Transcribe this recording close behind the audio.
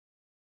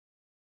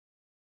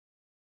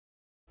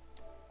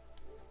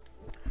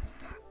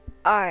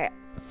Alright.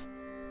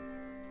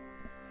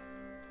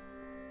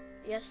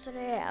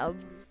 Yesterday,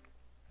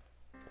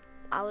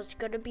 I was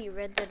gonna be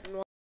rented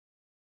one,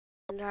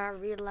 and I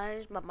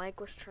realized my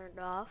mic was turned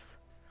off,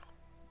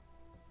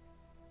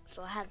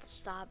 so I had to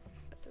stop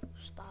it.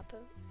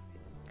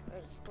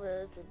 I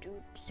split it into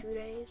 2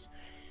 days,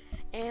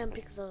 and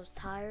because I was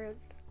tired.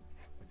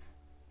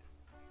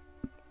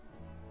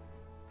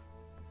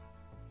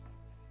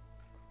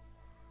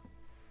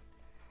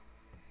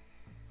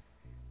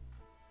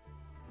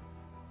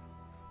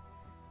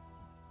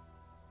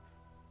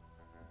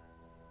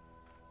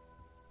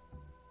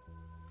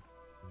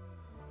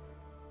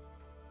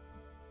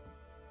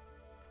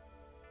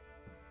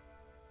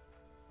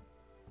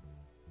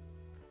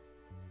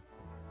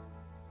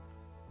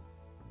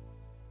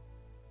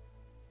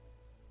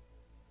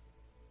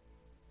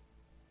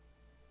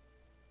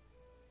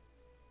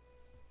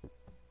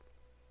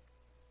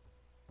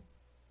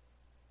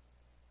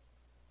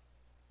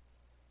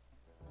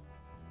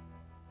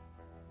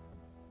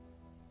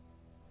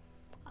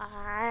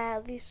 I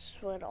at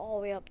least went all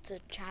the way up to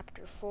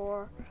chapter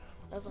 4.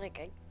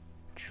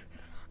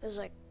 There's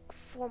like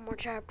 4 more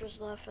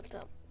chapters left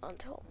until I'm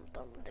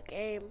done with the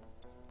game.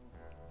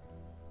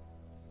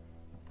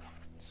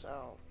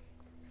 So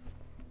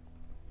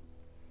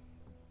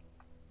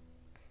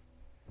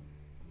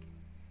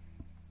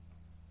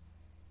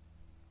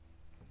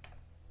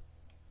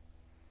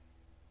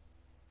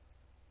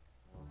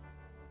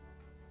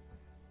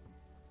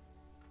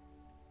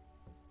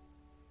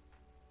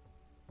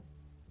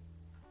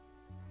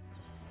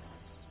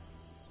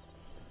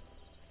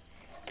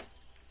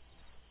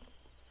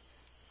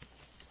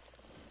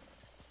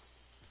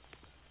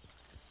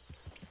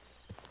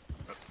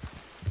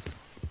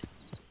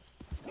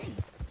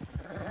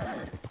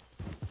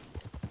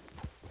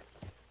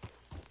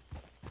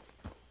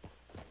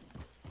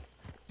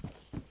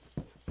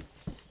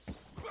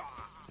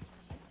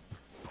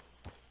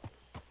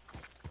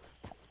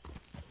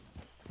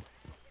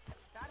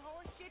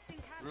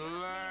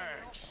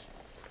Relax.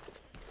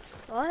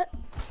 what?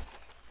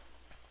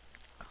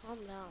 Calm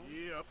down.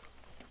 Yep.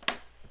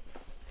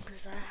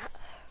 'Cause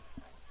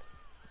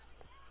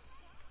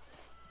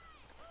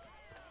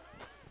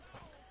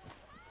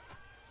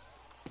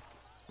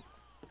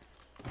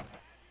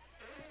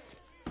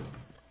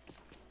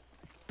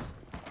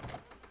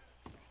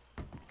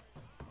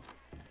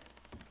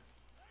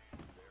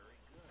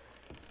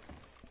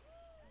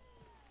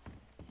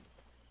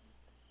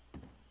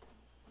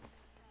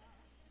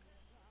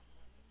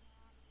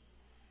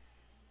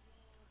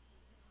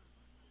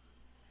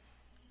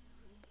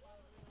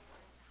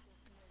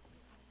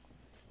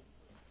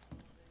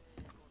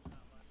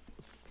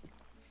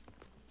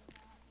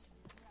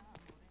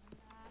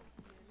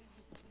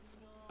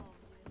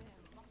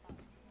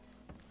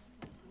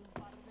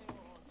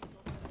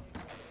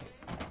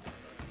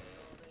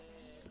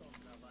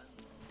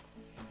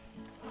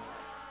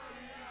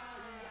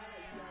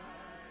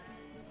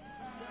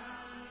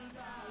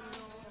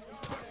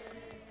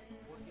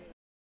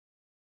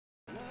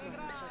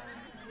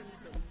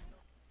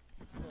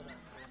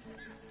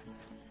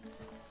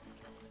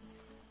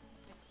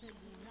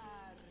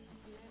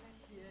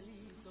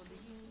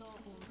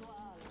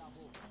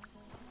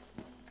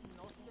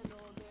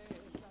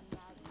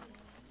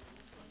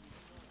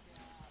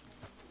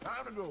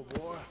Time to go,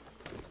 boy.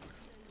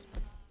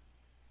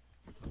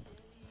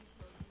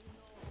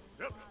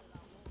 Yep.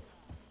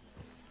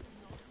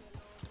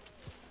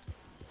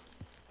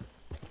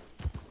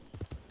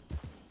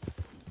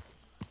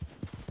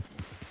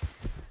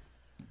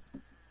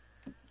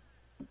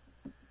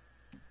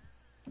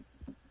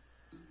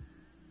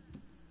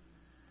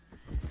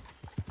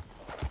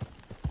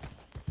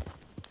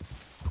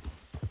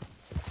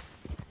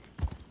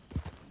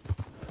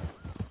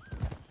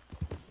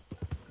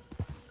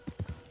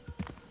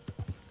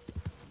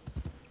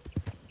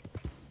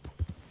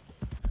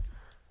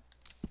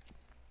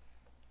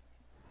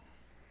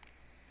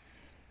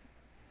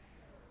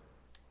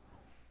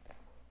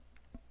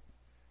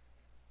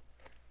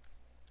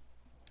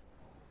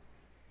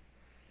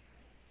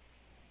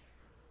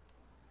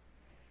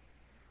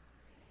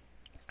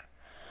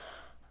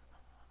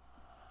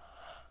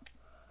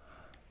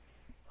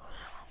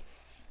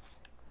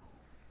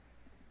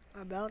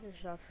 my bounty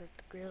shop at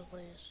the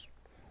Grizzlies.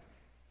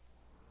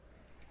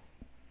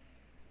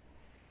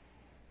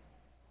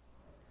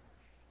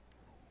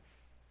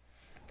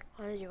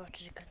 Why did you go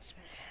to the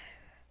gunsmith?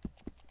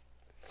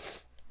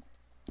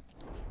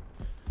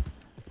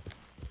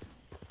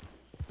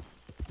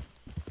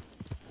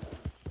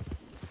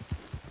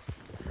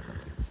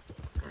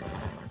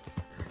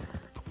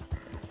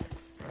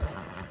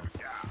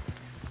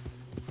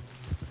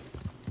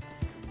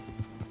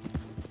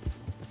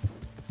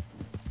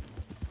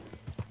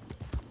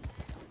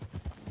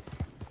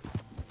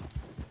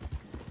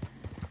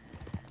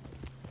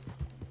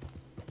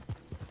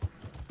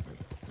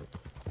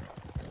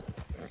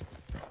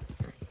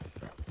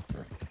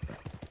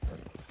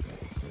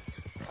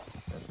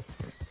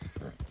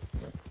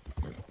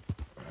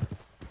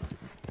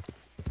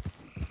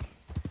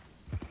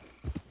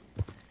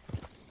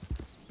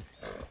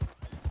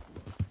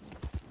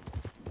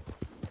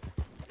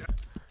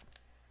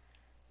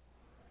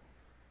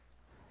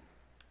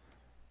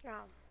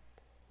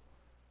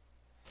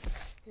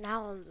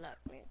 Now let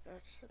me go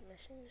to the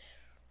missions.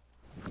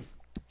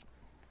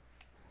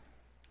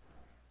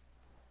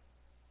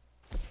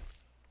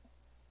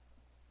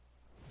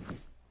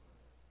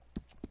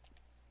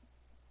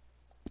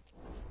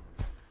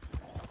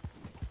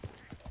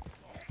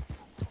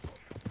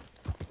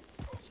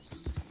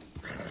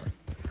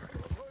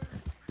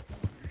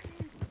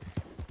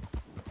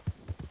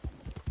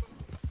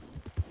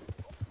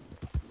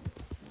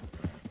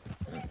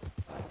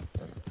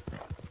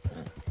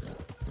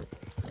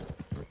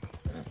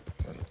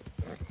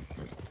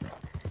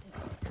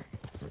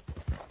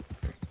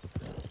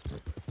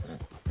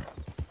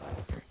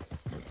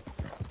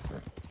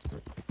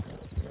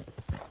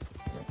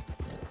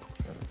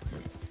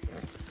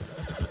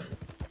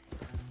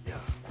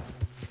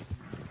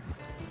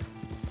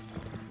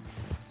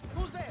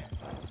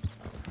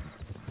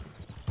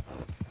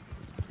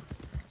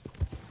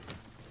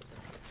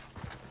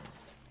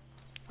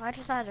 I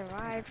just had to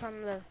ride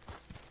from the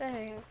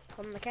thing,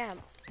 from the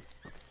camp,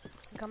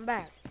 and come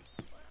back.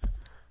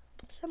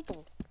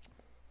 Simple.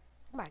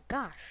 Oh my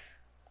gosh.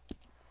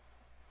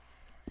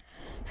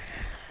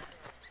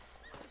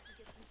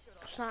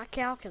 It's not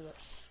calculus.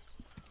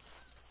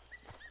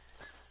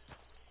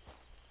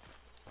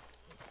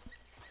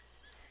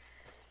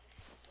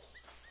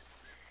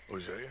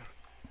 Hosea?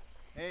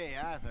 Hey,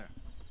 Arthur.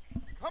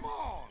 Come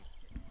on!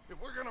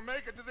 If we're gonna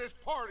make it to this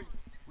party,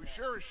 we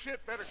sure as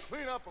shit better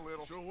clean up a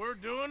little. So we're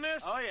doing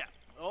this? Oh, yeah.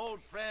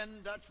 Old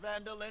friend Dutch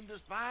Van der Linde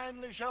is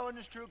finally showing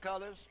his true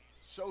colors.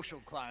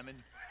 Social climbing.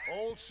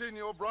 Old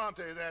Senor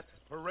Bronte, that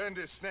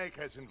horrendous snake,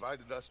 has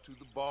invited us to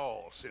the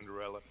ball,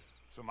 Cinderella.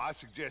 So my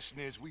suggestion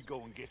is we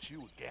go and get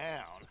you a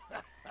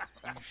gown.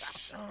 You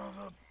son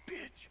of a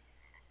bitch.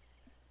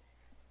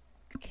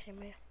 You kidding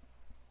me?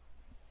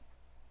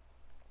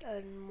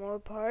 And more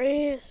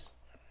parties?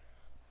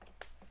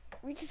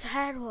 We just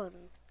had one.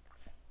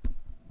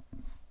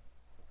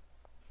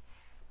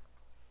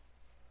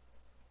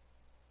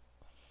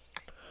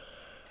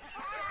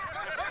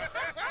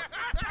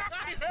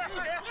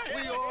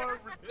 We are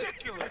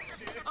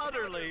ridiculous.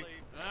 Utterly.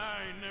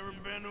 I ain't never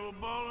been to a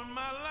ball in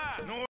my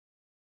life. Nor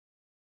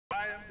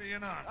I am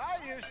being honest.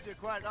 I used to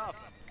quite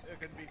often. There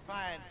can be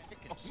fine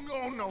pickets.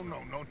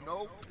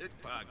 No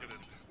pickpocketing.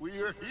 We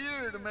are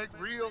here to make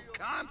real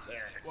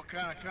contact. What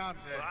kind of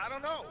contact? Well, I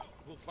don't know.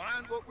 We'll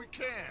find what we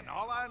can.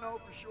 All I know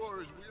for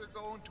sure is we are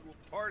going to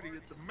a party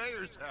at the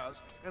mayor's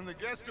house, and the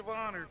guest of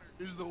honor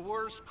is the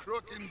worst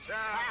crook in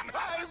town.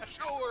 I'm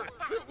sure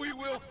that we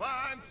will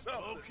find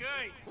something.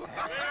 Okay.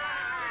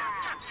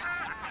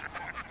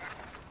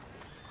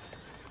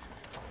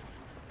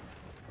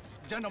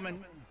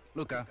 Gentlemen,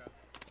 Luca,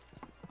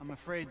 I'm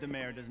afraid the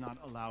mayor does not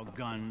allow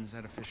guns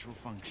at official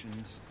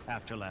functions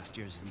after last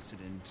year's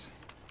incident.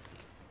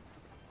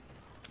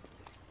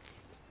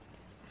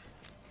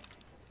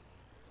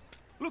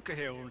 Luca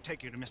here will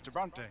take you to Mr.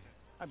 Bronte.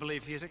 I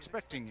believe he is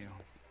expecting you.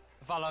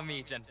 Follow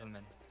me,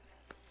 gentlemen.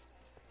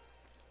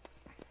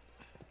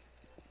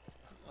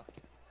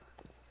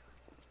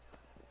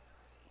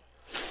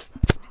 This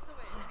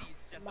way, please,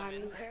 My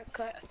gentlemen. new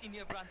haircut.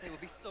 Senior Bronte will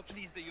be so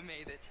pleased that you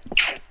made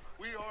it.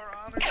 We are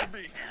honored to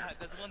be.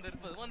 That's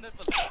wonderful,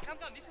 wonderful. Come,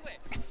 this way.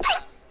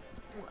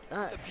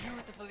 Uh, The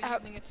beautiful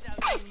evening it shall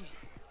be.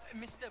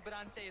 Mr.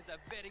 Bronte is a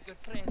very good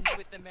friend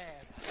with the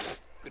mayor.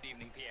 Good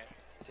evening, Pierre.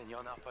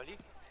 Senor Napoli?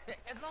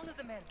 As long as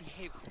the man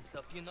behaves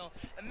himself, you know.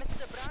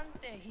 Mr.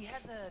 Bronte, he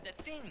has that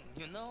thing,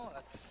 you know,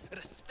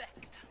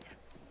 respect.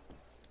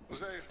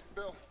 Jose,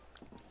 Bill,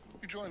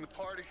 you join the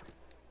party.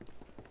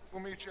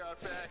 We'll meet you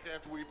out back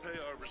after we pay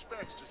our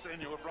respects to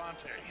Senor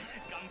Bronte.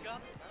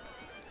 Come.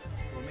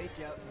 We'll meet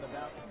you out in the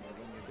balcony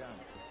when you're done.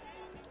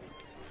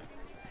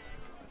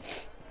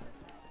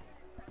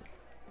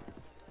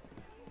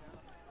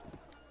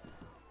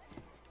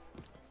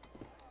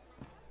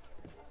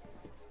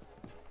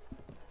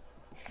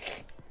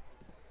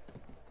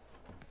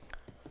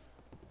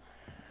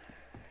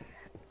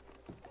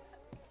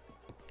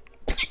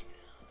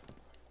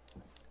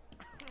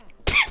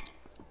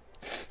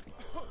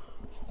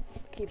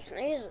 Keep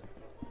sneezing.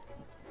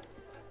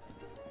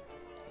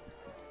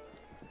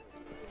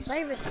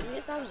 Save a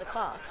sneeze, that was a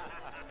cough.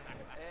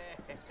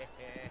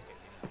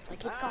 I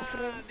keep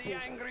coughing and The sneezing.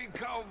 angry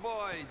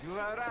cowboys, you've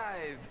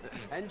arrived.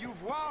 And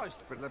you've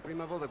washed per la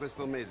prima volta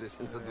questo mese,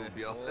 senza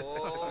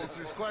dubbio. This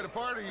is quite a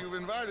party you've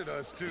invited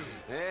us to.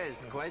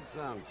 Yes, quite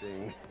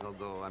something.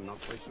 Although I'm not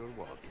quite sure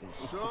what.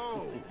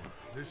 So,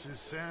 this is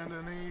Saint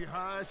Denis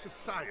High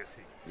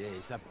Society.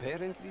 Yes,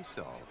 apparently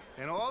so.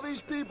 And all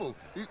these people,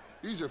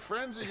 these are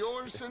friends of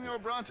yours, Senor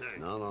Bronte?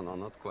 No,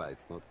 not quite,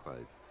 not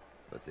quite.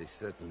 But they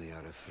certainly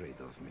are afraid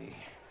of me.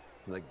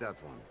 Like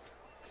that one.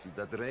 See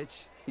that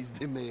wretch? He's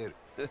the mayor.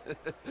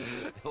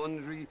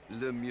 Henri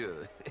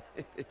Lemieux.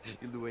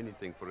 He'll do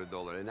anything for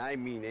 $1, and I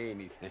mean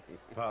anything.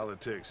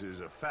 Politics is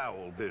a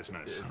foul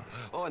business. Yes.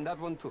 Oh, and that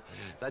one too.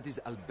 That is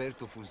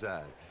Alberto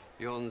Fusar.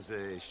 He owns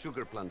a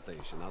sugar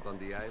plantation out on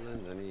the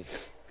island, and he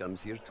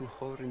comes here to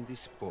whore and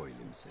despoil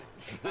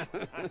himself.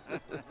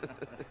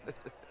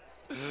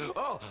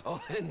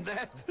 Oh, and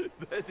that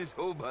is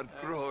Hobart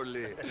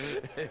Crawley.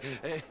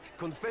 A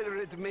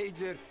Confederate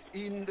major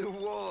in the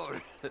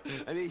war.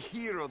 I mean,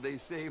 hero, they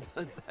say,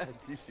 but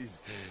this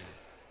is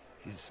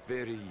his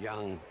very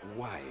young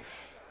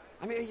wife.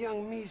 I mean, a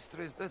young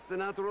mistress, that's the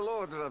natural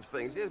order of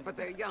things, yes, but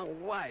a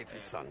young wife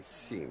is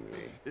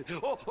unseemly.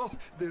 Oh,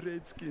 the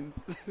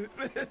Redskins.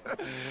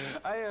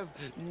 I have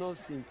no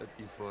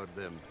sympathy for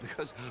them,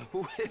 because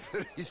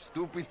whoever is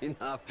stupid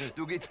enough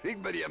to get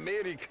tricked by the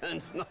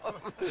Americans, no,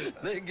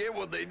 they get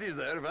what they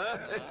deserve, huh?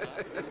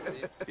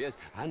 Yes,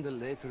 hand a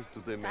letter to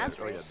the mayor. That's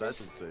Oh, yeah, racist.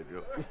 that'll save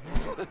you.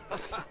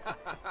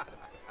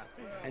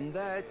 And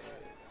that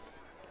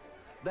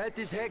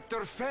is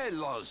Hector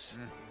Fellows,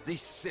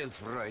 this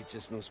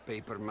self-righteous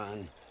newspaper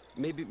man.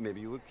 Maybe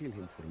you will kill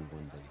him for me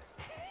one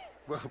day.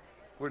 Well,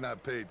 we're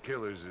not paid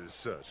killers as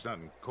such, not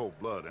in cold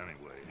blood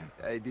anyway.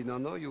 I did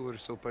not know you were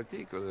so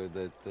particular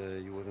that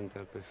you wouldn't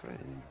help a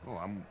friend. Oh,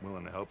 I'm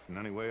willing to help in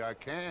any way I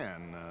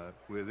can,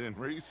 within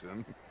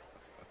reason.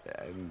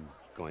 I'm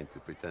going to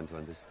pretend to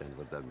understand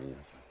what that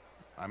means.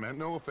 I meant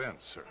no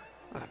offense, sir.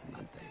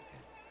 None taken.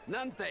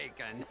 None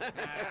taken!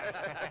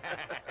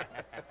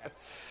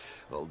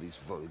 All these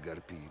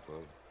vulgar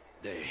people,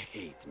 they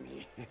hate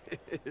me.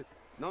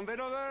 Non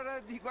vedo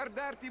l'ora di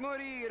guardarti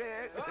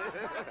morire.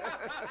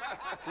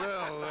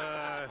 Well,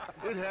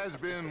 it has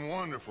been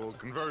wonderful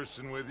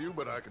conversing with you,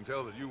 but I can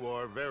tell that you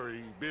are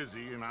very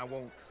busy, and I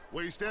won't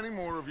waste any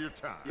more of your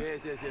time.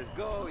 Yes.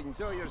 Go,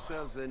 enjoy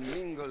yourselves and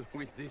mingle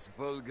with this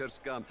vulgar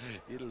scum.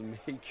 It'll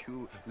make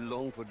you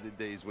long for the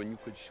days when you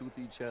could shoot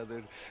each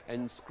other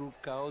and screw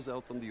cows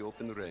out on the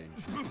open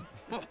range.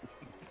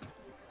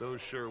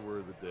 Those sure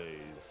were the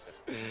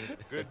days.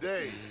 Good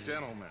day,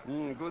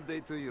 gentlemen. Good day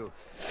to you.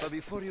 But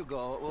before you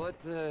go, what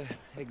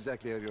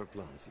exactly are your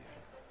plans here?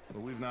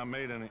 Well, we've not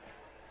made any...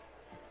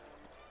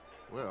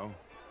 Well,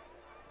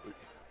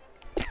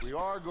 we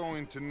are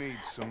going to need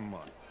some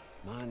money.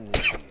 Money.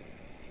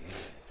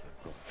 Yes,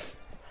 of course.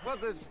 Well,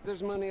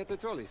 there's money at the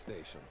trolley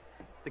station.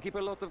 They keep a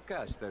lot of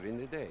cash there in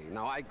the day.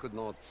 Now, I could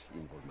not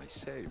involve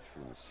myself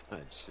in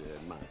such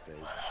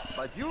matters.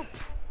 But you,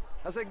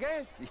 as a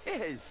guest,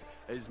 yes,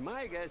 as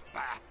my guest,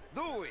 bah,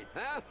 do it,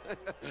 huh?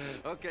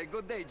 Okay,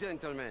 good day,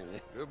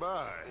 gentlemen.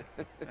 Goodbye.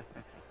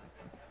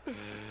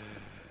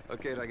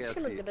 Ok,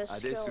 ragazzi, Gonna get us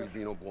adesso il killed.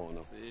 vino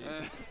buono.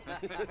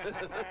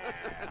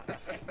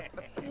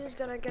 He's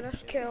gonna get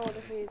us killed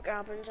if he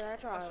happens to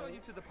that I'll show child. you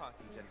to the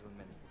party,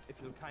 gentlemen,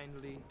 if you'll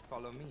kindly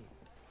follow me.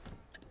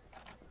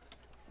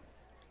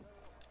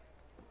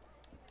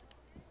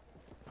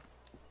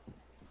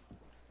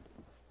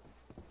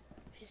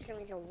 He's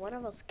gonna get one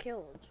of us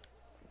killed.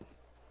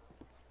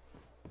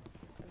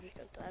 If we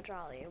go to that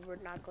trolley, and we're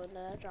not going to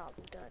that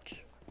trolley,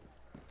 Dutch.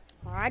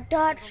 Alright,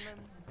 Dutch.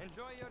 Gentlemen,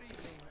 enjoy your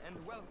evening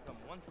and welcome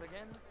once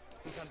again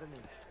to Saint-Denis.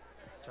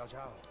 Ciao,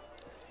 ciao.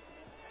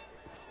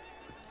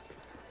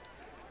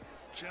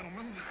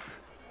 Gentlemen,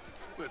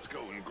 let's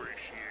go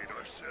ingratiate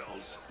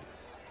ourselves.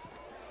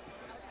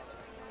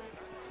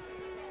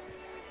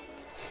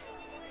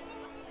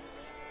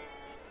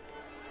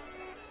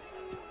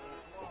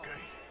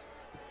 Okay.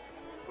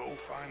 Go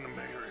find the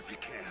mayor if you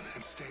can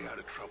and stay out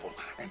of trouble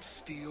and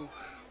steal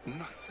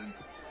nothing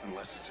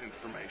unless it's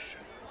information.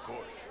 Of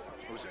course.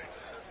 Jose,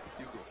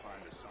 you go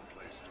find us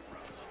someplace to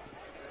run.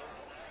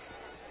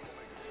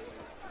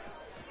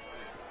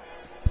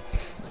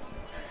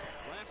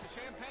 Glass of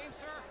champagne,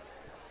 sir?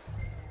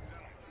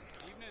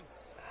 Evening.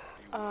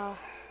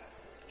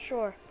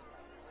 Sure.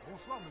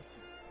 Bonsoir,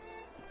 monsieur.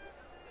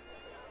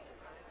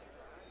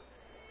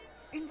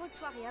 Une bonne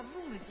soirée à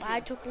vous, monsieur.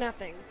 I took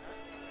nothing.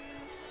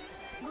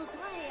 Bonne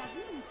soirée à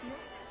vous, monsieur.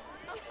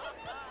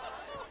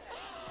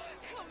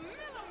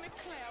 Camilla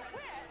McClare,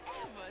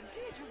 wherever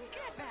did you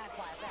get that?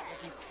 Why, that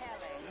would be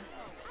telling.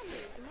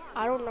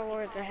 I don't know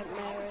where the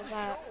mayor is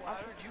at. I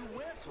heard you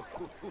went.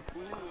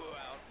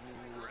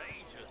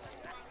 Outrageous.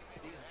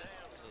 These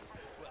dancers.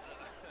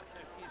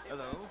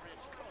 Hello.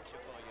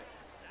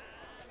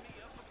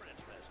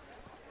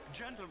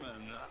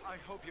 Gentlemen, I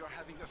hope you're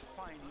having a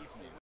fine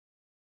evening.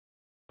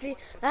 See,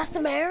 that's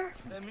the mayor?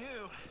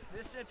 Lemieux,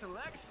 this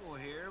intellectual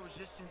here was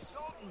just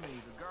insulting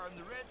me regarding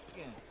the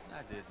Redskin.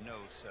 I did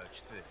no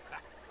such thing.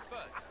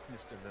 But,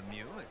 Mr.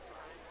 Lemieux,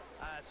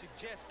 I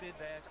suggested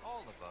that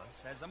all of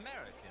us, as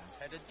Americans,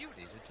 had a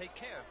duty to take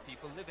care of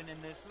people living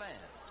in this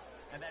land.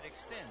 And that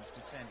extends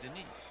to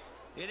Saint-Denis.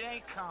 It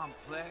ain't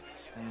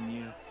complex,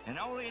 Lemieux. And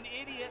only an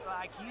idiot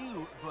like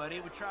you,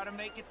 buddy, would try to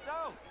make it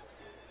so.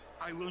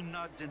 I will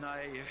not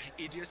deny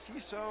idiocy,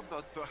 sir,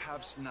 but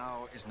perhaps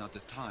now is not the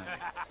time.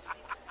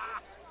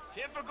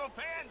 Typical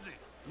pansy.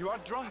 You are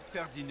drunk,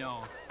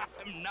 Ferdinand.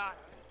 I'm not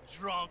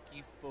drunk,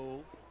 you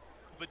fool.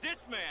 But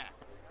this man,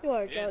 You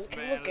are this drunk.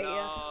 man Look at you.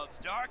 loves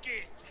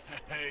darkies.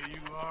 Hey,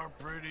 you are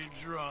pretty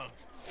drunk.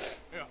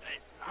 Yeah,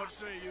 what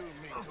say you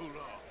and me cool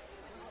off?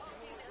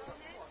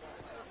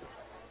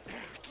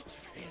 Get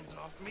your hands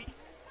off me.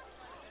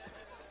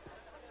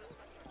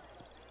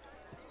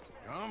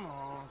 Come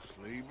on,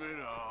 sleep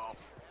it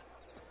off.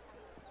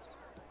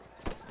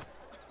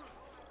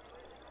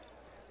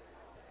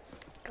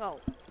 Go.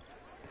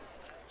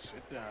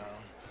 Sit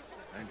down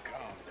and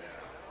calm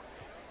down.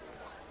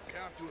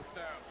 Count to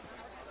 1,000.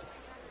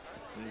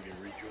 Then you can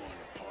rejoin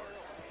the party.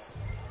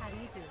 How do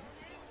you do?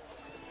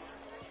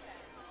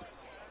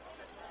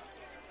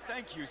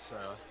 Thank you,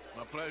 sir.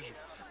 My pleasure.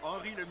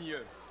 Henri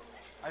Lemieux.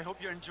 I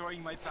hope you're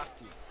enjoying my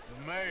party.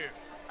 The mayor.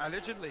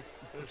 Allegedly.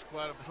 There's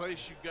quite a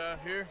place you got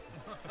here.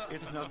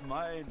 It's not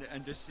mine,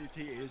 and the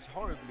city is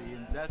horribly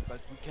in debt, but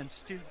we can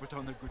still put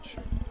on a good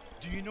show.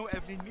 Do you know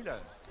Evelyn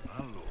Miller? My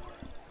lord.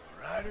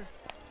 Ryder?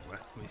 Well,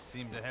 we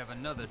seem to have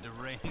another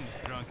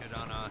deranged drunkard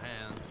on our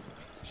hands.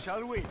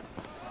 Shall we?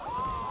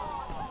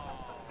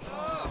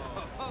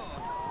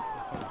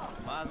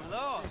 My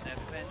lord, they're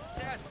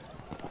fantastic.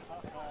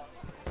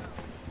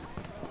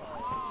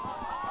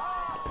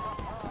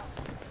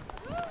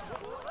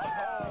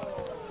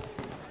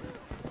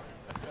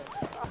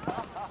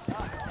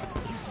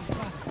 Excuse me,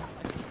 brother.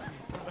 Excuse me.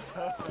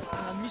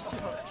 Monsieur,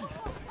 please.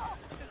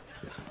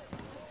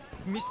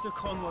 Mr.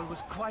 Cornwall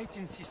was quite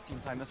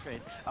insistent, I'm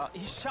afraid.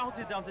 He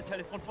shouted down the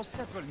telephone for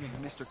several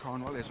minutes. Mr.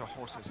 Cornwall is a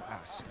horse's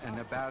ass, and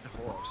a bad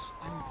horse.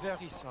 I'm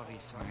very sorry,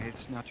 sir.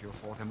 It's not your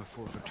fault. I'm a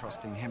fool for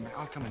trusting him.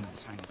 I'll come in and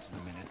sign it in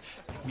a minute.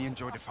 Let me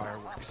enjoy the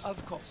fireworks.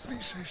 Of course.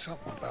 Please say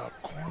something about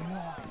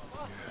Cornwall.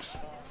 Yes.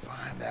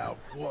 Find out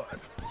what.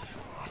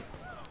 Sure.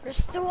 You're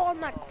still on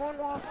that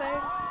Cornwall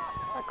thing?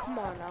 Like, come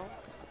on now.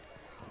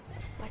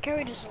 Why can't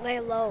we just lay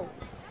low?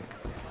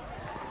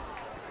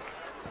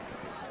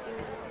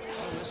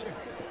 Yes, sir.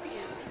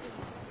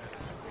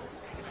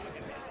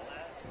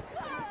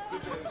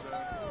 Good day,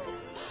 sir.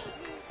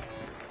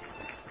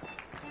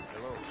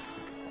 Hello.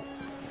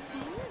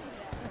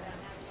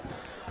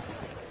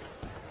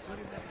 Look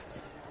at that.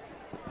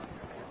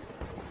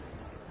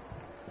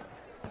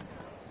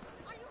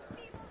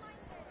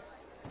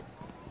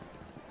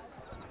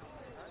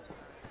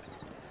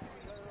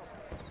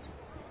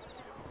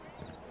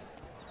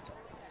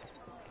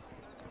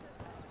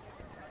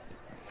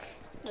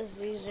 This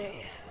is easy.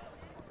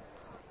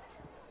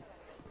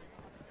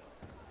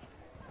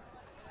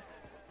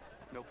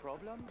 No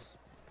problems?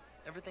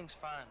 Everything's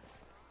fine.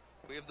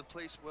 We have the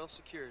place well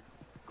secured.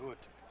 Good.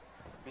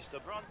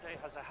 Mr. Bronte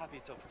has a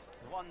habit of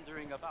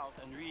wandering about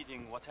and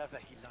reading whatever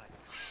he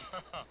likes.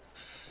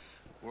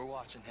 We're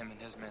watching him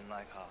and his men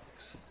like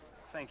hawks.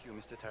 Thank you,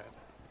 Mr. Terrible.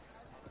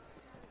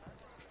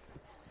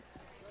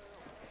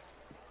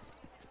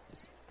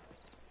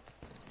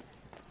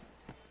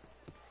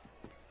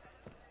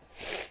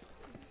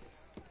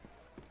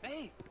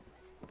 Hey!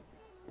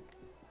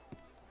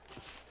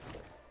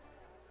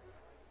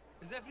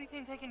 Is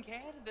everything taken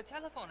care of? The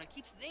telephone, it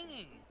keeps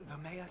ringing. The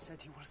mayor said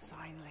he will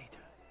sign later.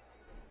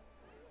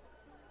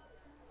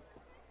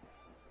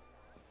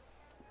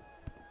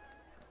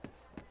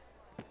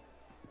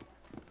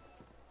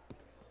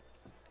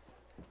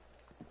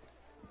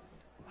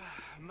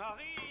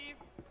 Marie!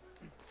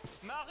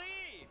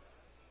 Marie!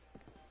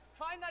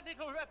 Find that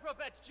little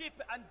reprobate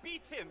Jip and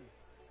beat him.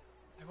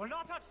 I will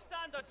not have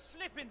standard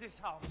slip in this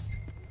house.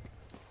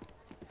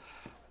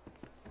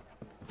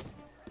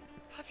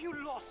 Have you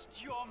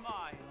lost your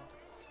mind?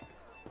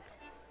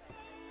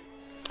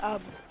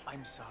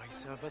 I'm sorry,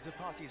 sir, but the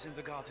party's in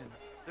the garden.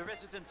 The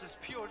residence is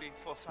purely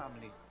for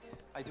family.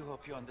 I do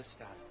hope you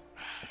understand.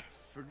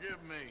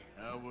 Forgive me.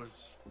 I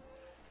was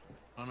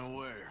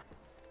unaware.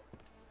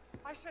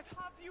 I said,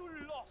 have you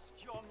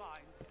lost your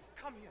mind?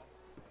 Come here.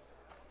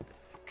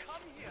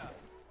 Come here.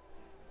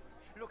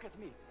 Look at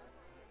me.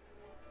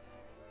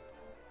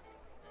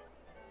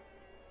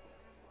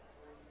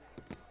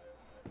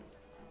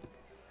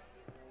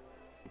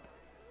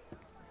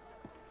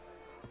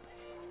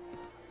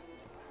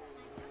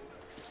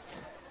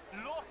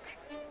 Look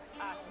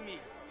at me.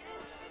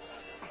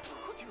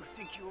 Who do you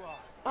think you are?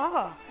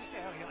 Ah. This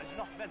area is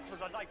not meant for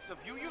the likes of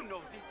you. You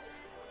know this.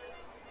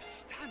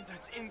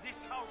 Standards in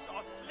this house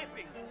are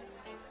slipping.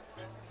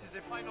 This is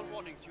a final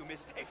warning to you,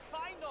 miss. A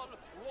final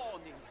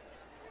warning.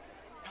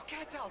 Now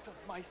get out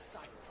of my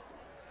sight.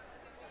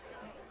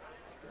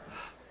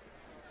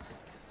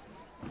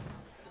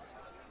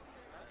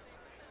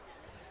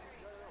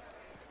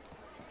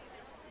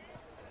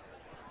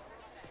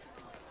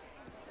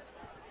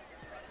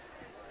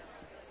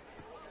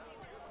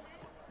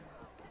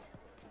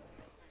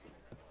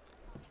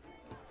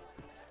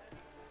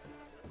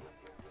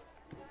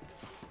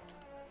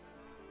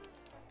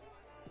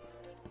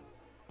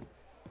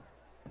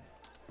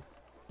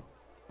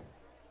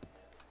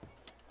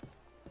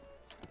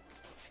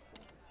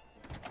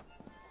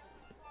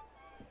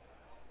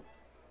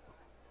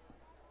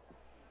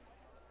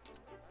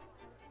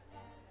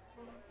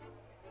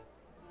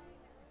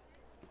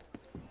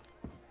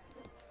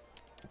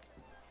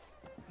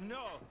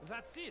 No,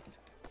 that's it.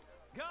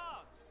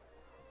 Guards!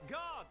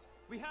 Guards!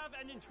 We have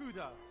an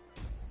intruder.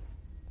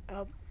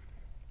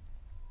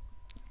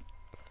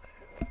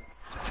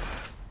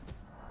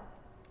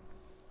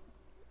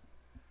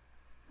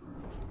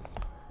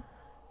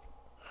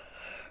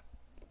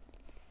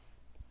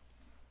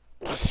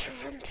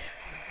 Servant.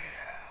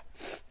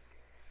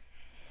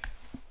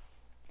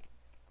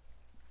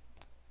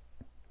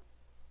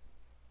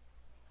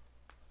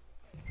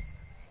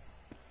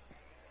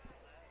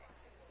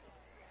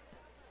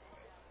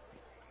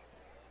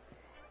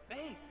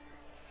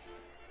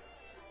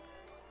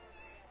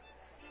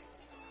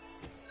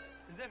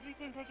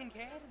 everything taken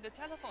care of? The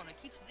telephone,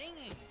 it keeps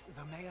ringing.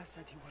 The mayor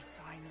said he will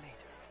sign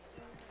later.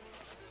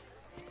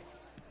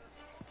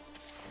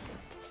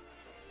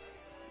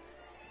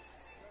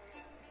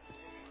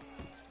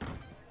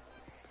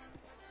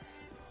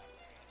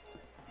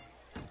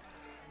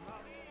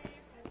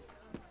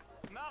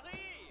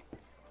 Marie!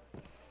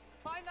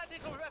 Find that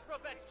little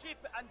reprobate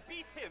chip and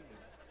beat him.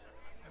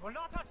 I will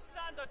not have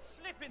standards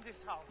slip in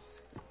this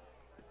house.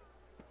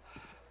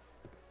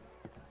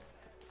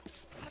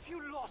 Have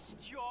you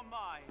lost your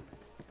mind?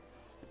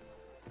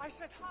 I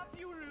said, have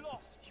you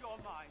lost your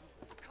mind?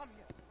 Come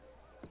here.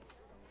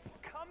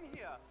 Come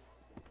here.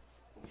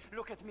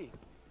 Look at me.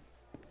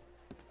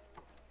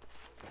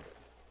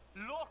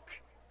 Look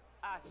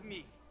at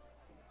me.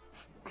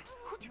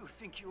 Who do you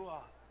think you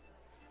are?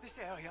 This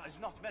area is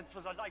not meant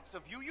for the likes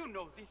of you. You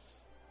know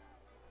this.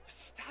 The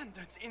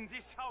standards in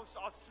this house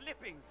are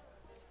slipping.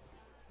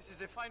 This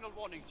is a final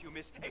warning to you,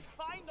 miss. A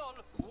final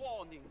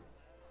warning.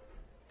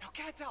 Now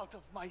get out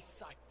of my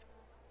sight.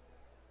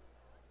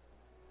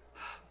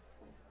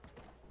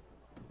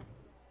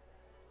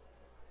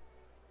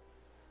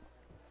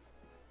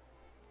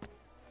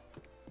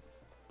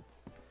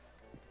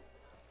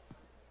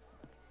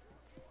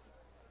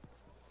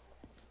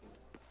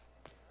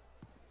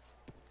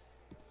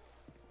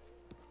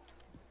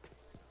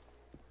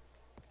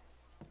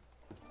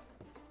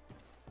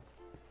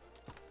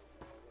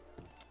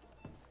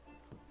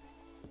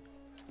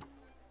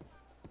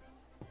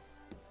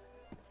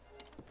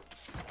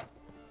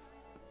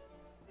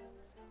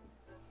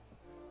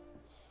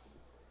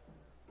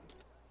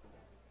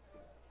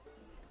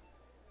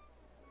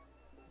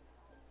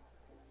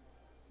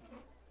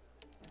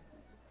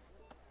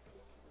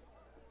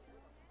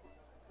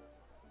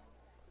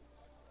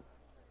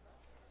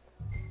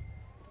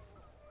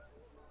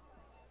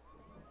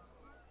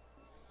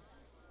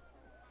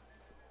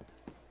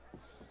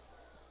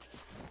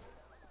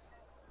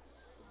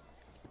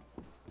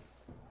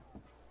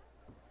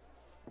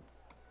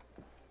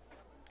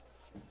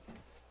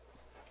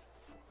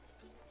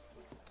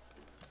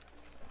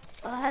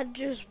 I had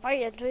to just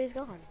fight until he's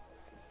gone.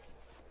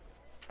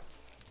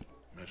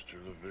 Mr.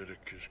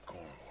 Leviticus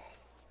Cornwall.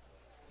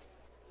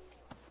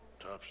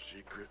 Top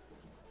secret.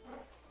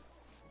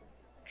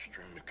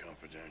 Extremely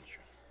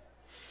confidential.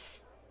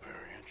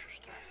 Very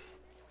interesting.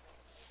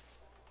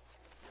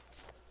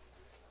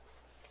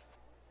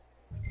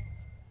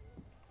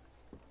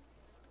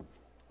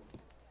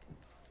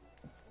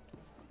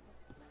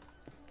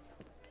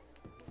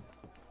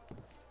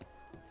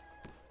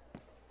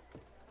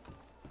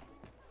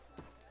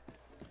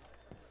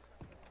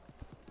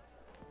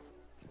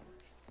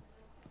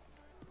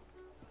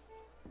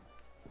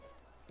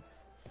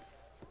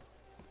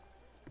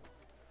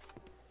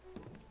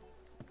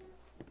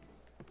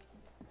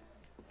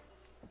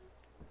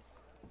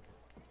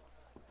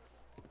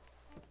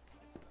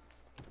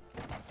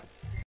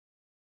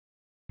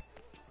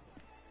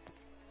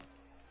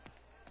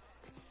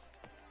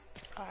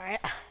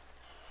 Alright.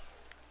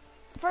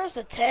 First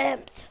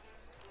attempt.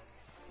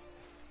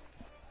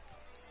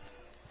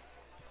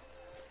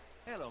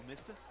 Hello,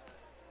 mister.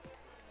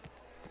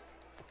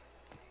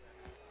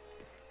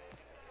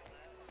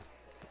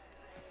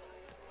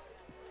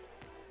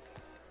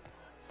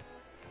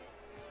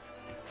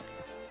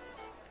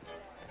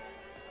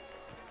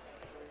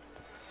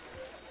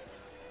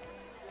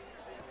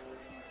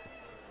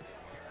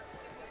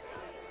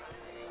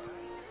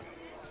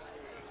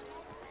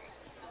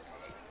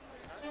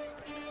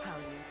 How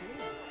do you do?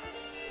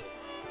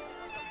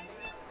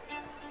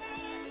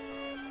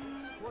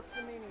 What's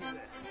the meaning of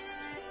this?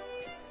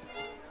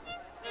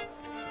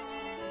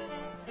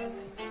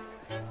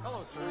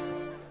 Hello, sir.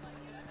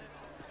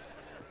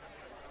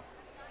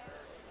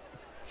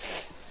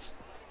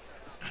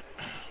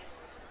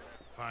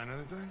 Find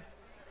anything?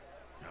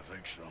 I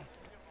think so.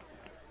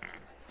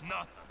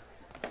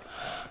 Nothing.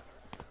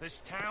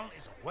 This town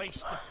is a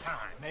waste of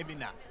time. Maybe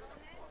not.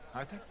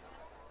 Arthur?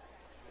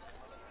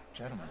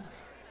 Gentlemen,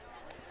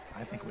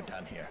 I think we're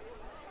done here.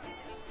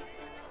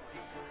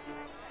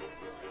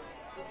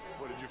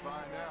 What did you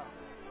find out?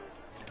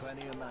 There's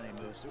plenty of money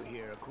moves through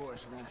here, of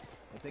course, and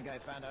I think I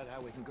found out how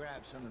we can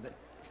grab some of it.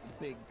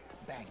 Big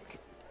bank.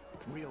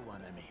 Real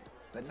one, I mean.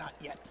 But not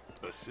yet.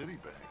 A city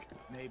bank.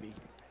 Maybe.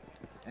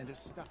 And a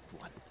stuffed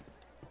one.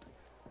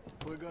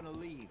 If we're gonna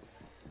leave,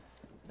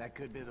 that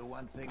could be the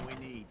one thing we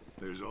need.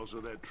 There's also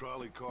that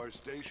trolley car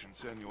station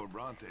Senor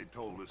Bronte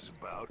told us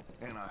about,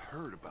 and I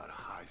heard about a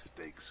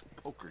high-stakes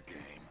poker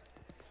game.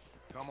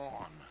 Come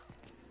on.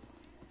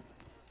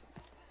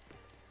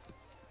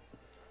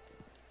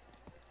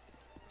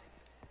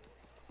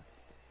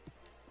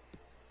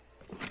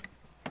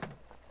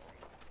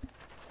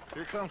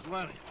 Here comes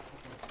Lenny.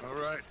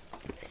 All right.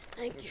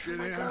 Thank Let's you for get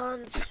my in.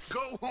 guns.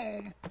 Go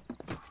home.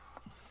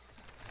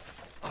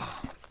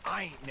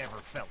 I ain't never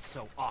felt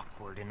so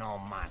awkward in all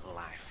my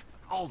life.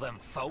 All them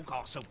folk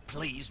all so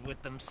pleased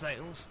with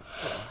themselves.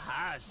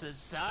 High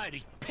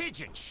society's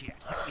pigeon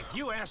shit. If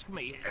you ask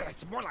me,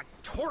 it's more like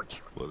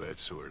torture. Well,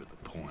 that's sort of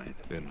the point,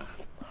 isn't it?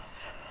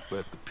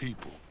 Let the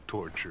people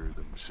torture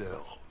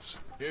themselves.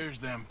 Here's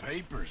them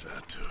papers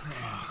I took.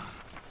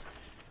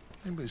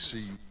 Anybody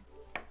see...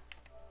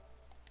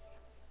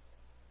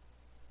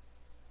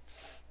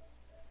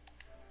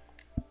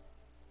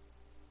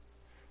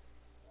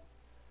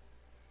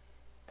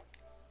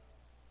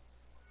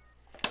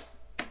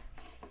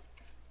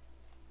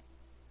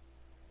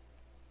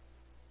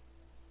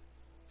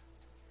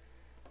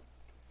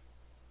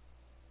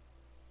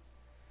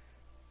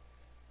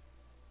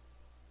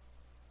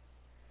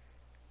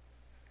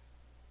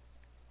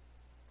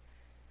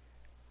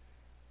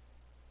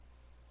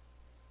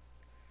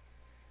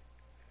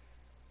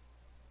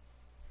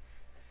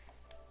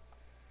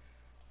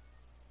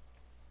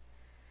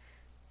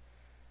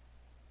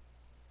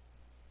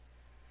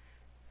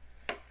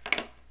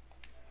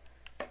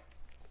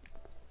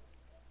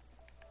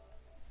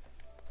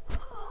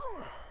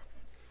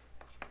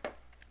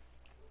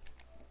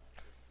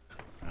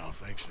 I don't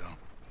think so.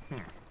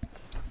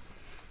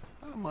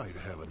 I might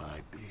have an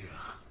idea.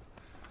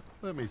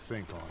 Let me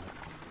think on it.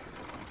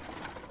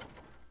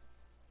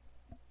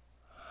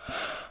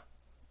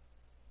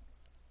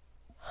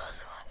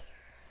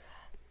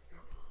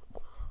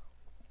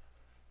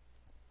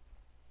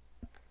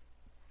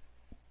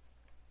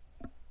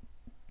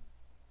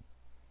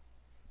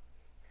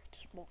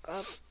 Just woke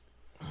up.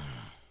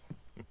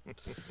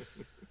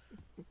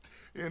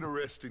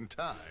 Interesting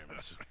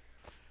times.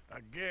 I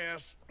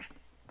guess.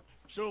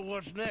 So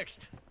what's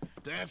next?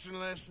 Dancing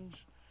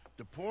lessons?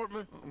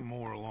 Deportment?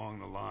 More along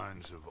the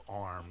lines of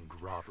armed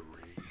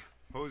robbery.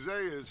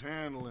 Hosea is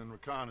handling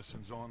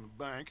reconnaissance on the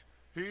bank.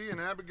 He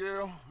and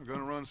Abigail are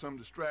gonna run some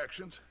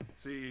distractions,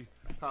 see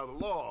how the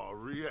law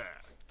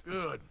react.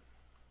 Good.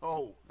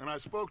 Oh, and I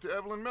spoke to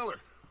Evelyn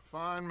Miller.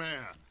 Fine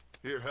man.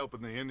 Here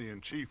helping the Indian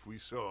chief we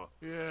saw.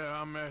 Yeah,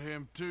 I met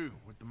him too,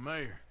 with the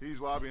mayor. He's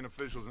lobbying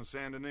officials in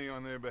Saint Denis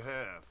on their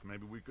behalf.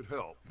 Maybe we could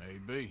help.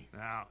 Maybe.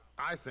 Now,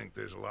 I think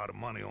there's a lot of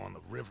money on the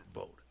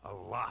riverboat. A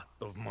lot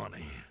of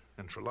money.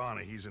 And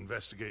Trelawney, he's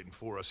investigating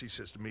for us. He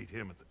says to meet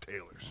him at the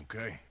Taylor's.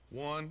 Okay.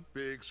 One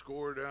big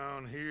score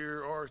down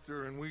here,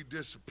 Arthur, and we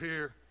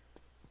disappear.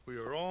 We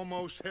are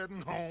almost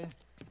heading home.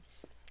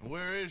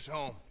 Where is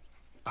home?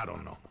 I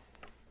don't know.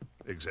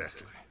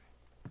 Exactly.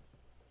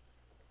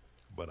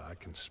 But I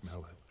can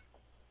smell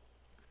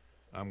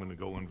it. I'm gonna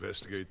go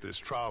investigate this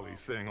trolley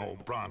thing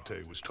old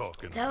Bronte was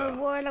talking Tell about. the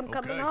boy I'm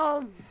coming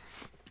home.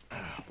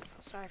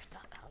 Sorry for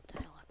talking out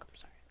dialogue. I'm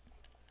sorry.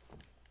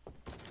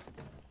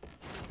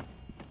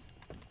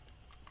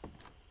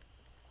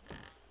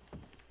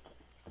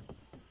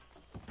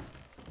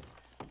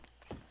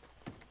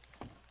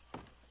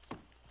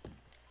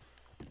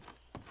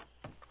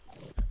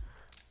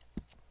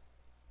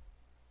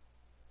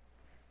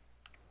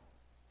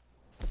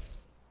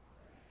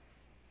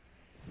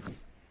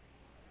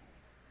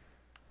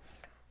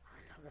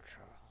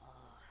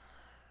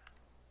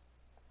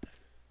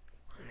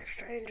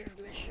 Stranger's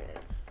mission.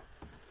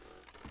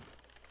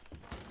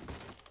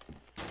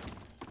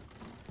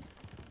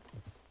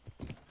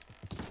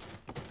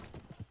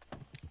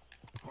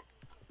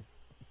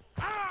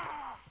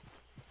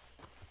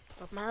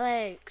 With my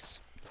legs.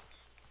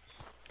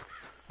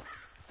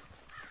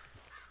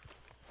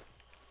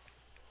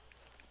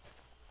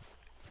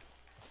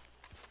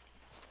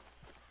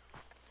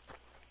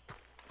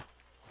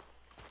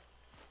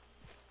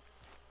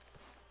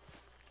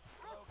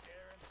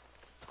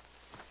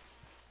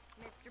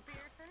 Mr.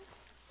 Pearson?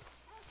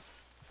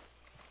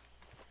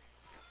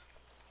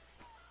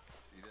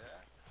 See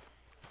that?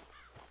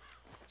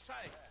 Say,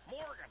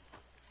 Morgan.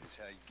 This is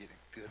how you get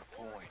a good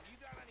point. You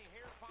got any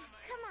hair pomade?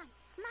 Come on,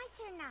 my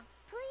turn now,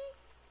 please.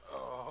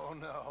 Oh,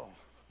 no.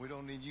 We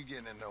don't need you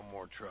getting in no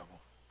more trouble.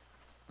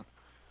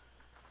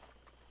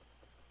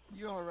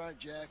 You all right,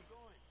 Jack?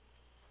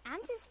 I'm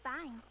just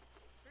fine.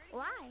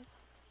 Why?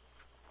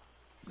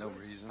 No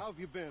reason. How have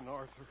you been,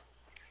 Arthur?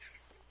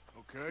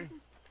 Okay.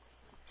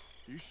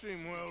 You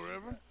seem well,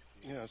 Reverend.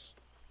 Yes.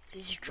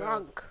 He's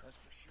drunk.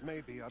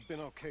 Maybe. I've been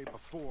okay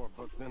before,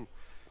 but then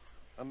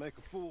I make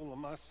a fool of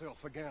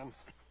myself again.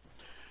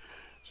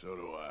 So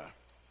do I.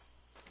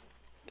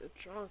 You're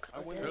drunk.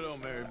 Hello,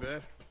 Mary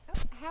Beth.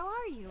 How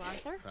are you,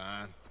 Arthur?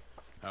 Fine.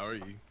 How are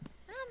you?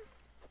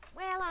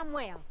 Well, I'm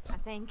well, I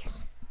think.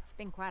 It's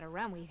been quite a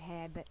run we've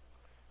had, but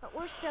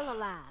we're still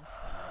alive.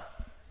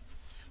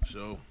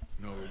 So,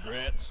 no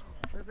regrets?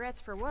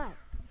 Regrets for what?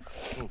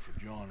 Oh, for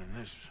joining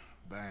this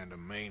band of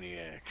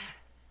maniacs.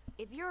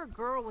 If you're a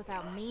girl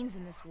without means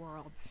in this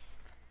world,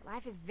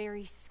 life is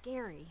very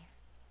scary.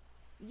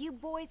 You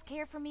boys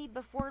cared for me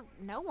before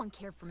no one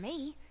cared for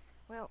me.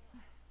 Well,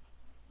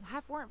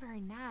 life weren't very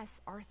nice,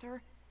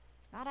 Arthur.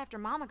 Not after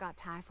Mama got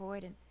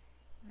typhoid, and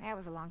that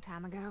was a long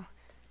time ago.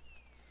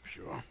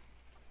 Sure.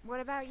 What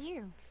about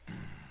you?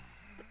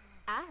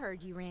 I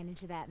heard you ran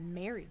into that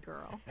Mary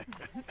girl.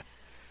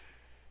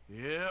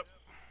 Yep.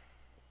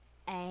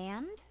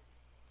 And?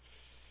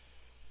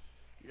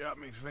 Got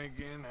me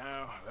thinking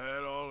how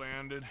that all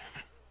ended.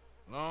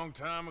 Long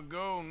time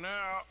ago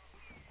now.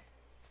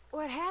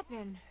 What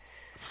happened?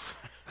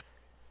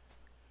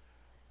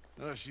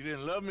 Well, she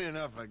didn't love me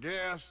enough, I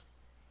guess.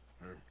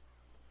 Or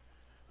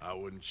I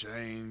wouldn't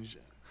change.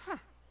 Huh.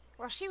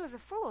 Well, she was a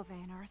fool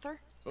then, Arthur.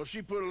 Well,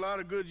 she put a lot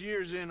of good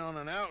years in on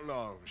an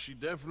outlaw. She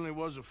definitely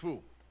was a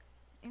fool.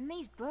 In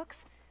these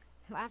books,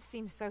 life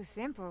seems so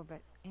simple,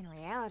 but in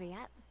reality,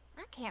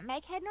 I can't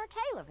make head nor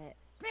tail of it.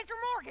 Mr.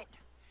 Morgan!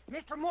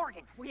 Mr.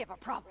 Morgan, we have a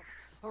problem.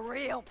 A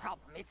real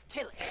problem. It's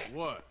Tilly.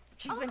 What?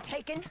 She's been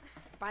taken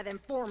by them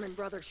Foreman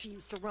brothers she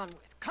used to run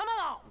with. Come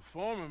along! The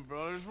Foreman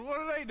brothers? What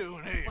are they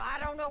doing here? Well, I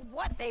don't know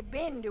what they've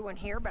been doing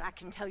here, but I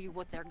can tell you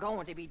what they're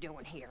going to be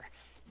doing here.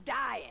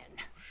 Dying.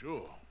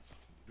 Sure.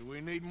 Do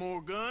we need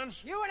more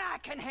guns? You and I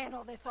can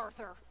handle this,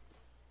 Arthur.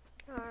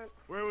 Alright.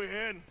 Where are we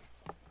heading?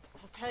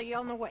 I'll tell you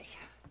on the way.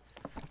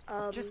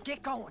 Just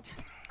get going.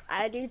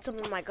 I need some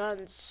of my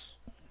guns.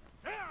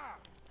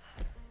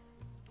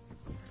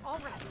 All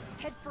right,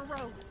 head for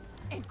Rhodes.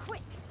 And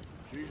quick.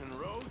 She's in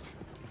Rhodes?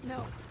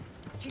 No.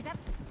 She's at...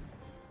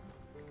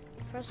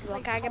 First of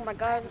all, can I get my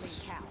guns?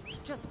 Bradley's house,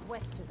 just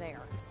west of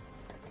there.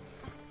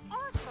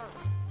 Arthur!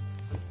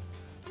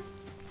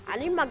 I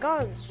need my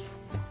guns.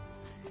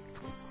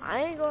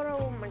 I ain't gonna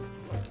my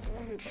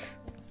lunch.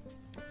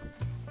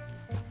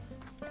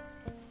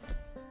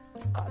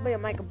 Call me a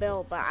Michael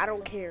Bell, but I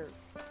don't care.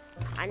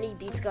 I need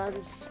these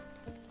guns.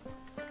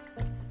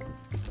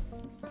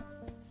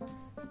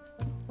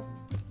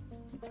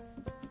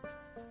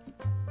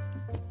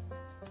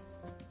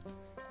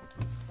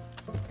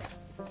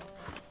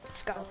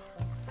 Let's go.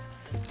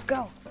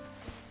 Go.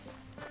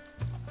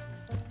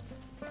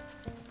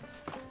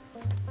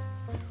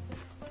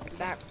 Come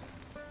back.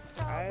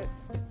 Alright.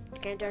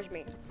 Can't touch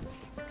me.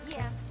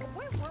 Yeah,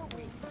 where were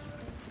we?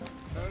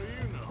 How do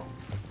you know?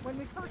 When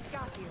we first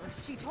got here,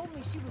 she told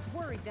me she was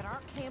worried that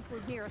our camp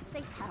was near a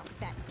safe house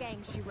that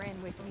gang she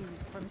ran with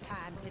used from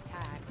time to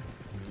time.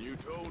 And you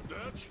told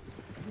Dutch?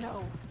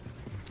 No.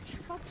 She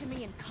spoke to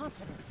me in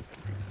confidence.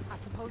 I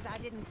suppose I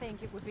didn't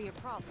think it would be a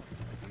problem.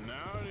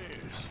 Now it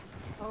is.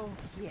 Oh,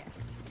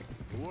 yes.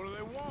 What do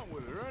they want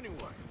with her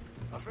anyway?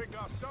 I think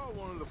I saw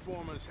one of the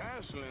foremans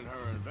hassling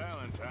her and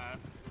Valentine.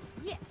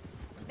 Yes,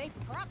 they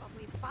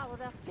probably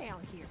followed us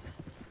down here.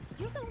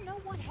 You don't know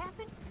what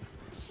happened?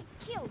 She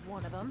killed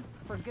one of them,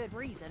 for good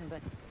reason,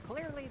 but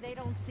clearly they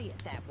don't see it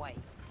that way.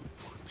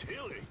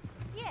 Tilly?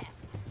 Yes.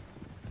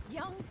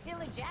 Young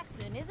Tilly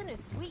Jackson isn't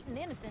as sweet and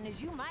innocent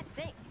as you might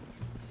think.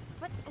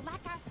 But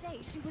like I say,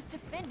 she was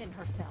defending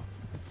herself.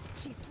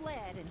 She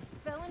fled and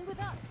fell in with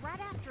us right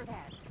after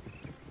that.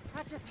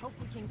 I just hope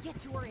we can get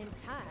to her in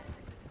time.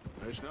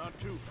 It's not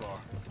too far.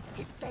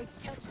 If they've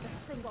touched a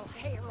single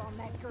hair on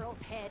that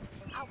girl's head,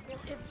 I will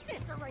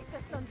eviscerate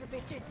the sons of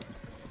bitches.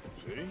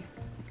 See?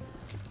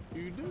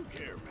 You do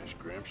care, Miss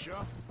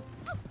Grimshaw.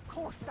 Of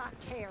course I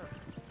care.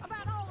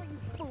 About all of you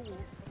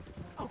fools.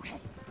 Okay,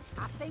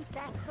 I think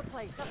that's the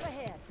place up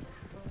ahead.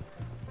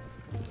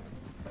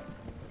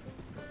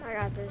 I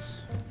got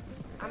this.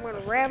 I'm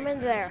gonna ram in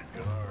there.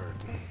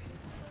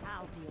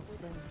 I'll deal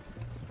with him.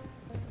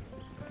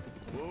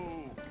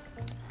 Whoa.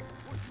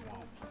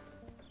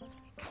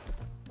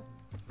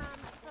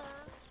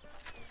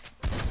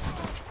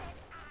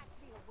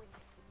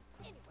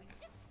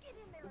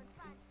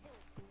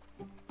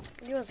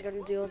 You was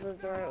gonna deal with it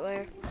the right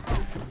way.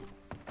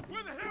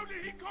 Where the hell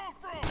did he come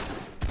from?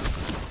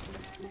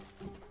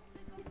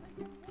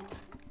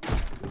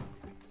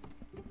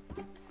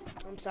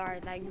 I'm sorry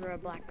that you're a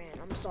black man.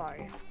 I'm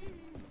sorry.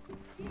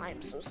 I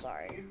am so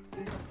sorry.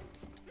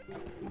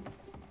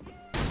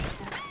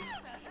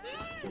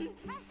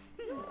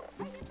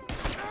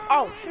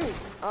 Oh shoot.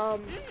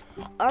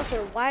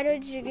 Arthur, why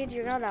did you get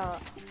your gun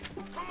out?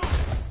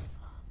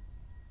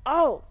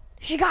 Oh,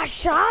 she got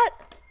shot?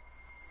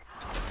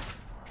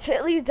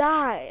 Tilly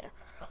died.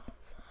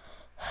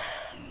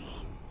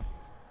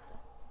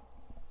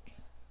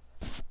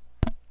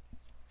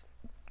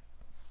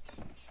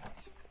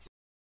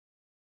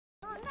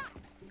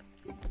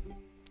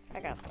 I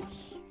got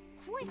this.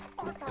 Quick,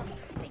 Arthur!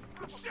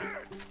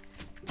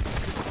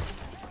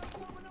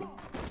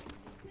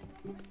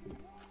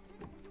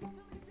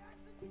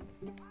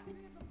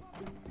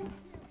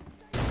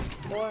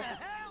 Boy.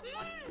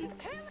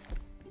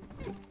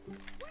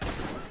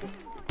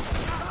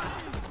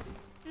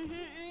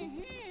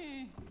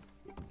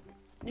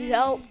 Need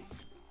help?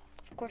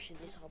 Of course she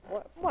needs help.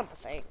 What am I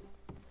saying?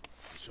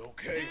 It's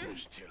okay,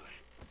 Miss Tilly.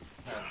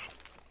 Now,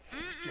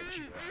 let's get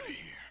you out of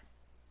here.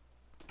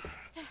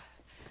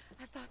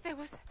 I thought there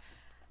was...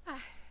 Yeah,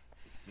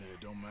 it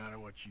don't matter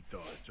what you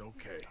thought. It's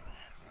okay.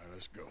 All right,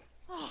 let's go.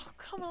 Oh,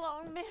 come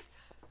along, miss.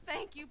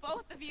 Thank you,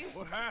 both of you.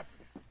 What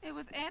happened? It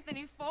was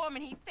Anthony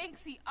Foreman. He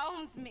thinks he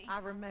owns me. I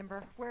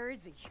remember. Where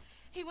is he?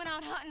 He went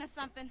out hunting or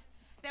something.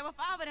 There were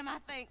 5 of them, I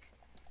think.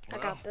 I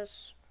got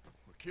this.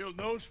 We killed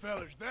those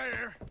fellas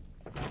there.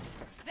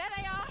 There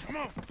they are. Come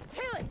on.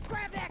 Tilly,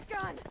 grab that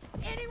gun.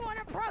 Anyone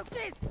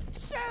approaches,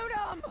 shoot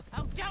them.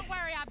 Oh, don't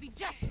worry. I'll be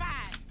just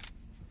fine.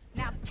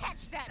 Now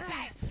catch that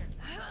bastard.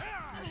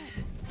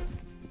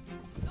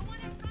 The one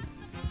in front of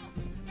the boat.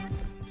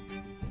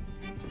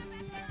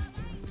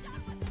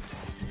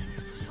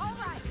 All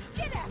right,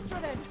 get after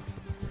them.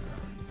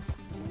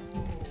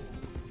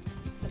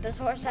 But This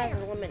horse has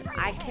a limit.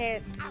 I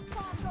can't. I saw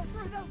him go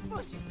through those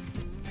bushes.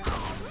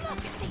 Oh, look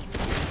at these.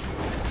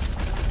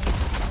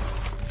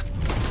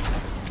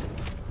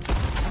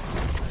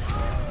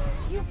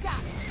 You got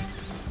it.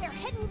 They're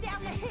heading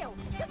down the hill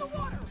to the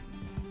water.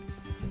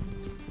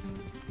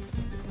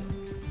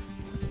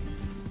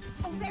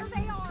 Oh, there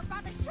they are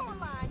by the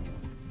shoreline.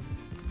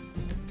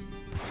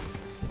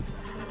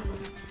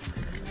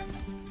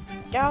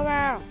 Go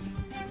out.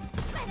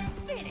 Let's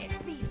finish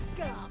these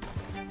scum.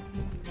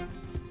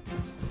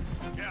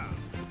 Yeah.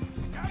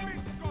 That bitch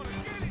is gonna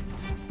get it.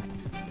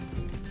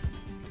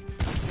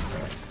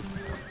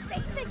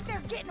 They think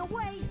they're getting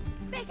away.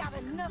 They got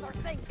another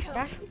thing coming.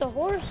 That's the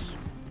horse.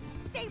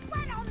 Stay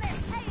right on their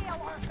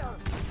tail, Arthur.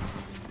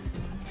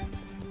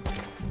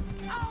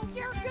 Oh,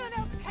 you're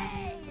gonna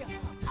pay,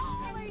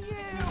 all of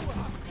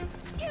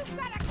you. You've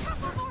got a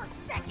couple more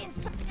seconds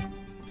to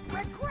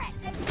regret.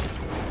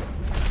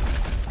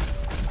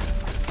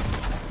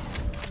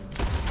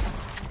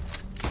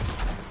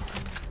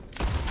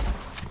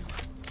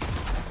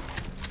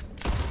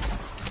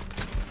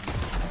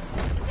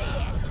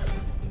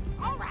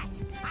 All right,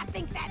 I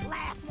think that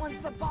last one's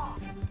the boss.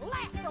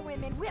 Lasso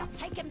him and we'll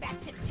take him back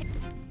to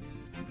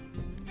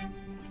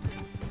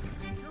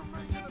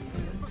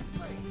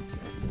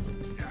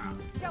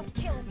Don't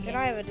kill him Can yet.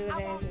 I ever do it, I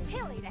want Andrew?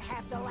 Tilly to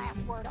have the last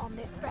word on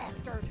this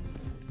bastard.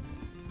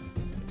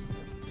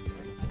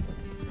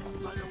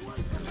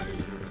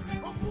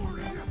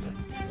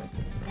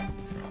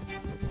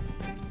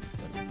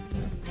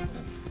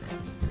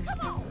 Come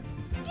on,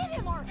 get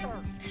him, Arthur.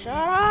 Shut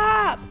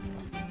up!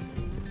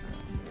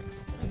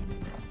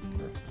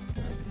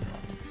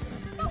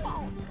 Go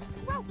on,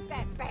 rope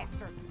that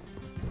bastard.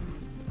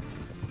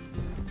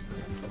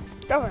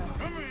 Go on.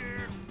 Come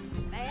here.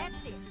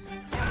 That's it.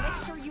 Now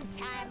make sure you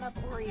tie him up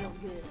real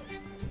good.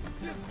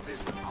 Get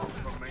this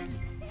off of me.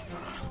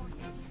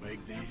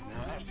 Make these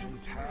nice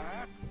and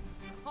tight.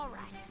 All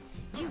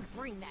right, you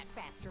bring that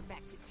bastard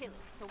back to Tilly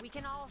so we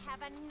can all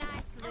have a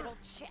nice little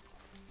chat.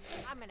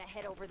 I'm gonna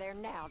head over there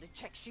now to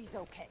check she's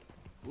okay.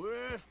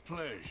 With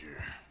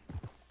pleasure.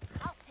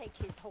 I'll take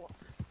his horse.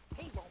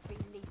 He won't be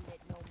needing it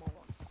no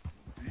more.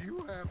 Do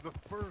you have the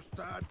first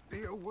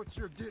idea what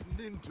you're getting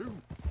into?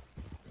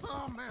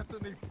 I'm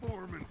Anthony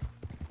Foreman.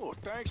 Well,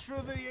 thanks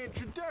for the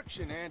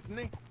introduction,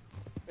 Anthony.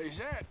 Is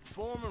that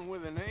Foreman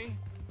with an E?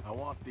 I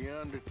want the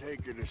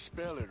Undertaker to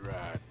spell it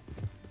right.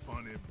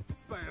 Funny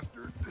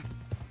bastard.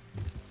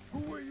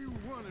 Who are you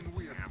running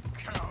with?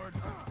 Damn coward.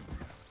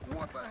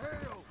 What the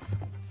hell?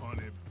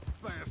 Funny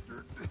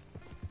bastard.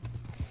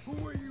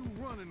 Who are you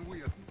running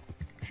with?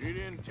 She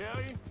didn't tell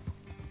you?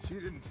 She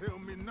didn't tell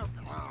me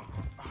nothing.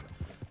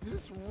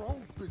 This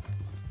rope is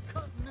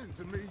cutting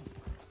into me.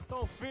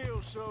 Don't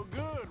feel so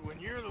good when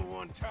you're the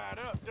one tied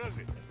up, does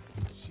it?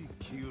 She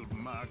killed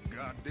my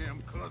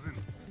goddamn cousin.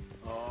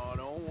 Oh,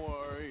 don't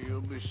worry. You'll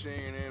be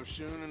seeing him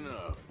soon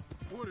enough.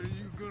 What are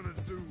you gonna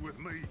do with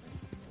me?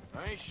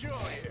 I ain't sure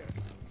yet.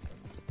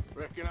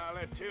 Reckon I'll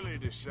let Tilly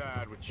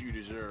decide what you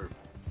deserve.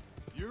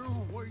 You're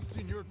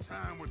wasting your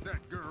time with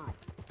that girl.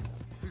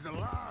 She's a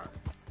liar.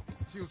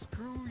 She'll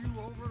screw you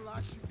over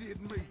like she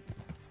did me.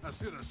 I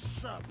should have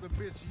shot the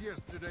bitch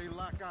yesterday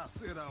like I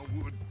said I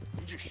would.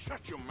 You just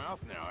shut your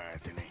mouth now,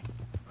 Anthony.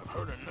 I've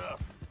heard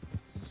enough.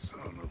 Son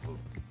of a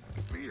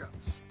bitch.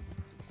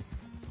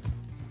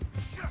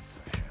 Shut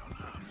the hell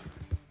up.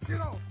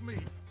 Get off me.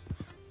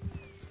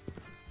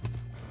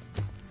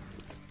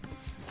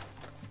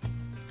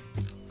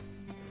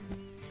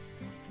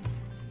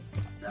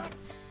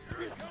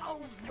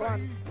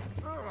 One.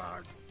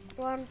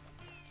 One.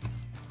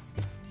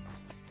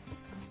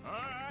 All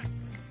right.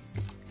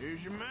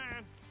 Here's your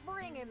man.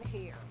 Bring him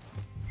here.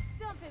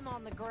 Dump him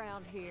on the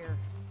ground here.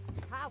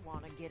 I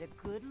want to get a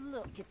good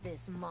look at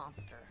this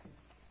monster.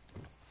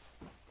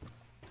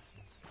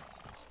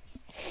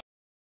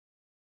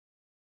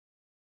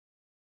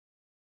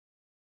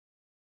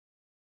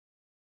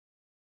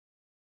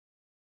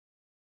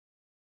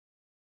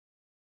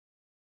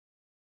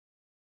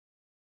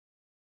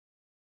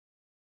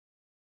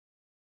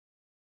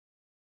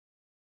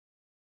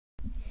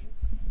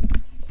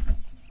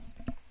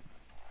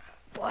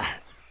 What?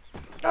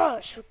 Oh,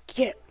 so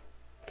cute.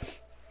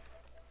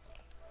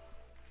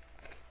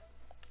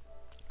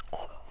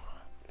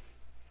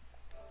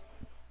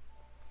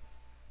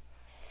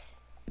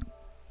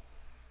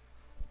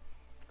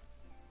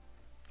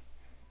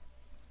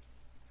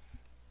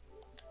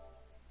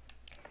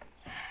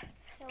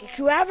 Did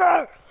you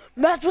ever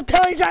mess with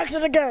Tilly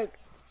Jackson again?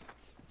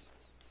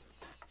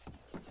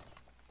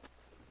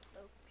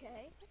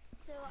 Okay,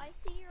 so I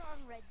see you're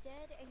on Red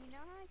Dead, and you know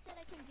how I said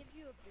I can give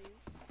you a boost?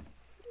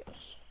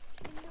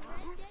 In the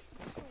Red Dead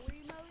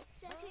story mode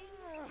settings,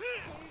 there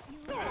you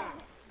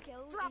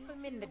go Drop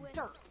him in the into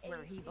dirt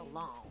where he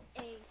belongs.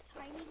 a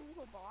tiny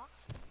little box.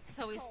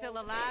 So he's still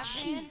alive,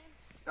 then?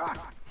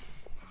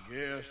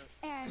 Yes.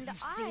 And You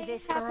I see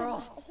this happen to girl?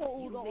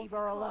 hold You all leave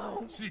her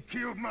alone. She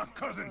killed my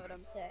cousin. That's what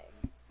I'm saying.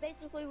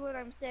 Basically, what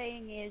I'm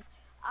saying is,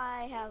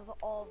 I have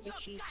all the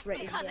cheats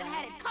written down. Cousin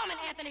had it coming,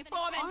 Anthony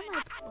Foreman. On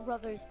my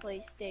brother's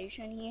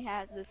PlayStation, he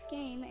has this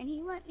game, and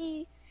he let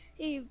me.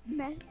 I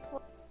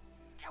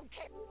don't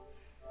care.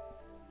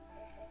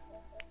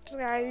 This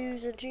guy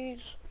using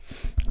cheese.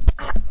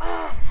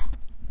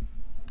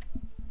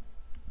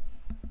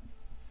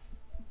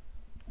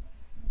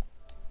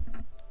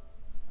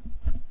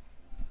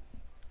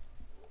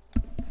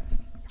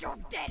 Your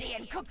daddy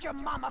and cooked your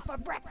mama for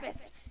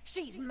breakfast.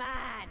 She's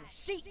mine.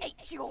 She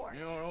ate yours.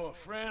 You know, a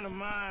friend of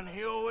mine,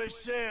 he always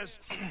says,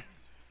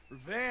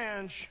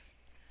 revenge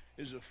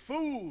is a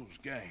fool's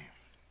game.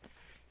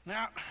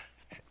 Now,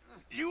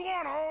 you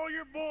want all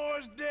your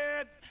boys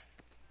dead?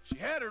 She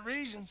had her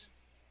reasons.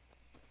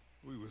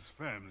 We was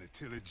family,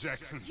 Tilly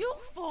Jackson. You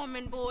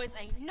Foreman boys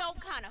ain't no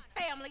kind of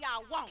family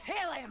I want.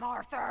 Kill him,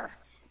 Arthur.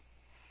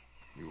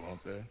 You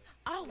want that?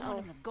 I want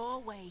him to go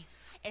away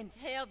and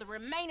tell the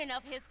remaining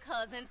of his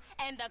cousins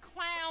and the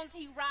clowns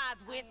he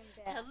rides with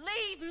to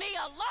leave me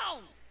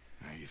alone.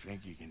 Now, you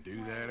think you can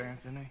do that,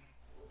 Anthony?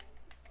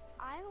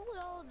 I hold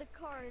all the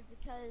cards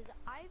because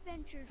I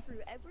ventured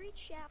through every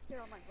chapter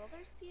on my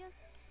brother's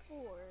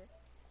PS4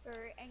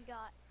 and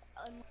got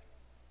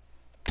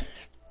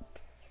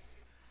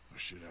Or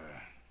should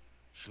I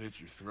slit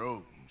your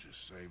throat and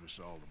just save us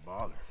all the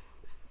bother?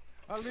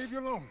 I'll leave you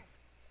alone.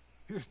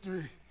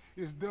 History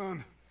is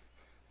done.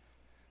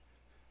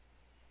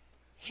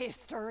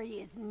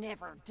 History is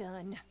never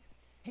done.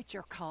 It's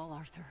your call,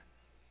 Arthur.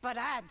 But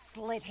I'd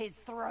slit his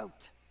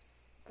throat.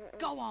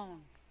 Go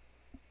on.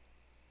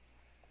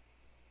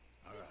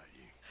 All right,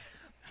 you.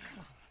 Come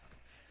on.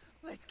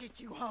 Let's get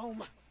you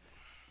home.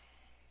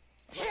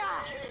 Yeah.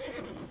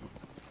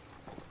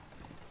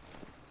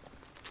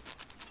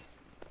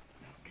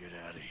 Now get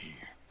out of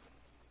here.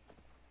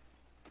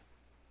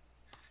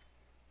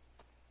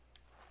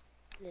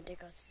 Then they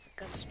got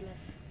gunsmith.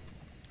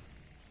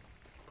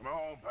 Come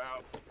on,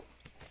 pal.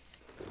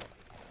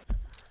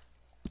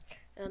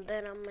 And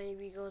then I'll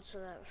maybe go to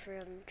that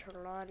friend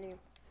Trelawney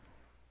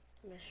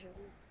mission.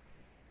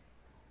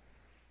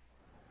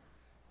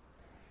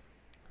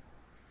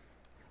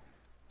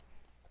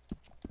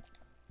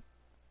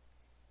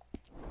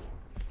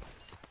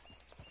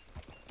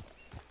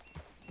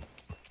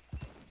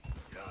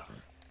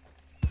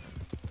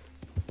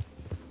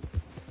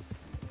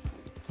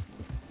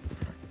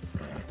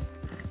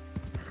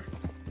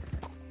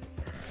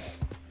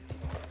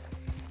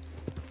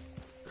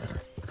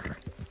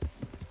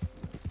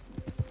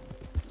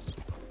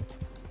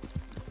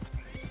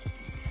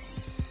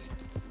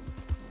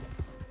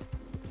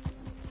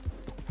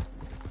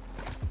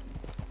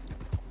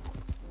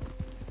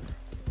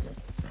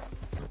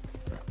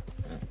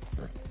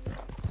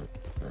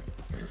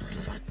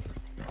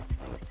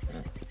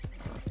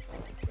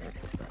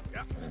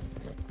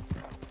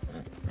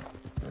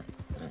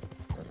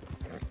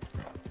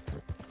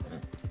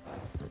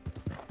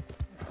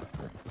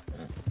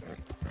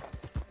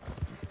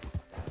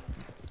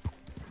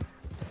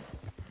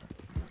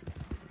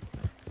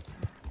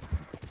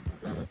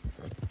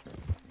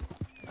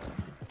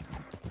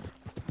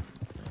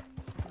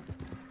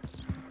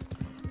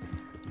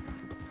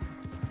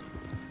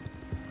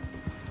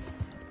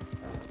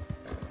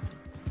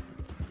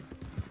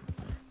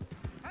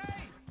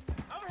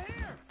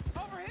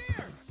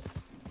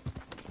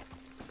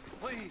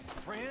 Please,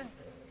 friend.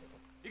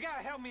 You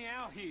gotta help me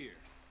out here.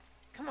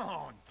 Come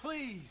on,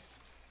 please.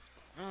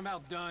 I'm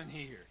about done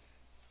here.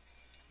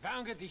 If I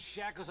don't get these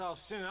shackles off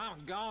soon, I'm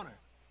a goner.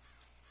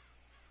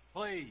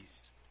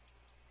 Please.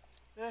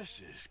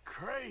 This is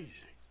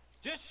crazy.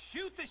 Just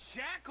shoot the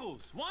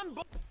shackles. One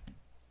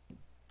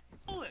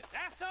bullet,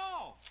 that's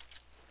all.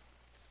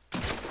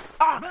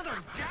 Ah! Mother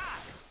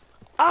God!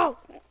 Oh!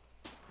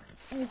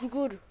 Muito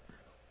good.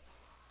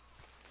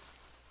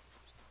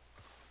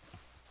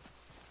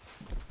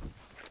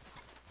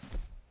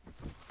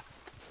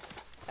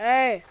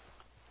 Hey!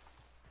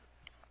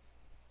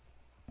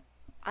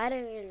 I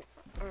didn't even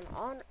earn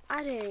honor.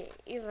 I didn't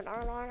even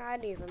earn honor. I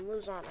didn't even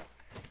lose honor.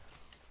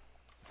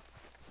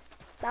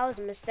 That was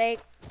a mistake.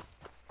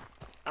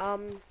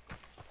 Yep.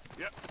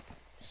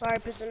 Sorry,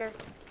 prisoner.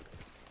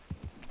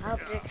 I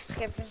hope you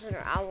escape,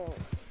 prisoner. I won't.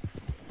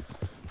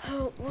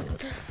 Oh, what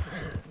the?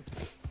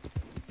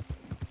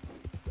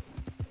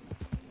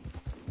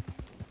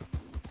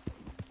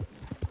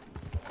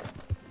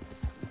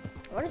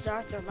 What is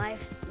Arthur's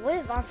life? What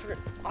is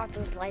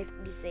Arthur's life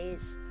these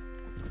days?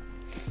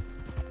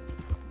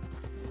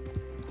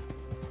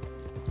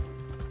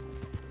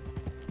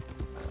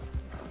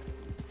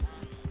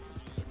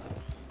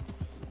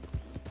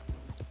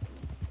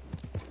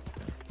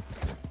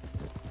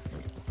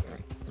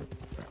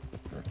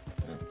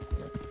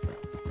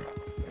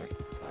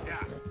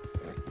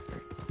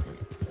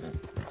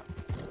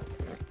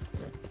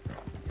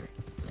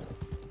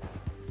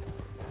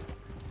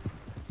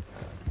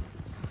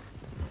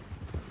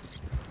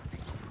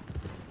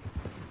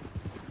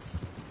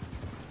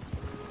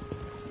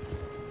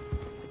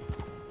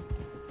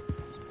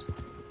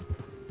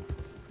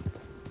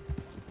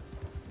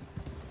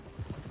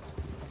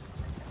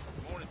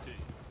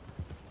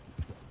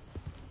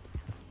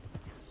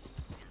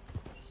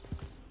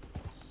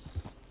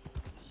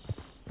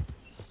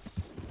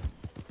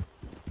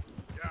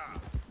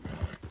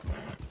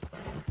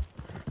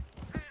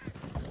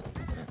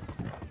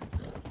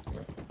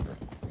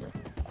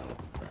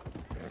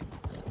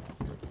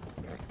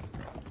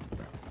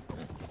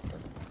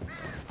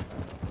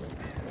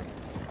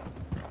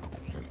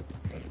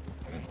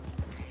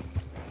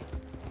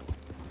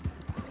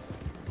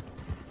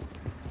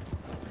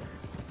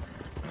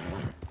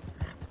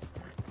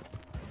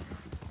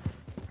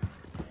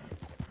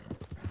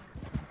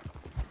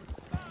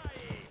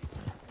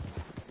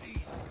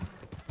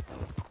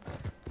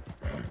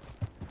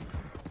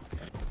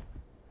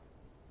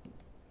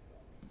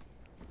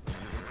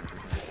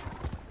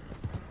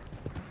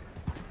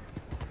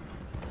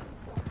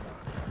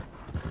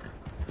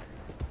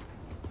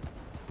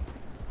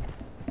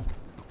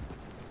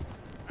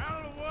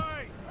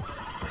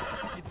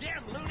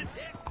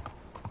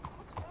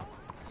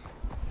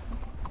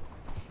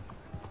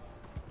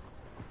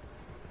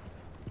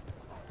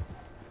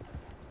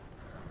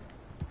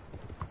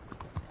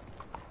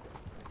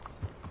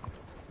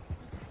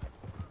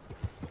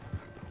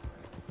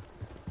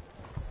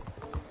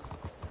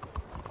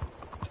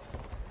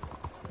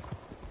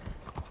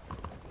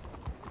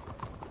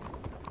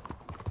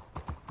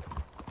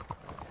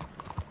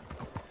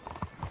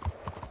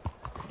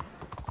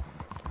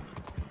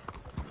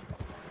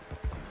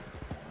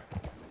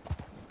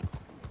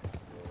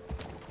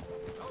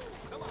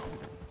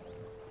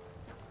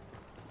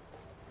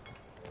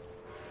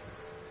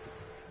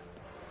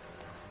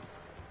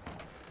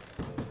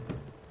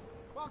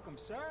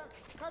 sir.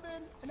 Come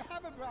in and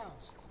have a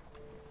browse.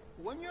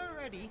 When you're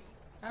ready,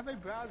 have a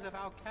browse of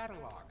our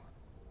catalog,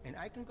 and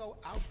I can go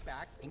out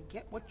back and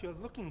get what you're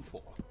looking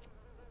for.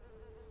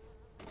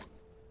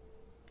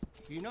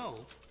 You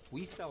know,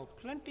 we sell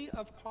plenty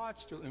of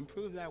parts to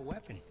improve that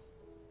weapon.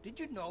 Did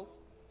you know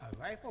a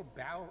rifle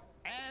barrel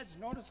adds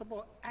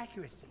noticeable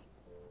accuracy?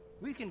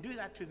 We can do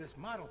that to this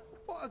model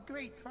for a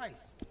great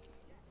price.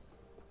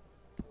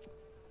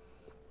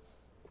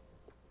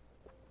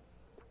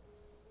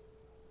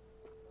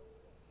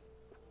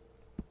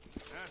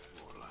 That's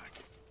more like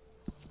it.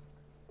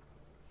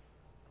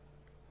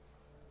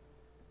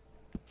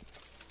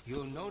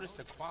 You'll notice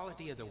the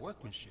quality of the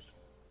workmanship.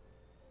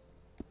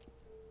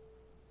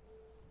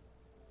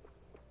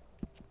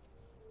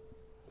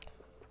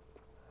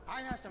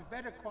 I have some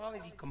better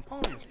quality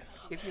components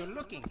if you're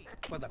looking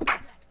for the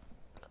best.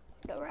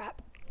 No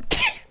rap.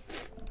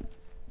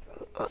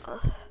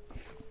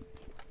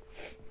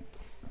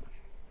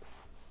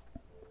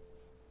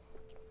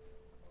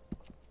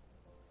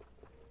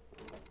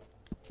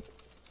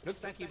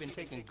 Looks like you've been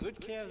taking good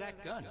care of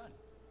that gun.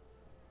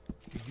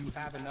 Do you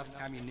have enough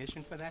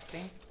ammunition for that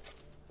thing?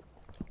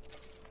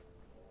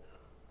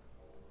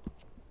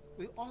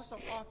 We also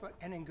offer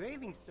an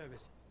engraving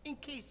service in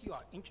case you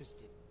are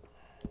interested.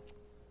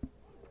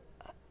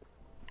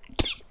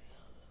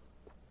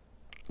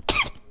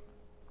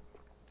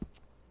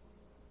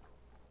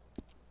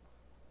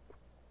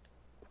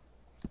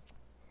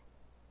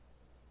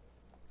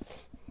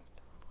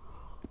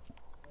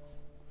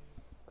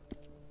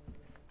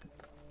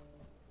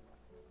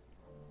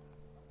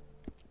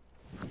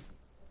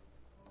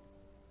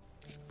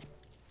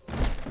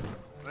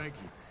 Thank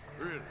you.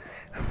 Really.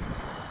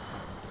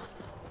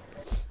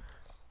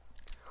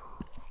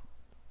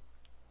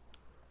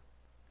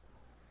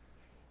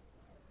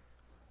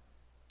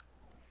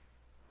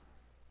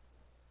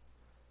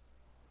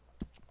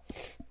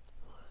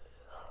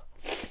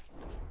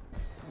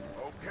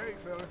 Okay,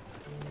 fella.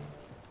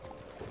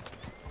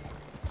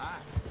 Hi.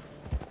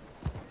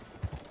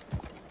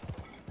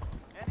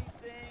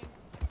 Anything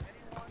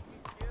anyone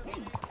can give me?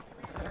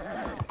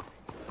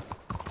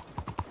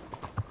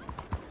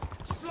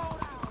 Slow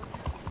down.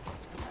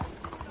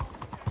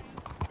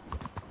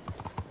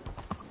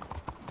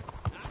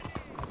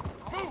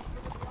 Move!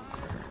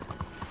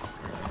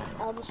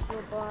 I almost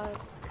feel blind.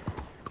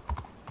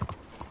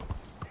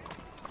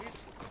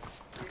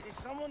 Is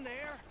someone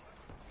there?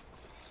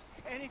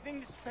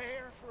 Anything to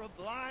spare for a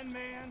blind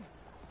man?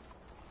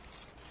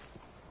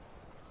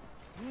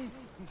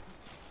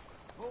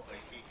 Oh,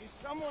 is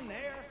someone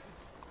there?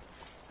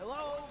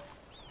 Hello?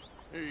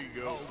 Here you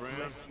go, friend.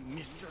 Bless you,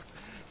 mister.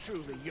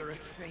 Truly, you're a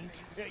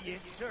saint.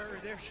 Yes, sir.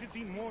 There should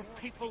be more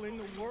people in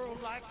the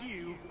world like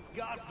you.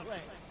 God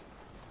bless.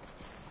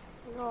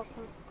 You're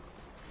welcome.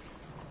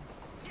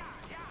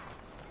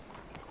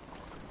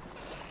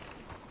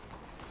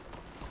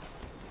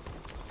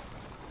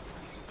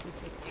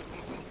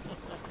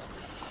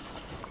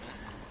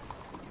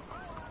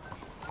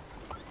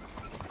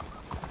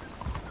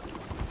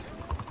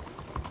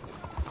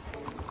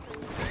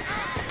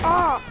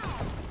 Ah!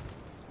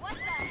 What the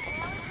hell is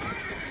wrong with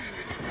you?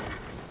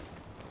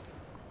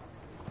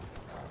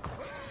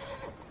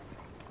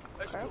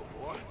 Let's go,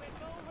 boy.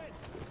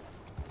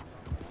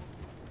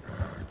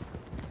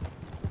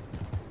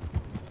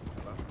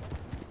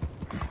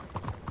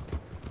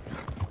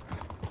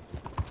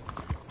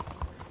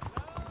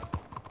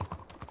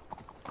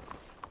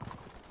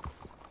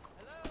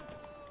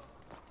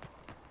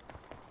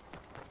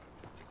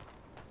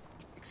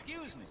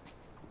 Excuse me.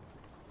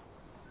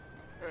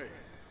 Hey,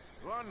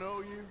 do I know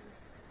you?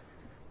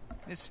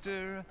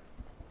 Mr.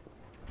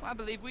 I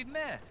believe we've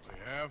met. We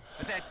have?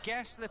 At that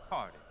ghastly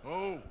party.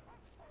 Oh,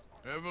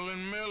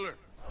 Evelyn Miller.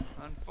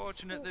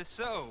 Unfortunately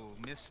so,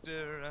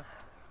 Mr.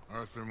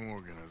 Arthur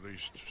Morgan, at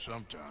least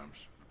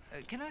sometimes.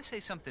 Can I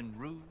say something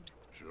rude?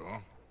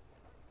 Sure.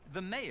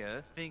 The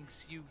mayor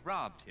thinks you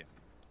robbed him.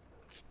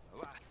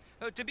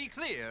 To be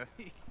clear,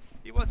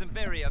 he wasn't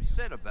very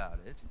upset about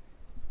it.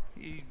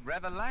 He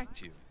rather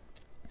liked you.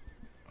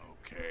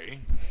 Okay.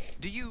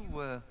 Do you,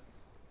 well,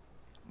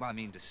 I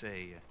mean to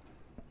say,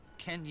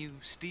 can you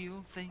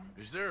steal things?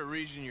 Is there a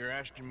reason you're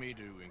asking me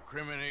to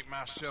incriminate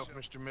myself,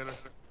 Mr. Miller?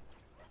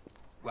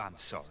 Well, I'm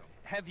sorry.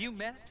 Have you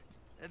met?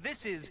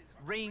 This is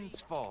Rains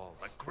Fall,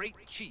 a great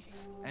chief,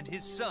 and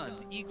his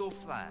son, Eagle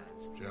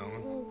Flies.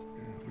 Gentlemen,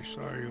 we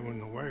saw you in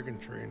the wagon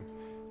train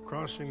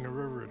crossing the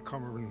river at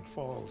Cumberland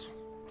Falls.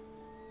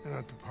 And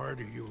at the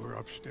party, you were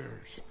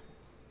upstairs.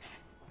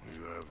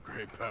 You have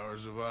great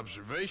powers of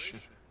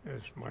observation.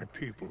 Yes, my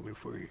people,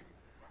 if we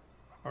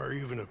are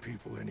even a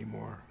people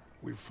anymore.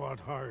 We've fought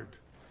hard.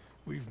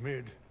 We've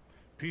made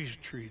peace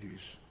treaties,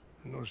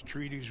 and those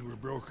treaties were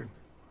broken.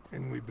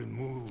 And we've been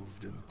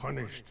moved and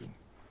punished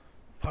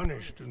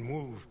and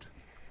moved.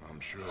 I'm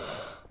sure.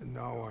 And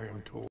now I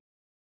am told.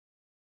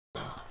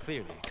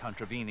 Clearly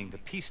contravening the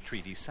peace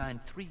treaty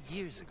signed 3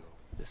 years ago.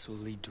 This will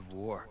lead to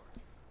war.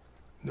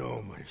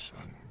 No, my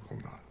son,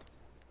 will not.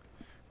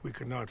 We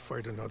cannot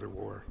fight another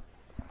war.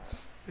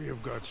 They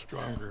have got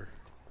stronger,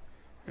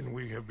 And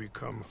we have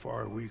become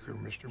far weaker,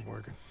 Mr.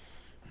 Morgan.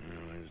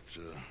 Well, it's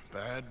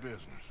bad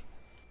business.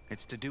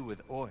 It's to do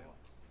with oil.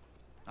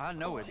 I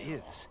know it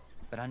is,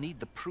 but I need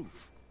the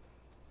proof.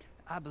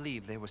 I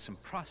believe there were some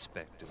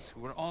prospectors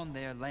who were on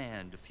their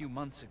land a few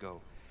months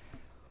ago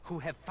who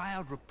have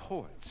filed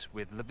reports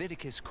with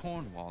Leviticus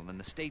Cornwall and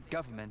the state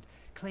government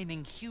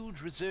claiming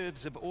huge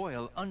reserves of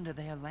oil under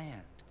their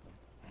land.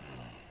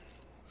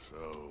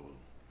 So,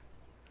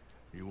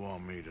 you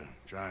want me to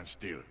try and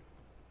steal it?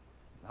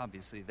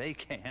 Obviously they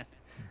can't.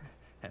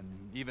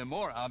 And even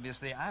more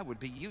obviously, I would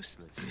be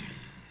useless.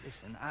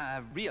 Listen,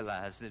 I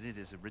realize that it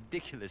is a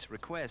ridiculous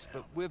request,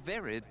 but we're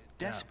very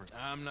desperate.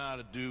 Now, I'm not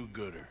a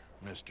do-gooder,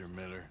 Mr.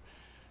 Miller.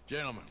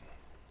 Gentlemen,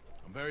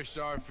 I'm very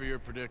sorry for your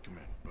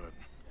predicament, but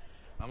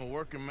I'm a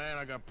working man.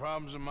 I got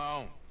problems of my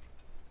own.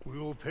 We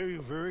will pay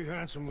you very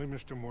handsomely,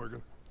 Mr.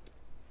 Morgan.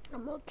 How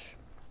much?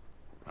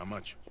 How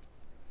much?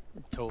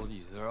 I told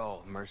you, they're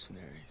all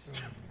mercenaries.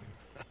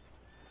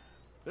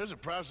 There's a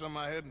price on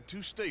my head in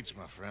 2 states,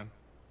 my friend.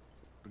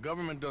 The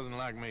government doesn't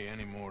like me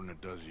any more than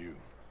it does you.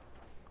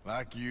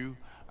 Like you,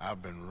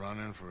 I've been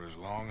running for as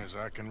long as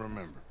I can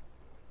remember.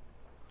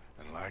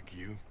 And like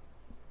you,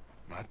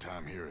 my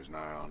time here is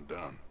nigh on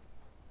done.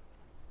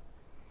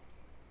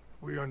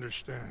 We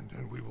understand,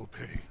 and we will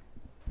pay.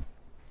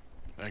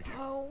 Thank you.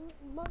 How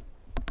much?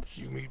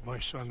 You meet my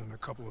son in a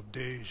couple of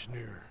days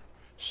near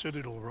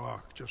Citadel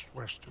Rock, just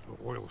west of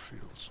the oil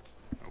fields.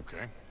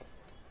 Okay.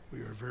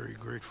 We are very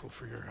grateful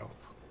for your help.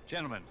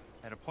 Gentlemen,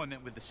 an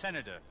appointment with the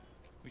senator.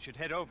 We should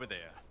head over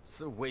there.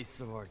 It's a waste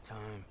of our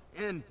time.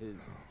 And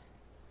his.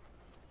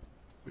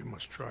 We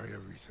must try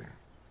everything.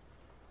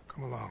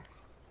 Come along.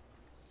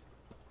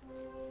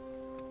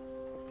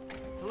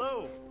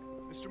 Hello,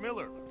 Mr.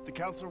 Miller. The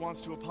counselor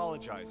wants to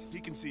apologize.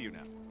 He can see you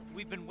now.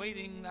 We've been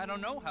waiting I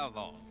don't know how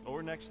long.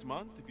 Or next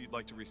month, if you'd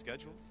like to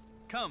reschedule.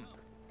 Come.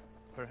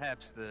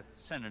 Perhaps the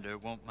senator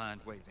won't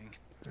mind waiting.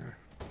 Yeah.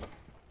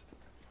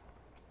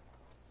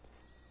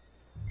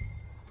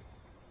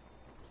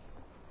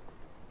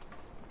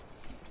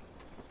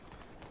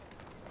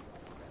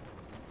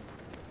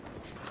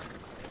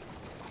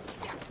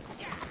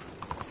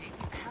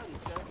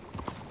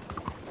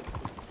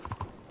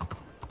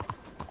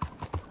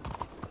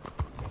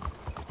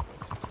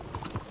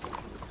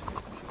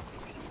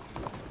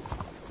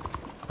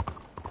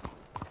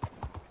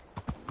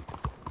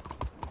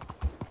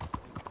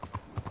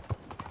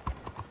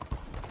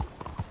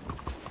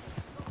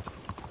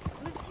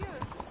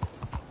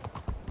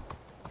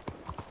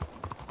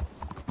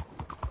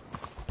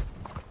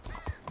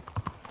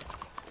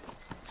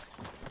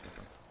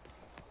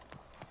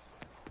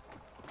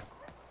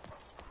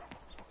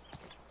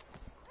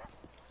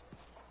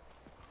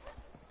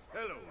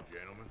 Hello,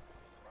 gentlemen.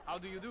 How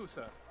do you do,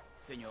 sir?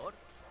 Senor?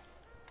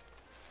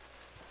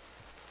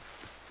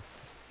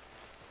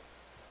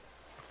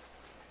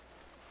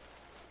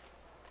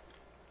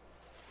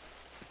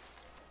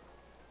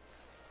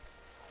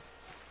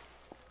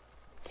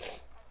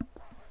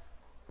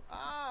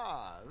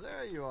 Ah,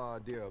 there you are,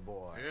 dear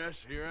boy.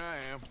 Yes, here I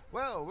am.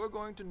 Well, we're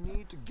going to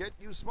need to get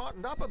you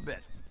smartened up a bit.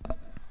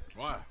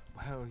 Why?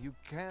 Well, you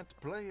can't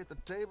play at the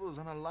tables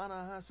on a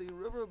Lannahechee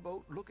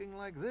riverboat looking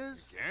like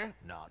this. You can't?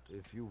 Not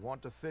if you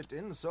want to fit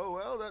in so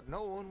well that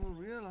no one will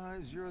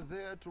realize you're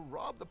there to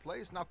rob the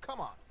place. Now, come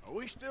on. Are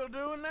we still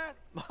doing that?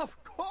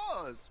 Of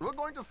course. We're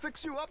going to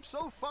fix you up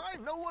so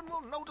fine no one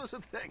will notice a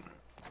thing.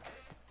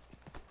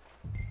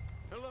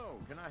 Hello,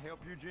 can I help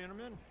you,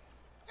 gentlemen?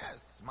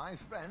 Yes, my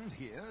friend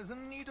here is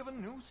in need of a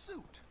new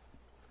suit.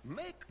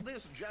 Make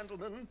this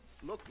gentleman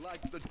look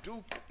like the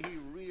Duke he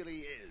really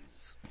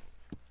is.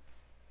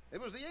 It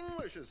was the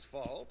English's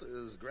fault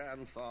his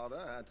grandfather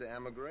had to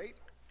emigrate.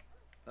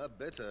 A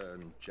bitter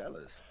and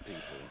jealous people.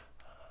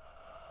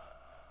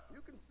 You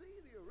can see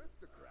the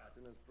aristocrat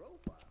in his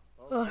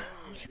profile.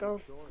 Let's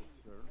go.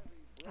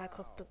 I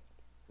cooked it.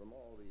 From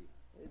all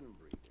the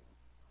inbreeding.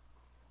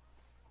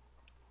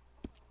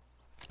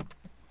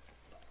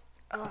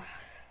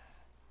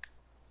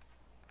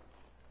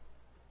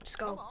 Let's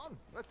go. Come on,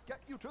 let's get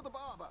you to the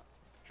barber.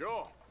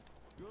 Sure.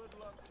 Good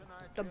luck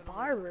tonight, The gentlemen.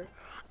 barber.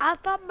 I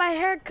thought my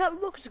haircut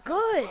looks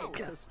good.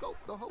 To scope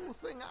the whole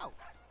thing out.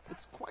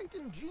 It's quite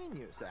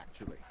ingenious,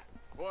 actually.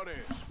 What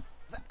is?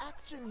 The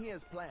action he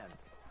has planned.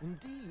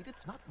 Indeed,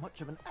 it's not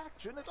much of an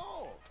action at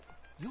all.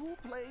 You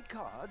play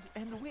cards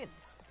and win.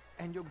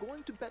 And you're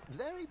going to bet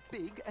very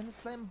big and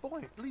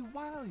flamboyantly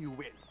while you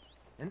win.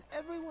 And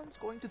everyone's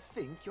going to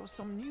think you're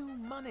some new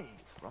money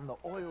from the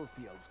oil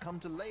fields come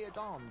to lay it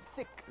on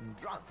thick and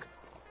drunk.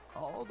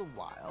 All the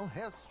while,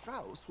 Herr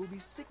Strauss will be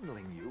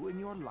signaling you in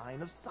your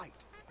line of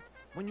sight.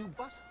 When you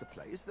bust the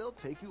place, they'll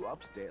take you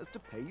upstairs to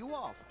pay you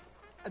off.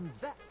 And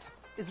that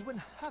is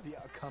when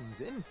Javier comes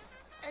in,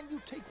 and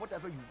you take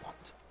whatever you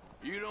want.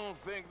 You don't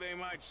think they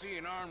might see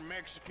an armed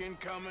Mexican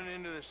coming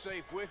into the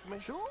safe with me?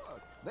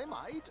 Sure, they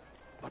might,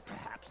 but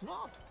perhaps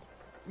not.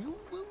 You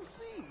will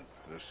see.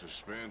 The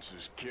suspense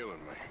is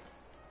killing me.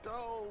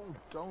 Oh,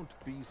 don't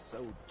be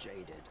so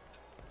jaded.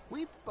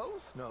 We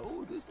both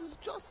know this is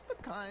just the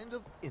kind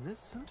of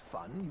innocent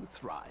fun you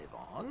thrive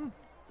on.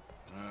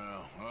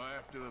 Well,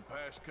 after the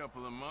past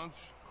couple of months,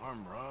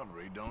 armed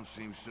robbery don't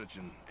seem such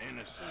an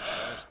innocent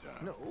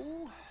pastime.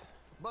 No,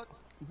 but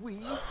we,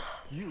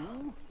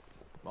 you,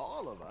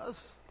 all of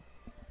us,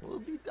 will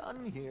be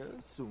done here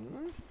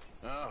soon.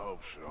 I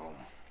hope so.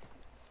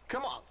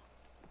 Come on.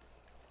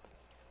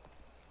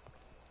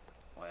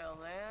 Well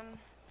then...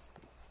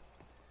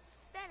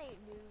 That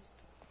ain't news.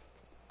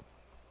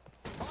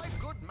 My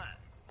good man,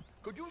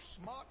 could you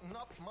smarten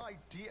up my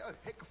dear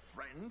hick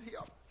friend here?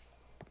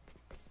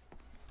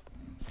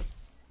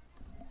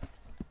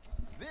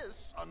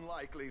 This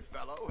unlikely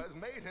fellow has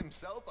made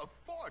himself a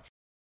fortune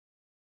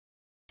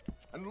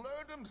and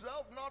learned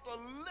himself not a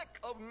lick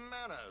of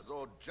manners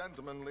or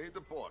gentlemanly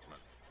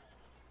deportment.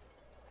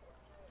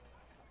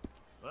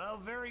 Well,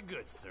 very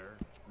good, sir.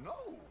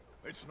 No,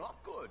 it's not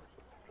good.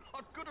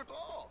 Not good at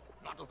all.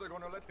 Not if they're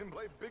going to let him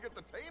play big at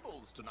the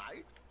tables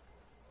tonight.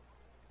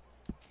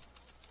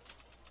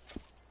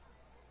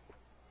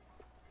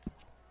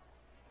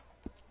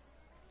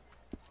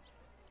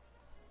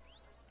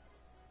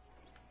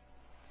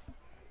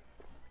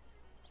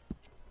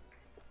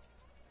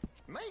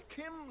 Make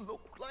him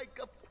look like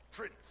a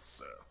prince,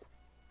 sir.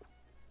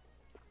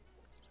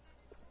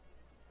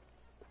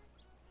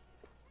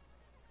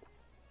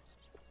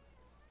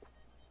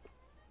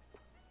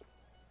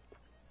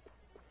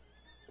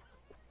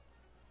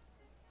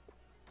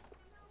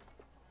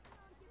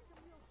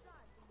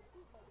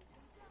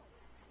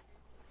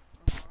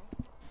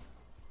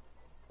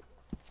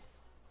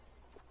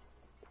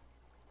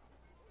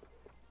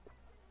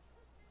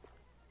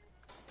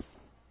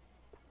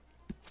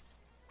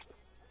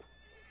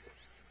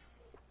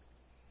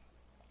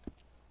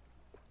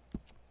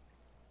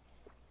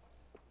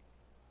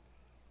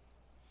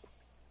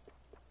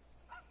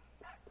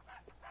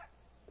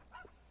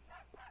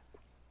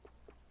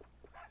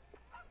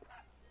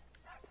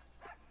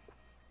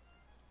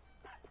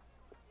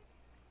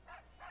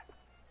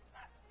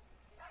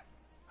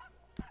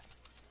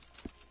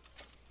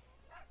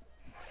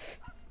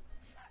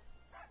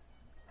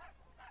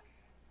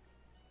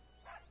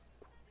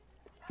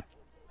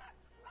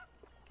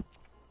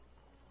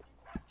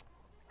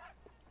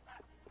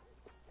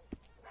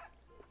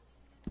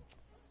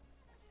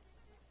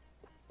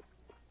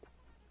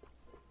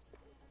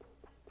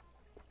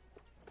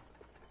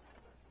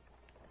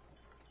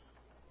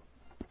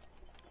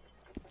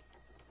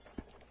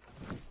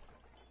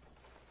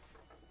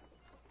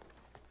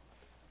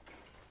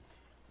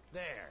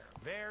 There,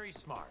 very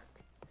smart.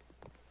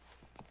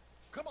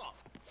 Come on,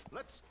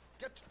 let's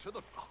get to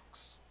the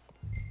docks.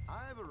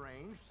 I've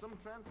arranged some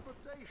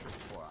transportation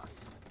for us.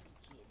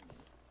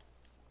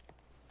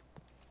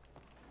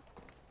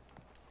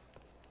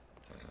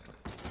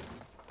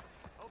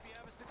 Hope you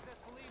have a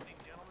successful evening,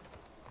 gentlemen.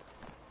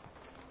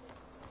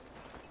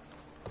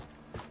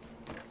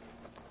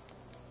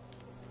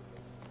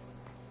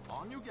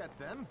 On you get,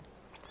 then.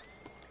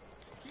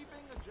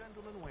 Keeping a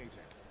gentleman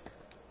waiting.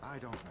 I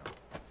don't know.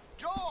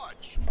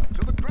 George!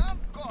 To the Grand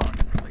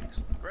Corrigan,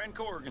 please. Grand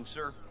Corrigan,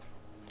 sir.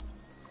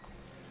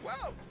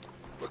 Well,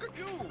 look at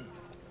you.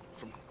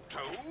 From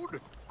Toad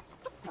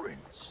to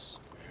Prince.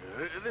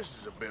 This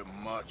is a bit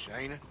much,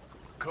 ain't it?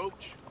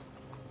 Coach?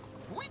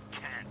 We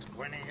can't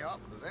whinny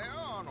up there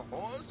on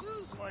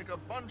horses like a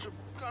bunch of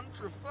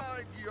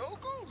countrified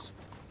yokels.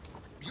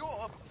 You're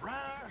a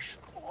brash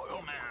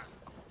oil man.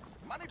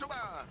 Money to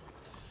burn.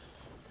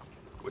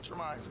 Which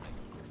reminds me,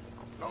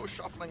 no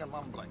shuffling and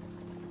mumbling.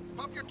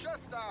 Puff your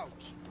chest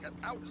out. Get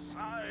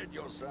outside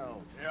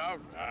yourself. Yeah, all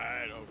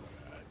right.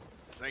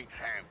 This ain't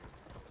Hammond.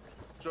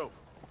 So,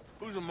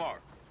 who's a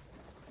mark?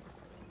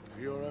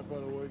 Is he all right, by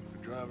the way, the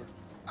driver?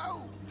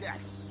 Oh,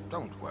 yes.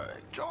 Don't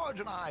worry. George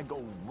and I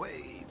go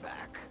way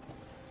back.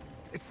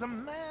 It's a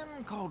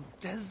man called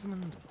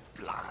Desmond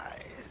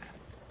Blythe.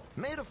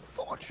 Made a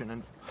fortune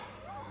in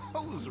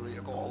hosiery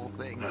of all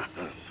things.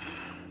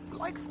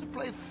 Likes to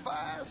play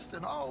fast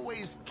and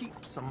always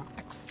keep some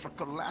extra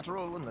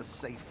collateral in the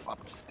safe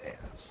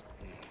upstairs.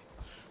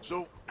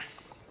 So,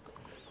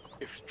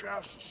 if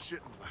Strauss is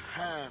sitting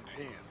behind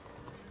him,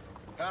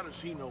 how does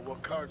he know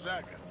what cards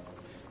I got?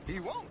 He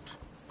won't.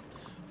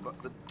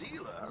 But the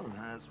dealer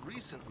has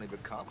recently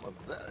become a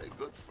very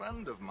good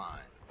friend of mine.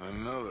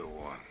 Another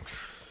one.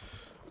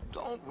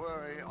 Don't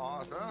worry,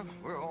 Arthur.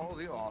 We're all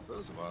the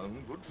authors of our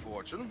own good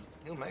fortune.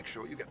 He'll make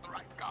sure you get the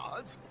right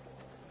cards.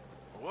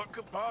 What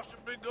could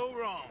possibly go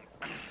wrong?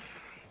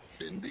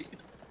 Indeed.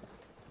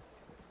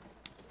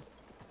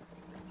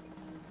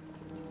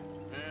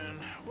 And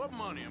what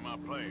money am I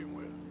playing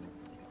with?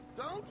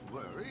 Don't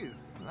worry.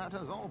 That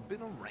has all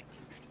been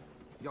arranged.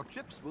 Your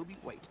chips will be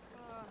waiting.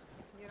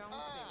 You don't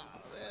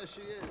there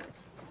she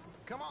is.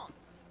 Come on.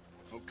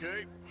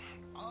 Okay.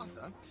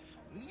 Arthur,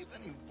 leave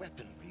any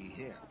weaponry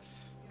here.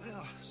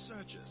 They'll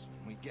search us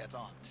when we get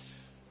on.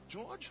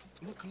 George,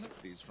 we'll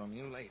collect these from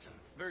you later.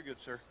 Very good,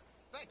 sir.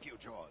 Thank you,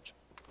 George.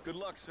 Good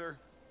luck, sir.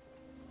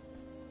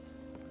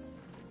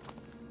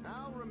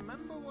 Now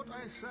remember what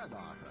I said,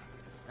 Arthur.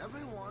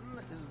 Everyone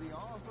is the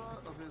author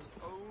of his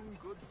own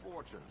good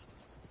fortune.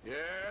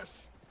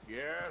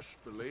 Yes,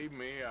 believe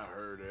me, I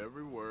heard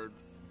every word.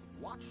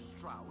 watch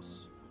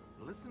Strauss,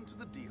 listen to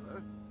the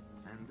dealer,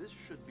 and this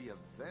should be a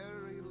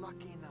very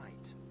lucky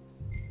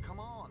night. Come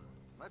on,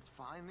 let's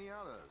find the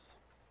others.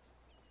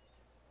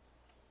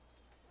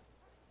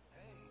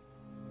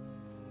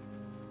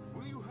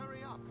 Will you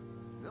hurry up?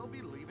 They'll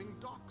be leaving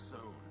dock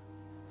soon.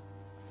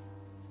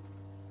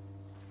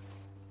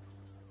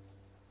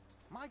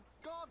 My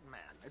God,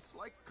 man, it's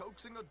like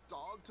coaxing a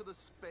dog to the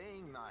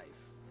spaying knife.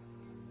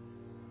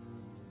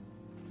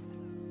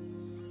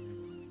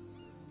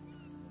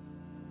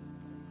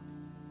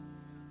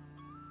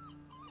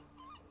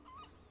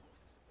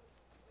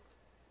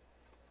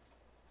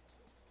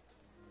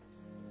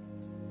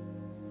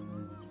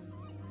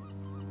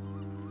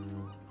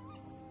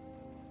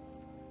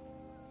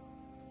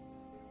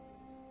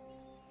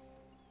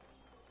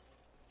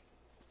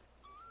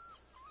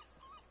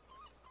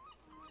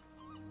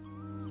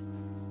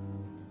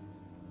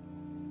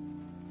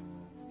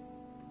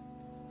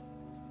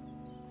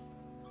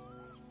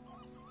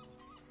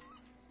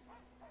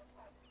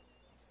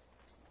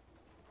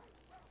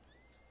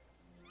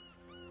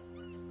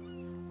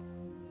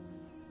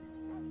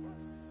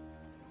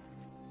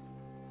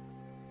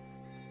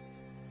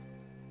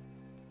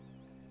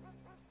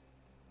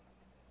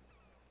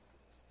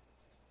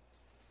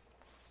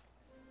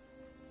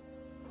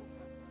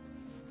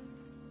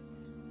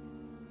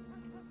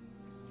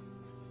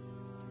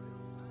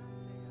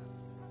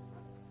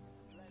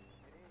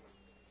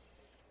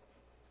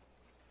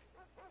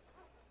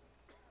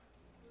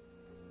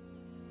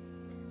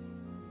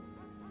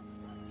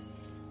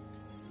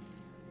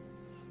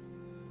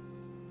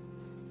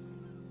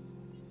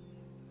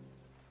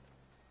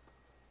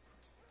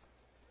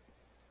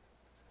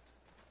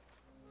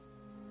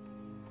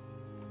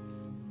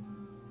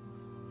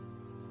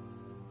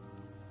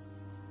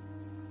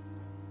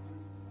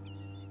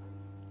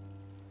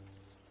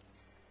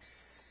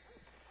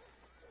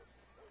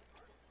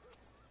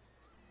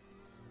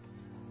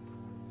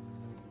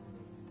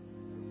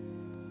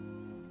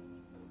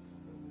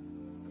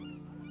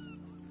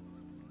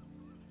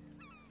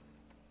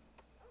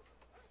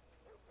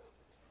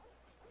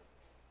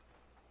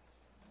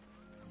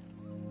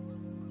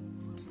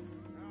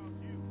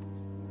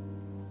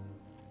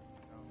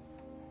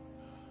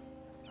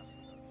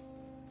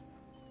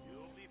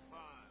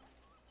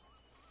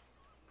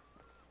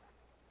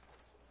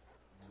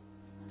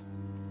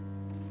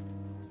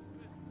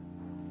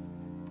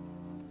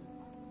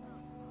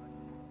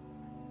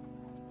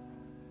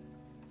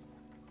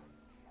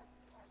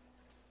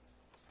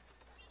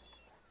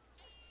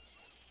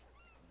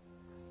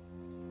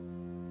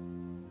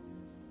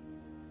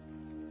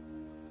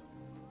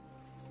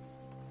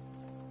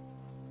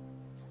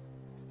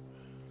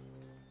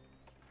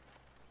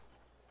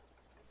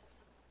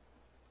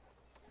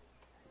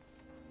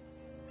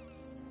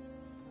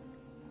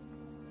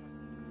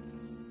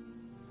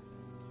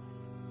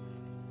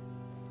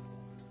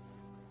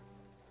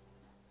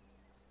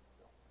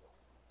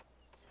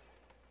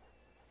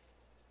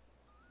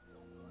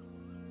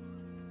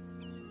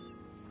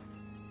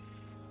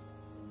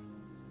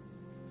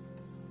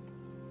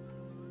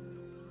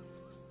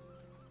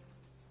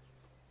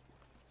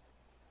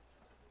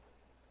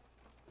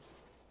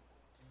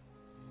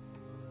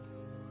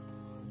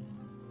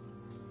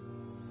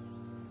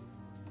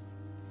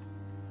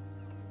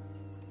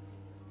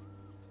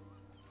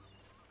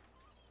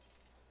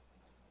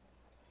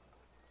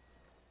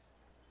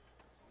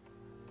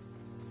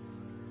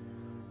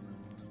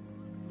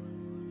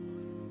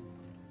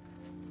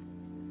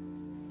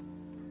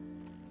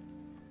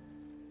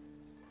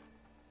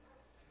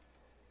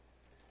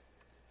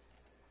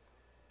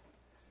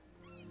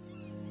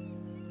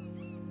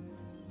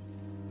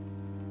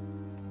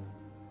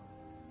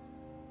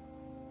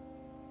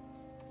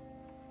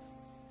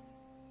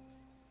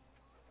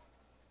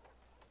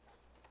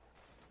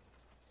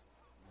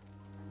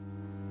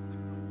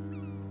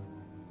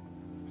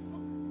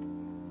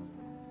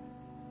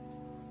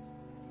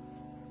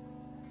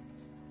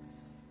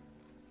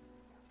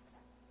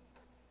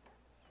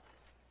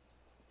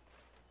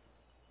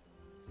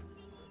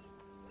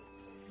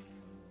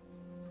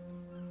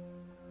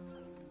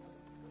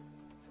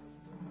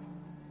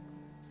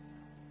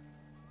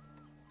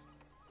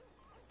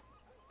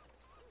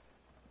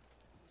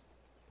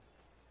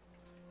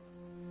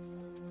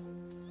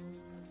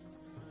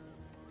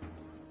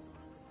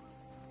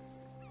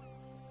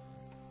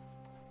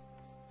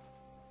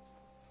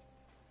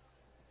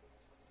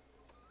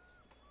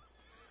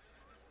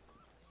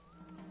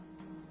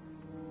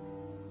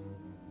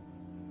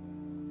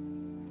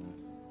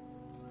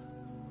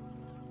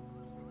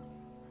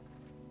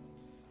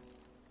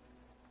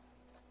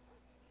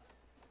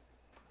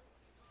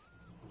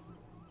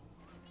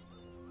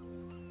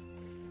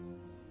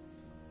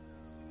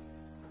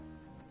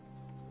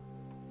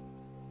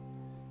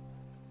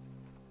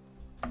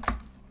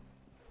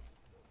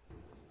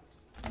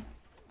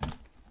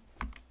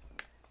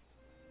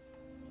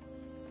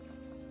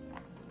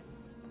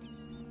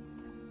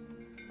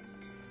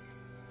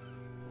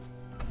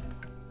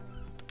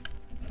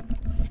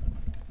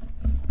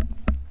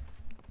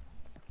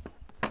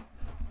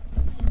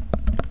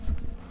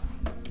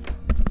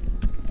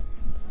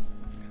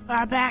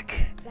 my back.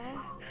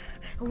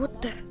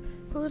 What the?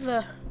 Who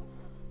the?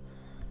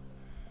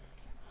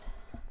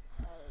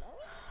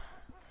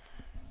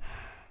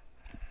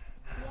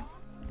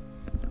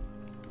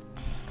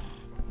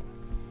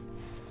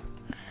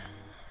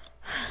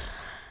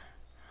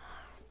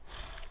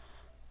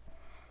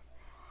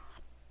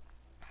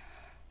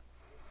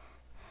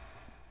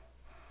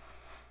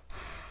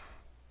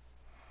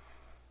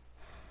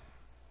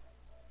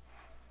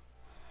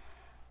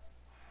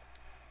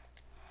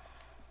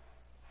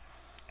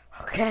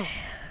 Okay.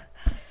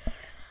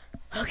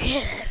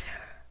 Okay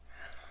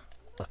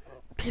then.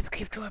 People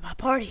keep joining my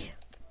party.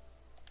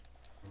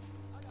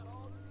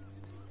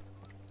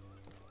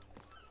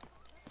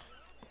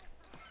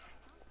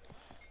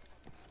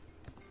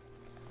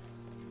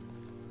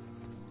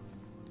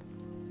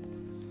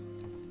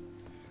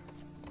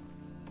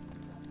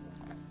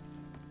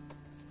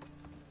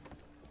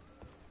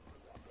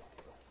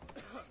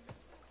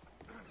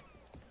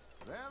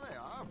 There they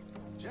are.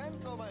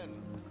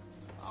 Gentlemen.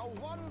 How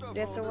wonderful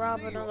You have to rob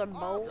see another you.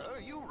 boat.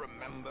 Arthur, you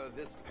remember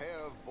this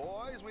pair of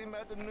boys we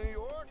met in New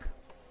York?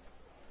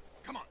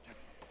 Come on,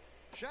 gentlemen.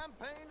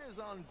 Champagne is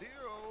on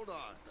dear old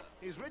Arthur.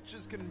 He's rich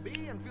as can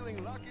be and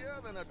feeling luckier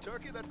than a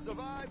turkey that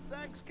survived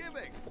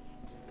Thanksgiving.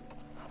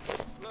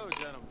 Hello,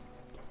 gentlemen.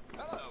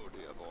 Hello,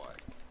 dear boy.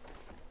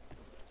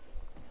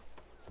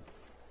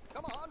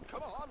 Come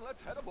on,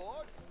 let's head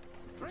aboard.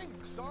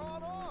 Drinks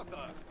on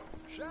Arthur.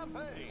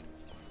 Champagne.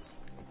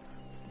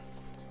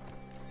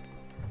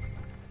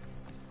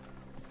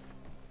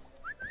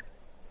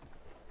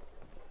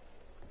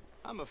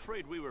 I'm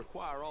afraid we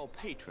require all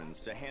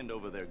patrons to hand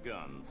over their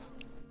guns.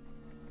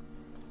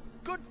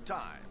 Good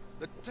time.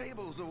 The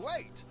tables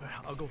await.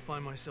 I'll go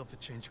find myself a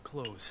change of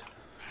clothes.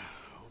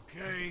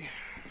 Okay.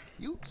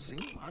 You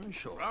seem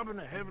unsure. Robbing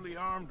a heavily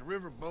armed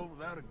riverboat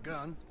without a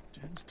gun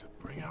tends to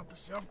bring out the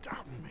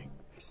self-doubt in me.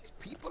 These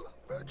people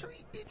are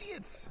virtually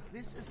idiots.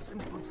 This is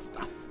simple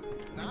stuff.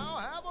 Now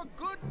have a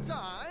good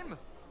time,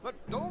 but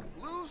don't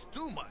lose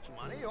too much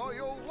money or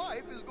your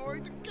wife is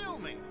going to kill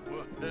me.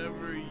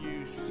 Whatever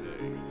you say.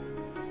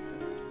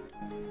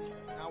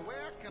 Now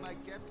where can I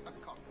get a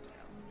cocktail?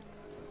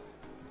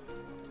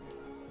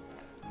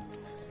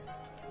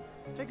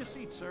 Take a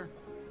seat, sir.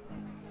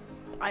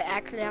 I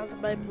actually have to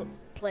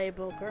play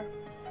poker.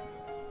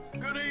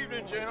 Good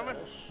evening, gentlemen.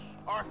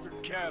 Arthur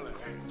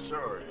Callahan.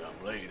 Sorry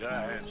I'm late.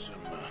 I had some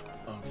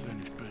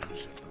unfinished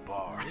business at the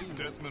bar.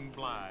 Desmond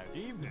Blythe.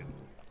 Evening.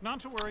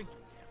 Not to worry.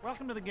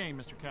 Welcome to the game,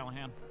 Mr.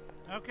 Callahan.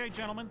 Okay,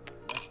 gentlemen,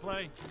 let's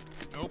play.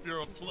 Hope you're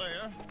a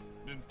player.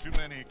 Been too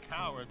many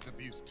cowards at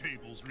these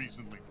tables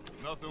recently.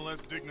 Nothing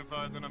less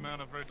dignified than a man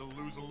afraid to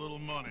lose a little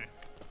money.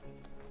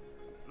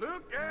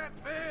 Look at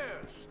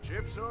this.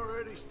 Chips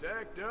already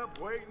stacked up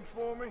waiting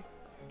for me.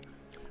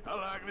 I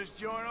like this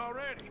joint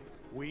already.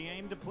 We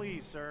aim to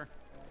please, sir.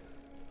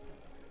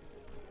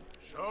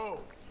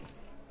 So,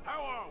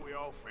 how are we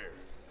all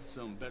fared?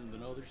 Some better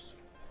than others.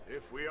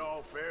 If we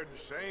all fared the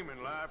same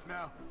in life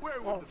now,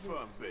 where would the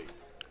fun be?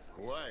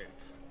 Quiet.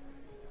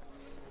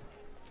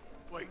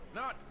 Wait,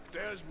 not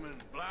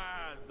Desmond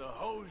Blythe, the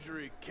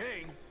hosiery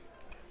king.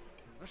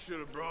 I should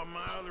have brought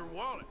my other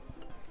wallet.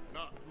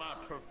 Not my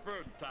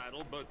preferred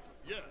title, but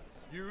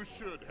yes, you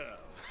should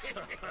have.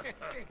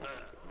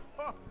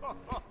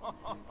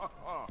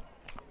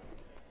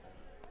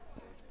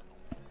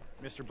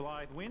 Mr.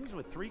 Blythe wins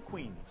with 3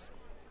 queens.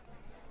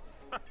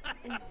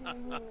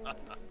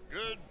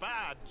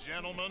 Goodbye,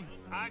 gentlemen.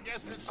 I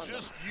guess it's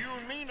just you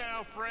and me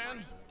now,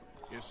 friend.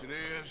 Yes, it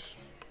is.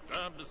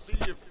 Time to see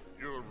if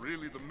you're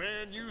really the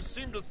man you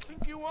seem to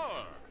think you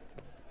are.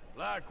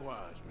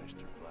 Likewise,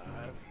 Mr.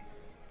 Blythe.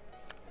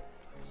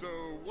 So,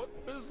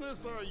 what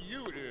business are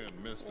you in,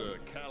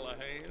 Mr.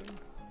 Callahan?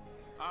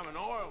 I'm an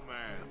oil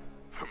man,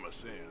 for my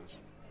sins.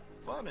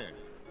 Funny.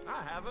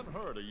 I haven't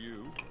heard of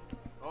you.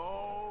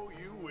 Oh,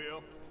 you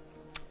will.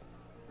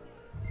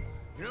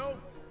 You know,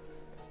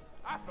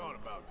 I thought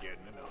about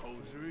getting into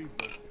hosiery,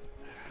 but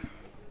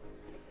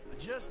I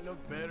just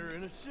look better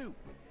in a suit.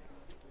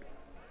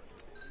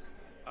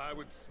 I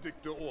would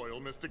stick to oil,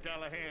 Mr.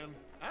 Callahan.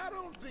 I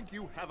don't think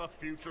you have a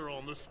future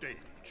on the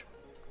stage.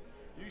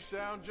 You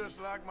sound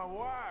just like my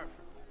wife.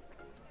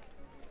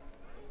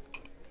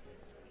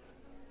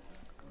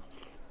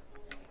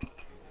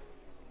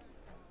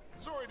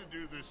 Sorry to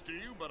do this to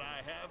you, but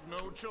I have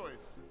no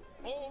choice.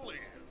 All in.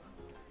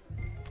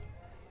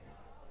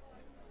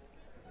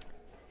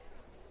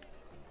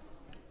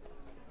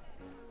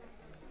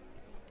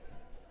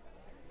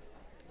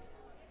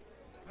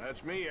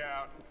 That's me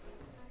out.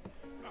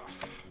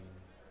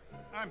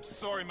 I'm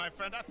sorry, my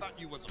friend. I thought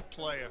you was a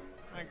player.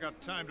 I ain't got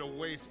time to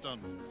waste on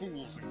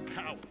fools and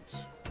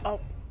cowards. Oh.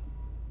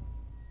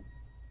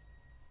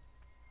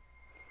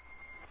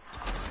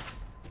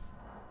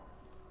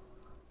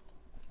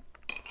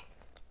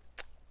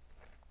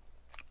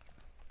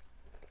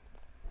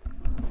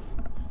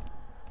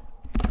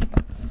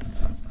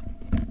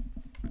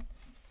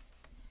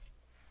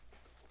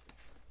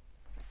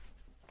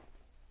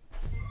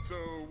 So,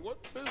 what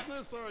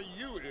business are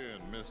you in,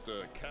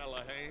 Mr.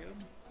 Callahan?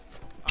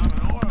 I'm an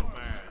oil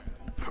man,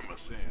 for my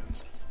sins.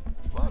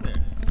 Funny,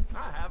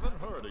 I haven't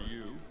heard of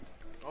you.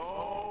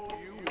 Oh,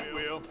 you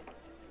will.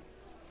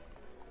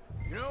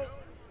 You know,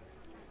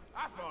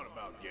 I thought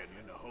about getting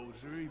into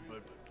hosiery,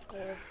 but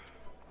I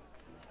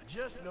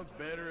just look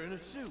better in a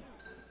suit.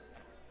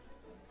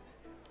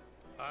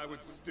 I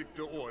would stick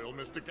to oil,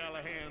 Mr.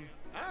 Callahan.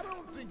 I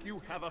don't think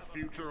you have a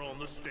future on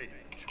the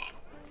stage.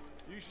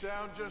 You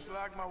sound just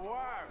like my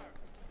wife.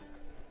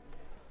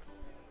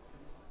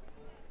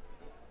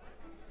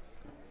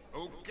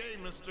 Okay,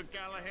 Mr.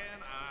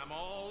 Callahan, I'm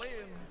all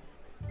in.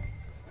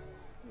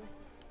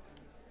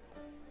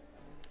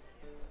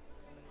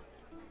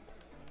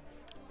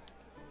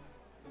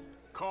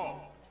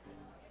 Call.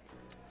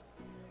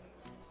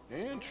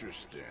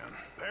 Interesting.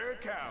 Pair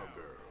of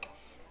cowgirls.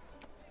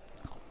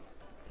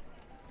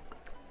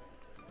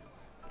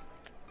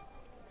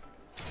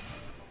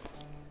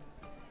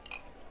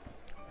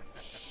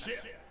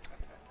 Shit.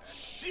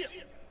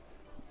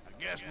 I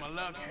guess my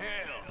luck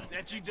hell. Is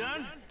that you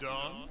done?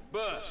 Done?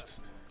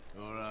 Bust.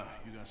 Or,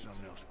 you got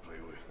something else to play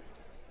with?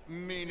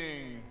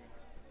 Meaning?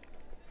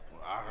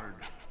 I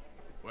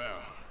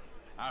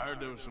heard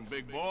there was some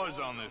big boys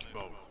on this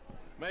boat.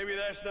 Maybe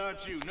that's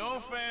not you. No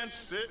offense.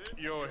 Sit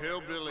your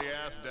hillbilly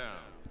ass down.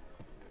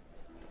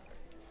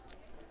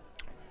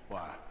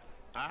 Why?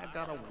 I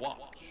got a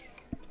watch.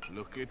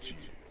 Look at you.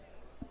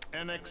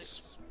 An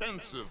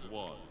expensive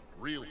one.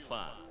 Real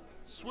fine.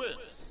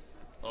 Swiss.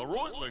 A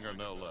Reutlinger,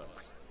 no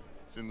less.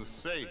 It's in the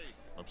safe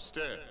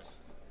upstairs.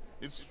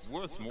 It's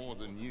worth more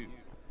than you.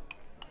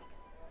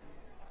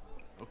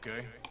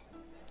 Okay.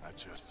 I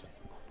trust you.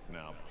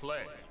 Now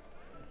play.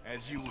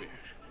 As you wish.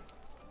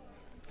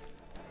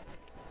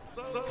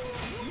 So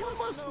you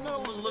must know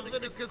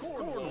Leviticus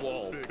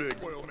Cornwall,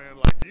 big oil man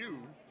like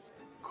you.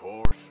 Of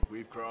course,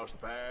 we've crossed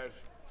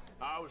paths.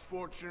 I was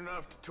fortunate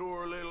enough to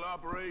tour a little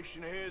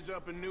operation of his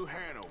up in New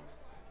Hanover.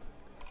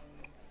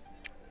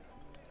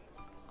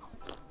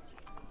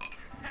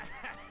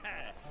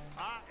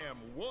 I am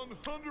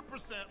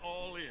 100%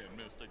 all in,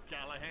 Mr.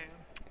 Callahan.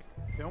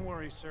 Don't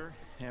worry, sir.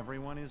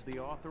 Everyone is the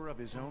author of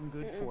his own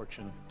good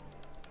fortune.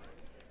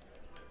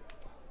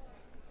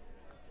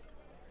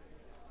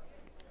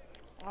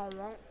 I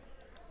won't.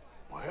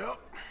 Well,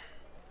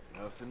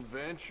 nothing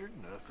ventured,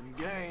 nothing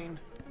gained.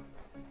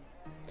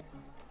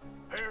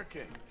 Pair of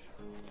kings.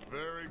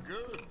 Very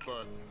good,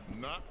 but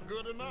not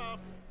good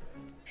enough.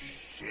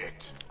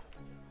 Shit.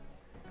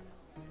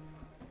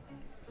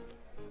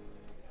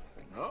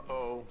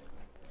 Uh-oh.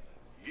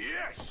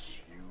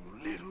 Yes, you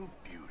little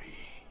beauty.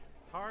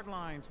 Hard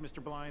lines,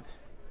 Mr. Blythe.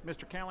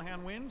 Mr.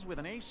 Callahan wins with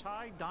an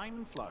ace-high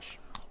diamond flush.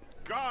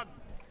 God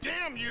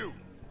damn you!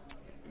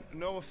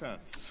 No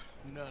offense.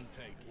 None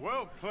taken.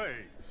 Well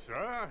played,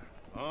 sir.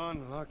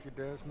 Unlucky,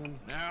 Desmond.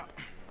 Now,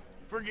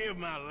 forgive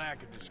my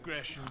lack of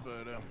discretion,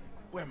 but,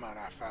 where might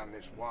I find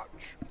this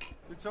watch?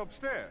 It's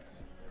upstairs.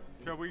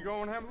 Shall we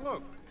go and have a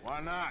look? Why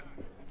not?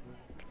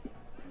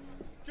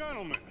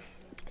 Gentlemen.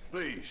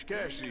 Please,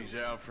 cash these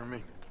out for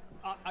me.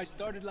 I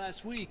started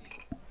last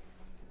week.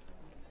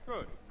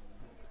 Good.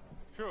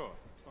 Sure.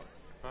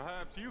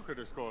 Perhaps you could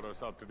escort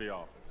us up to the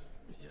office.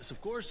 Yes,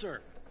 of course,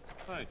 sir.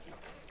 Thank you.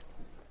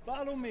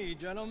 Follow me,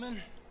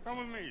 gentlemen. Come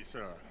with me,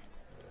 sir.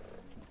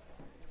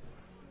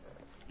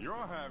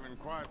 You're having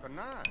quite the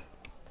night.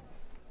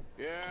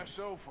 Yeah,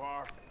 so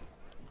far.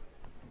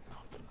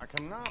 I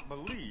cannot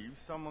believe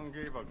someone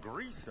gave a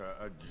greaser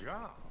a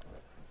job.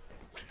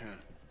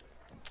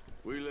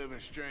 We live in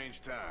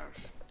strange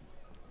times.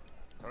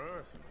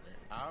 Personally,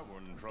 I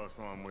wouldn't trust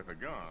one with a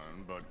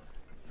gun, but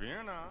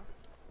fear not.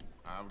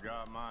 I've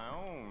got my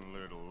own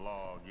little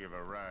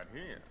lawgiver right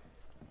here.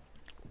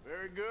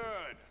 Very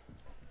good.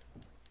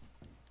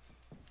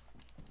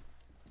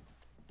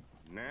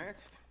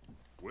 Next,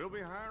 we'll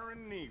be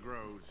hiring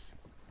Negroes.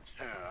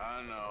 Yeah,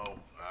 I know.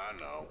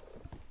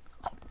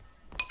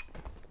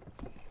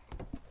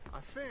 I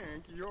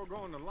think you're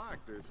going to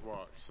like this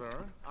watch,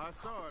 sir. I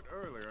saw it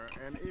earlier,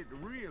 and it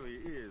really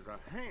is a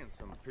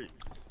handsome piece.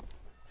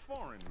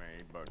 Foreign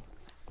made, but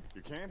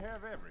you can't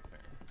have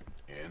everything.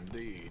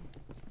 Indeed.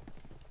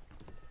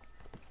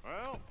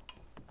 Well,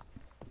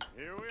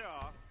 here we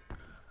are.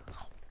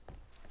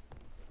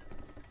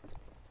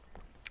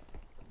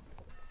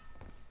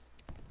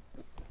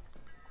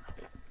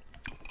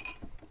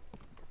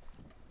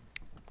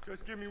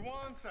 Just give me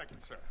 1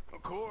 second, sir.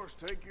 Of course,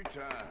 take your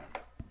time.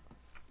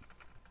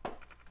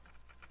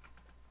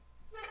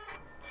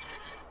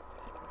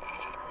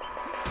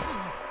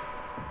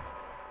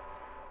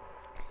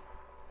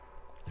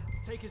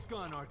 Take his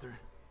gun, Arthur.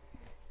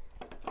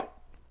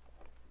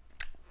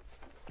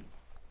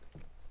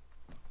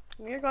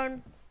 You're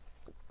gone.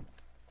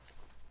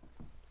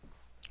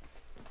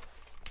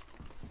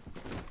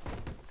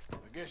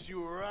 I guess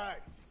you were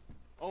right.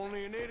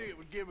 Only an idiot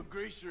would give a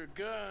greaser a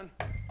gun.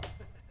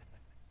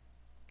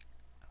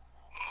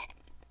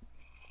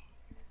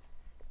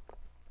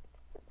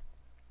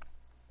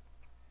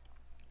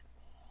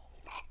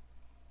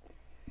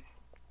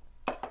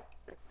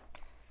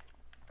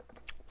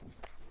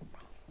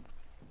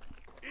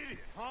 Idiot,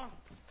 huh?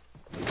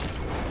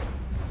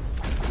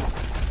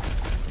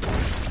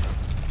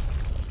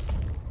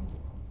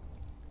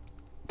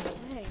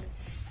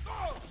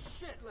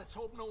 shit! Let's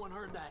hope no one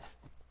heard that.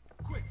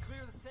 Quick,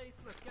 clear the safe.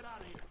 Let's get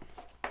out of here.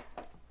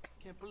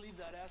 Can't believe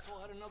that asshole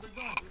had another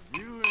gun. The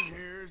view in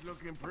here is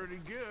looking pretty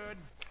good.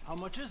 How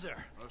much is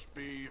there? Must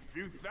be a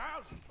few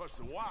thousand plus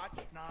the watch.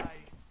 Nice.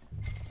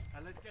 Now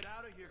let's get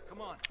out of here.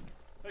 Come on.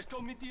 Let's go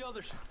meet the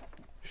others.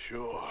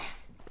 Sure.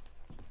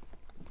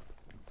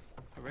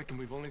 I reckon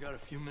we've only got a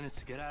few minutes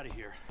to get out of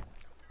here.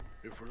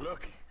 If we're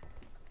lucky.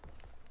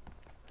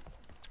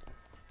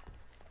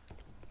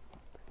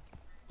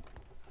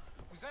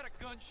 Was that a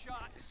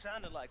gunshot? It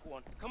sounded like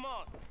one. Come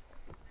on.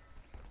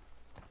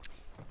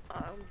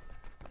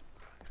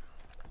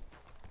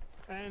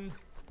 And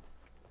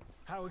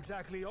how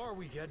exactly are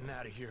we getting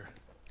out of here?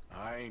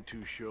 I ain't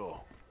too sure.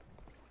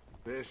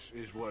 This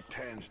is what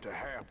tends to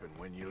happen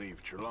when you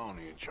leave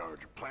Trelawney in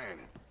charge of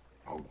planning.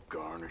 Oh,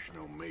 garnish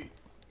no meat.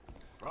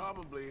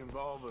 Probably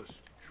involve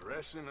us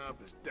dressing up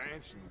as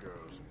dancing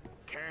girls and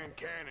carrying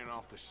cannon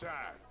off the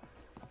side.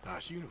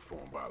 Nice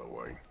uniform, by the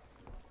way.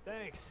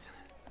 Thanks.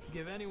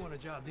 Give anyone a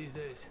job these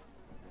days.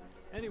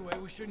 Anyway,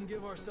 we shouldn't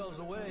give ourselves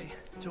away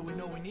until we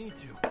know we need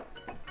to.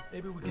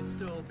 Maybe we can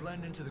still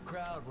blend into the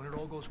crowd when it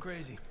all goes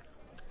crazy.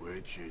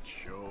 Which it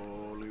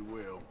surely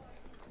will.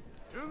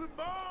 To the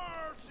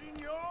bar,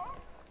 senor!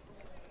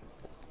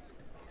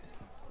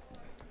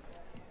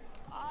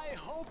 I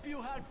hope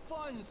you had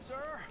fun,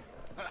 sir.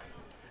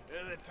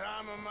 At the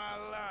time of my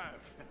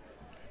life.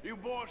 You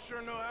boys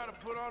sure know how to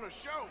put on a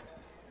show.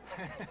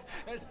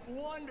 That's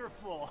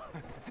wonderful.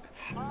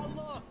 Ah,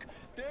 look,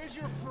 there's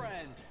your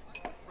friend.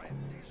 Friend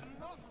is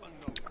nothing,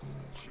 no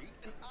cheat,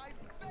 and I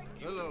beg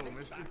you Hello, to take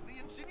mister. back the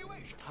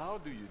insinuation. How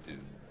do you do?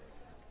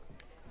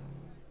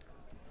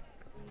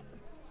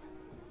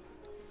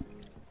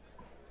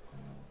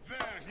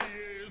 There he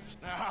is.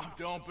 Now,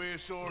 don't be a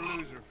sore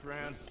loser,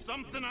 friend. There's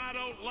something I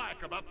don't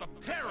like about the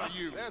pair of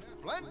you. There's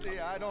plenty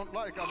I don't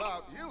like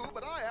about you,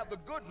 but I have the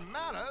good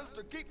manners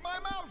to keep my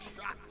mouth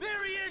shut.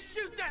 There he is!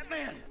 Shoot that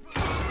man!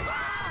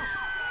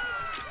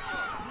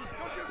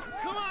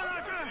 Come on,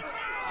 Arthur!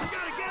 We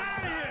gotta get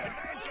out of here!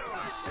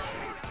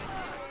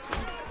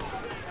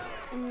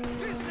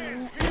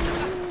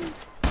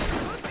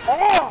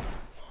 Oh!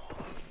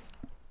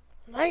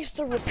 Nice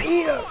to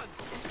repeat it.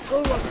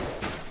 Good one.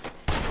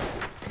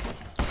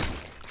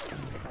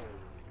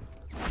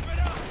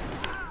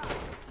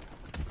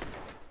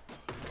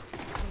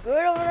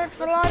 Good over there,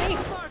 Trelawney.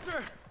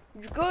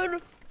 You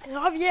good?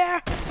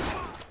 Javier?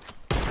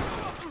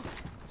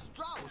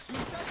 Strauss, you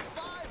said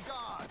 5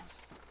 guards.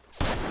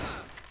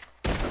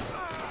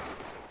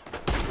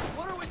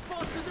 What are we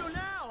supposed to do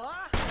now,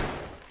 huh?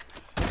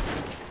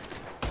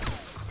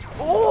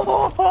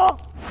 Oh!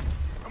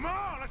 Come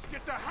on, let's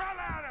get the hell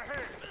out of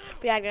here!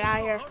 We gotta get out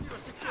of here. What do you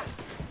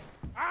suggest?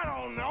 I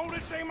don't know,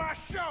 this ain't my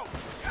show!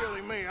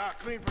 Silly me, I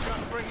clean forgot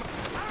to bring my...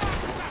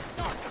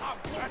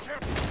 That's him!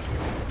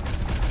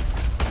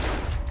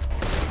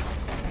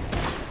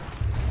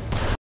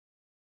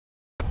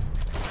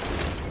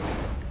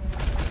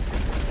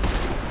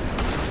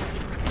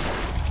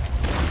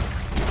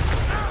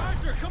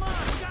 Arthur, come on,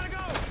 we gotta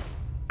go!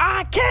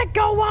 I can't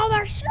go while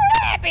they're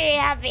sleeping,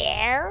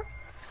 Javier.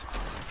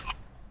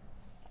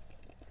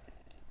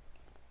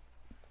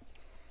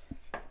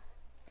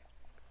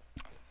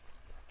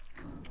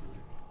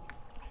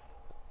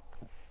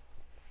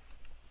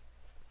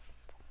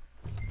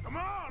 Come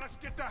on, let's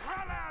get the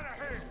hell out of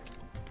here!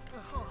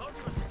 What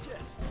do you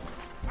suggest?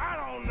 I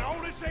don't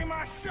know, this ain't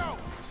my show!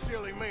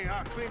 Silly me,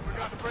 I clean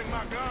forgot to bring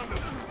my gun to...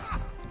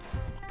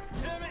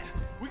 Damn it!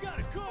 We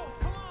gotta go!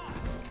 Come on!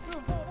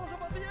 Vamos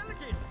about the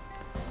alligator!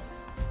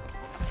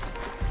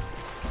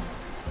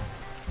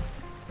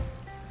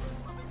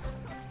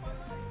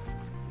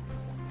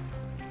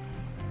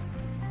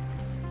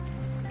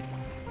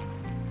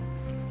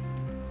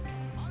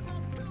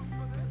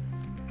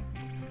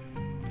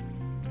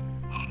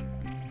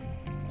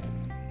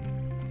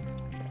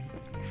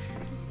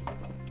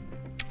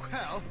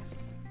 Well,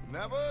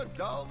 never a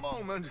dull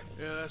moment.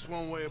 Yeah, that's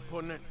one way of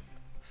putting it.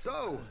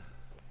 So,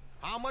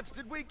 how much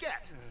did we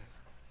get?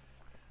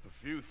 A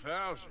few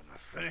thousand, I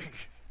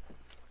think.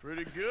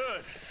 Pretty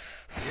good.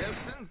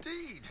 Yes,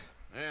 indeed.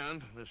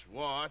 And this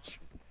watch,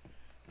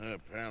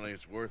 apparently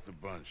it's worth a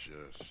bunch.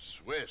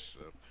 Swiss,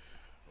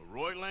 a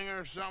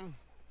Reutlinger or something?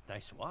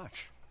 Nice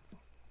watch.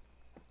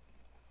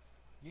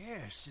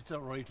 Yes, it's a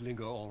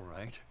Reutlinger, all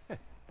right.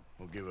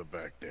 We'll give it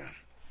back then.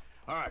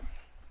 All right,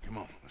 come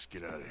on, let's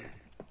get out of here.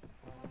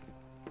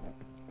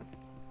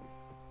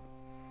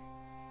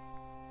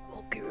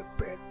 We'll give it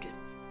back then.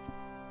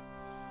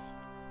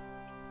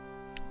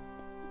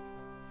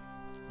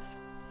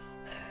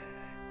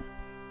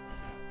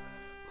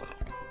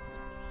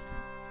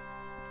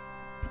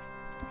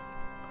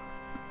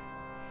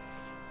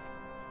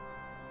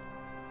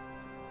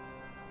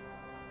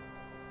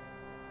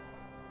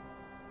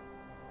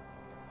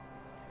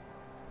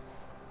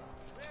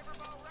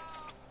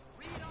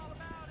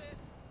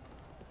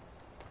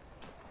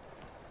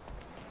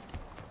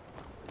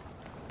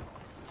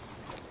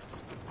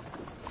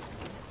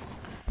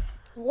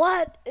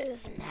 What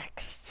is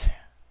next?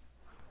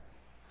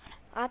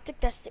 I think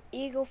that's the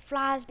Eagle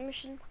Flies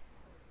mission.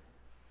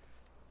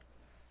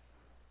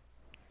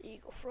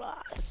 Eagle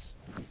flies.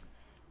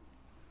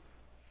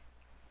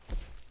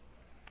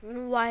 You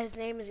know why his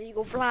name is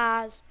Eagle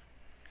Flies?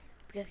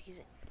 Because he's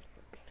an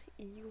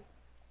eagle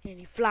and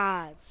he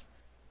flies.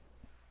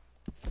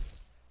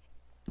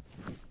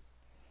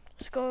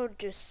 Let's go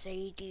to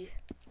Sadie.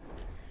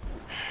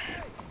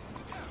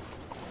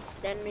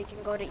 Then we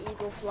can go to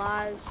Eagle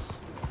Flies.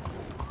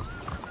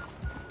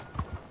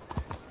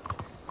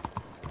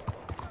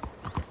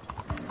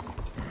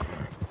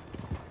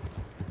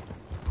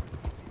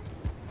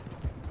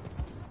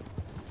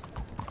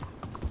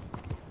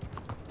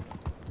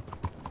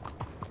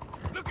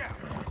 Look out!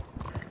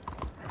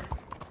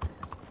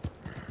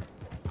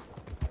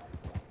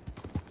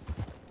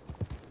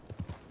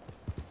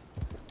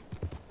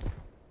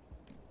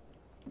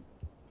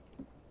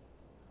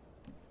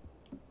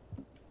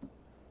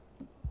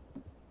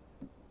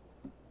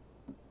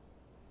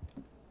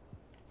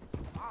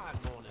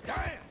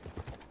 Damn!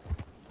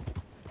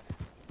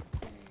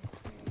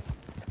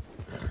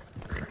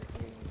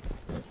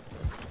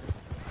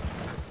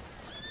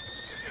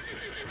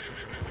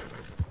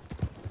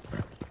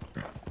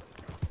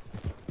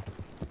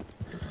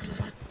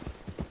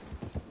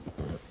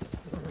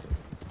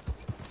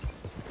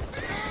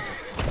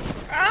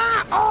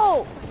 Ah!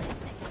 Oh!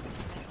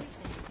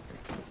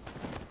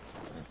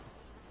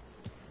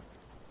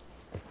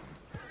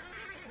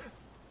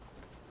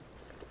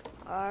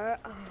 Alright.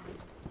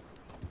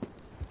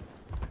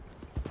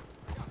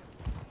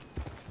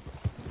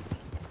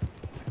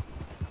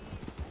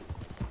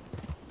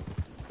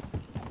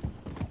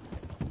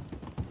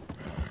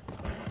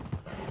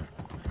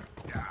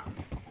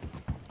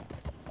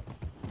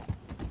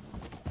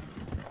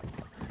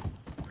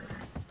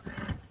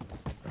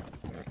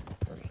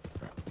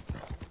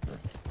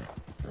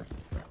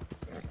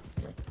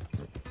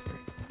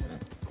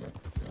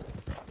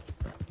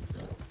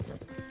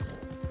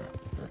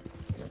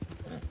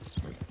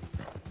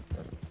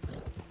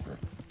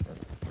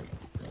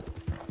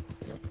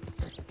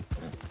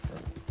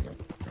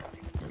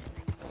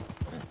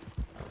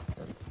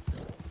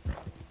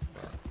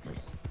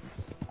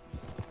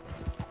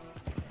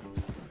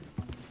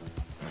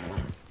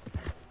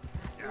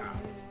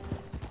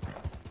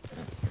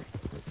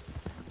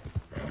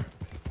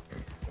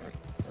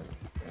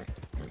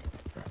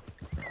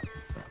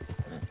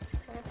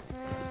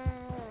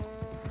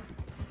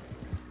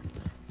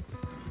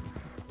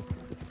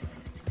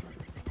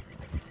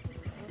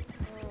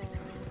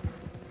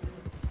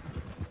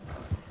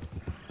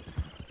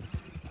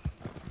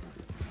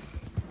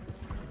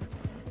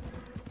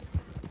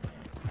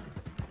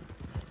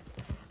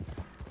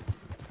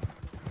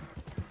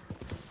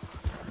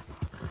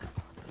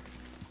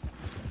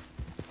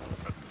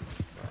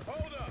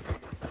 Hold up!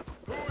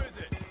 Who is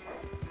it?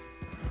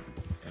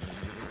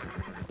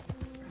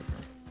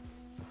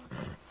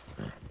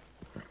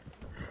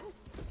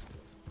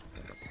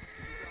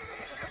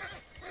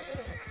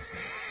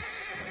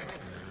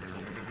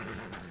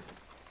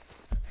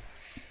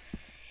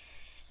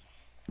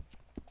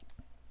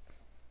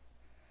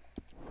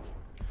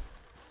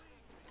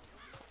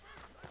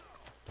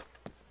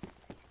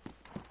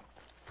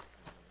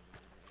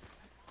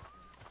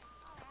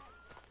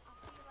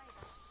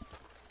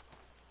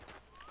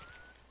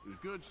 It was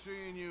good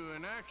seeing you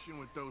in action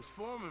with those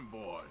foreman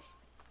boys,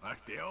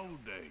 like the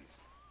old days.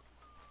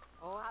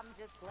 Oh, I'm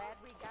just glad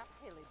we got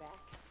Tilly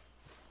back.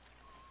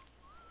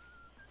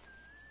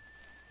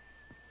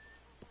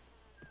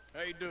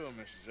 How you doing,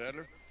 Mrs.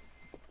 Adler?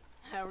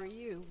 How are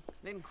you?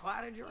 Been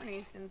quite a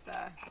journey since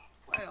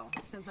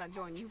since I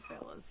joined you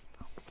fellas.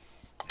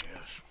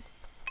 Yes.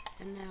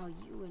 And now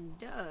you and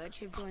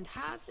Dutch have joined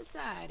high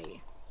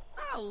society.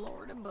 Oh,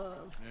 Lord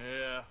above.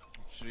 Yeah,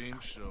 it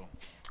seems so.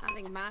 I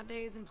think my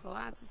days in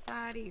polite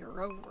society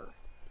are over.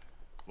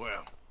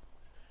 Well,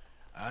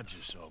 I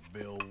just saw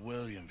Bill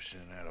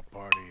Williamson at a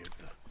party at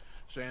the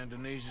San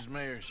Denise's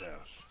mayor's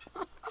house.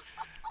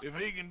 If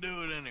he can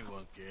do it,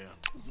 anyone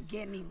can. You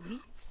get any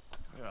leads?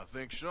 Yeah, I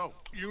think so.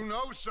 You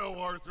know so,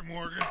 Arthur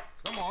Morgan.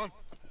 Come on.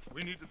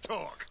 We need to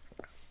talk.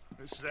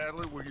 Miss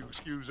Sadler, will you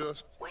excuse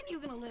us? When you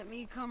gonna let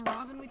me come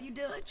robbing with you,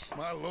 Dutch?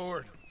 My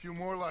lord, a few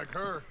more like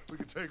her, we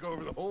could take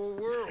over the whole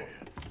world.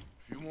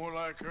 A few more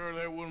like her,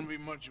 there wouldn't be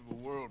much of a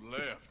world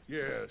left.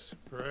 Yes,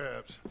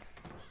 perhaps.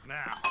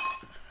 Now,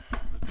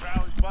 the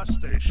Crowley bus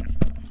station.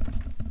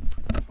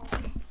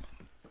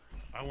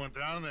 I went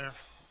down there.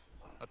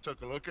 I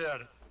took a look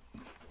at it.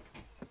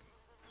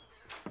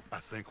 I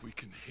think we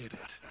can hit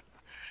it.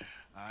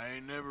 I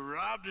ain't never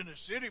robbed in a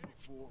city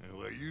before.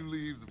 Well, you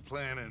leave the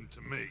planning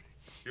to me.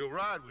 You'll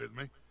ride with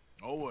me.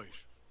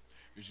 Always.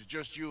 Is it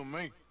just you and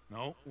me?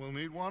 No, we'll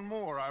need one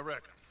more, I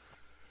reckon.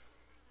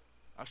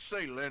 I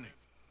say Lenny.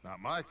 Not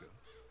Micah.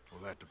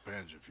 Well, that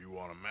depends if you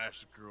want a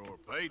massacre or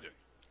a payday.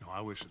 No,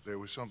 I wish that there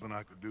was something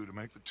I could do to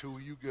make the two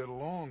of you get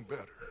along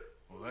better.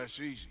 Well, that's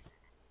easy.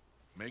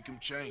 Make them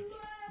change.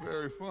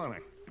 Very funny.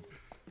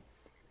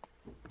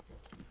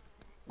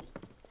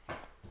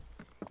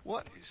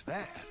 What is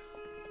that?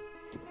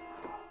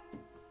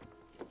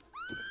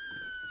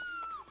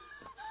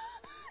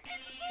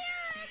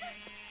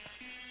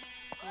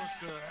 What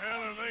the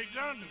hell are they they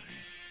done to him?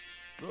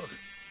 Look,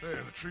 there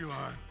in the tree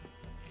line.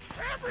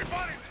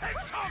 Everybody take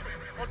cover!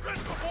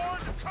 O'Driscoll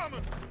boys are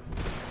coming!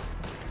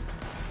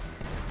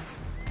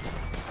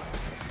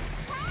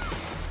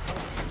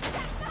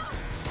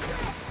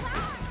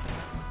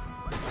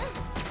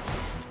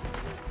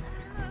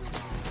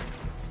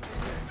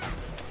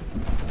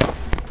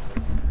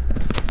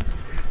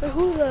 The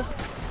hula.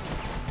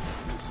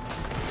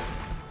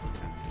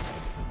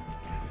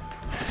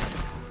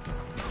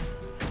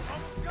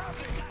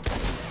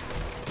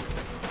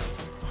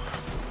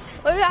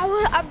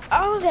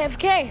 I was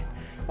AFK.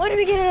 Why did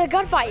we get in a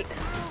gunfight?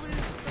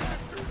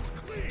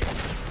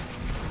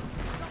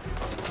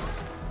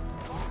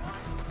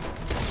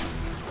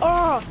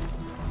 Oh!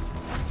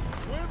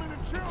 Women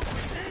and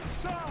children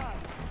inside!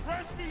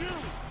 Rest of you,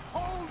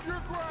 hold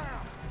your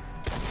ground!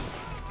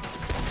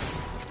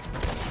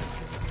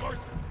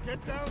 Arthur,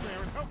 get down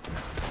there and help them.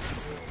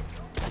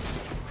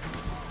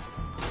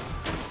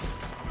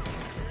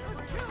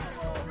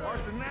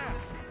 Arthur, now,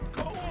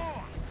 go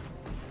on!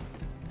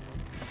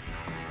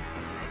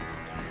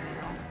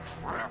 Damn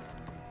crap!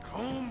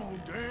 Come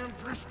on, damn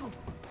Driscoll!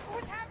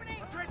 What's happening?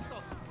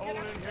 Driscoll's! Hold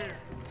in here.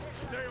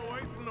 Stay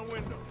away from the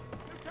window.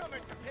 You tell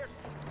Mr.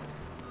 Pearson.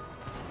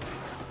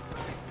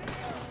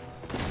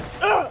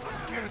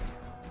 Get it!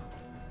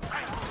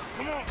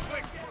 Come on,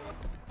 quick!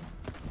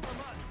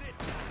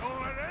 Don't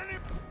let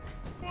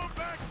anyone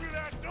back through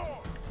that door!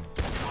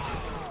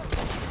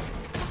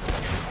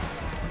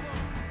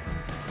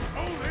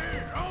 Hold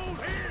here! Hold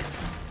here!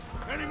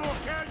 Any more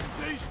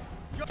casualties?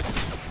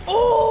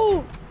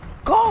 Oh!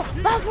 Go!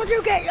 That's what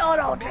you get! Oh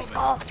no,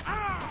 Driscoll!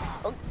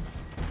 Oh.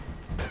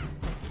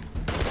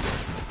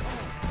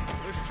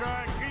 Let's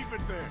try and keep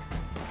it there.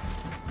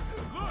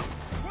 Look!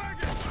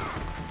 Wagon!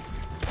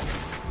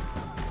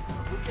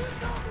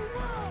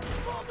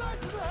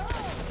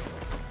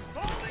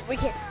 We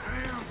can't.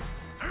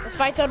 This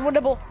fight's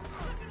unwinnable.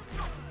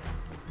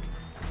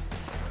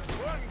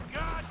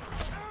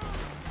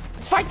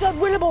 This fight's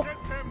unwinnable. Get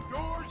them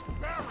doors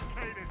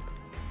barricaded.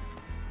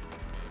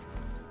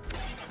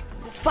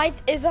 This fight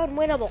is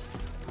unwinnable.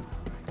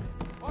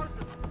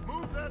 Arthur,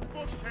 move that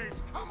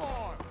bookcase. Come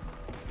on.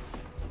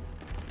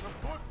 The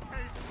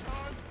bookcase,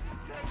 son.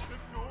 Get the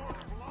door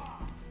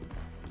locked.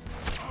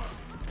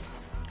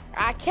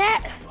 I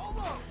can't.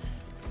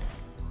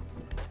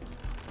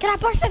 Can I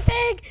push the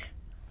thing?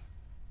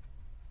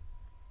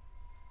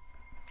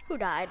 Who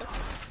died?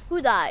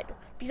 Who died?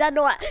 Because I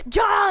know I.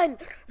 John!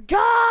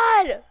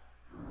 John!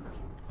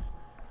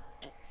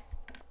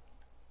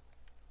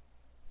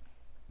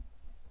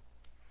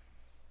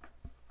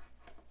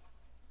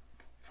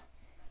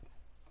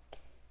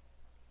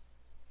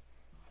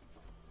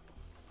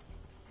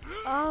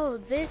 Oh,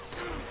 this.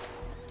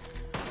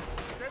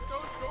 Get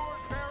those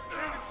doors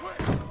barricaded quick.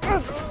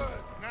 Good.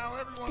 Now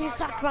everyone, Dude,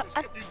 let's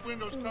get these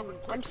windows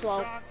covered quick. I'm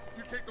slow. John,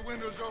 you take the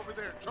windows over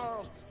there.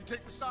 Charles, you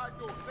take the side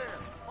doors there.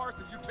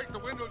 Arthur, you take the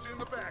windows in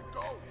the back.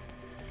 Go.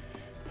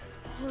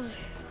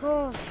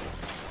 Oh.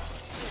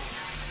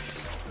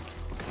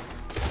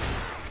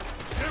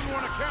 Is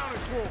everyone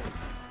accounted for?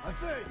 I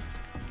think.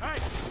 Hey,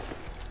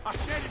 I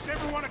said is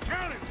everyone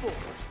accounted for?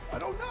 I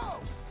don't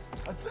know.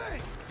 I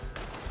think.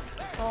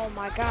 Oh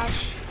my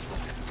gosh.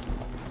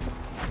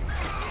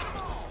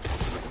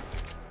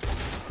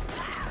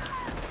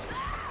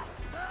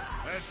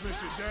 That's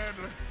Mrs.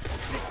 Adler.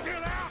 She's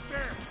still out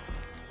there.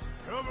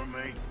 Cover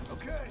me.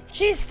 Okay.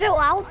 She's still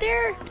out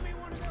there?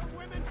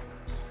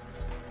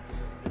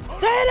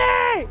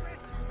 Sadie!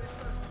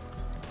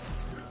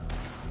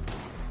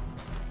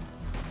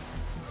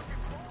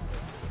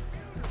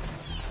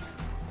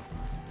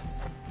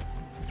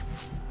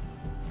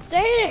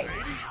 Sadie!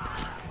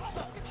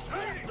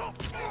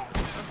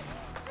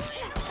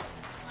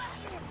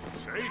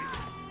 Sadie.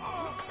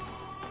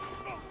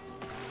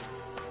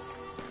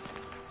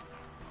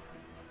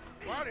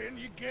 Why didn't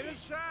you get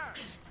inside?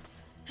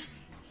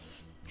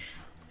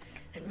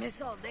 And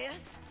miss all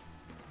this?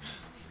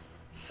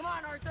 Come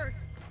on, Arthur.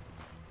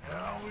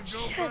 Now we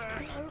go Just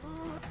back.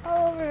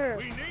 over.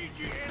 We need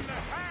you in the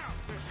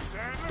house, Mrs.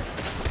 Adler.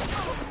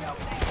 Oh, no,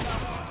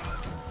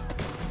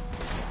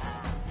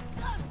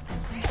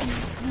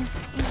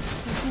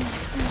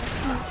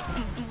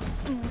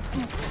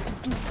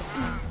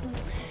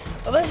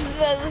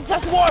 This is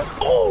just more.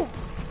 Oh!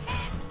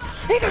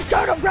 He can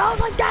turn around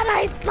like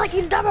that. Like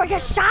he's never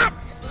get shot.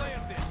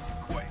 Land this,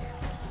 quick.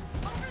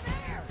 Over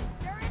there.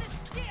 They're in a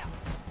skiff.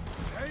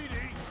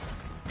 Sadie.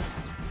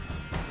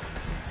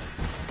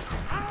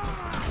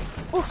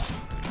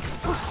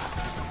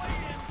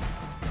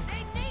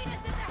 They need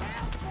us at the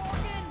house,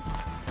 Morgan.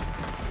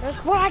 That's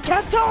what I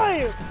kept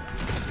telling you.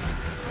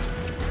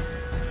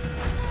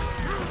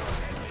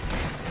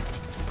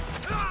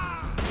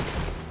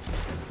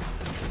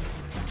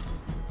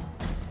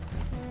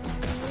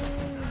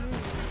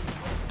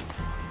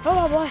 Come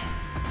on, boy.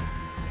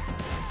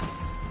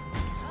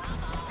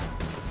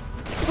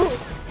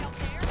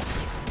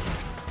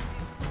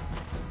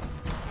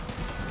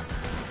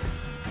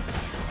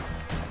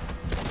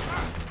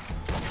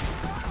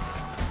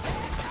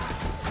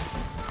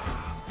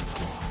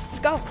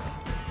 go.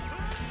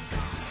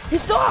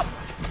 He's up.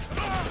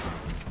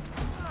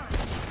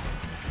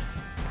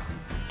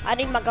 I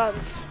need my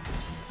guns.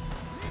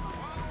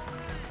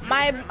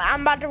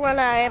 I'm about to run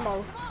out of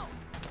ammo.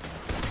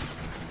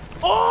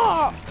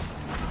 Oh!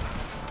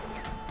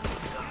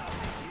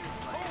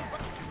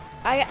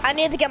 I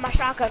need to get my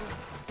shotgun.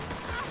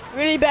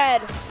 Really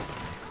bad.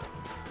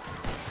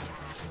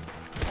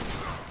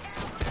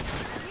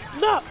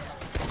 No!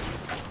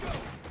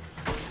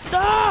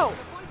 No!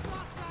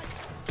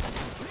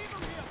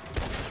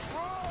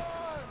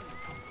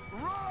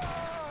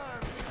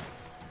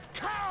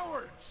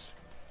 Cowards!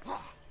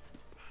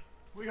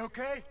 We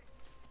okay?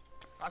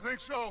 I think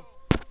so.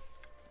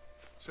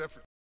 Except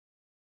for...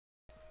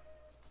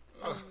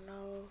 Oh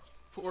no.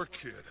 Poor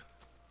kid.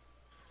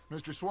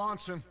 Mr.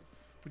 Swanson,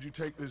 would you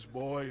take this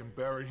boy and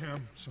bury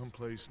him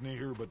someplace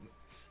near, but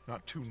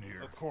not too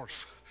near? Of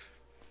course.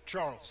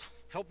 Charles,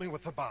 help me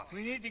with the body.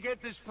 We need to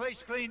get this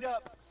place cleaned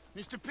up.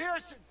 Mr.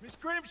 Pearson, Miss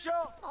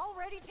Grimshaw.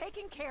 Already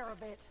taking care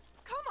of it.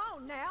 Come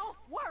on now,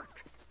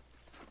 work.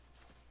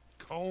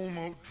 Colm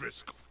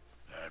O'Driscoll.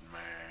 That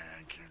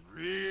man can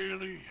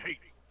really hate.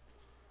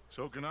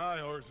 So can I,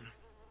 Arthur.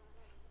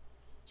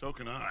 So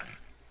can I.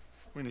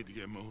 We need to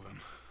get moving.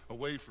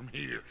 Away from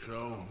here.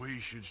 So, we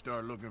should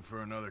start looking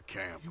for another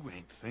camp. You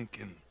ain't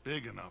thinking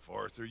big enough,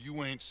 Arthur.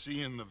 You ain't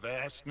seeing the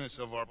vastness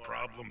of our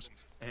problems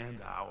and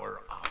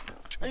our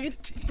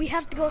opportunities. We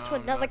have to go to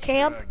another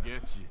camp?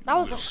 That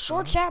was a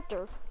short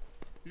chapter.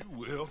 You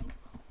will.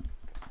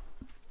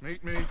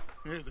 Meet me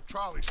near the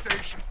trolley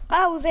station.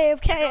 I was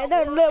AFK and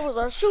then there was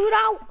a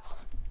shootout.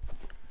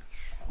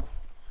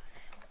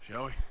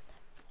 Shall we?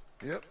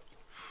 Yep.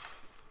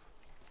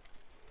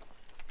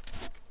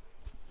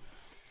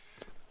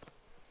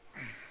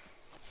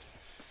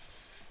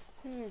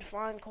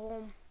 Fine,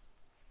 Colm.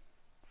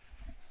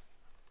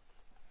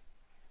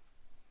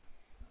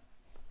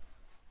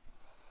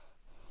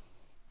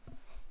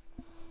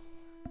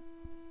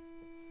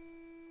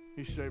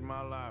 He saved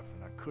my life,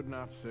 and I could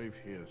not save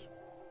his.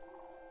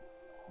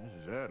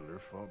 Mrs. Adler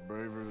fought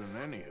braver than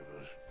any of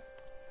us.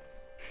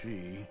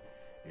 She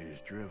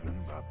is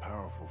driven by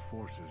powerful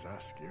forces I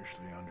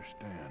scarcely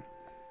understand.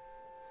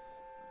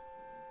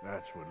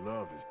 That's what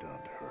love has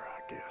done to her,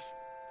 I guess.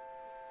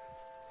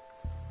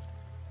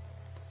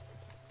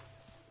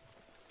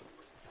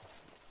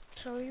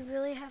 So we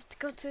really have to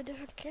go to a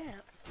different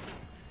camp.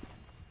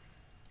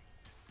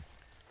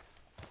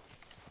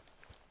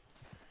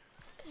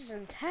 This is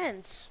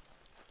intense.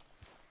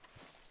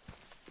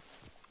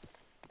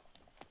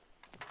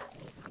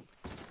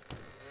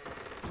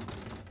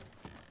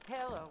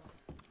 Hello.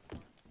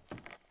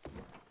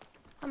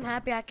 I'm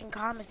happy I can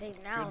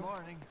conversate now. Good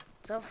morning.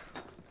 So,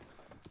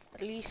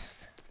 at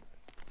least.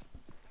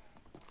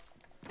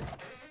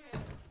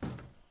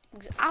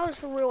 I was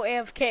for real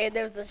AFK and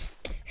there was a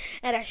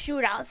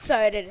shootout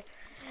started.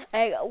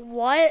 Like,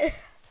 what?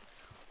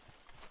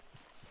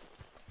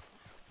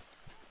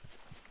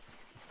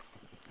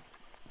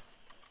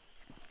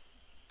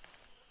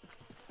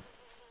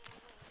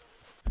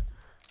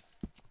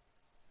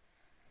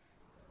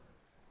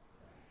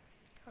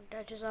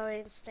 Dutch is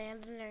already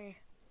standing there.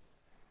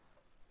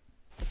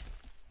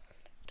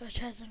 Dutch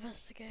has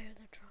investigated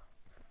the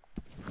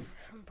troll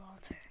from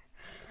Baltimore.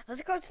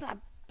 Let's go to that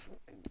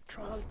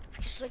troll.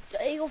 Like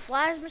the Eagle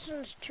Flies mission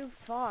is too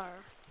far.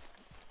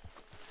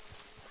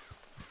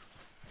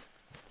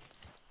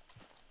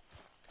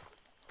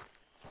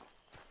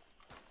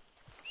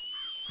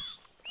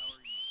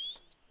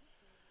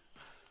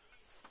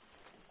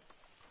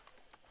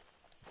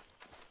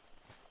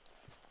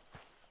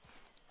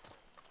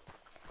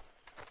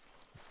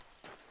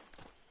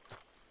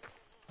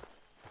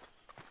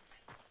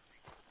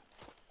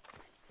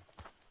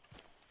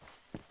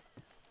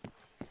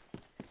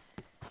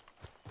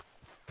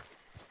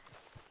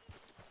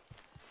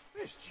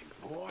 Missed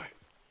you, boy.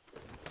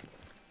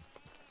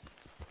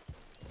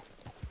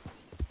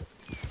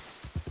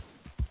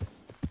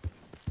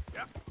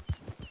 Yep.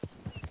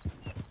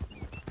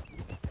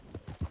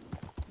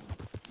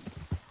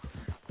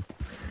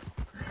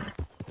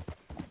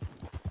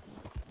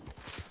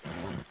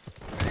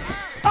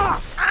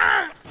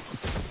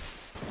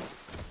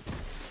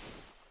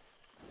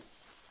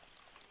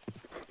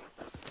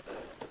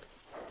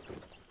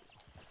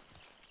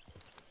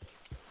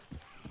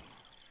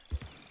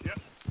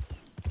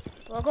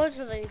 We'll go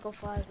to the Eagle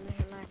Flies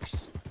mission next.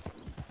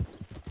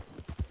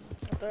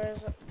 If there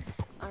is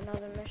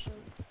another mission.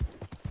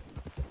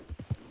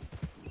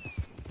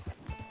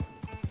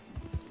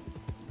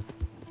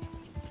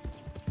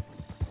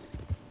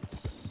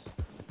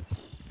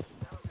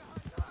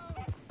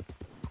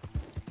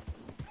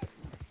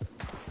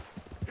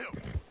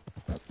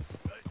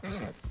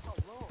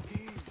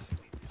 Easy,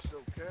 it's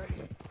okay.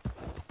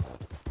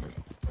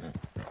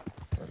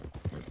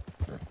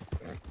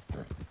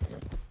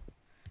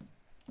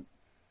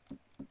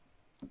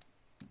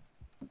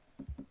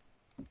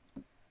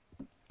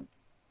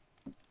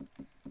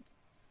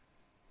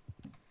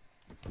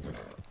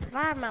 If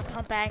I had my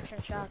pump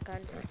action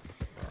shotgun,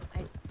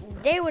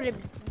 they would have,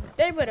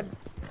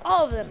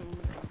 all of them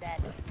would be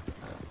dead.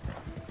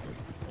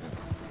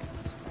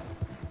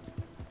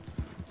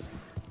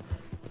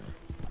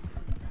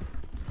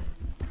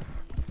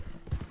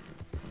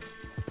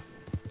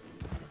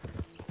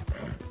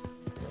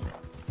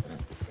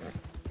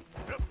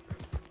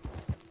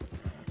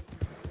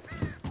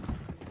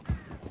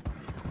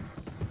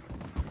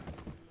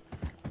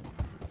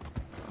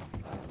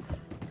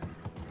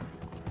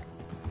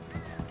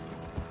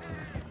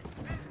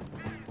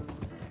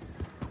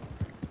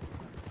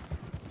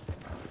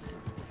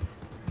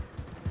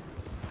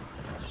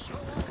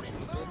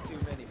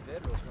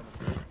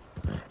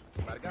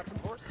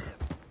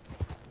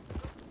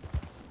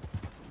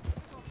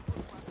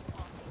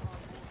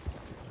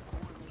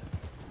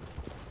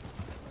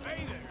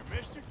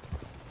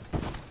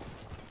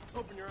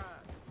 your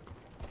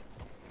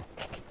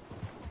eyes.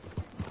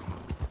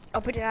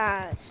 Open your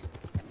eyes.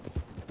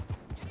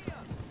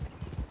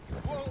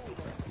 Whoa!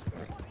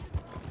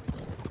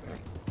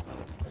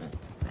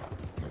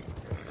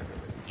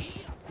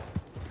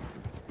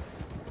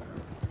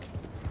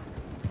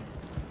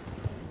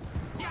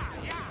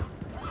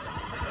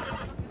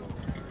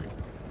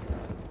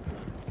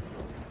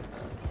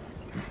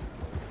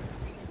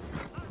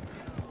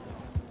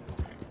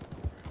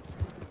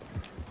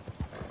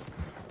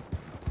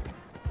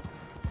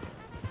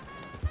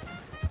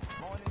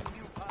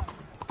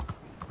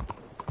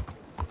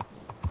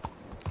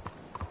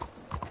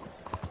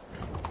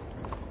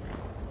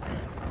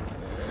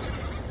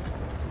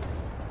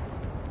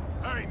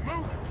 Hey,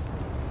 move!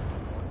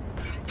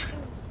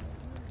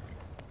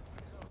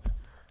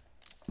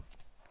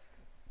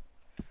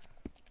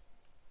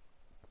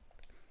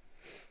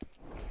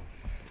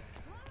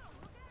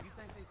 You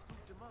think they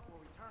scooped him up or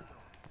we turned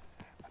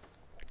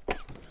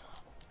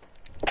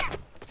on him?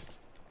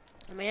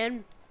 I'm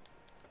in.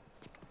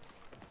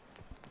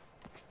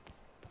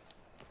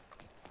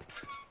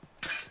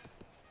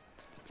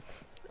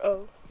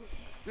 Oh.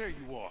 There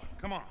you are.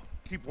 Come on,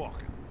 keep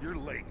walking. You're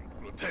late.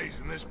 Well, Taze,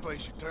 in this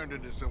place you turned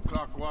into some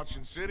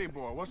clock-watching city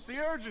boy. What's the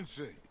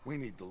urgency? We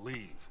need to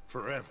leave.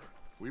 Forever.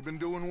 We've been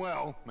doing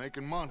well,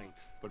 making money,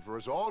 but for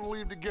us all to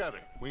leave together,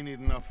 we need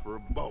enough for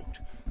a boat.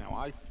 Now,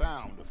 I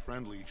found a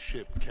friendly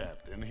ship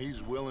captain.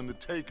 He's willing to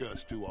take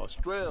us to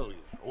Australia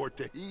or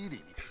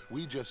Tahiti.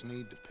 We just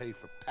need to pay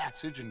for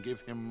passage and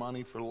give him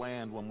money for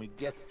land when we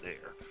get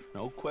there.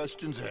 No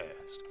questions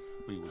asked.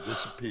 We will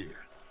disappear,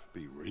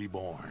 be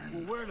reborn.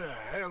 Well, where the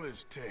hell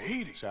is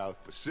Tahiti?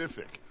 South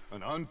Pacific,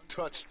 an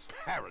untouched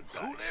paradise.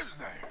 Who lives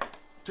there?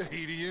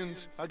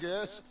 Tahitians, I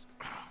guess.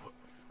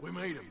 We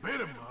made a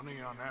bit of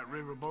money on that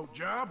riverboat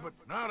job, but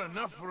not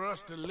enough for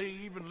us to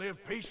leave and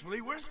live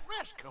peacefully. Where's the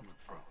rest coming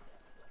from?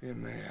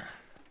 In there.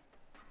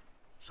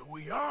 So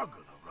we are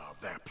gonna rob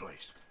that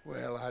place.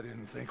 Well, I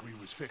didn't think we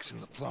was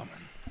fixing the plumbing.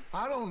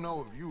 I don't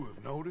know if you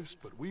have noticed,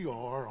 but we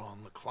are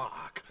on the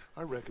clock.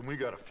 I reckon we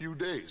got a few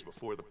days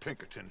before the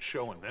Pinkerton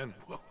show, and then,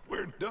 well,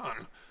 we're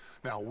done.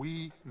 Now,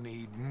 we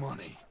need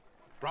money.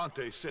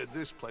 Bronte said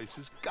this place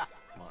has got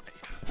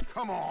money.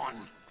 Come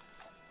on.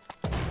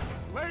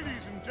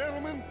 Ladies and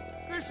gentlemen,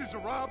 this is a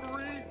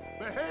robbery.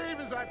 Behave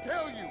as I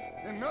tell you,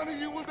 and none of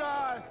you will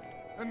die.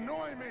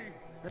 Annoy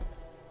me.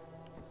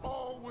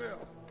 All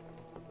will.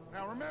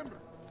 Now remember,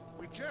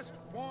 we just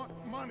want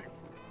money.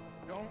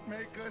 Don't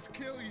make us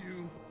kill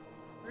you.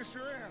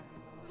 Mr. M,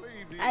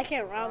 leave these I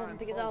can't rob him fine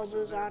because I'll folks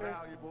lose of their honor.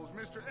 valuables.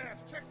 Mr.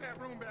 S, check that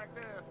room back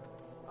there.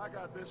 I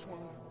got this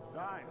one.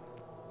 Dying.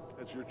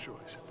 That's your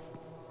choice,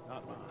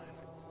 not mine.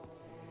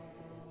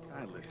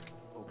 Kindly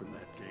open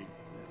that gate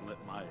and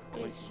let my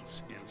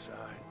acquaintance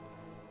inside.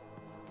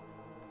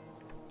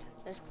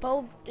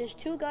 There's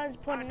two guns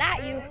pointing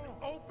at you.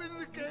 Open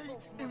the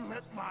gates and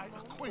let my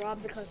acquaintance.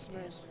 Rob the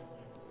customers.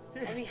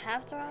 And we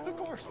have to rob them? Of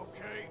course.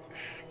 Okay,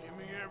 give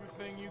me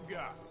everything you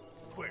got.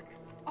 Quick.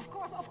 Of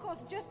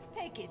course, just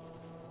take it.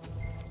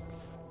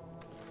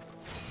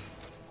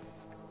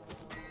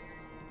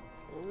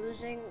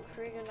 Losing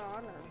freaking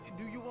honor.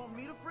 Do you want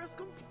me to frisk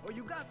him, or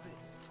you got this?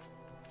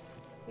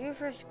 You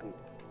frisk him.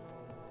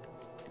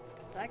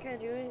 I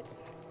can't do it.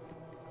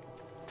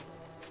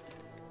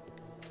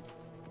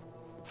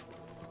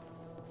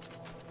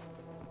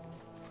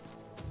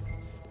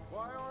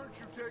 Why aren't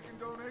you taking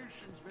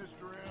donations,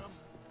 Mr. M?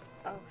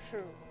 Oh,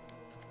 sure.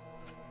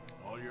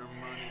 All your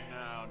money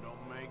now.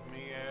 Don't make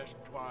me ask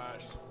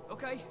twice.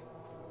 Okay.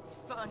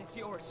 Fine, it's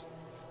yours.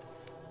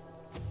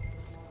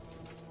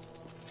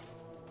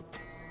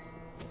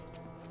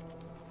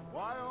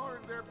 Why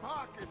aren't their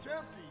pockets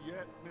empty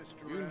yet,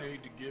 Mr. You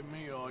need to give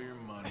me all your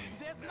money.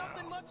 There's now.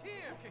 nothing much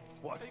here. Okay.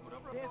 What?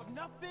 There's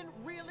nothing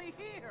really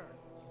here.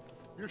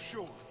 You're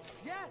sure?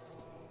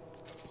 Yes.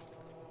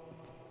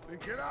 Then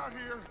get out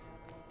here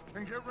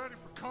and get ready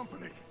for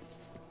company.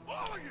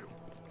 All of you!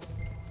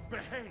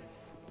 Behave.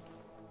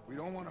 We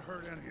don't want to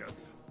hurt any of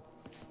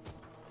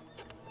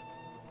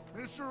you.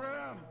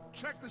 Mr. M,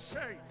 check the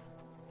safe.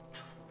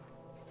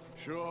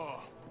 Sure.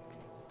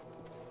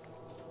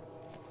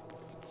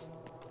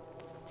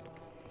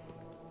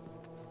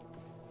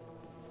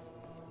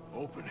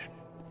 Open it.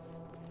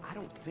 I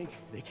don't think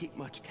they keep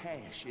much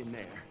cash in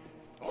there.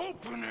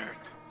 Open it!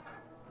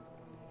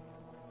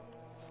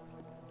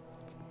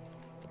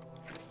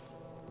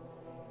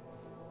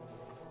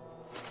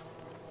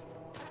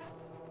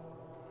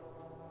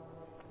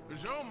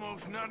 There's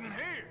almost nothing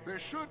here. There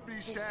should be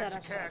set stacks of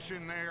us cash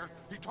in there.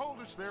 He told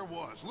us there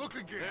was. Look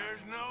again.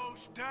 There's no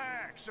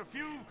stacks. A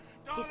few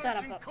set dollars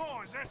up in a-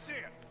 coins, that's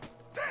it.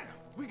 Damn!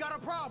 We got a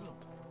problem.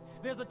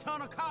 There's a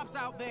ton of cops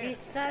out there. He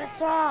set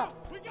us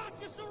up. We got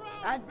you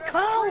surrounded! I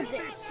called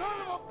Greasy it.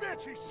 son of a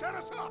bitch! He set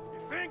us up!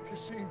 You think? This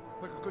seemed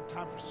like a good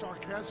time for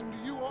sarcasm to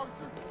you,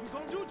 Arthur. What we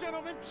gonna do,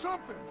 gentlemen?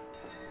 Something.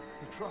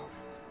 The trolley.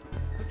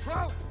 The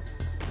trolley!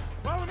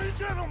 Follow me,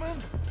 gentlemen!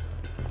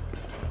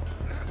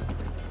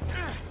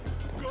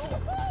 Go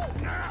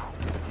now!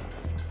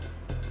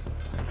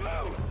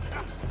 Go!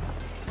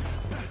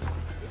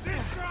 Is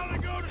this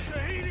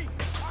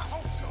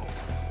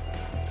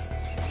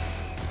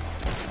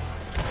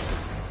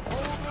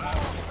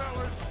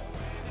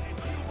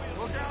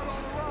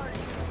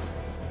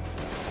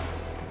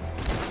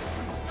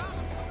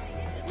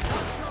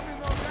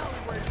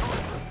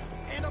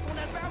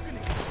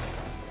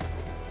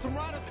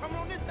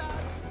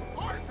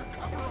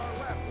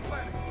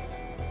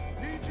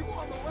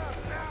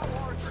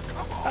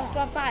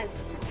guys.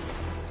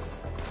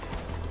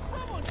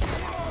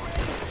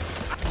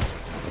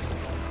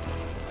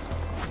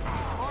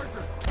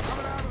 Arthur,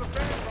 coming out of the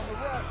van from the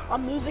right.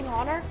 I'm losing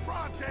honor.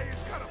 Broad Day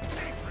is gonna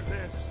pay for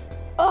this.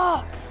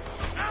 Oh,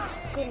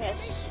 goodness.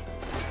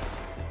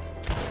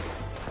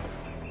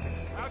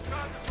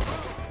 Outside the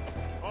saloon.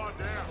 Oh,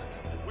 damn.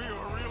 We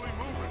are really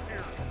moving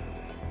here.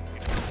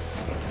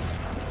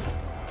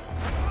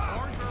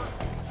 Arthur,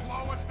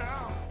 slow us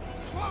down.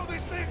 Slow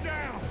this thing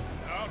down.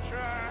 I'll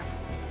try.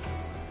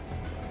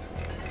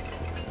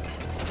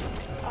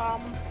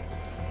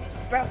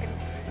 It's broken.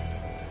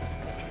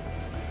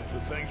 The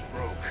thing's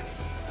broke.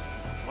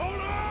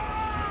 Hold on!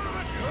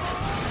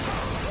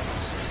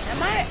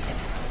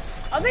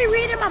 Are they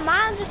reading my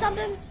minds or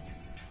something?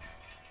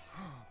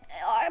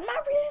 Am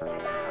I reading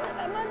their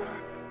minds?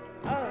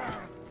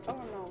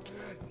 Oh no.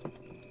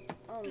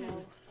 Oh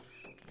no.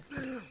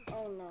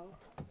 Oh no.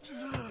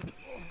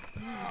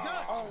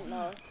 Oh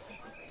no.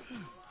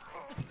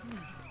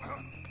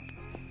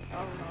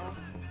 Oh no.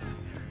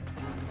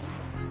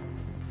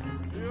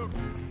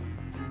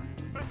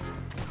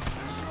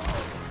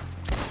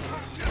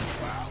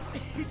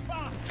 He's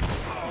fine.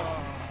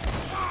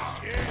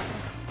 Shit.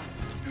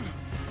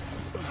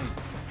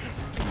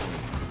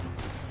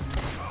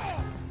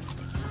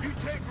 You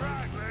take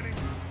right, Lenny.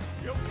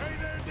 You okay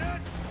there,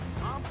 Dutch?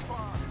 I'm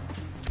fine.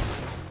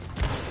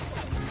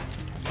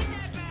 Get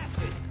that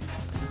bastard!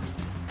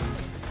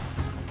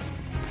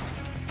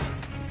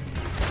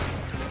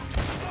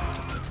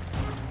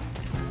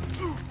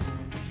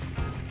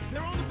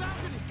 They're on the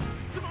balcony!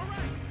 To my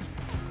right!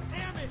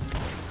 Damn it!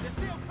 They're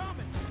still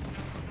coming!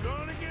 I'm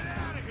gonna get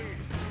out of here,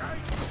 okay?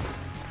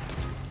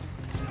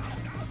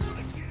 I'm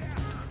gonna get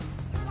out!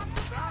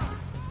 Stop!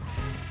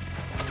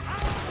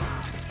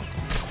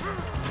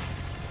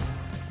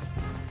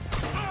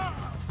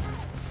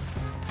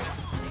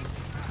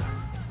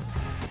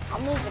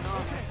 I'm losing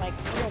off, like,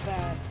 real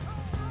bad.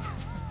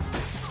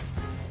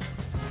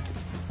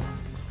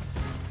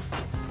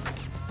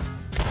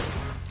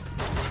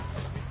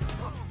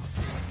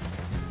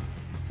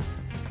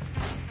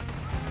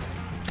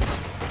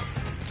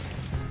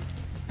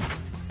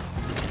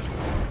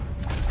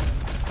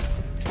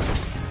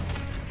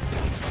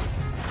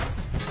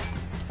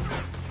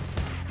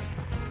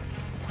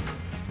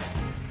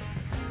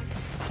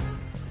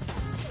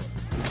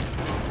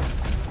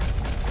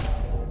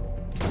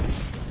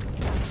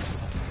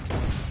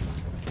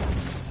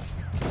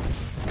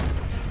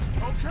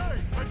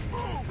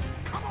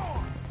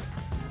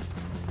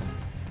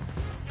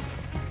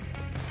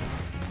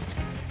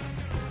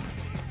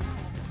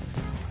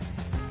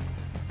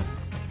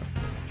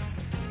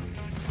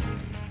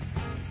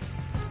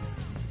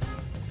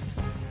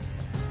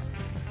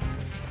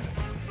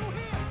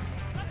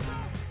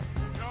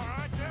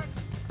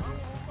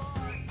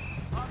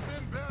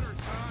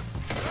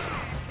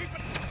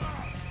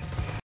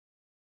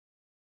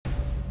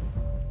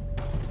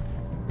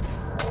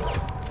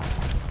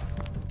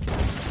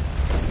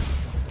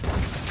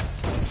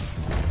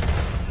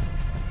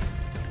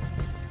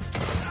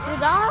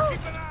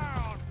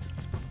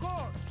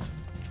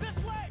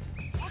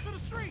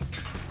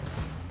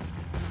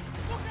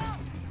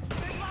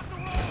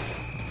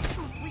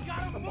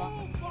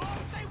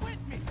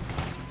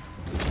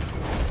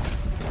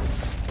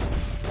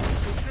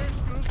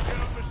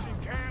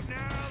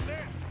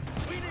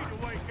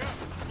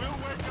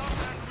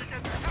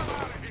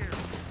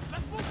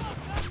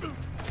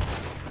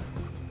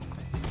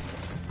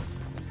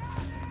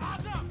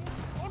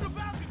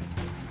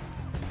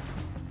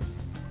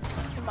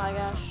 Oh my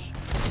gosh.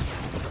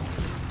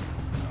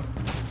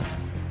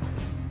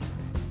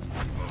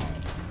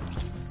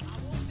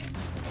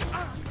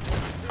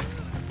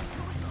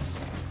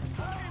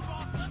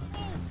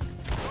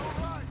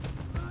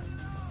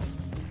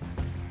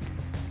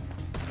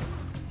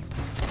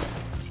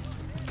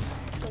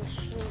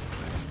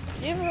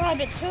 You've really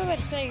been too much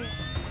things.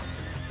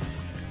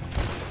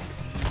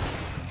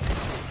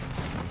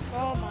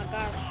 Oh my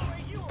gosh.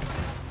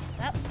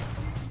 That.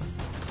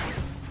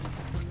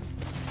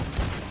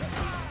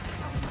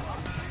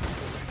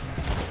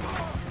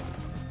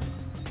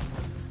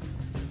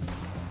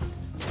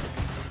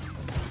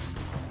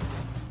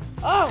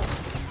 Oh!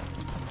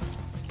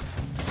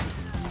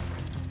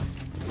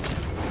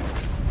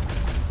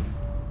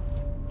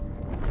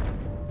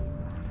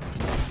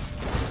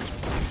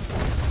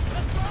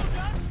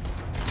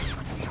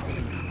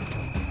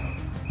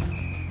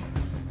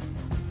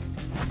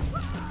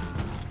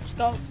 Let's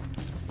go.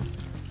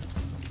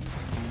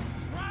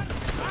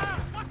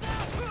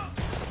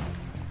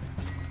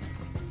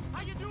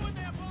 How you doing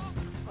there, boss?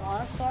 Oh,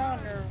 I'm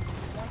founder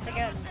once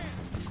again.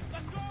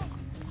 Let's go.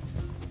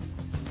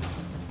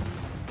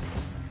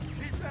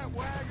 Keep that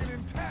wagon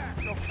intact,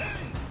 okay?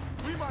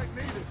 We might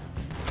need it.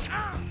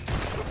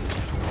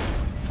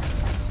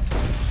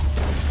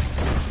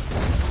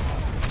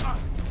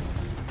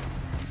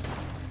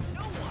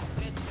 No one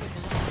messes with the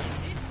law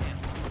in this town.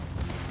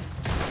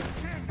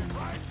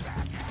 Right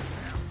back at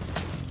them.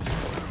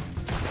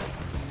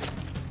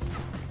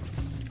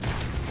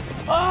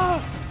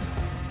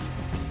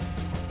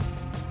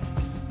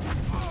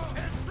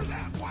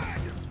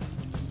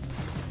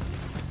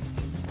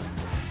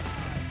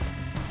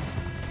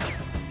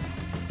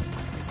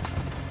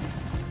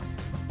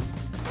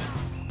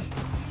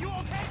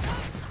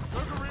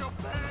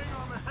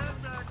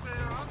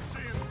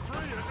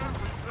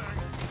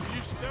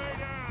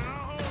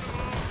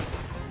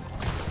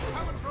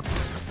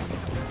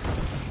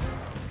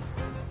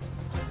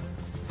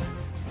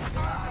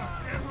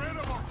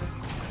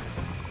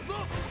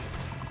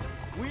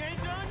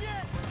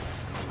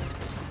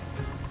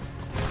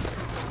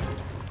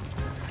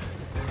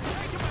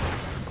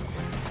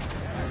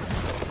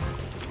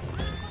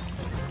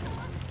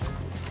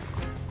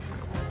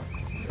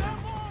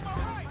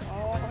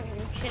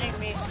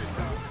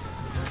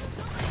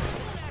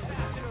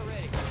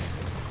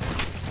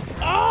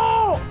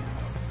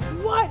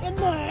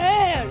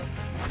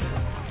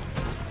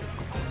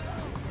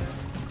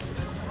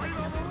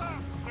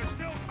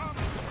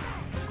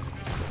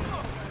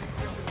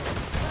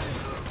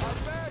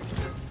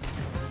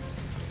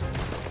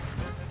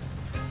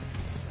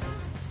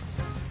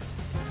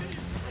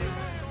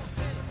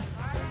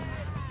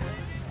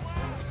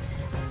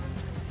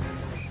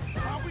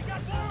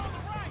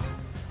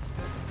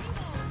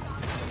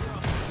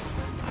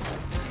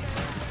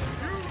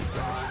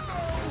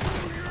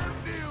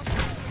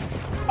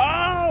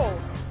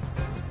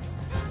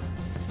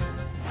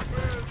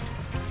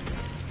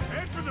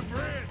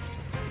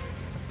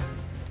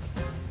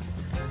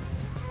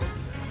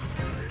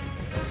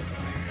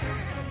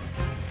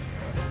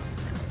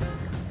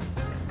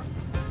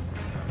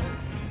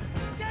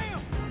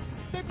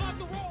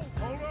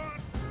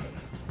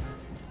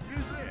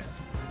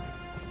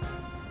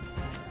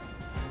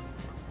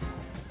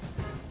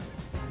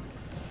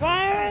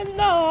 in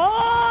the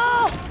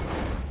hole!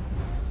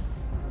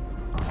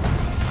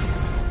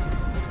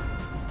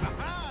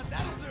 Aha,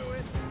 that'll do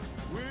it.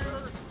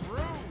 We're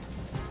through.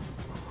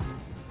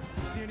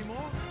 See any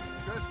more?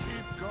 Just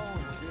keep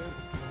going, kid.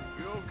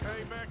 You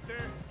okay back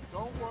there?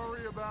 Don't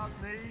worry about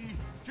me.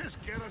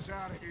 Just get us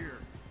out of here.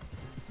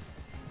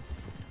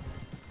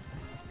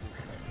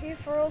 He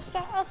froze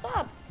us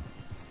up.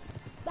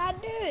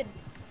 That dude.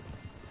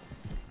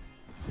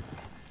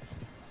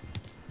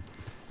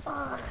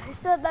 He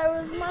said there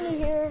was money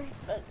here,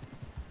 but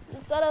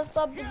instead of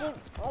something to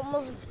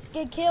almost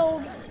get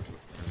killed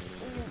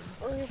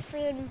or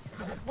freaking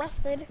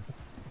arrested.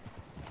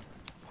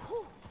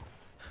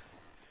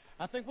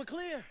 I think we're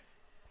clear.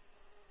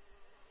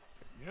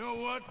 You know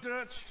what,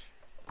 Dutch?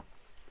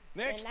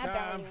 Next Man, that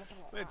time, belly was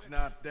a lot. let's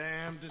not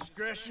damn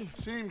discretion.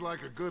 Seemed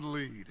like a good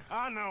lead.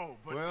 I know,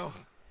 but... Well,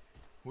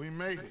 we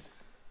made it.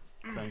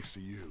 Thanks to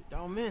you.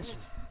 Don't mention.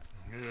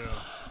 Yeah,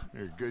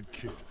 you're a good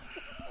kid.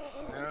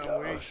 Now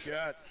we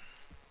got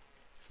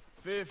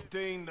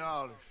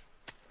 $15.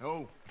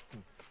 Oh,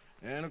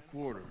 and a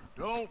quarter.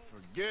 Don't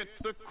forget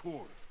the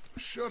quarter.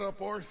 Shut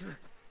up, Arthur.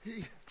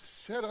 He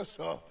set us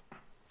up.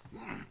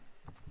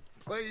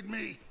 Played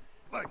me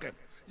like a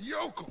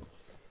yokel.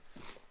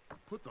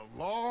 Put the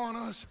law on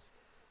us.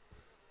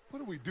 What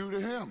did we do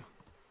to him?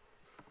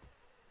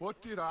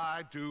 What did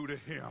I do to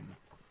him?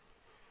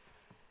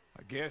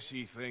 I guess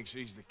he thinks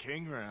he's the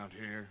king around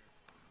here.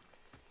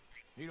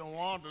 He don't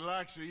want the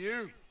likes of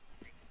you.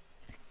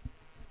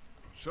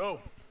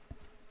 So,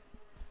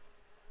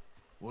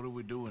 what are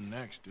we doing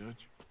next,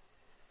 Dutch?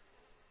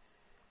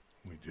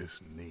 We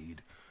just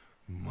need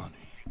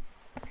money.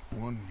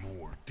 One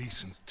more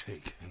decent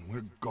take, and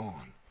we're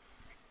gone.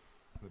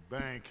 The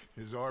bank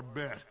is our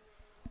bet.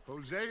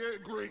 Hosea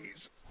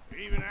agrees.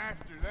 Even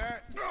after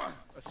that?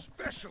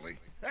 Especially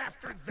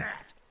after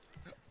that.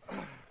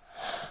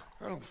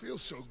 I don't feel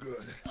so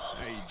good.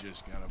 Hey, you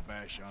just got a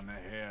bash on the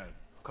head.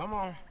 Come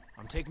on.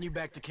 I'm taking you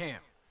back to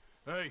camp.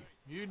 Hey,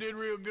 you did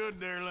real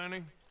good there,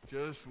 Lenny.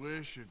 Just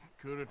wish it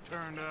could have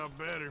turned out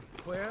better.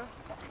 Well,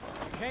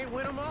 can't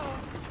win them all.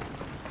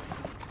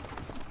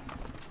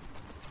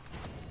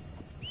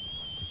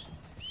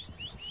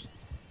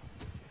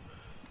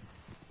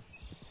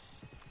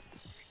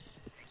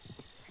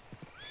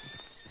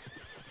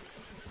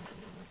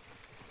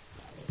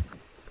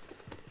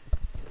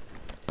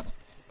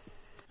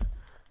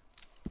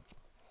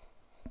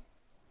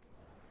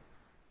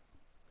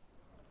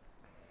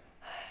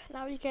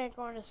 Now you can't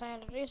go into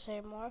San Andreas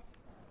anymore.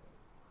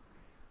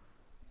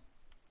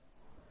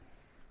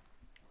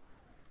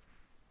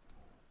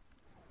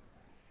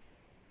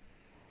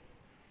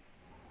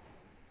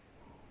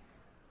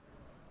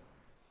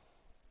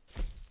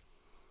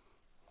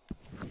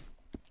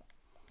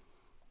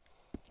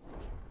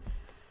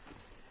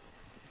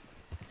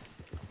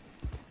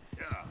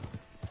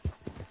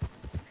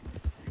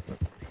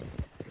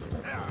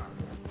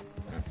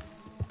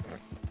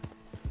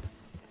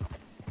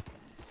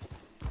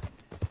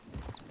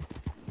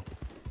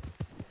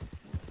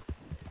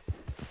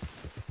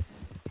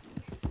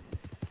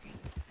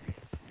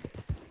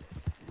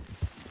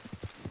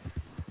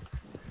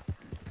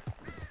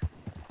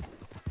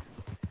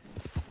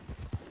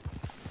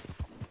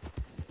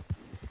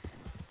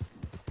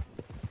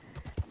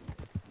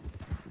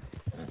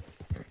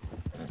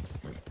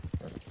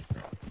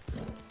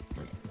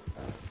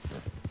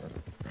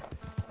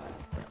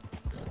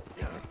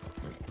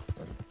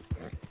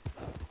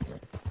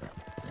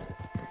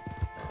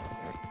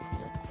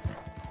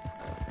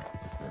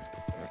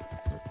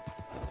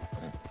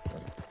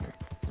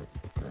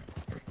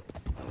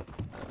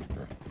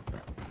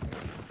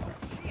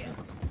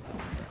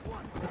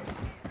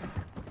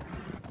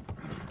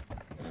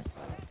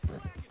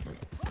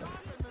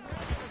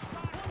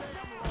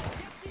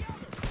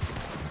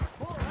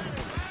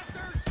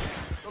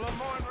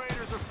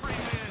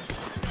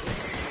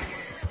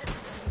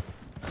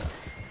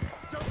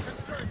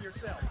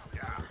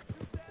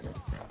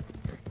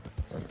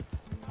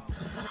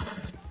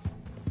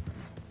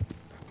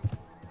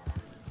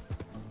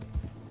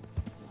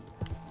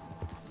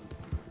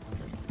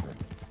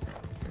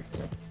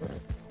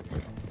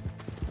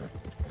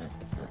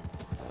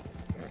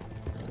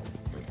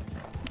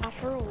 I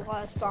threw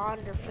a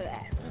Sonder for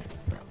that.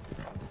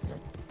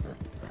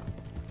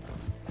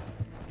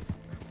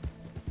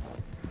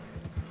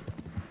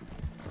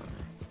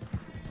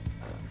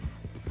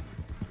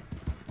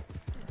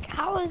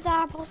 How is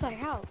that supposed to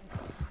help?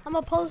 I'm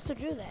supposed to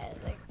do that.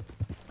 Like,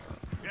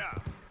 yeah.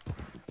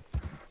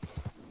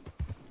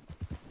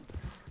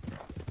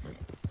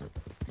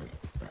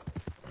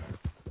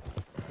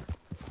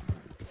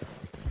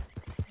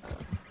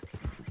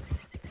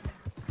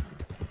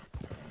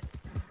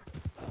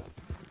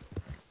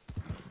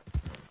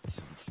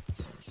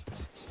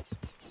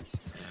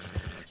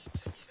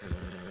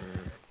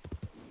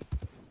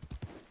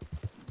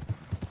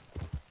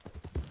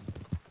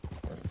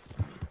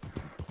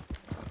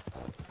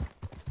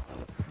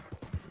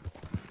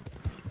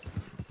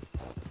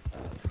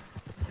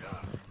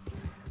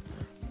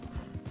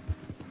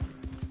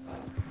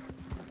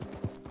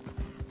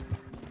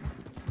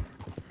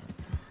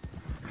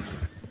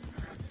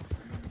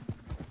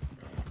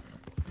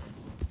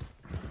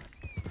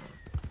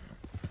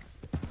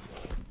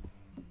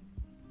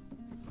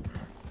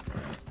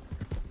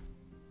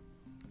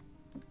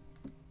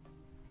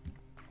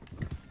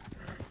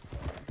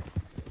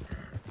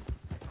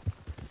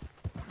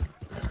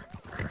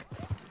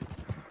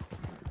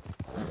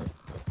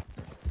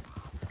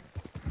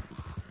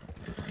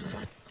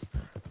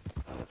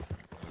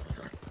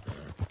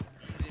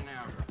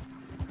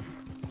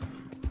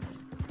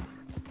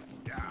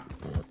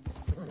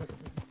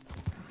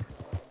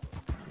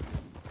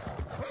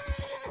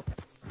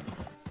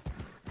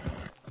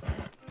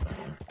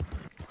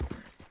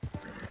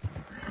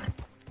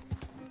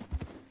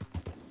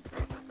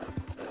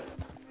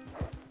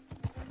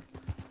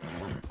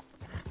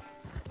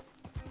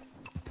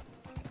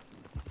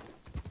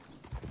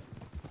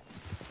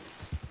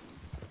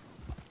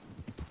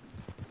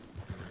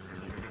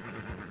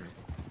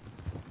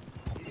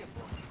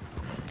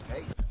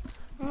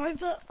 Where's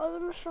that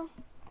other mission?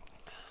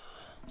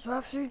 So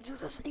after we do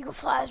this Eagle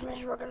Flies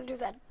mission, we're gonna do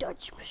that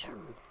Dutch mission.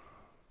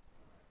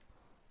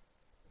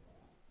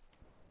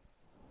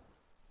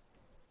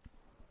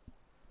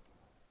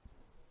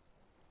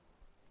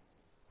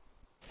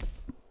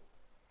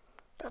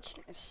 Dutch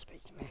needs to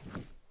speak to me.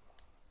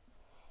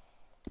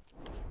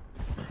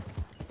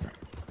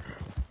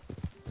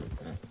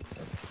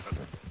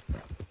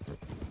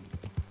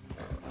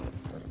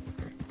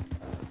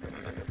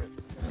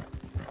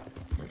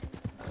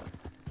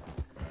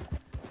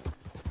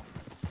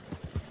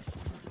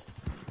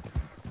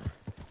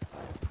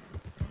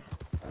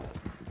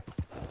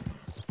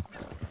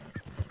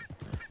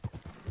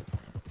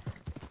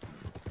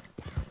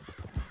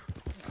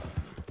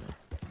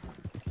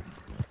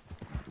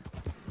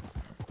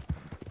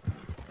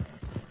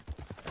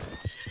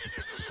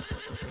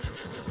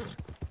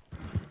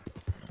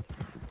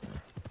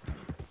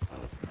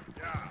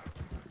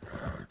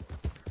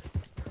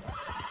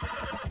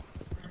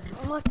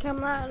 Look, I'm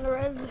not in the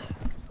red.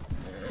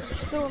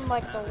 Just doing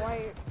like the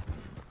white.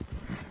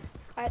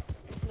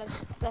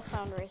 That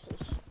sound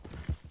racist.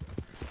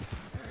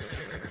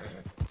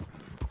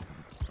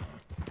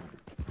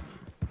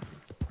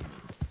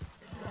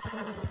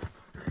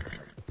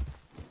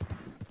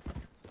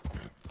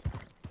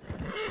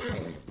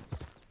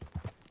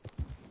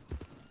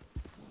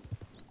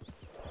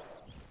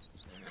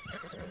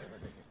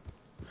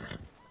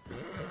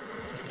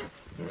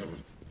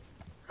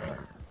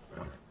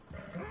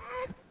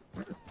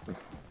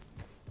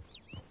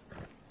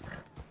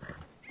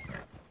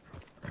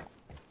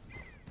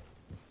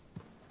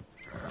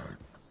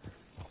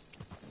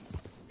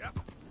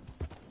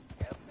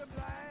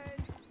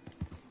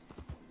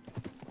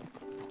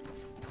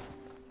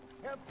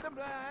 Help the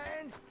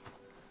blind!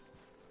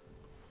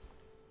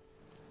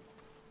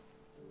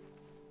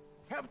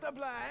 Help the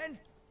blind!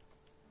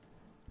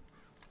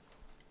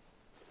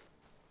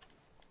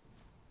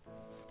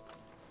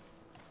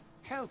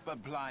 Help a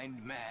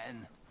blind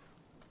man.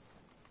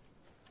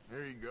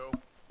 There you go.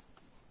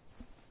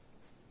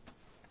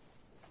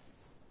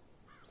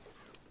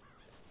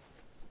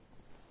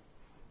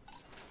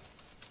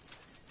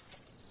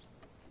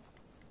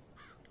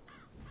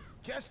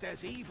 Just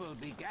as evil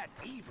begat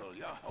evil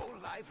your whole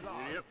life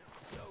long. Yep.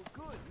 So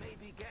good may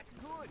beget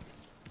good.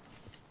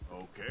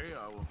 Okay,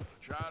 I will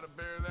try to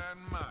bear that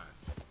in mind.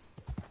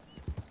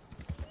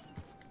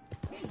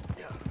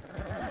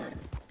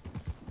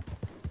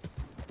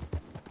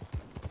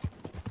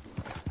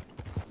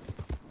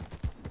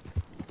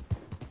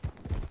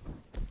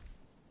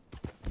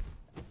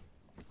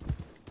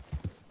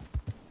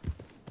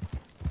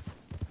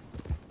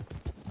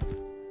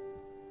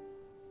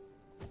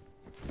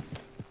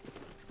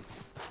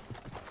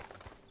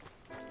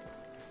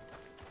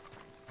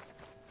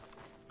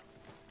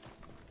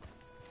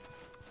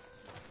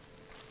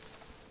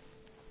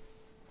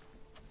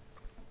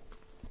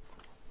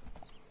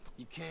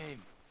 You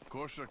came. Of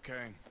course I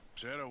came.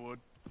 Said I would.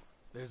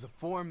 There's a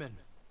foreman.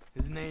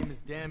 His name is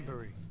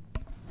Danbury.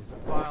 There's the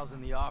files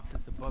in the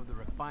office above the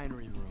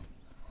refinery room.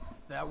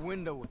 It's that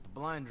window with the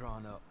blind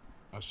drawn up.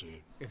 I see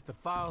it. If the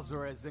files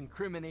are as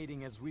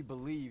incriminating as we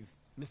believe,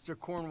 Mr.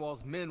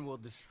 Cornwall's men will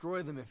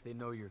destroy them if they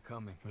know you're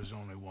coming. There's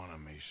only one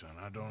of me, son.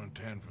 I don't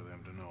intend for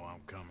them to know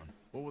I'm coming.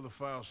 What will the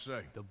files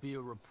say? There'll be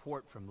a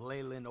report from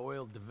Leyland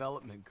Oil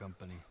Development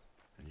Company.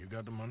 And you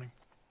got the money?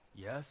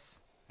 Yes?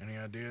 Any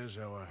ideas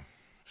how I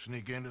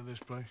sneak into this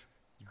place?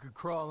 You could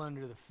crawl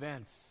under the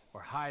fence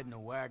or hide in a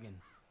wagon.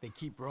 They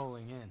keep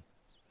rolling in.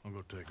 I'll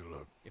go take a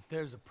look. If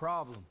there's a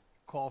problem,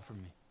 call for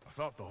me. I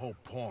thought the whole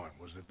point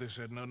was that this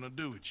had nothing to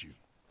do with you.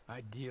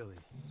 Ideally.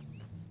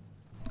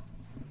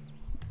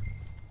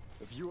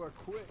 If you are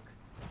quick,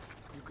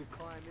 you could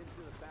climb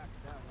into the back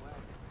of that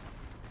wagon.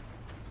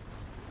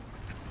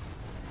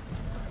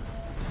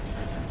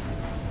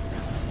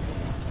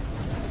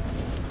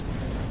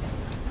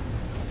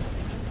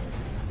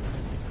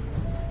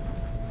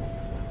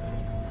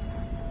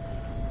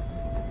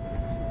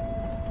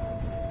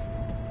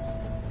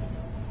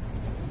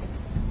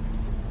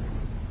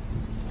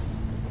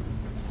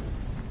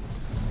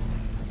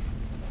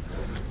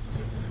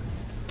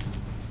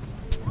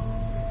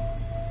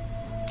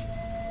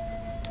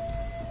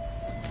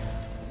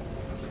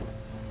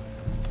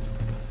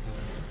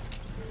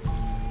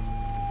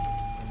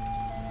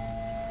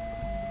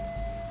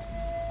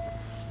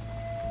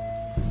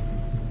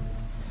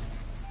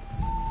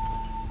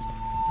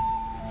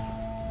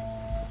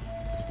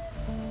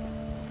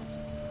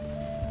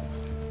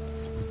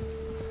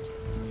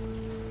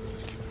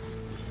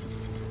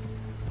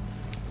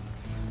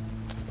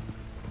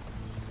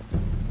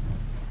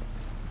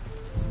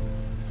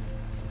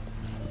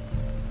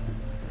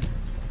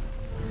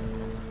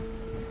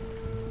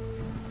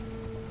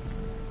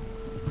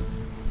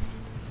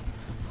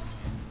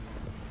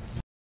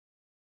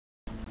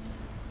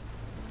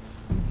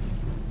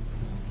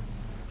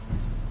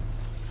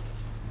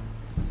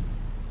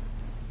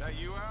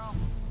 You, Al?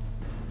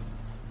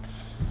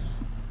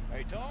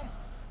 Hey, Tom?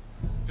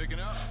 Picking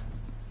up?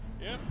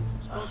 Yep.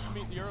 Supposed to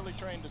meet the early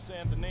train to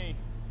Saint Denis.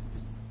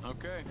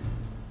 Okay.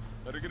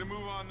 Better get a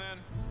move on then.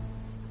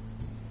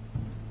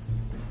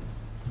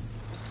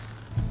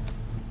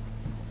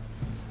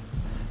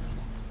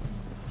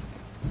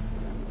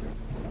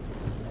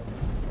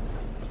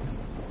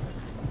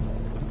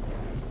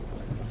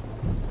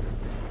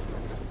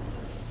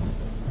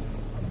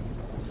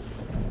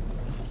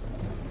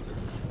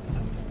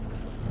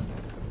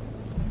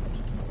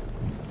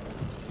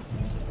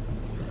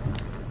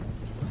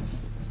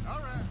 All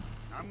right,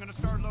 I'm gonna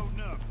start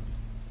loading up.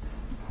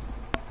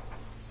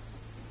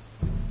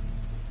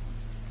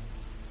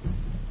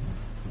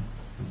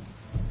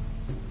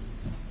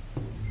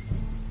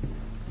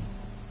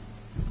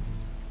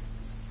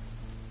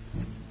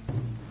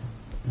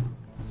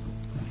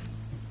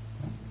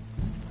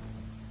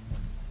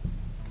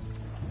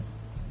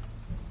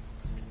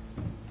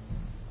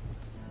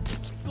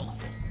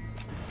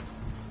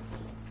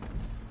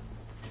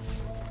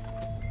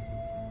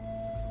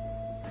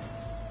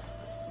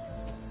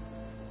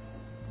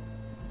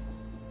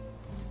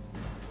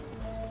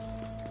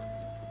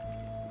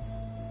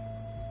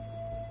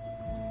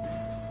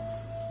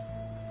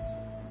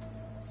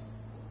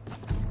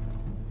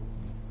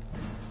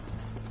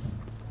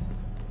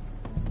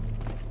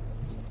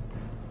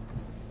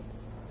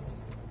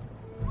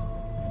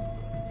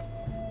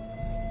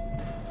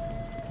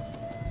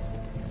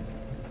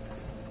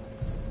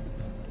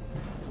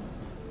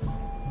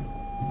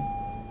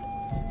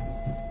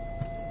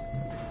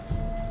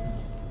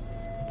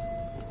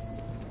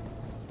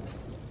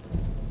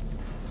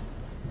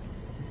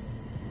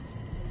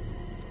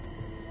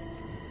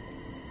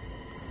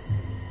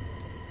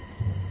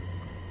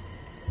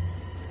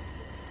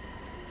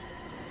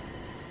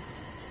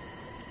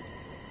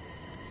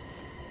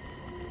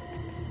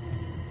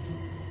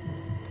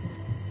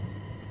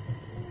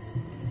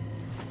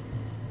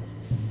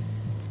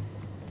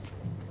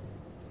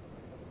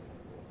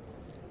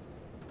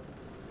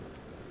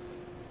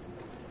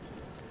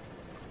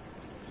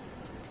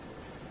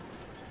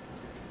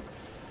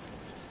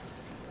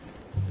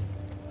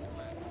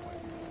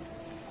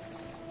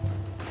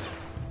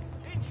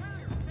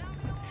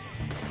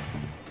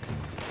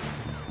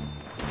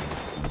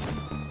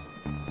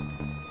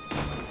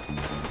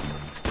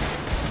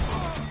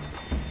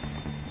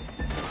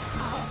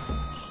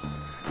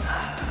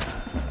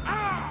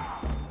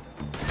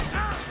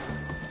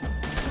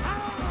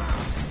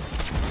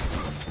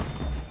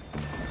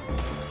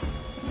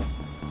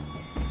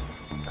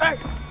 Hey!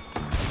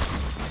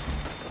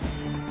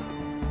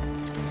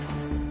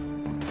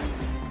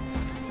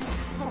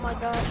 Oh my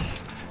gosh.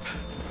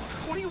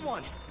 What do you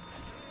want?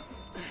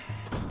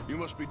 You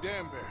must be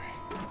Danbury.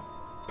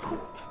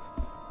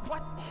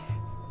 What?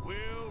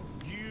 Will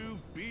you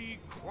be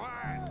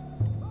quiet?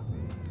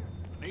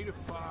 Need a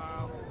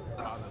file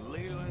out of the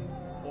Leland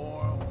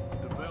Oil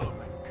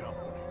Development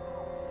Company.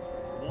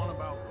 The one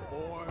about the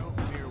oil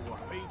near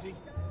Wapiti.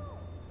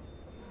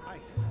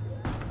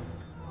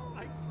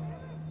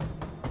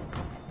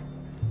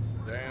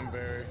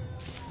 Danbury,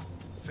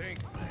 think,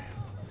 man.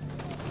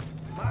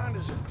 Mind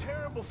is a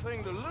terrible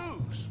thing to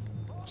lose,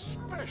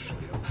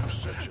 especially over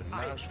such a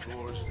nice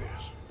floor as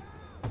this.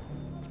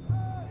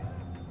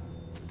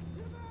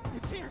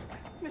 It's here!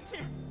 It's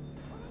here!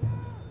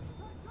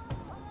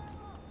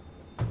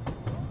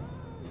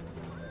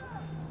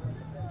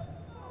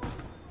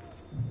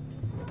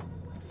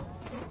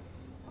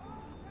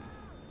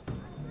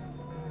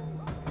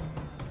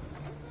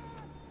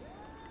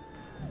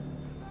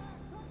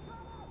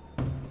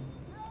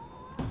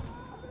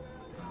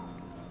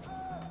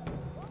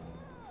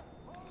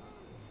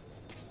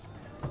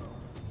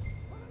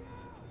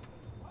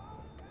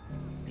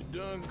 You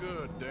done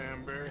good,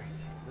 Danbury.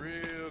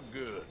 Real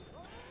good.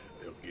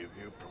 They'll give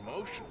you a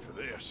promotion for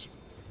this.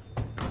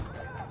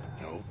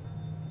 Nope.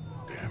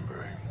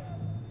 Danbury.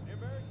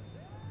 Danbury?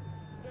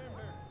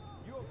 Danbury,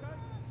 you okay?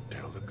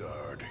 Tell the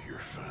guard you're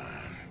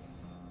fine.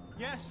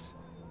 Yes.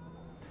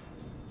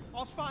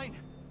 All's fine.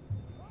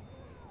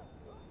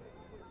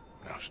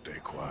 Now stay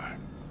quiet.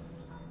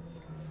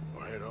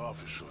 Or head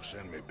office will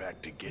send me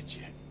back to get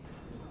you.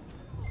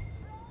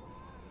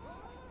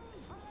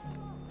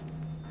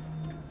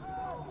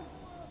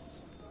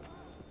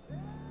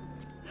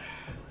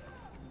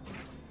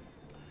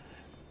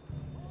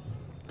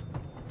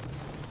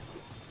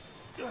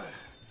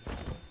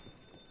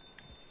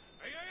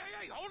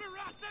 Hey, hold it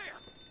right there!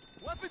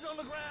 Weapons on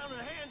the ground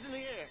and hands in the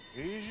air.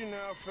 Easy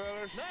now,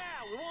 fellas.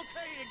 Now, we won't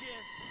tell you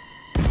again.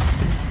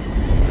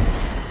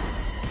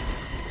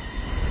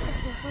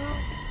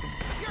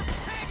 You're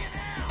pegging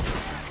out!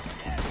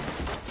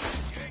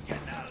 You ain't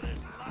getting out of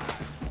this alive.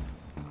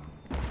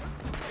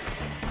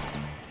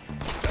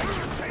 Take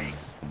your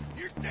piece!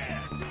 You're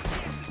dead!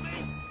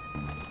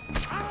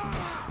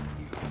 Ah!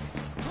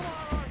 Come on,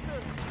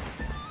 Arthur!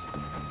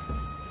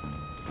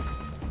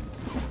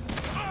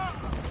 Ah!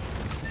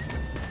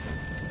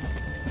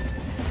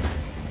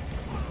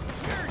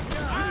 You're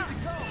done!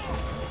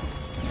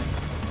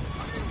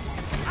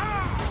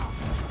 Ah!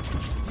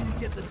 Did you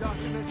get the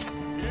documents?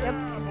 Yeah,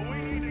 but we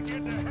need to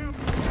get to help.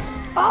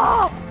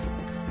 Oh!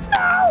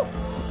 No!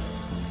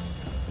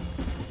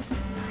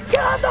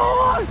 Get on the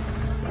horse!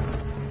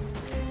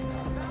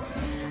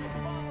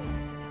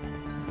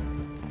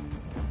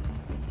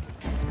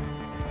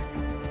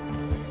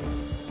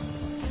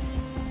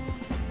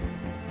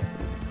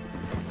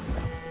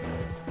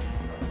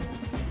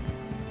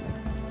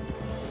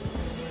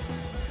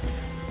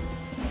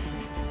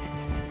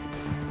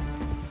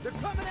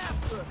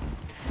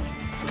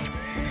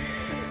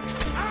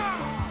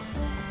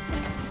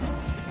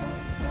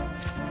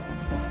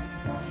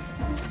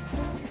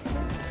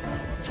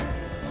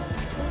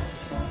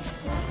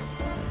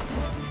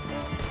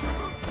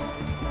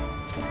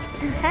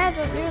 Can't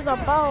just use a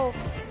bow.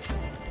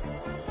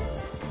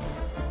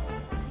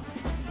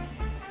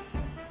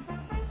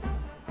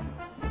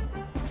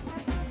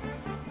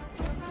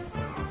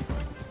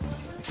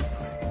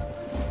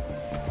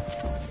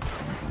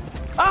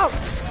 Oh!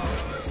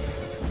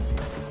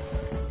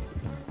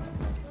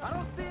 I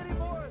don't see any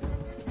more.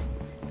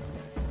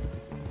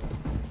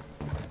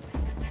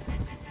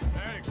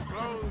 That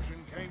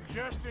explosion came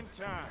just in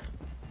time.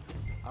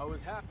 I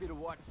was happy to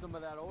watch some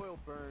of that oil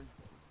burn.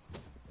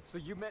 So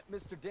you met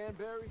Mr.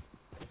 Danbury?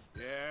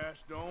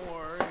 Yes, don't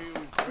worry. He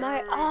was My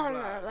very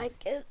honor,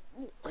 obliged.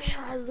 like,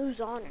 I lose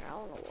honor. I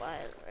don't know why.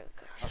 Like,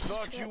 I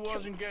thought you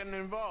wasn't getting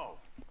involved.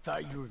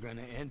 Thought you were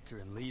gonna enter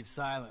and leave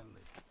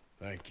silently.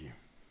 Thank you.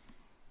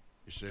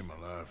 You saved my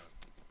life.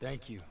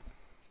 Thank you.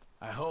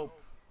 I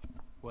hope.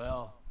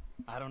 Well,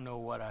 I don't know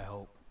what I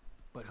hope.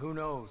 But who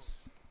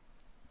knows?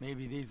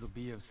 Maybe these will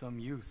be of some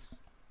use.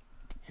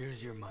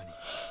 Here's your money.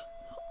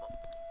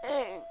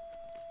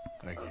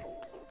 Thank you.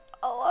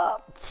 A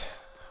lot.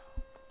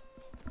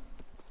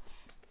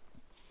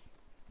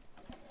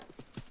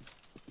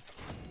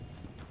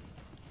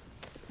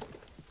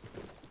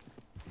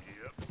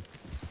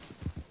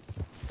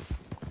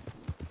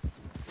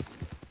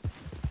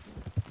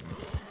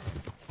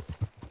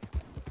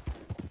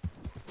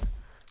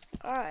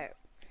 Alright.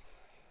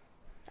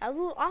 I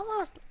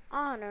lost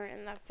honor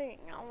in that thing.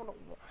 I don't know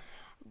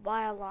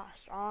why I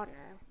lost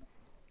honor.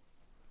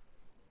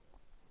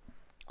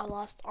 I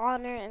lost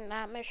honor in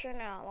that mission,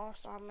 and I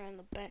lost honor in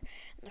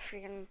the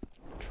freaking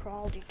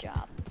trolley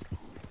job.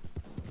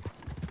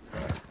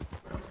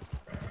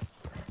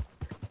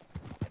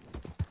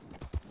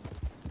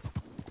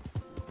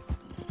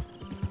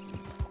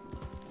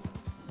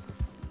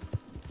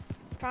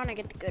 Trying to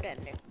get the good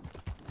ending.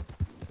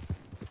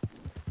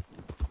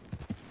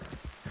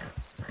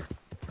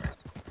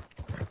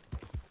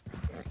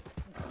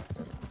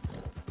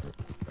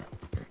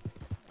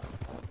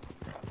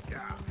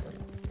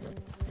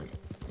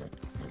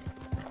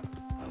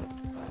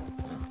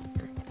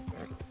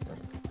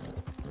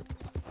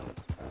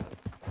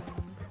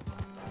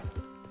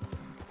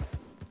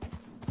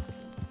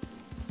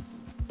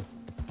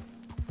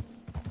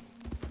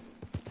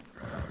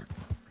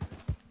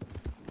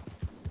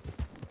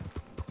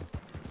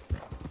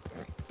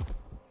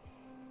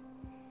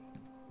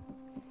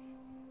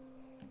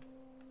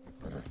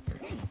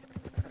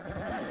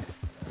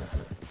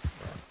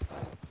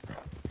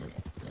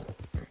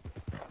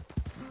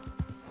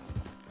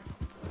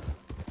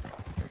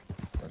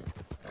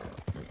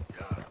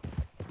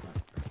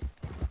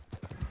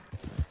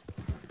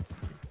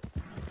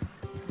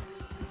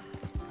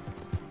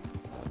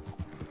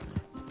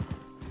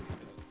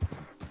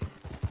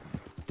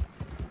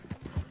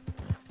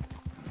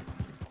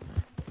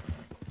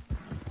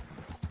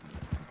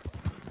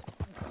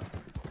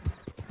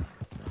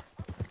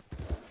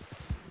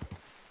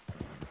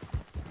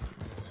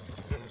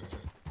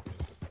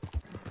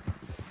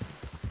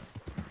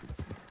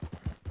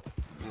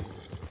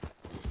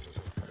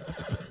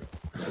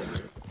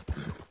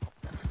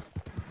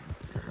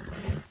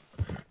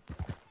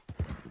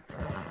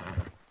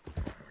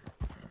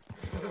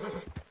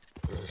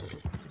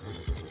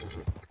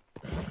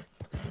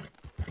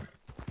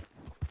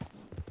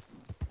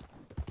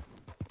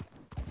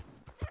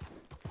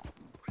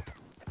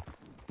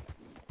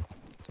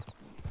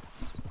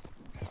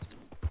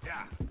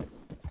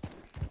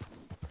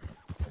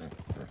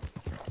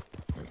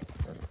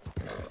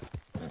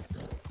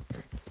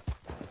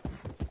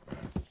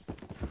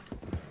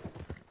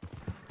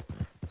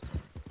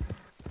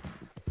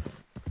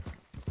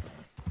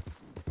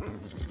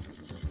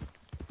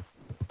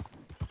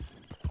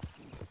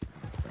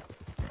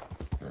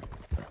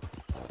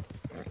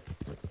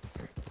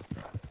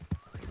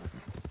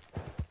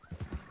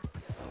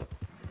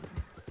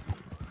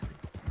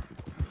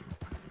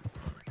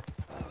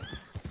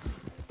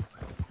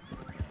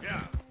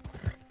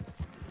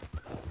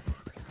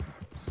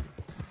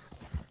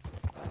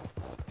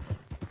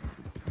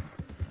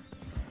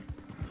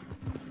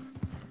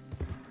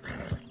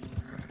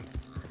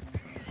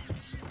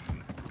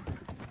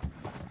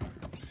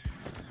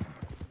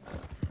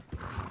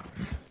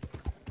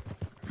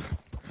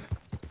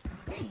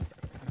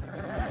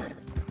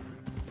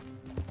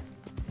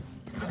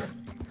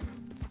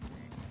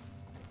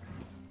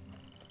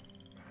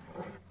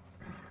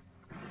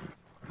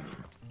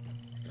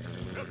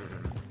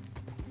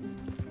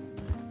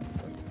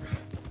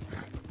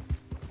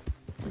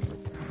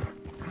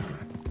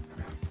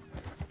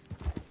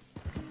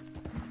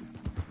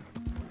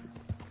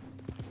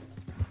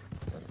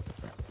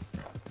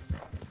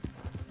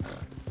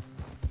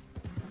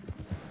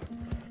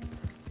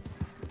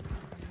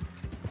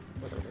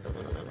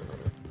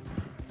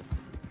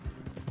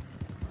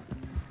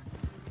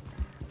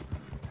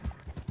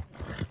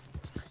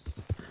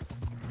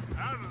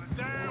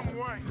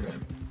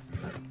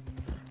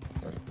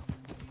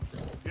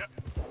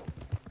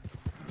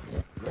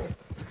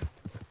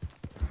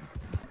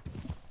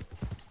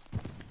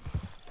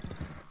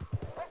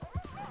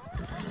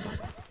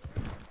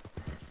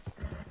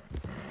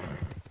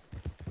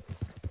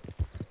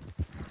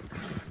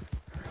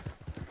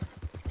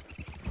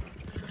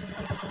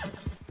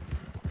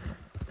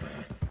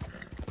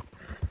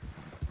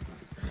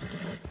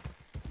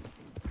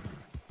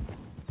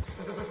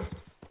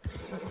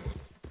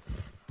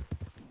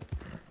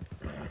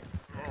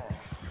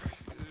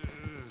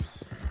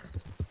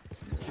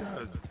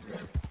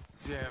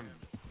 Damn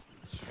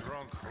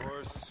drunk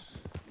horse.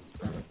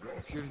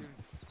 Couldn't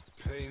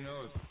pay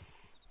no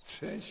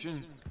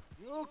attention.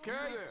 You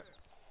okay?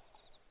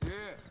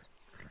 Yeah.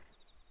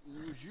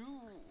 Would you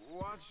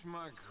watch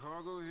my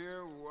cargo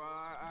here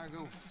while I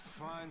go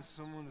find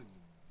someone to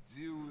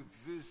deal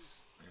with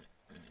this?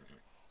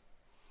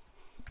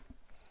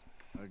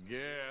 I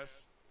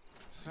guess.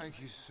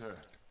 Thank you, sir.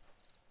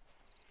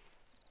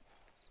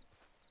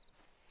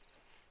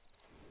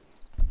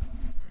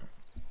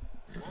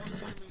 Won't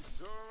give me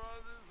sore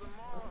about this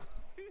tomorrow.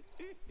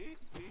 Pay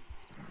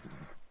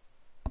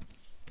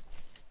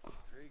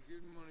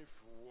good money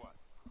for what?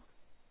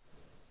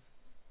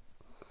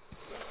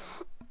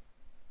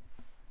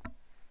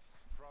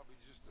 It's probably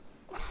just a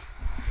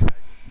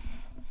bag.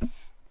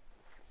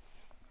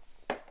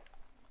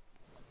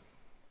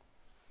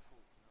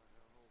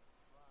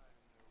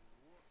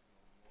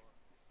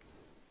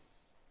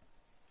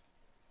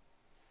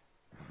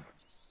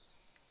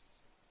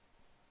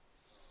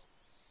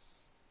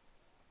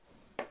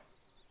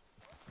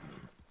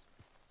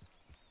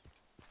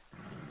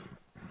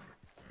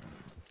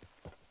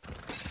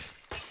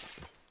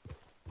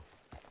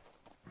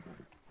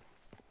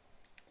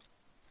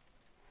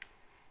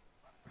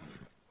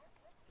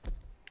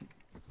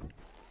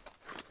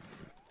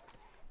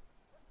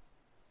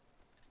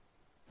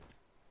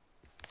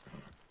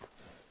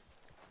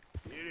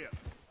 Get up.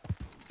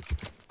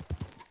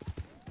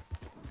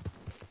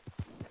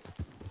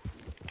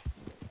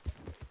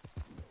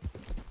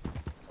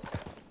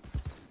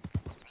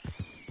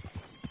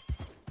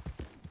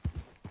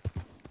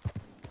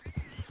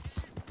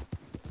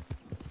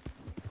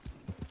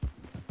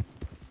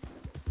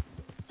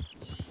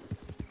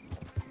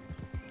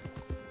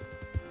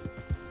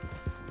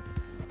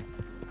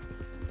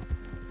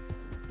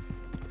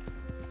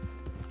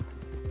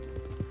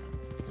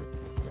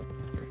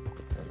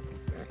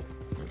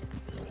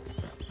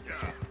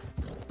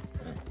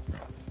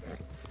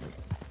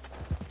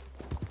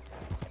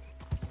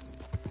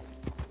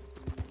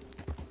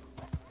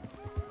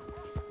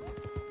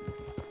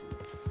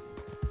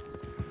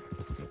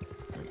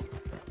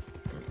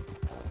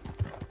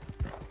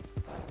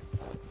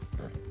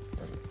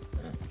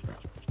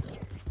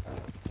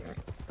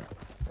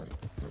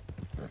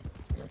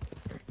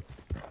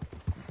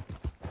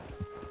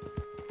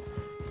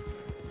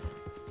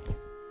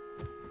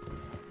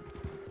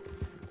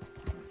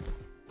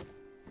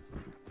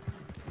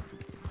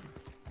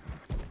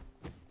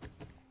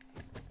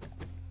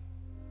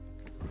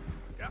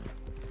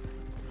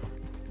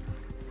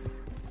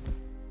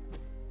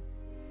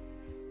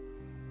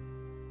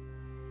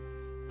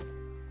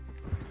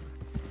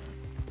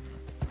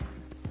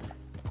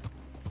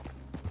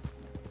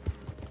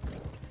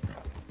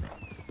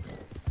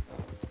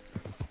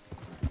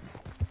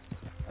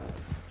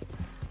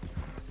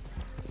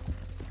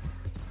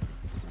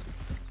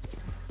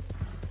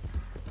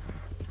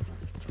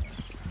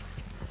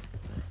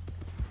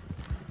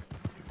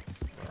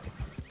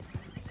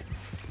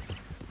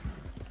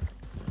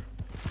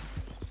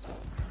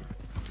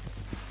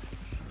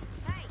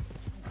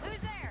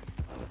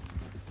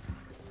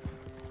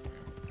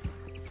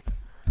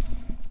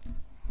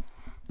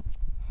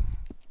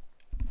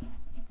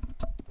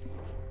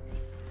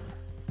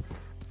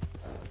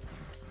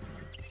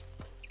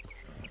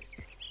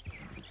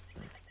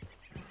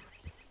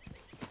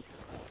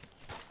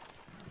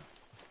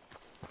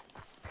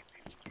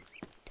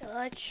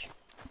 Dutch.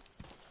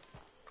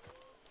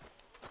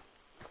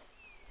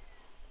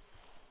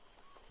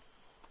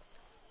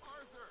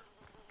 Arthur,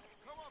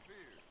 come up here.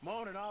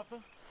 Morning,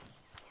 Arthur.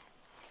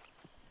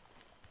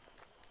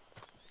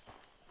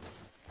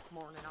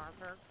 Morning,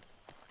 Arthur.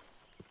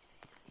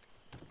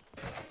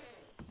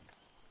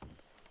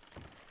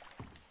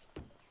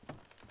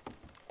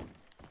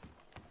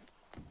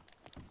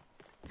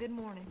 Good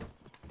morning.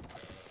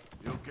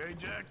 You okay,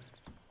 Jack?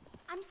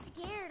 I'm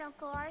scared,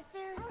 Uncle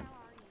Arthur.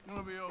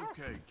 Gonna be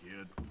okay,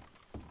 kid.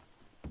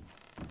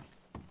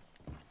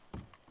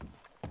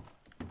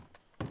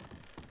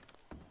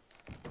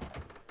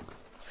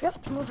 We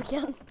have to move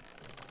again.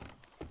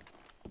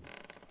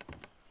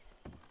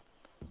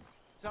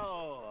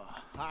 So,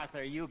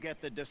 Arthur, you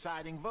get the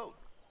deciding vote.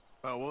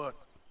 About what?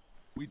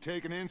 We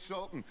take an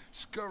insult and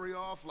scurry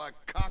off like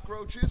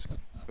cockroaches?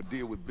 Or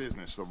deal with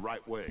business the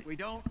right way? We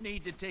don't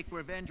need to take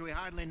revenge. We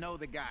hardly know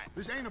the guy.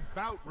 This ain't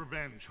about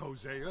revenge,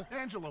 Hosea.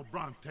 Angelo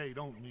Bronte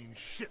don't mean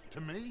shit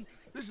to me.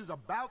 This is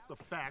about the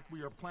fact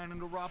we are planning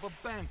to rob a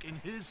bank in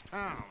his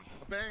town.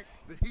 A bank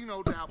that he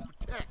no doubt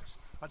protects.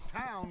 A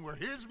town where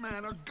his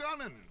men are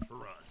gunning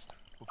for us.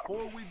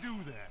 Before we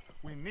do that,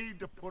 we need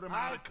to put him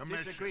out of commission.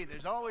 I disagree.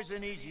 There's always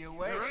an easier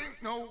way. There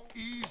ain't no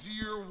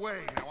easier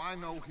way. Now, I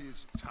know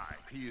his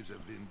type. He is a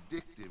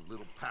vindictive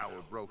little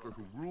power broker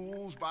who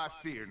rules by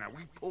fear. Now,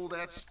 we pull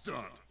that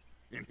stunt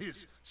in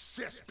his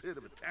cesspit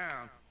of a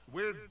town,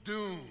 we're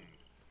doomed.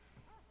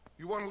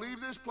 You want to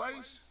leave this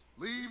place?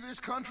 Leave this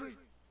country?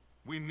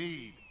 We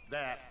need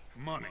that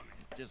money.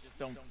 Just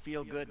don't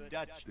feel good,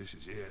 Dutch. This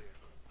is it.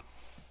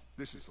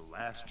 This is the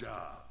last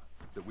job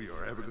that we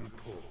are ever going to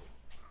pull.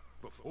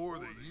 Before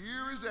the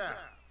year is out,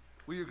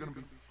 We are gonna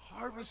be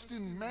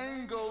harvesting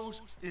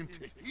mangoes in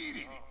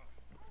Tahiti.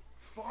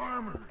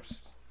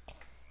 Farmers.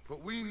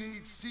 But we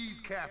need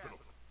seed capital,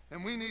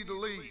 and we need to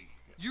leave.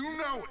 You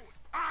know it.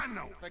 I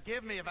know it.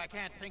 Forgive me if I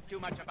can't think too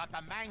much about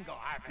the mango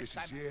harvest.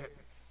 This is it.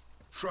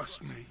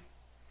 Trust me.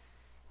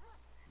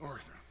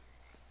 Arthur.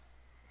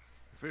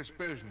 If it's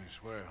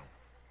business, well,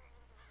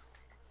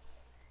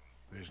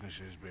 business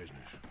is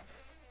business.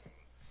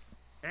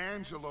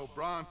 Angelo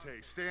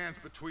Bronte stands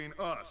between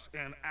us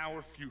and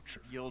our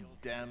future. You'll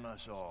damn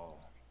us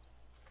all.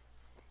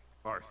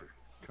 Arthur,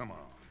 come on.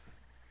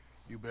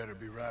 You better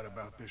be right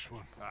about this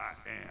one. I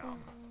am.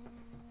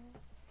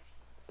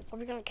 Are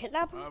we gonna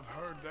kidnap him? I've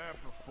heard that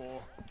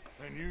before,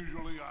 and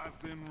usually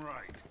I've been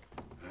right.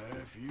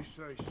 If you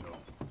say so.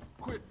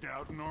 Quit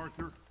doubting,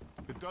 Arthur.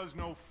 It does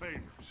no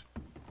favors.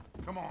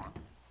 Come on.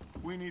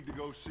 We need to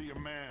go see a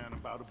man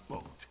about a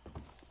boat.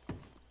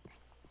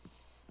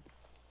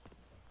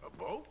 A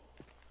boat?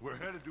 We're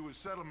headed to a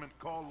settlement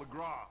called Le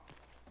Gras.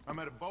 I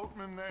met a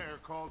boatman there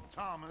called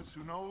Thomas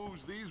who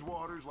knows these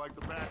waters like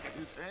the back of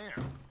his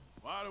hand.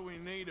 Why do we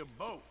need a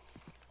boat?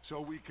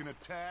 So we can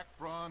attack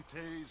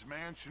Bronte's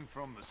mansion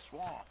from the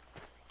swamp.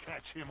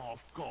 Catch him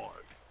off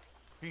guard.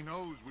 He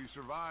knows we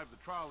survived the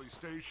trolley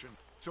station,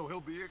 so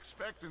he'll be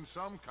expecting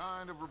some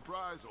kind of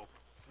reprisal.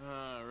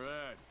 All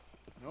right.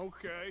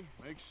 Okay,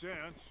 makes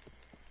sense.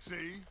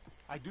 See?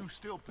 I do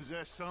still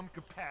possess some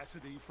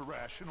capacity for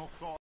rational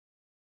thought.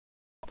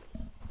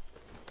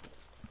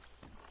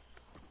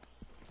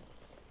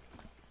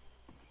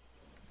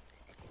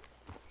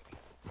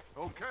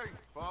 Okay,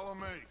 follow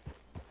me.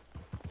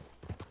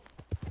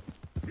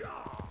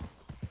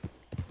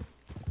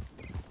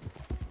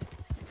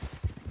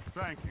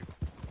 Thank you.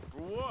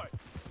 For what?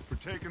 For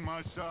taking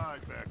my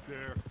side back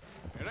there.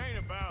 It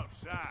ain't about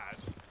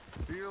sides.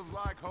 Feels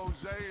like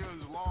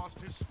Hosea's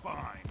lost his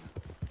spine.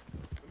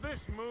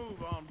 This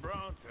move on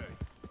Bronte,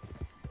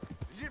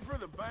 is it for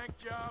the bank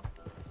job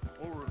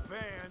or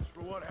revenge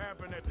for what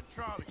happened at the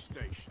trolley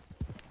station?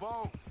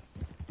 Both.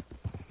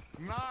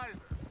 Neither.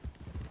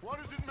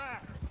 What does it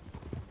matter?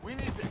 We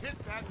need to hit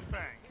that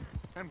bank.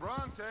 And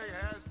Bronte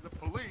has the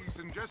police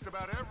and just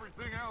about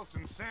everything else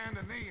in Saint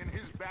Denis in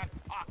his back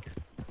pocket.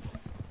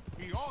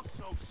 He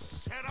also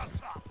set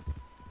us up.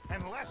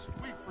 And lest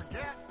we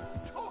forget,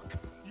 took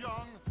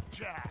young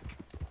Jack.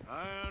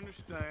 I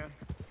understand.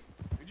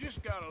 We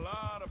just got a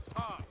lot of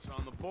pots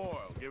on the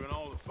boil, given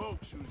all the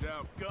folks who's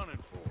out gunning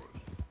for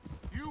us.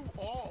 You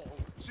all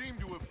seem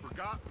to have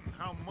forgotten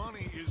how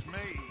money is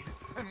made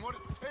and what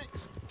it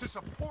takes to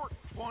support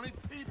 20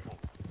 people.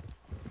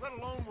 Let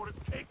alone what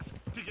it takes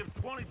to give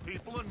 20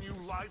 people a new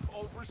life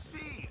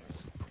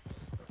overseas.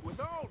 With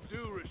all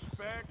due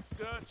respect,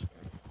 Dutch,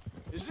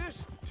 is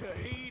this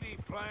Tahiti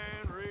plan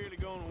really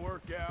gonna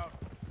work out?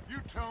 You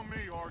tell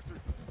me, Arthur.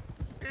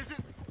 Is it?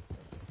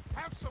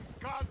 Have some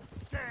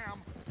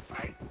goddamn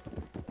faith.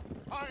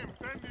 I am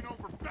bending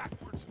over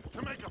backwards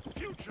to make a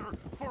future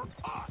for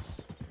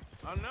us.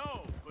 I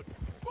know, but...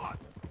 But?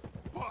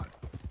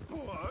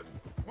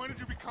 When did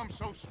you become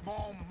so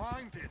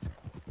small-minded?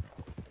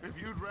 If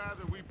you'd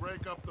rather we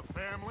break up the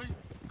family,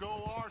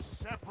 go our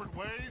separate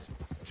ways,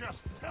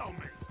 just tell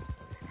me.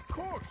 Of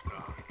course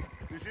not.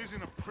 This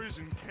isn't a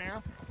prison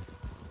camp.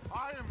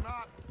 I am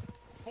not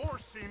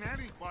forcing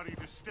anybody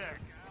to stay.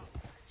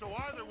 So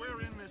either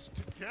we're in this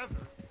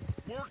together,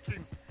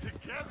 working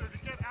together to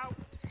get out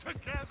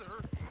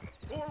together,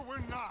 or we're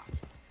not.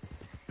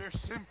 There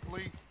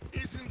simply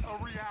isn't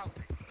a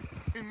reality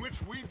in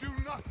which we do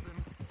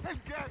nothing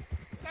and get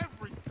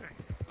everything.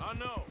 I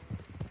know.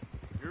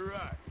 You're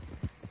right.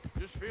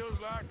 Just feels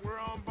like we're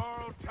on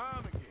borrowed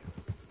time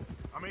again.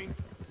 I mean,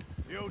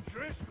 the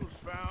O'Driscolls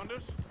found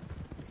us.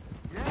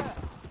 Yeah.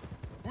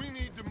 We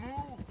need to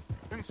move,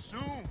 and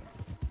soon.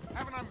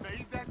 Haven't I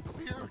made that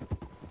clear?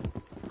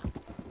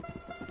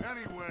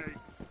 Anyway,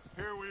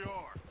 here we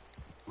are.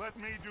 Let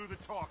me do the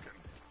talking.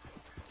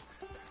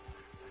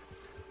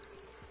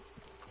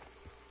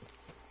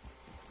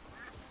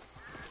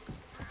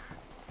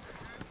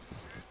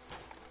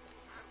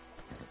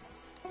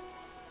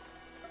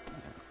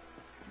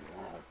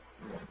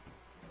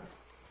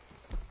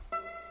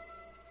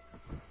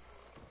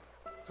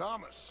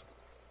 Thomas.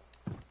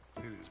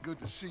 It is good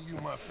to see you,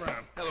 my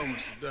friend. Hello,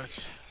 Mr.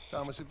 Dutch.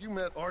 Thomas, have you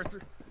met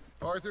Arthur?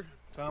 Arthur?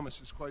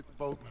 Thomas is quite the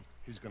boatman.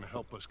 He's gonna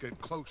help us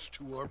get close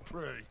to our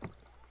prey.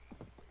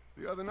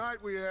 The other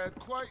night we had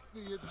quite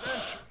the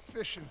adventure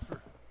fishing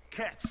for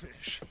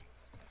catfish.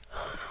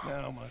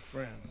 Now, my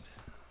friend.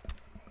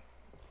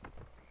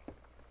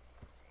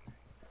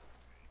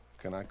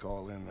 Can I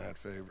call in that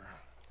favor?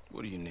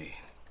 What do you need?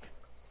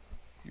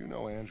 You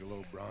know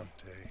Angelo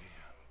Bronte.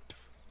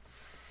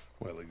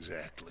 Well,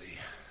 exactly.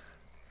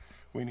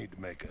 We need to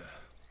make a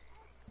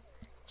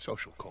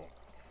social call.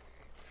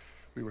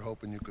 We were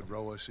hoping you could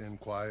row us in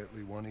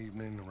quietly one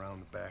evening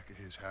around the back of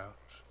his house.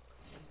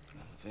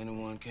 If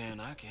anyone can,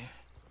 I can.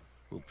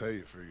 We'll pay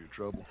you for your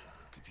trouble.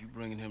 If you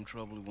bringing him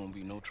trouble, it won't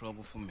be no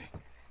trouble for me.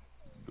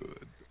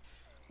 Good.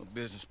 My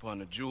business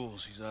partner,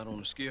 Jules, he's out on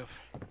the skiff.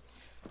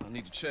 I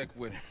need to check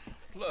with him.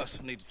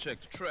 Plus, I need to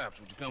check the traps.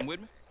 Would you come with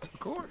me? Of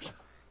course.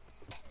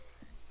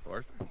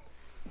 Arthur?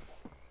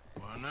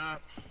 Why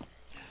not?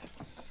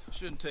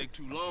 Shouldn't take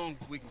too long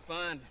if we can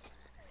find it.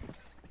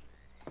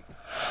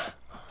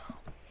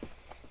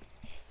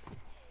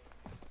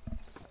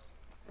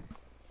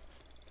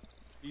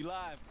 Be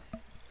live.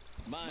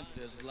 Mind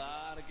you, there's a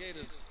lot of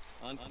gators.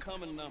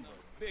 Uncommon number.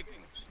 Big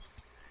ones.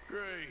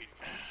 Great.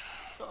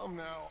 Come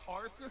now,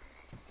 Arthur.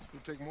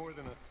 It'll take more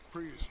than a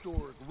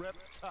prehistoric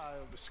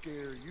reptile to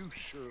scare you,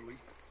 Shirley.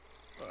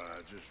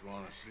 I just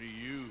want to see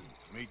you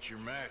meet your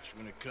match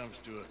when it comes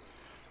to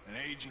an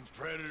aging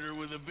predator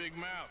with a big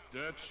mouth,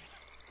 Dutch.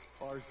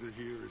 Arthur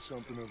here is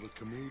something of a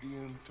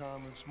comedian,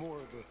 Thomas. More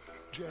of a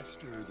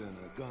jester than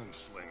a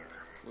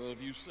gunslinger. Well,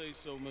 if you say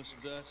so,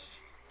 Mr. Dutch.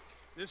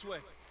 This way.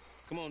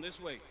 Come on, this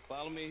way.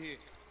 Follow me here.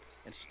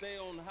 And stay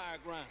on the higher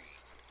ground.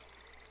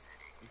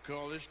 You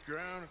call this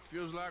ground? It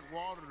feels like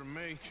water to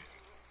me.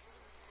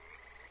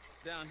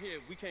 Down here,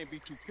 we can't be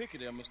too picky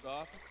there, Mr.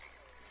 Arthur.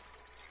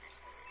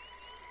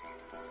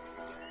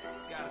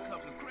 Got a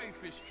couple of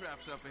crayfish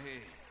traps up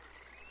ahead.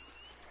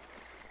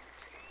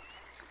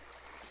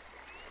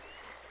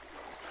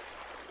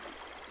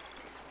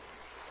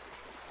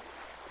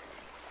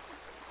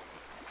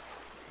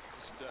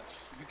 Mr. Dutch,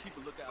 you keep a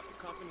lookout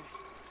for company.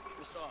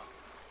 Mr. Arthur,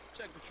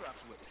 check the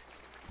traps with me.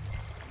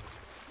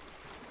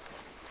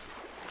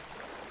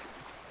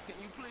 Can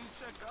you please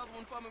check the other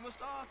one for me,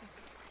 Mr. Arthur?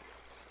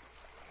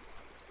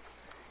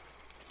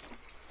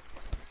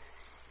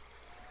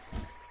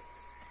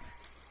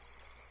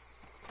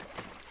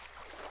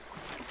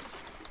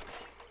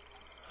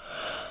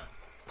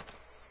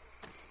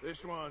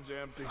 This one's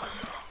empty. All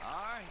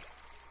right.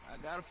 I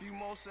got a few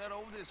more set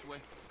over this way.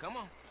 Come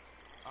on.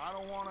 I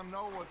don't want to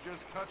know what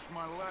just touched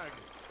my leg.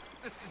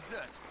 Mr.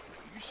 Dutch,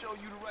 you sure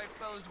you the right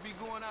fellas to be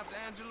going after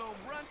Angelo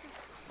Brunton?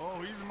 Oh,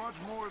 he's much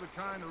more the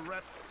kind of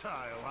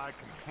reptile I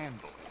can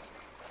handle.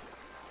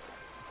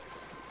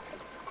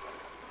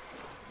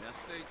 Now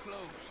stay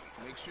close.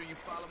 Make sure you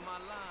follow my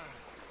line.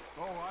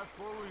 Oh, I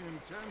fully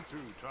intend to,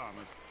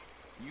 Thomas.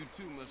 You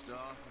too, Mr.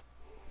 Arthur.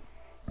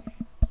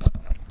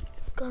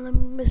 Gonna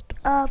miss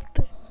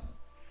Arthur.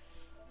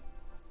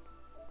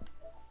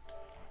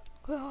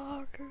 We're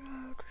walking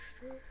out the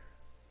street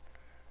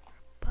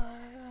by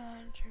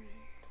Andrew.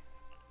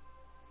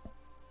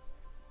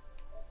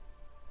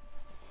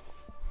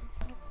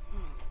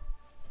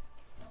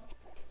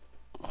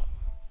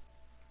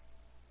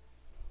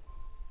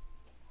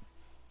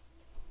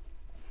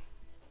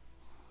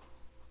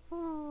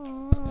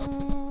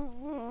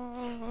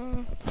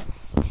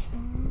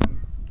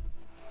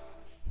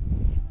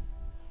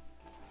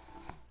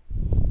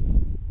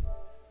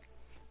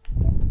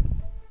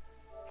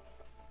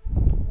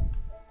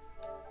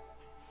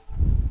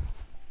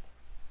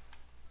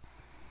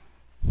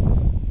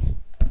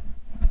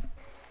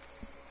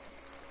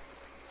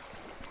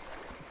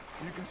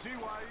 You can see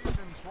why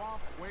even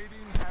swamp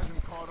wading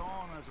hasn't caught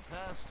on as a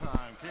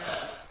pastime, can't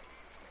you?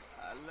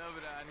 I love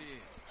it out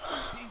here.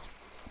 Peaceful.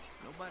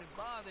 Nobody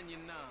bothering you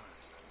now.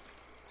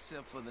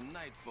 Except for the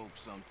night folk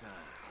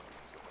sometimes.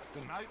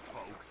 The night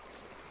folk?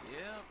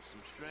 Yep,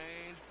 some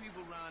strange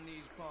people around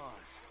these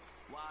parts.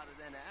 Wilder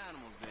than the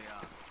animals they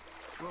are.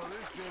 Well,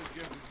 this just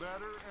gets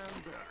better and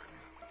better.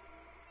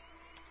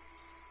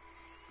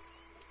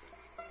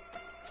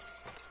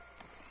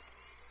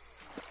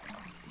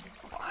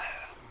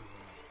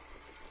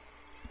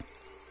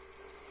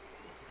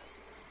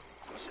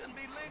 Shouldn't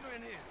be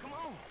lingering here. Come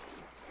on.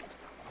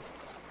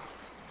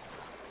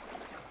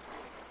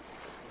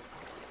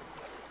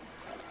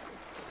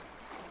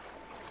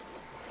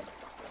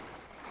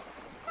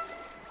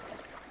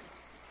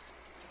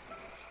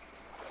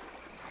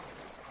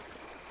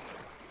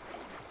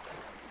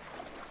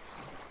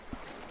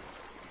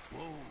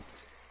 Whoa.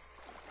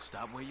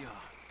 Stop where you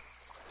are.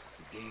 It's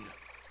a gator.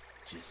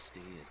 Just stay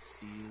as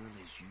still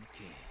as you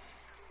can.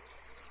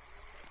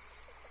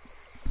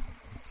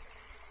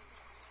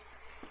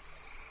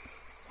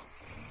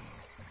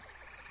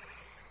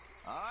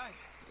 All right,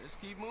 let's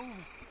keep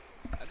moving.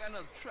 I got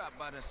another trap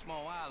by that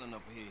small island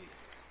up ahead.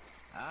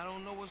 I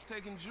don't know what's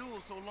taking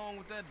Jules so long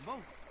with that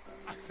boat.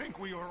 I think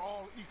we are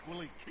all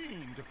equally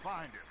keen to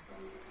find him.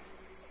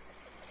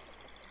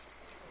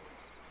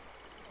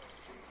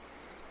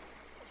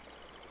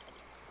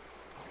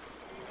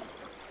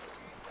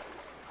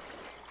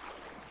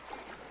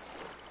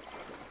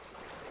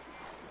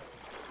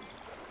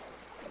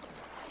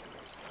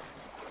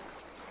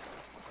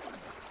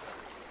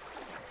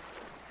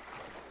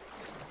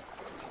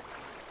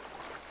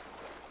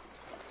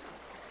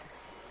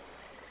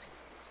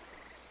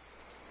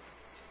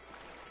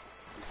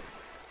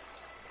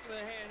 Give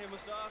me a hand here,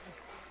 Mr. Arthur.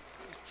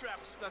 This trap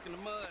is stuck in the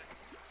mud.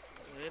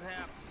 It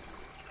happens.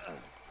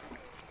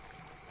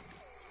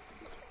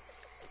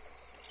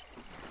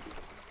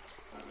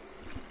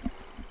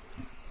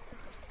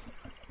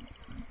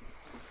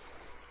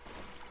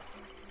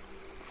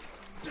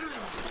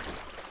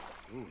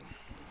 Ooh.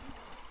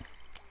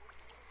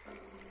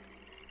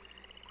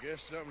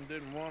 Guess something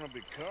didn't want to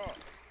be caught.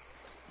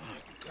 My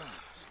God.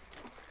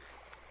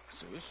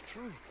 So it's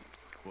true.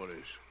 What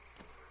is?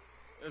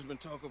 There's been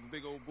talk of a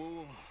big old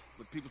bull,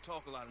 but people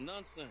talk a lot of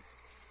nonsense.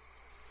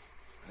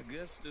 I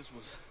guess this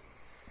was...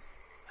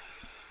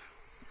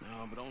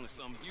 No, but only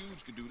something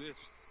huge could do this.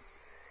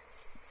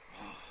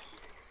 Oh,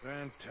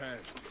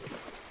 fantastic.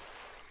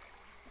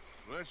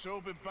 Let's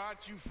hope it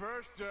bites you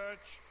first,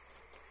 Dutch.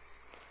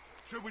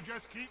 Should we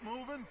just keep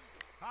moving?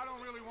 I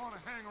don't really want to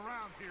hang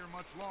around here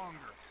much longer.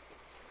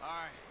 All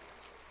right.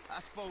 I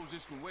suppose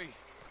this can wait.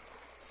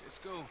 Let's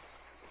go.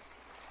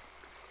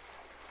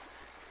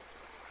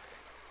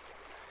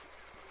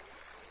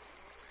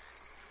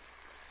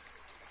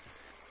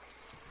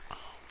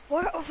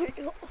 Where are we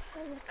going?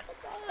 Come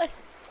on.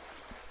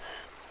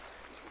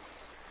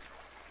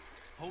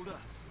 Hold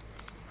up.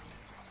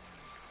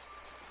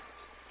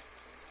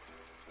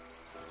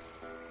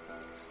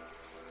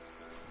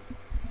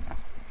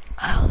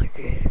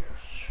 Alligators.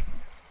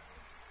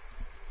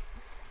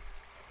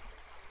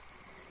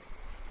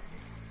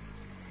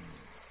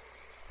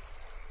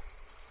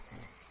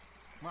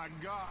 My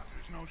God,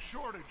 there's no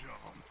shortage of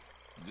them.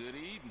 Good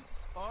eating.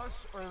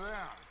 Us or them?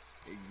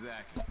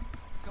 Exactly.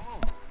 Come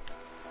on.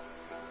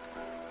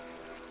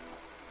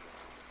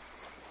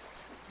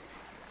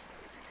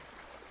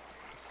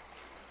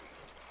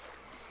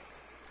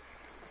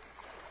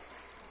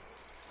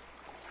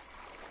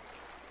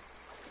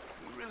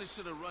 We really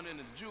should have run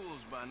into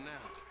Jules by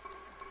now.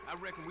 I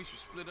reckon we should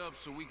split up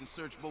so we can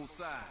search both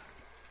sides.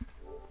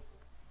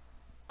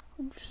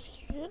 I'm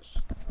serious.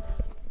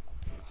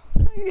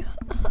 Yeah.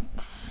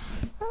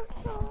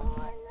 That's all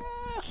I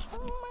know.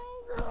 Oh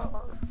my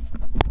God.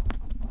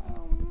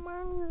 Oh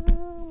my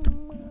God.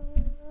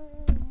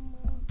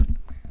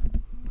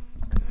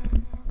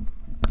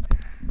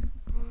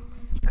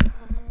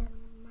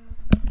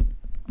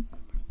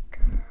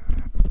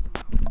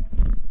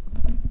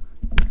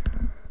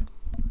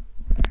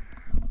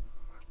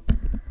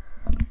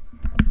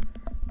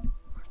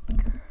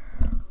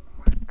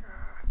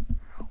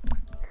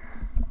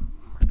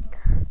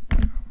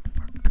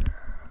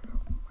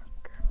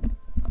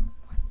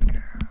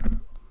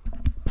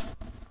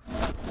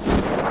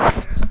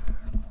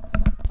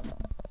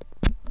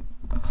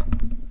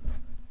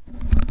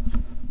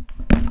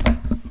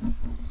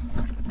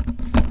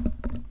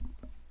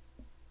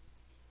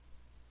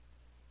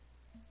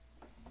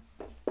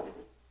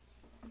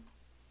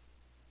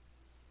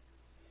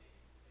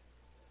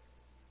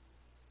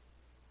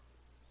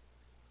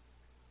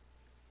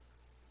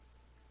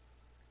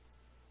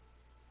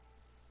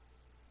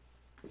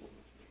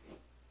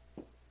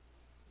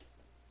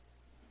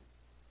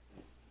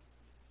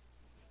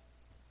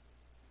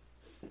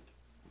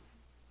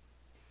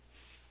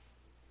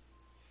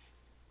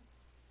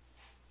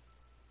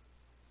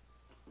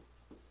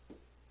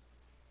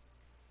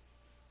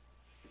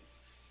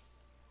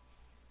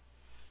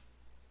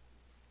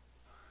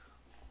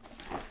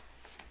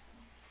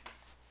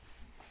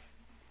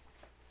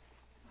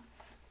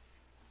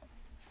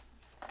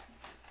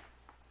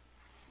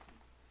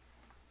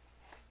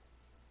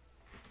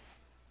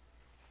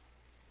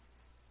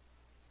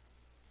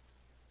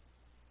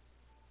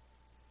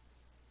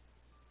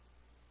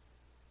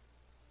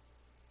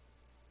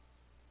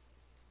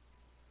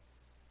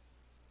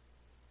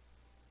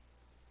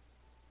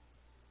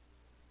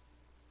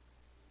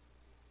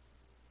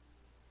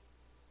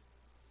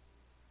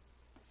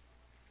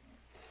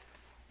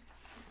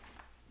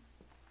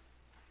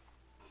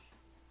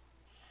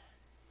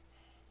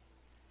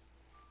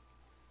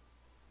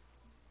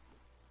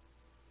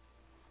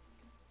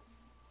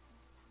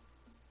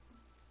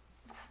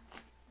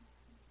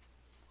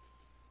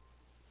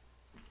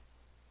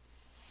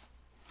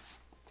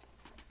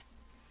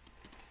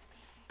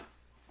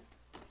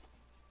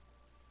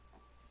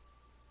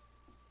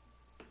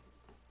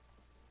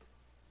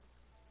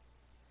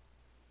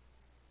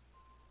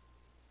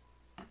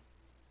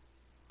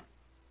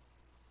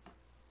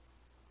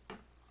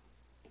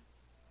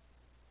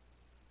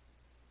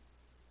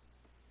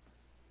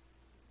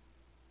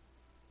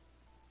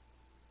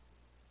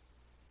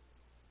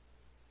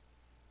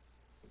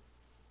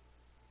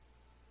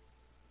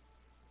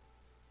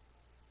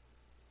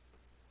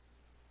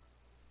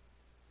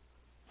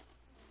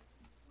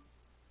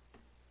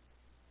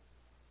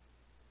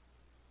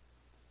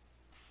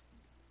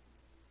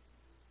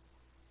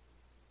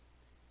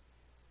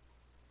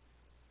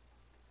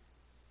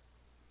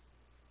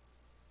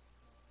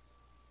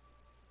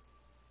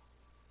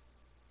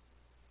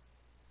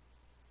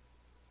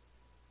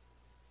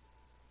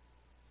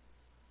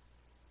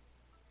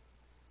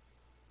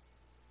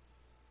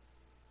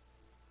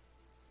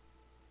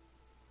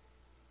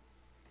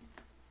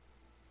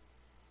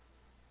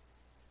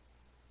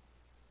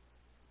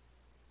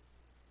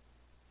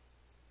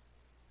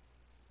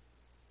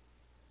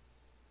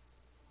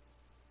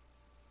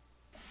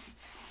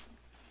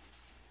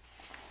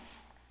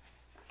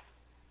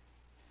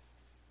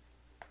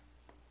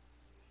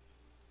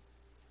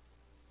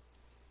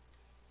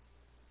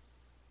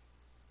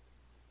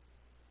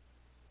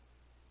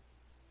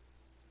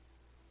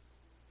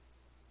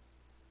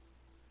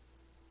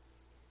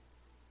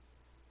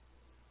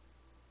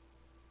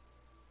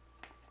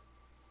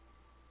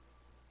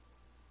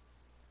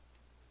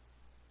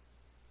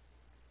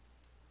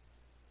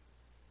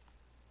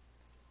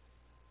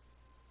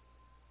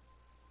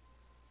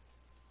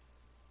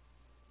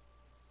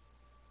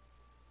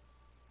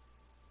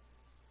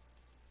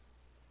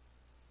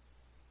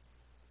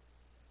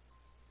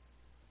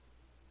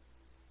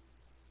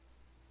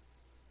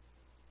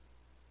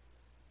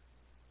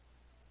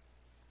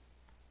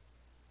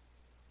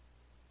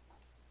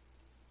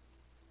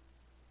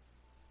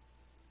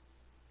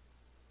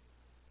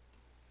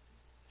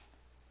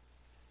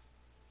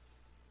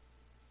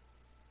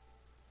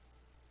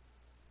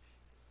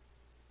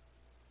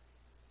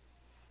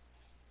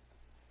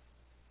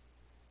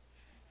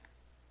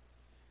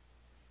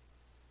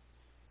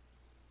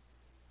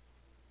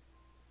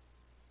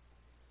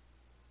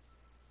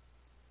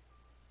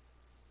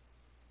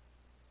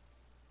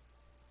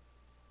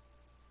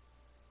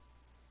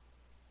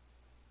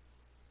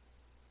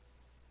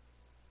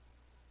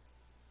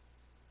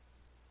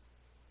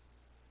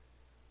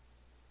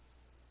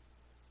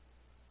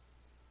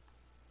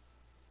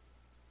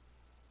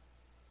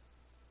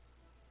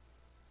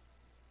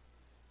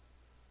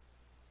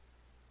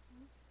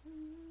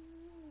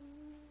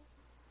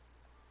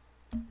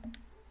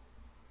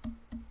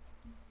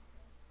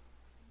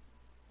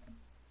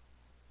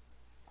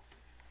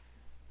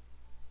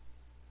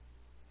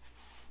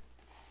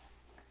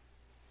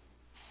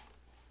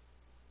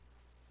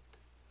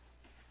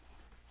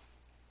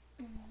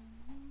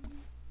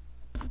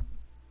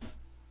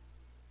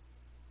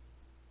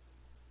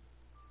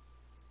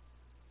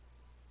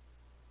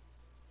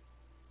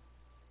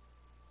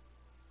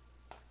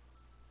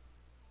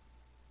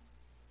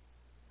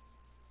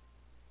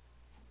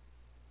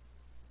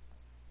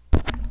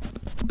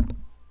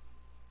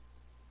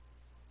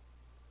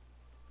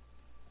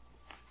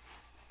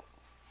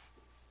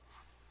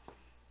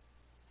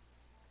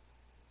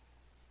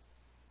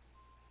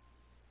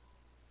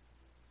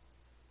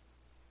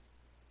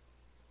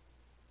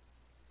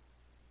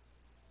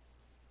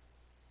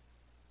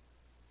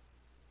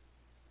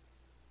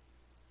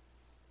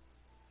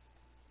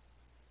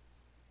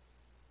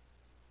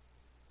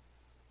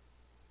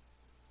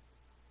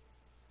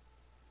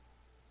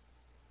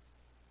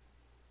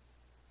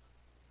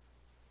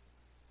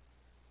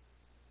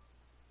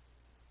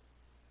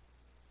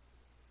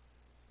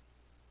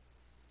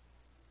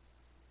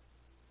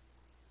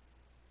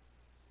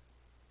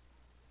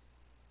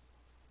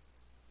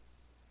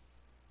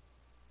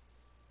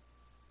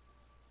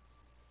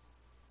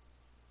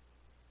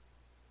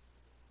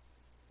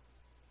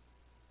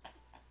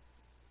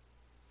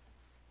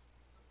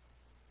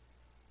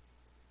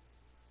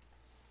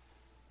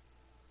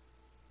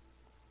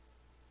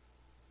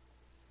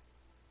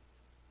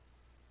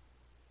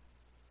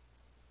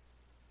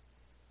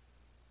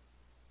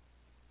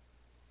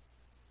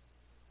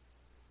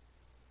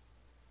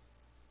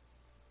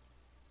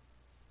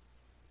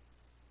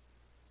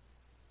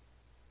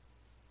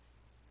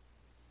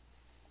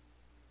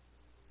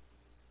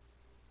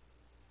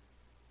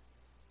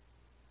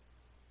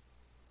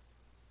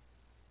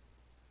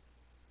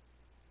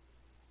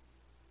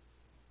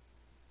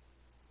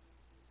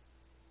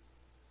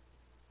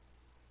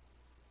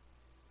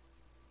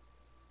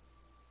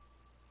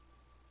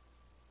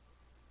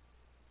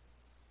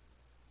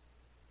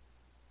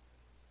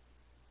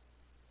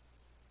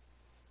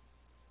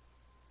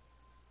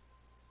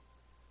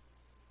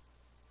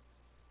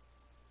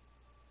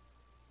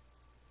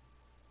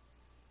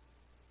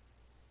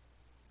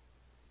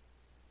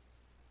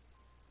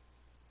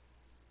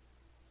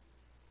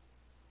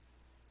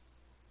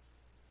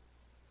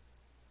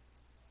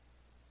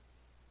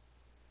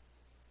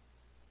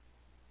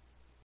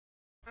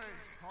 Hey,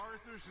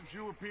 Arthur, since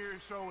you appear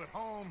so at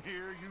home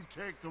here, you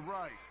take the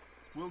right.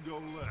 We'll go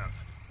left.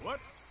 What?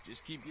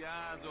 Just keep your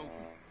eyes open.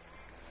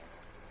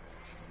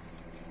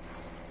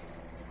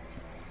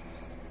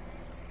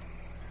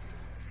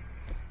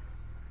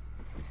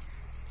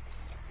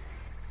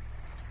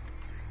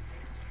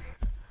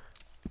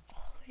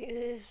 It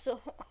is so...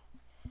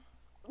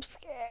 I'm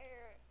scared.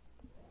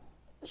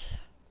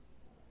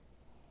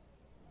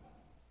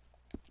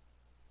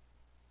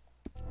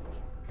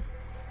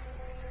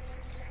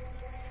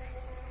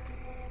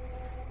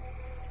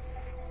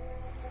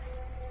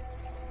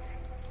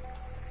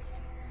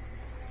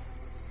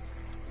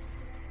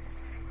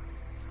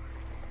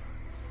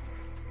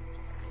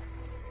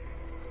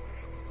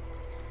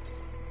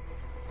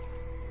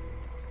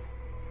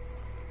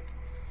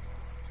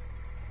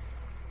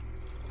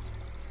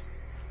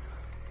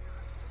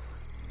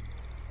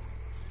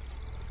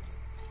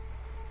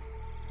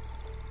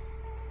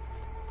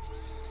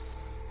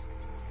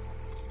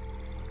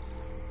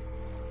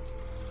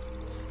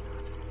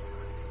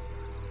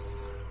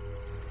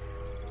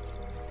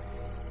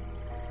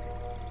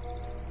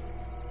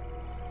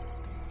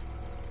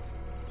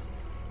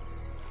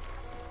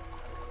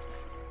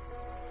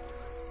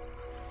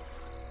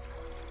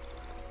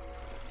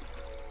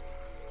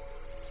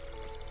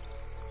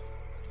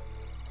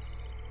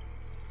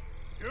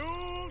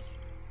 Jules?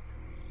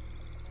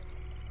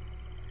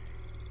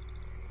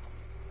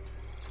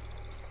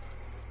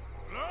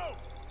 Hello?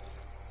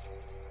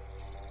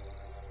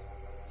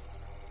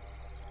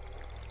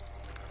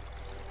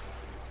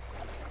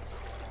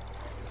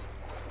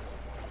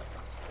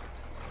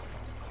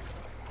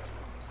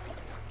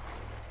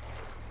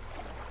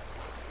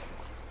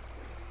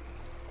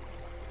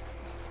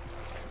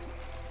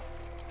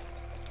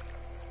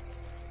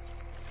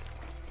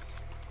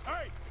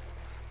 Hey!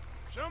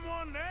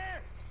 Someone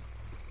there?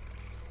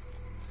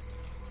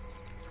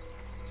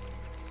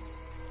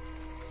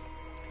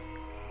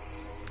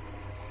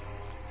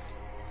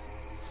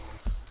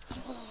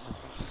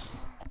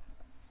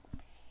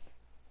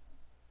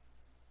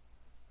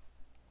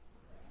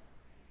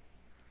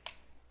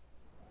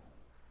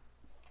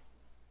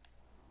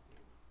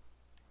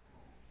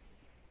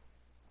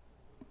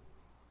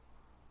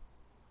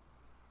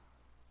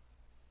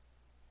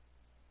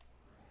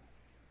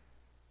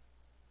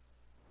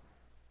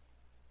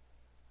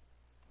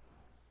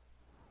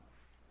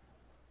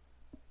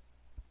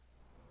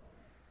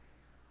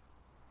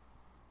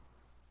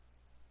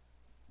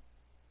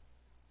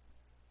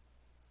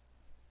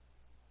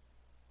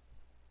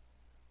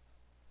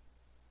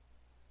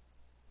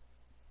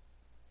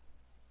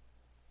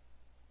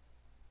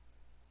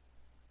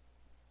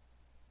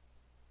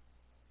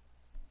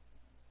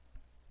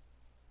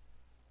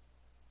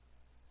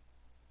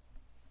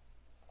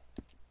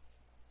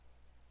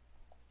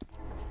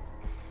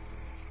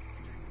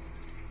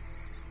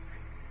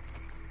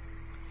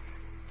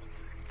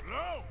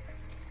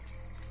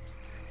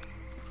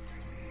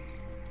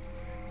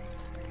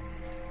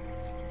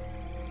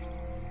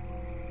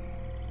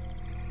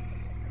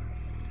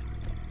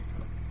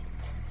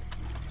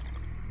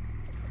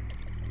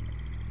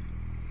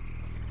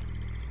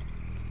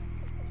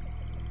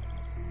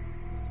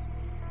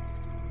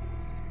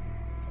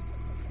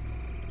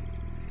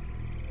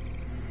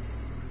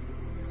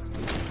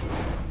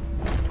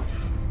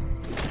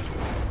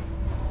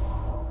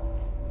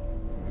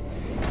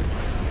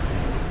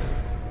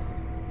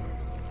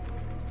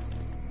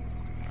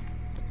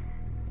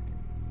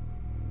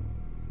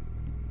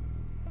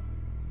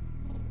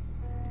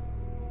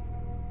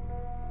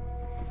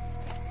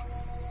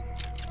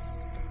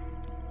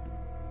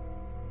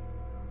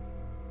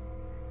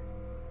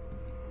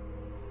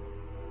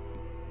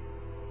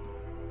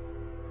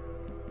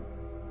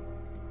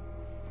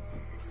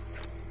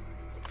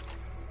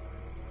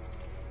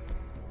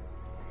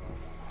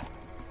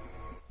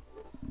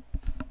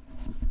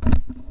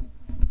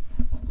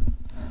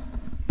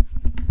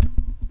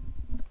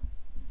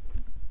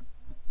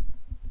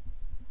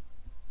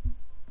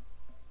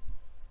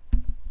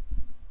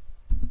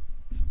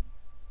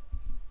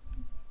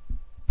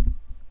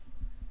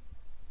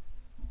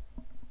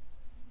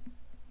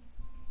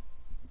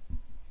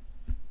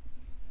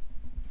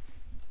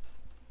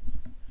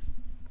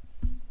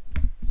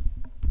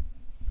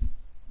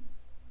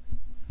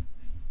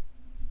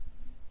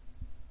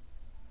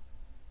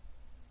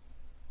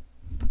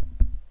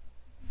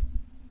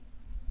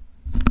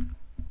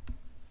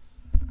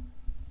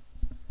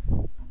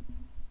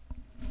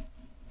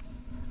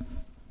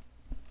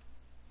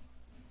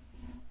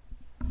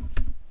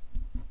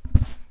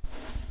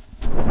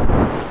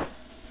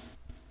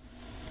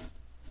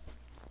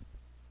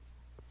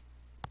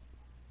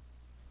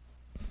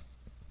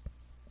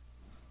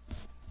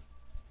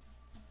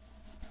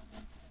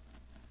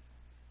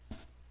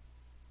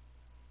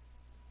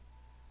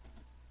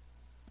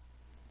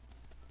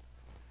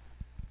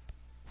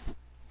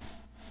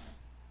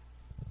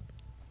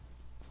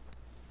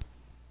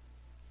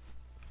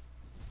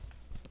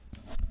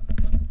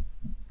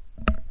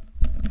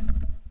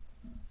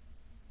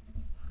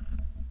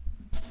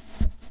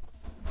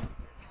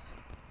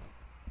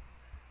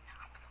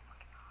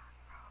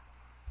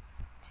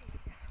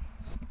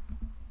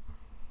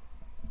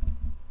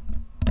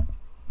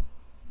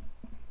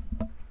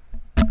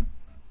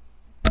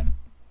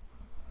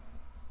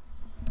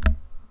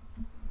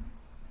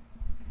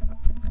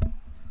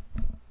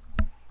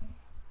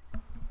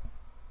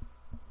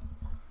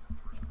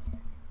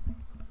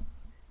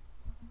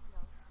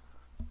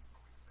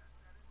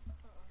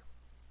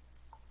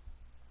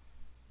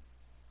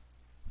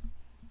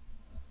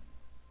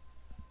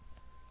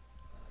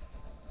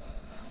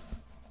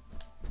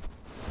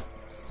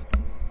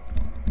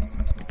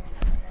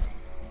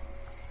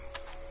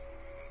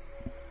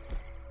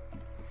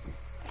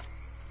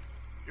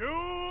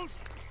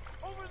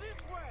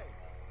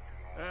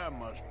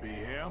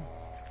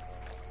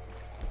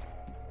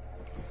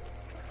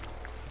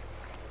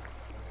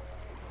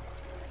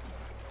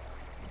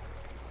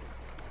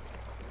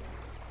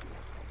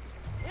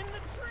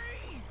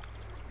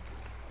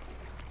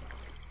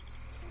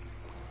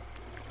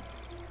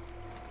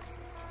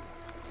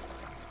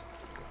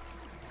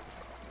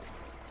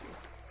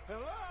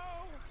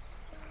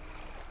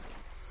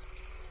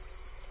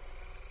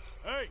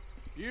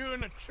 You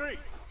in the tree.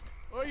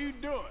 What are you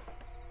doing?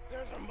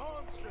 There's a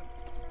monster.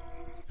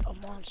 A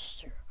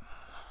monster.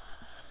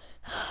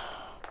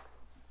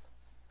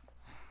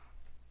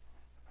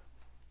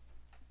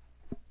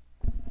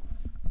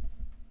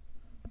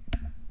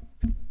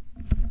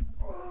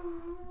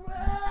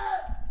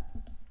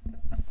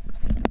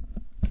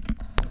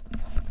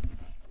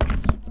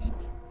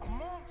 A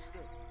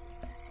monster.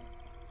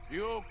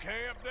 You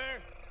okay up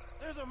there?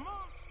 There's a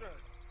monster.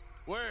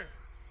 Where?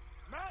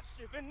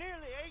 Mastiff, it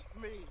nearly ate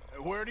me.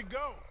 Where'd he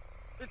go?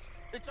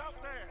 It's out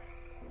there.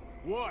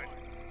 What?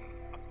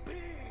 A big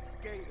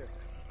gator.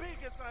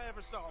 Biggest I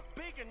ever saw.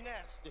 Big and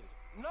nasty.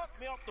 Knocked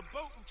me off the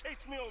boat and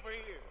chased me over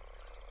here.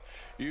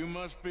 You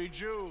must be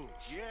Jules.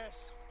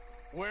 Yes.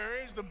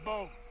 Where is the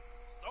boat?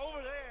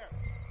 Over there.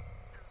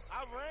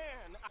 I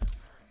ran.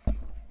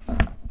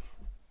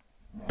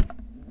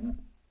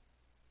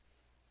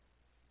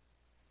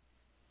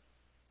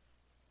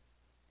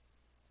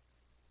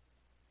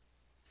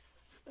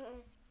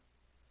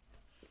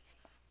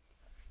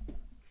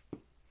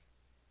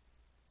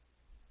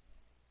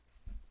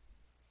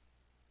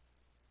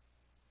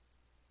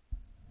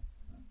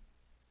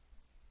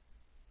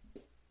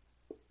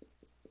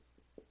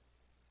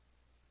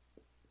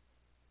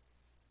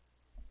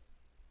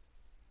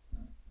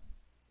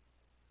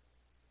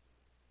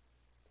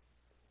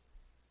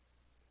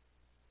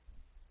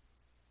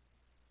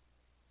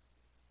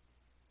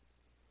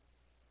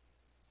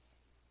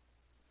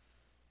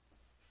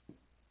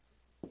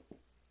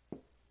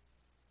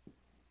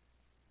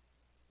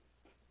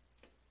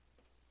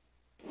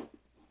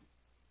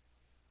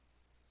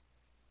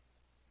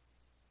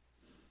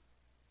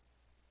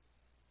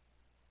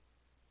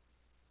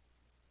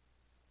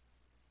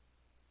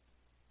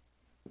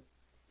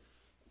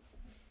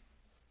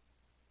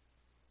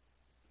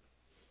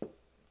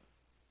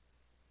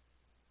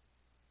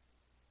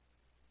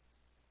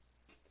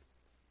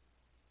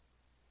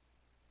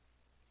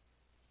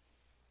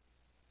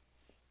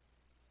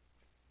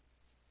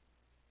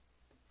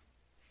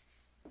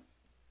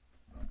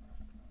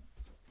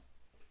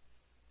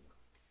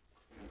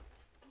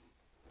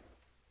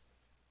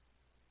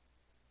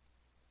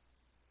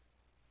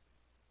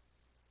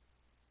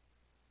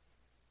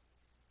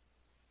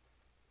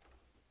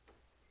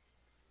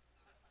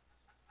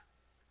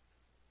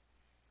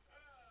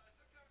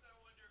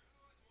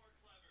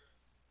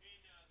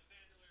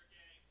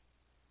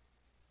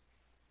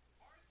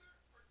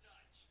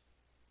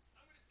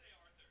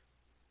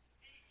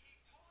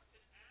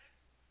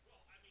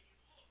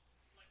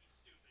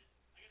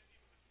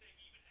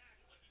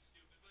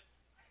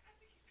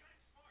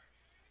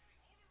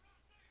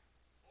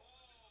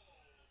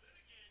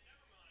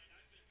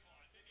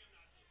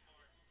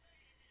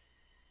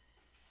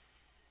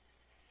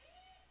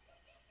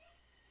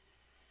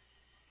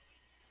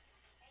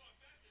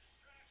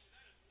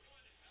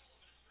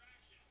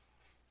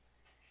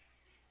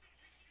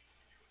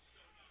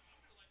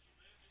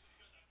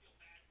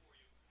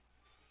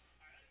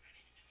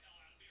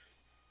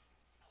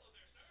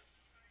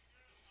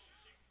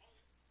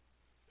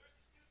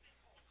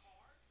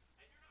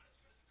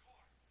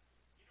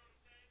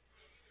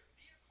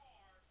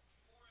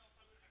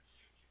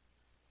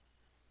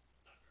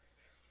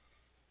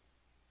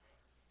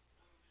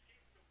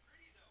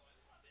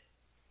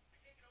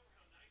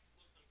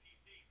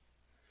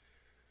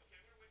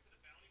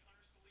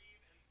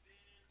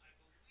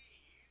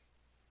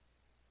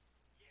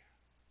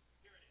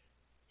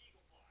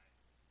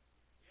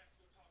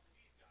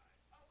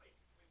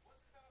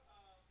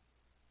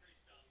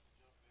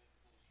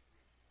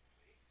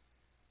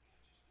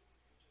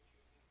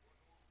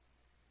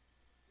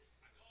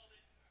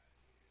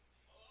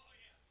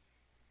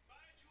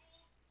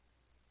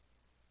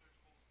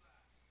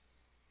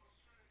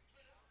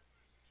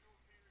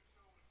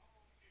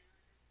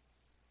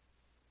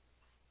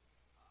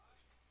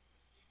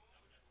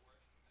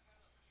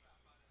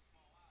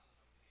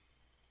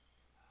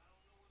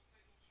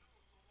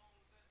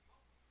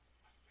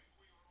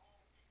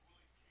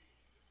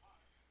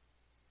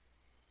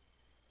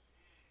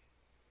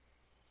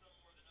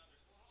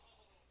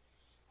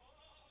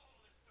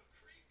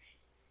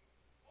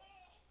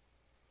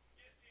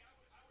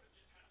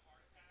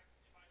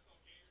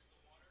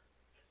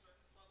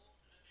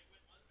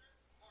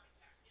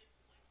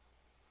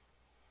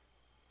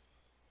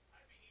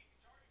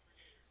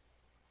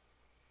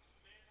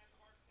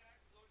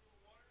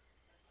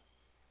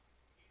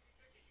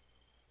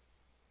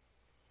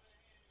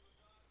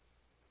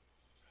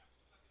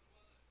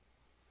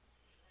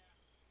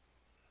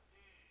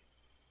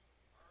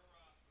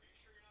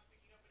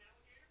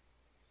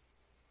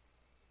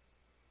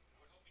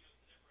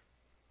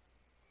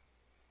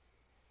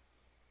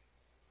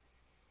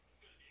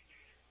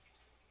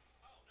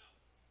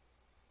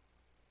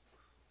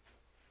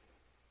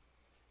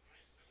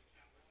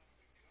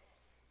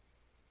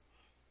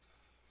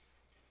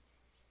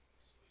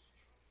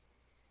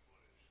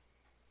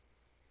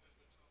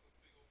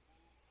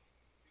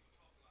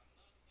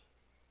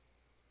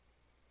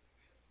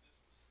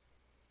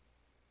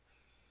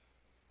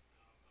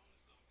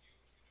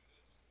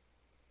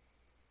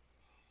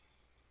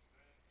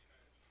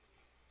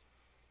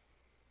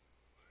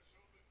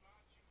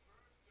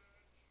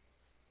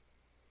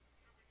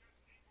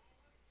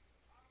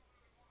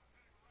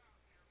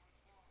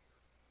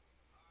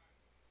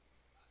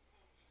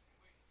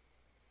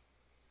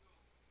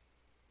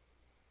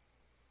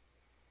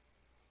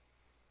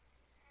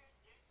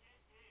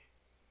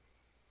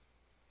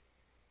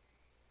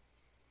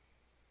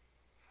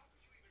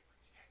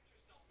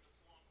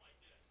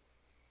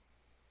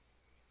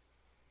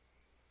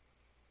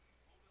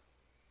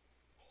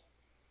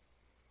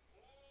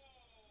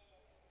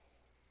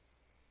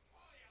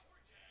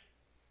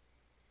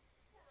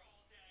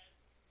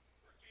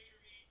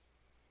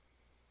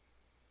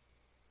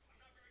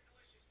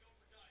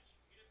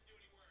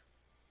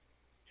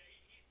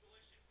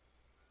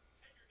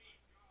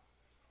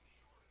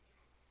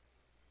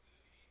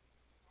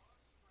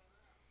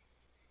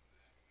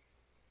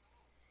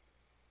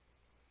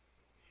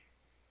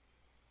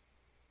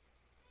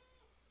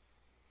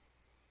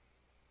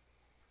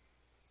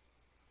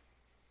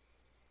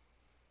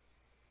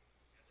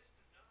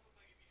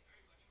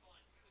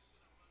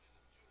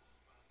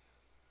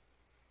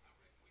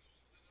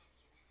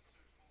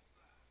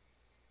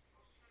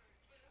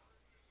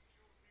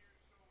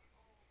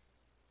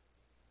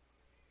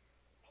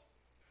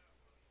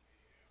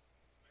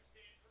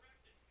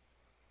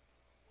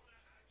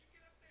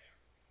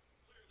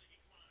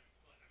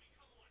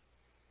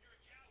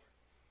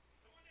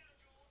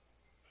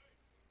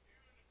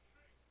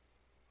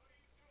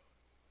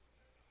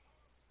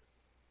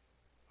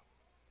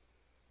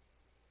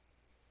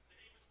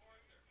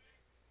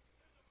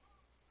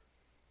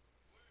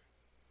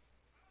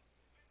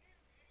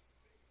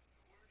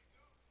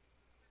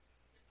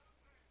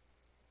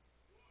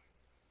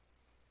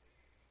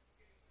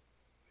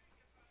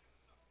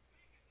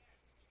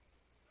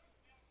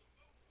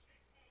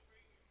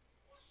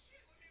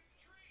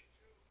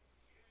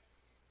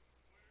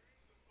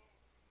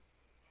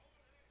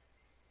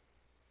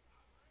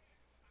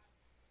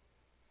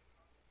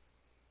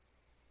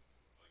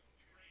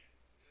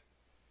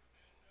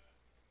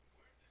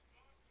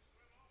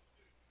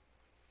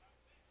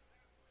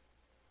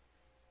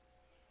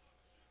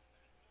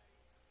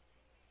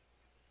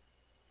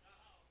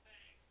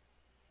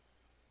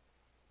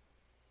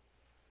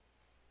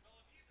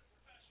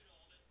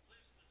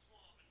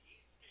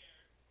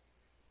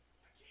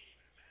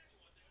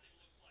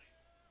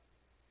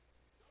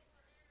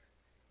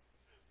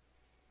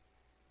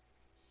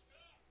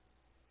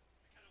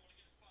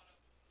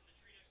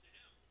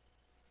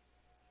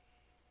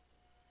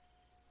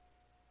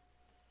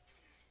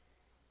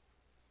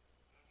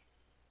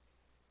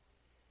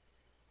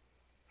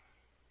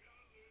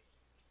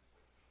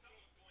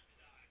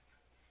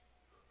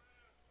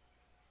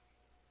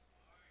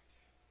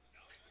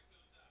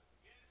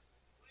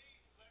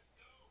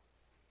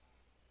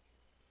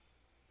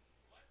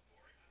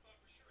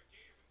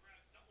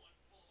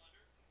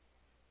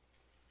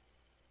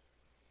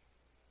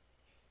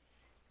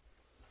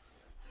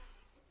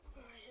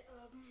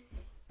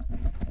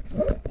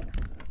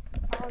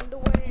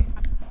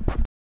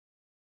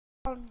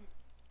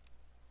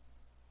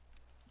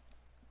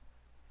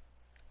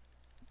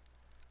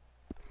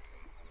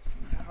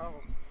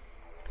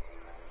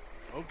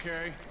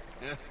 Okay.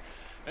 Yeah.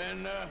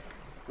 And,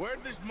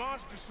 where'd this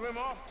monster swim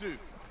off to?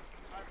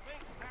 I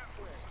think that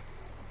way.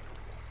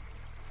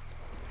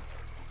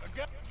 I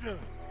got you.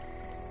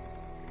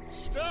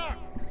 Stuck!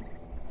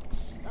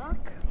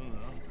 Stuck?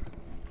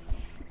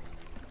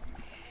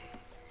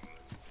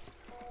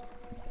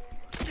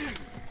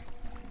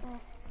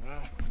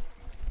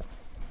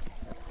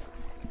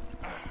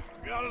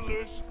 Got it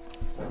loose.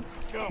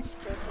 Come.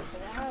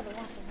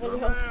 Video.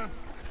 Man.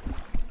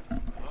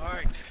 All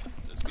right,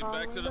 let's get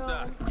back to the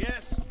dock.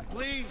 Yes,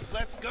 please,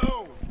 let's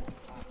go.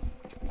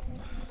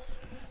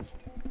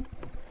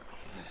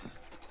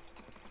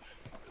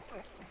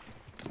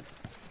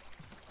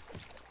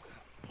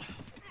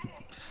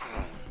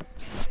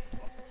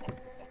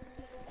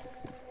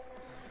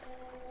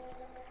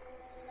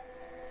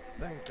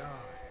 Thank God.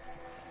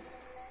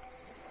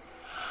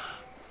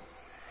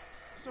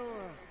 So,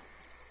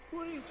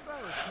 who are these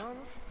fellas,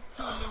 Thomas?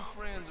 Two new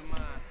friends of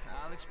mine.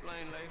 I'll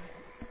explain later.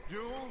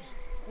 Jules,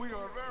 we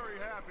are very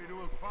happy to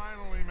have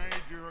finally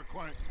made your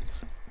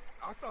acquaintance.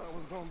 I thought I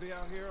was gonna be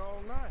out here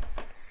all night.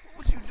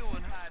 What you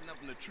doing hiding up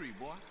in the tree,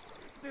 boy?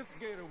 This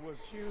gator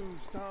was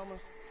huge,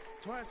 Thomas.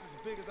 Twice as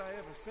big as I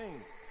ever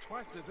seen.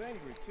 Twice as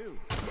angry, too.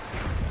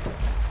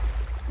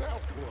 Now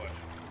what?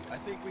 I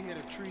think we hit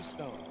a tree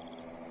stump.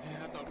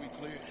 Yeah, I thought we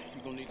cleared.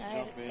 You're gonna need to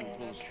jump in and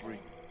pull us free.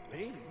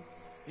 Me?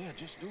 Yeah,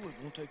 just do it.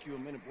 It won't take you a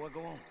minute, boy.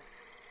 Go on.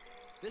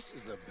 This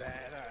is a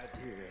bad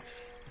idea.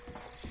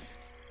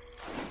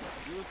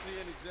 You'll see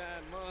any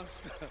giant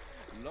monster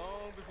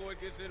long before it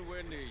gets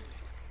anywhere near you.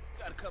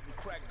 Got a couple of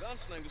crack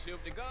gunslingers here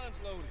with their guns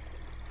loaded.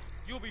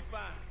 You'll be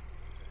fine.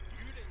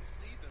 You didn't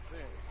see the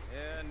thing.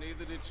 Yeah,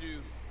 neither did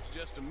you. It's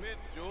just a myth,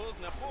 Jules.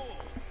 Now pull.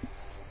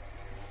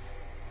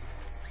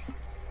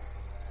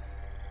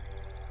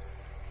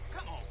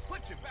 Come on,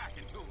 put your back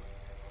into it.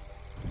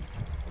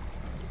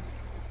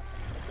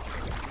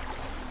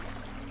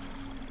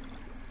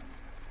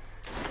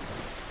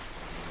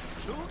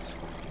 Jules?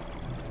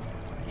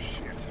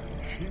 Shit.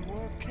 He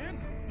won't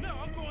kidding. No,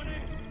 I'm going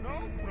in. No,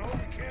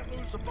 we can't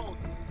lose the boat.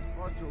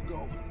 Arthur will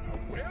go.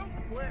 Well,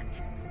 quick.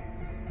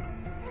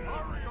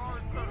 Hurry,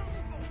 Arthur.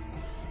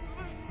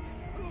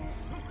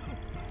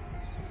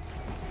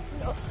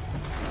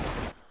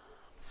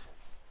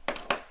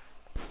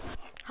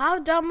 How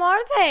dumb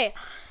are they?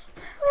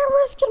 They're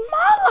risking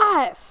my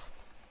life.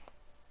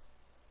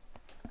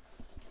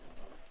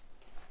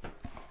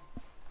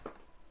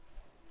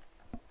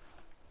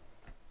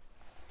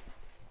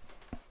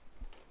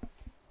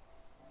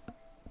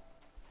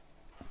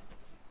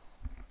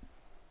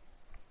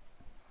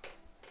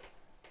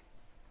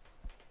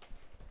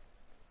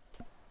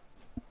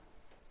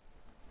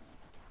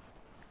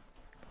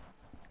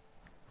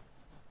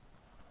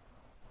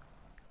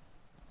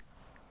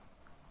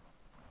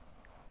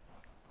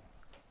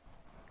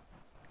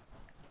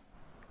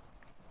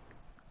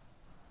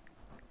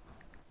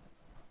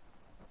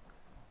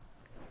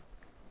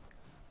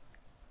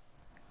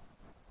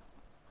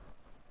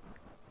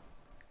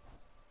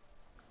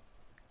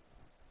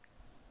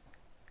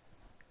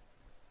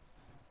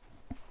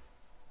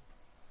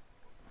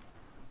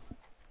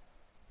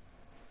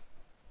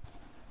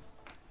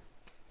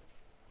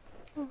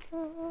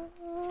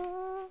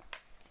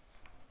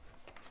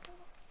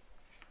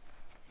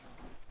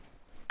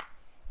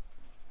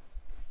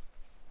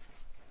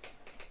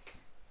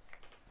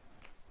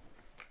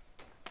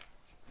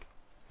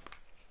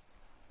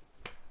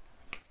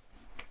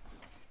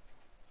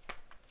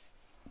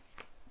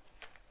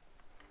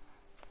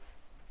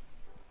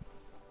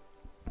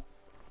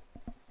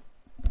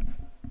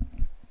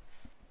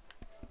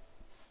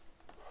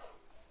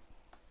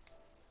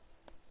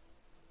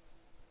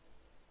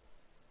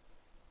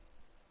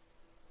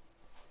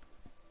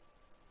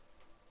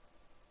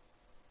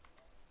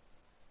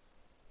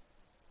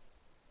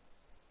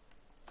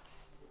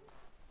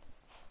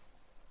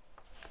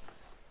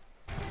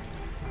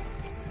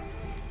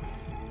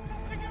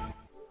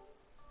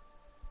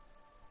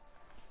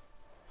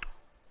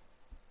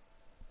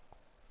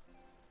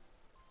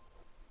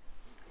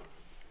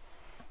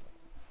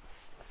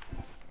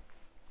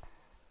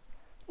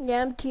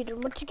 Yeah, I'm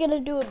teaching. What you gonna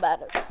do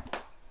about it?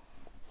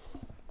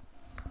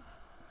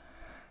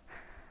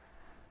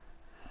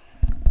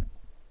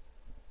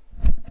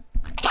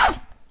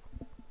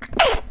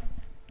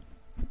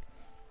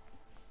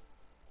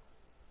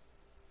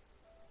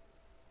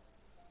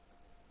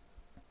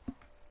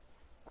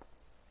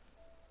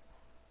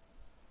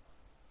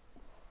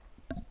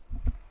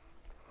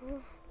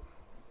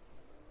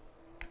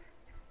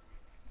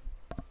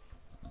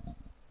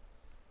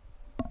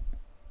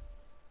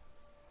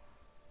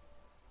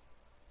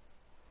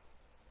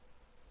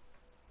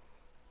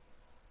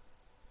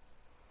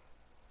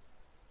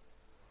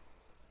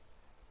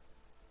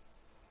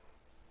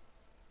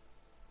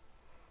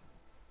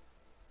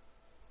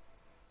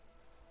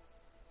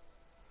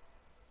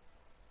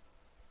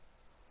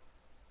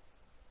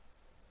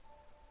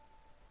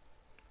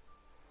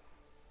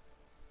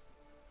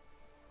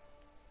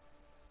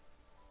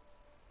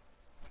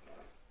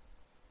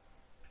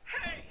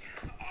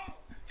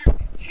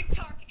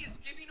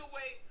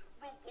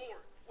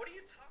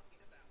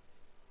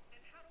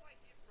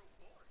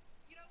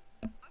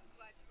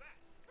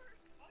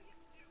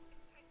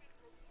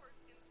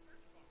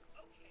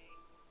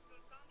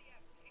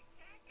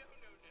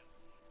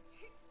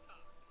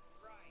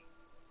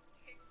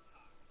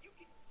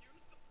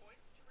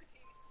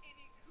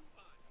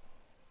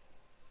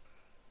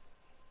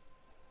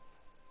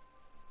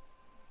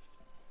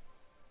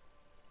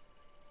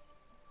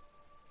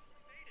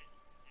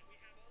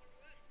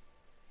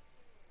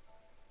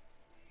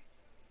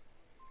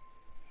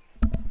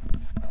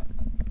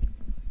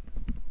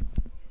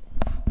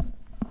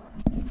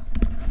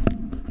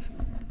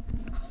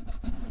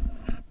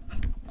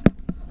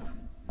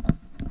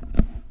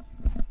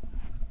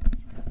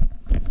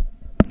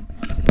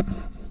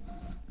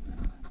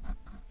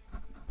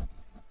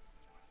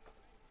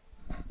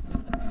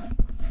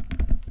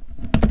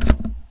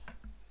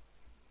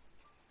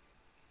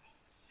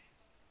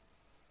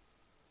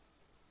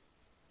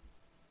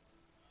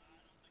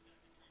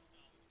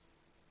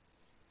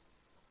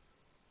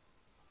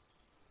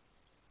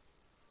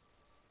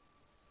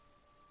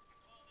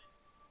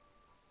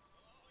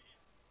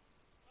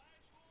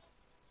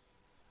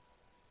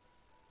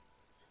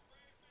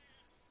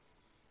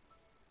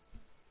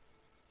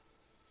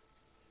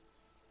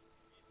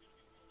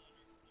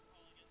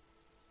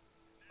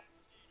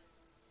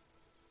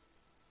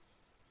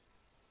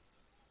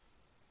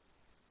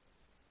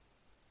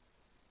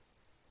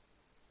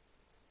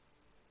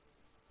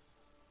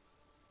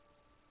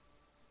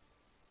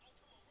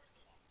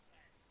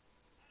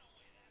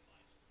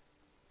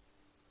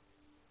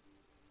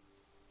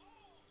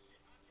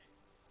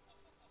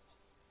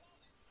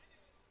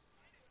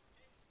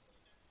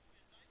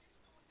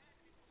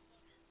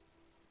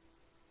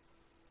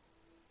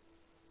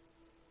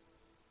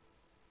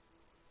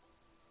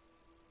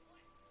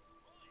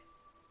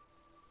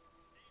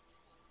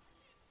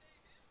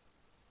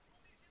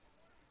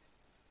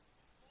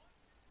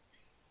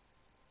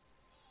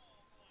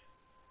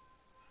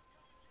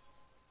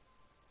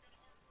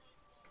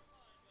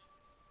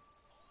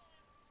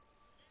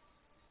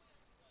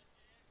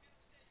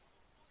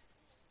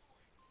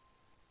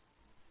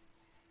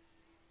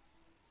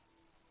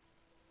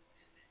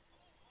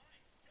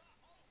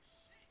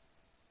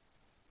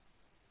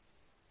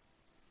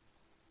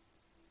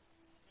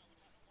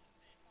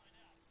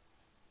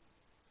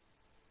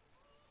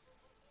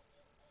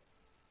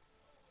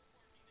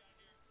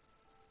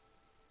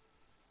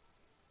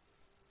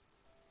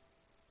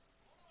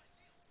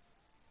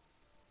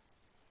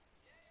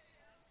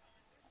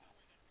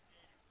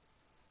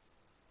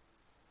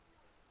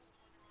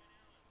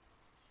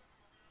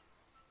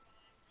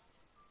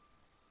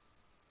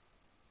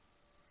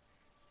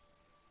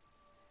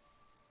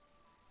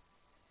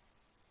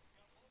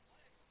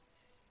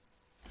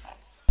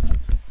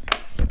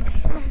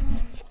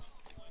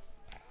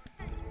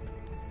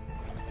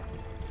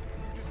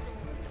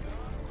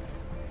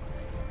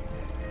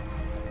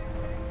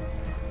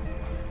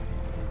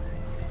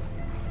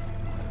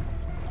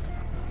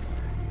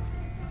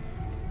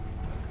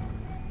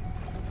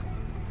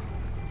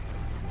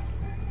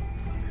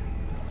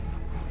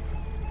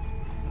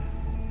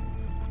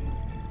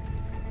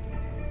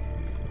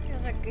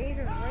 There's a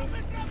gator right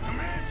there. Come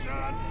here,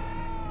 son.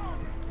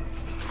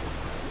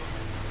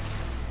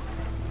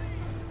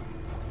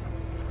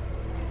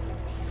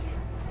 Shit.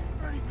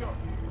 Where'd he go?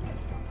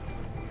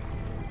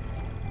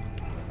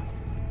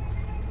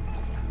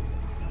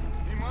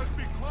 He must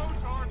be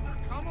close, Arthur.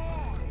 Come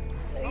on.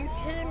 Are you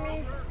kidding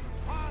me?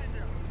 Find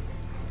him.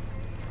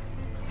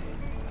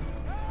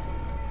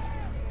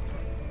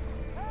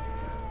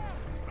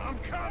 I'm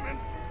coming.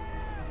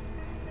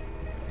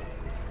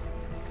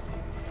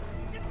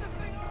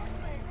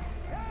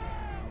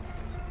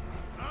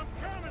 I'm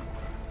coming.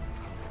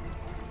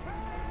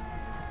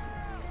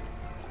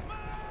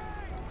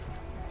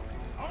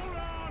 Hold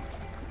on.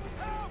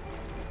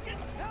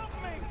 Help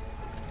me.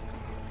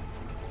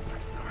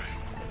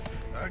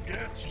 I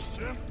got you,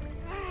 son.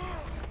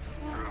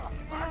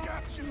 I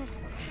got you.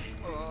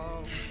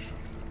 Oh,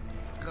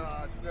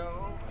 God,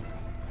 no.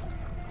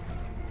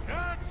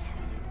 Guns!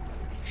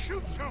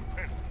 Shoot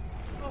something!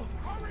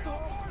 Hurry up,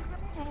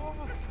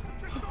 Arthur!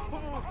 Just don't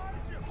look behind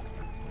you!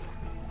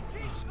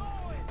 Keep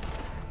going!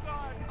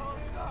 God, oh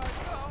God,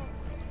 no!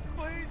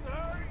 Please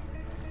hurry!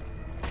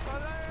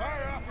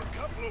 Fire off a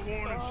couple of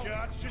warning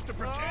shots just to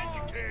pretend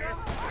you care. I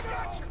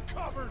got you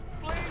covered!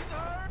 Please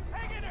hurry!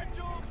 Hang in there,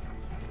 Jules!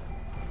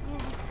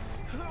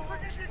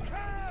 Quick as you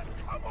can!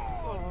 Come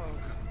on!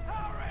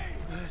 Hurry!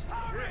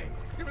 Hurry!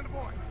 Give me the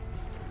boy!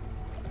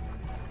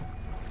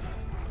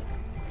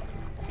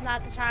 It's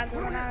not the time to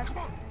run out of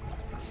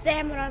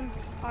stamina,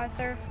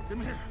 Arthur.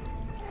 Come here.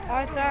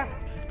 Arthur.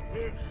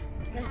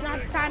 It's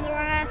not the time to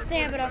run out of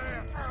stamina.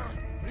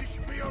 This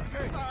should be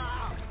okay.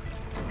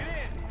 Get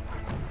in.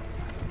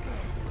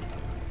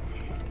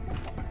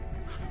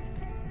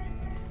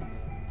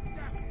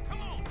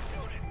 Come on,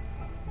 shoot it!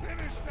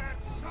 Finish that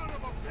son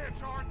of a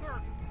bitch,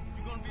 Arthur!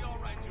 You're gonna be all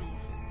right,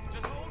 Jules.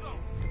 Just hold on.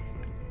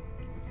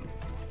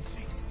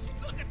 Jesus,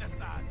 look at the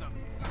size of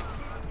it.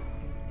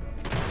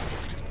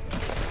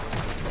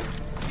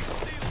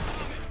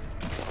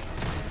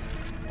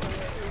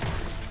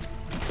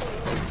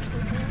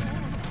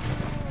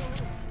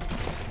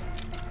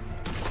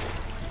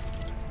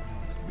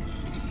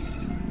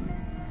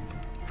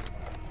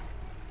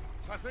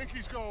 think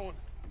he's going?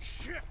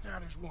 Shit,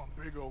 that is one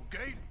big old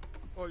gator.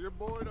 Oh, your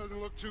boy doesn't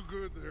look too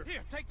good there.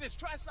 Here, take this.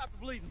 Try to stop the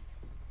bleeding.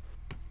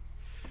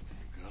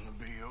 You're gonna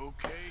be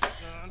okay,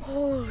 son.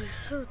 Holy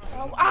shit.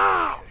 Gonna be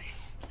Ow! okay.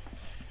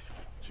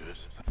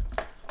 Just...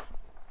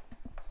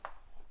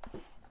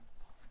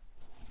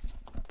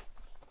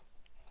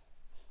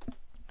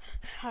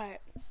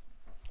 Alright.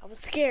 I was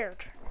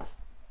scared.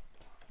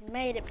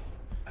 Made it.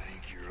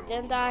 Thank your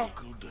Didn't old die.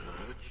 Uncle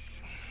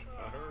Dutch.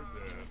 I heard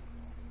that.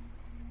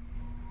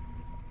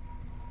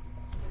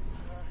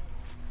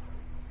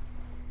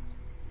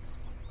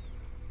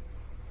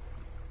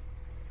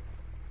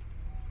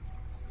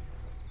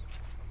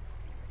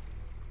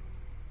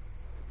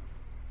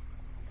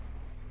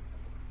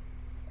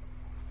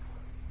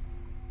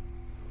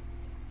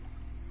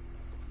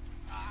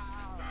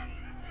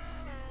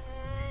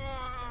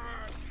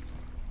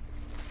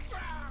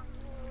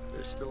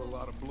 There's still a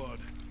lot of blood.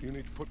 You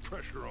need to put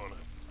pressure on it.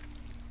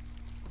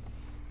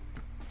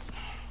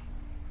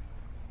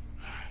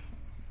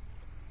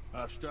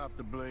 I've stopped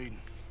the bleeding.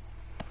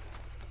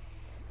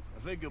 I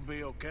think he'll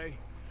be okay.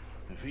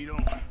 If he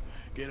don't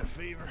get a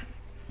fever,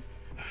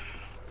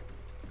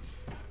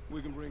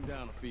 we can bring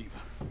down a fever.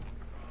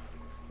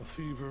 A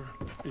fever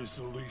is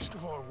the least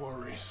of our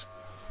worries.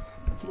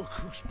 Look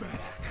who's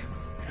back.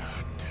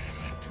 God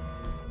damn it.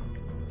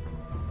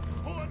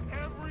 Put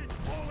every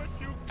bullet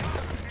you got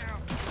in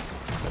him!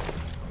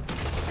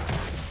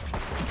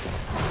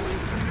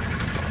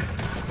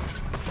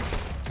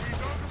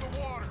 He's under the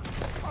water,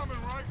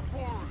 coming right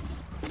for us.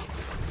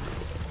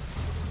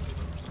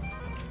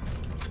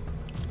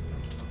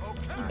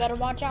 Okay. You better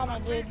watch out, my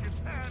dude. It's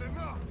had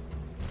enough.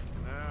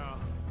 Now,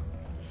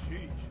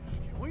 Jesus,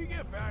 can we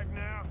get back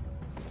now?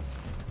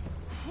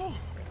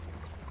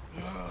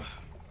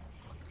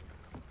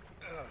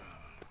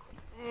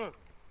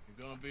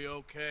 You're gonna be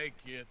okay,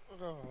 kid.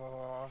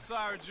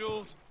 Sorry,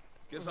 Jules.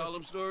 Guess all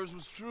them stories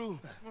was true.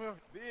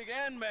 Big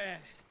and bad.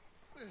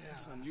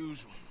 That's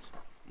unusual.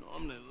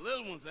 Normally the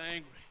little ones are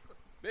angry.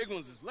 Big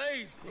ones is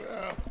lazy.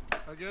 Well,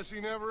 I guess he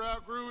never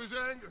outgrew his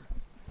anger.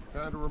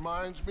 Kinda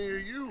reminds me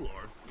of you,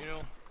 Arthur. You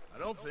know, I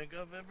don't think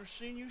I've ever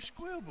seen you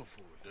squeal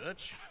before,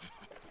 Dutch.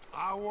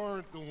 I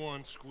weren't the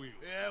one squealing.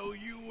 Yeah, well,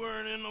 you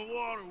weren't in the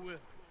water with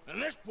him.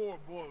 And this poor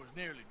boy was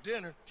nearly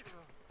dinner.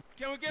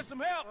 Can we get some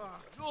help?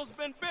 Jules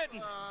been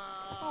bitten.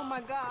 Oh,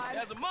 my God.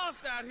 There's a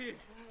monster out here.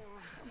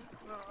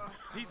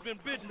 He's been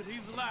bitten, but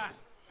he's alive.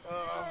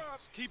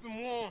 Just keep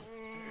him warm.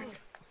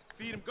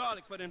 Feed him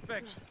garlic for the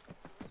infection.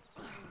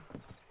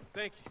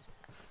 Thank you.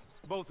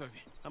 Both of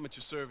you. I'm at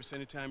your service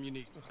anytime you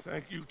need.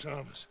 Thank you,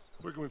 Thomas.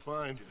 Where can we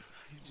find you?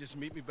 You just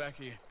meet me back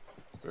here.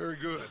 Very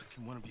good.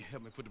 Can one of you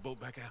help me put the boat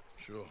back out?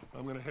 Sure.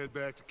 I'm gonna head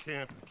back to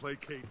camp and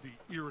placate the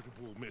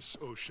irritable Miss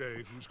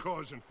O'Shea, who's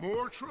causing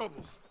more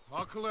trouble.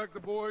 I'll collect the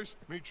boys.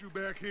 Meet you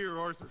back here,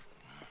 Arthur.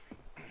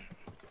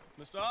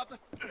 Mr. Arthur?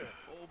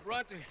 Old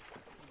Brunty.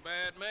 A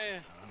bad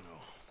man. I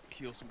know.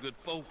 Killed some good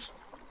folks.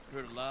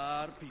 Hurt a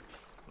lot of people.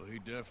 Well, he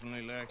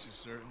definitely lacks a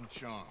certain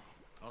charm.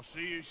 I'll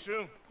see you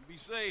soon. You be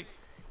safe.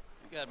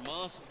 We got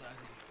monsters out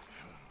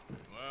here.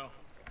 Well...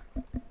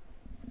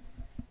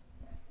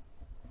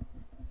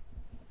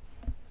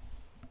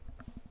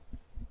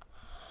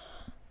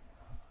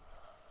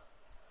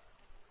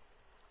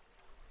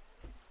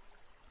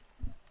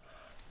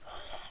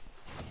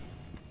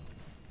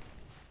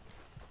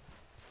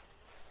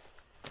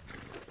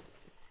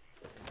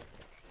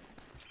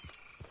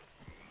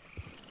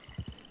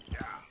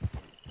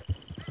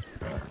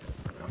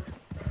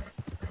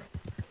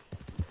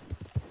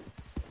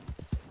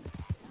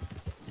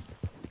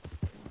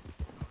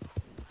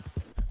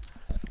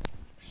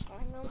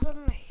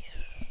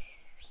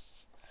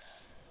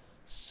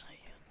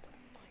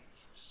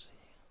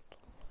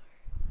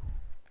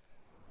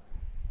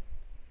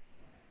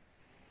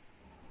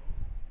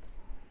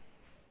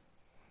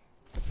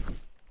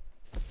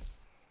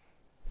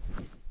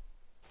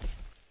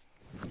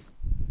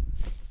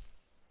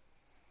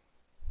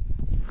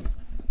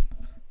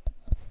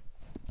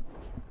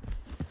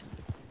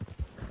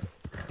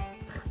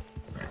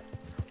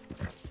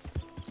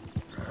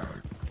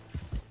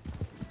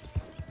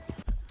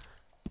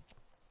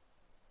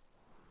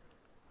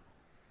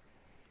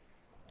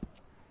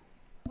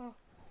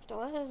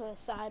 So this is a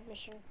side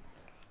mission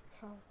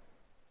from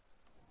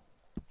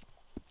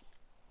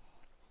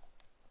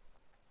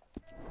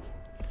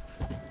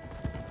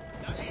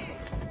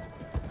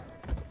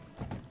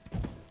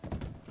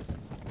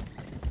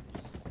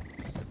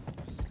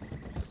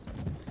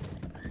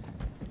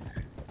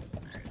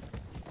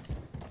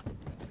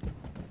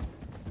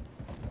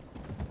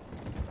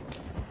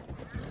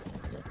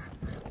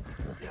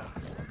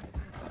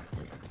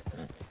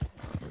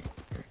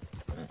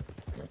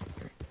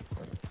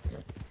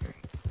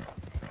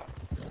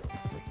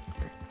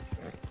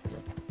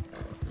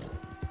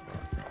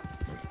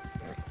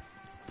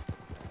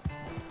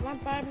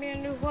might buy me a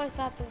new horse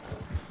at the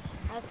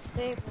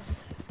stables.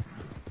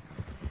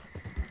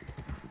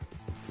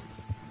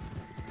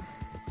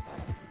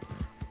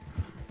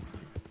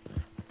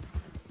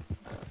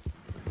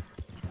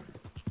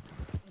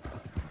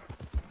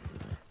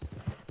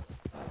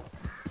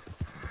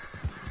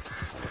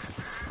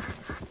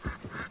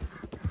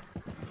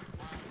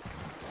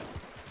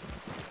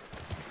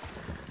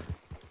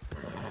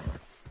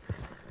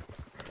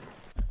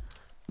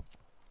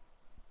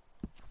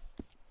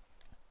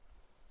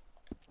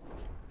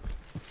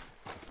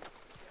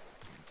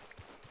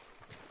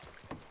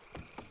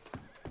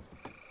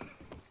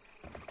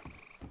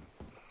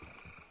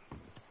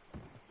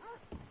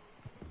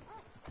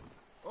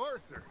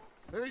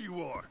 There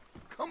you are.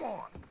 Come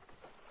on.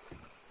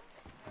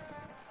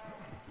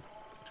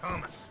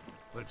 Thomas,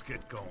 let's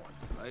get going.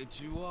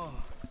 Right you are.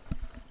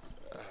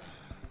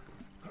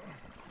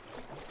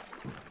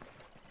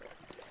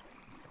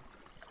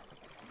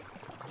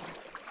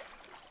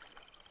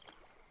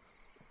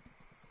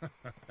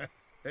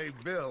 Hey,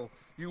 Bill,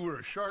 you were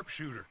a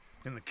sharpshooter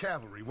in the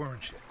cavalry,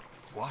 weren't you?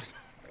 What?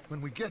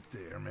 When we get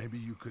there, maybe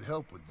you could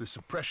help with the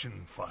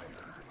suppression fire.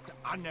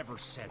 I never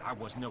said I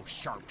was no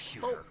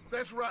sharpshooter. Oh,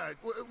 that's right.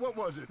 What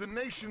was it? The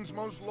nation's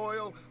most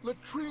loyal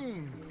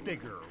latrine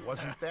digger,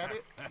 wasn't that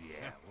it?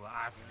 Yeah, well,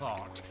 I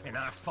fought, and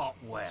I fought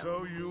well.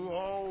 So you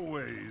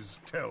always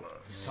tell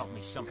us. You taught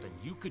me something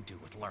you could do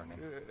with learning.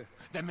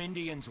 Them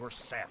Indians were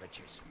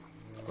savages.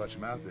 Watch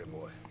your mouth there,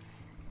 boy.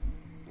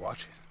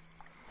 Watch it.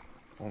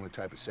 Only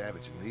type of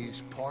savage in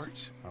these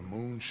parts are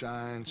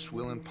moonshine,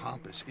 swilling,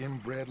 pompous,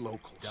 inbred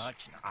locals.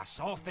 Dutch, I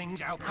saw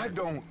things out there. I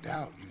don't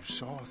doubt you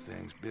saw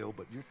things, Bill,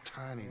 but your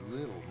tiny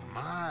little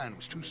mind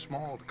was too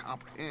small to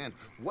comprehend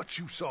what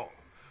you saw.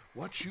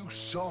 What you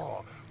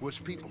saw was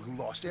people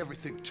who lost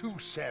everything to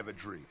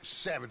savagery.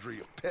 Savagery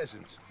of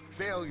peasants.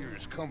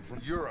 Failures come from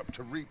Europe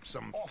to reap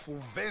some awful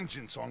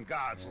vengeance on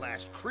God's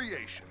last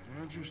creation.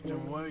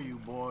 Interesting way you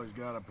boys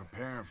gotta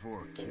prepare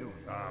for a killing.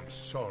 I'm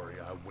sorry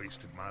I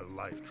wasted my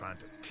life trying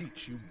to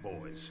teach you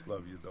boys.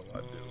 Love you though, I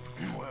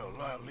do. Well,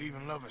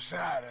 leaving love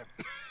aside,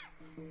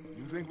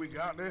 you think we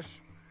got this?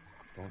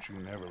 Don't you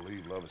never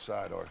leave love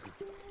aside, Arthur.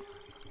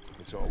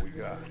 It's all we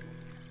got.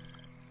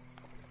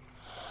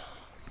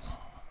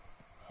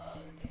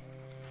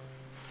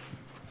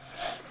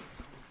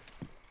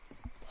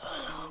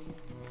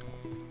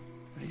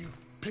 You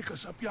pick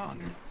us up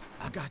yonder.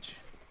 I got you.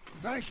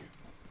 Thank you.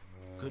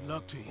 Good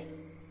luck to you.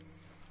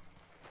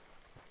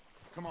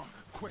 Come on,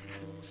 quick.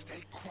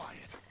 Stay quiet.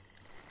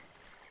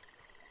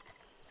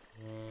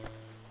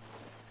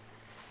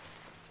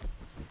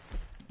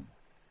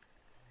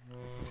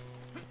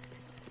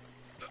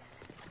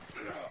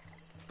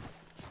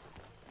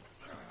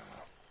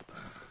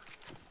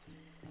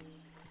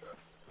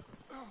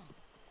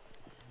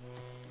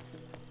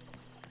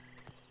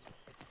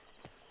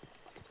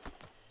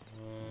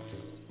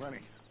 Lenny,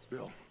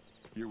 Bill,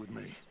 you're with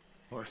me.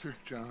 Arthur,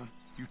 John,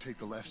 you take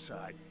the left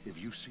side. If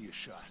you see a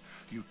shot,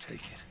 you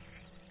take it.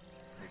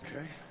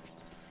 Okay?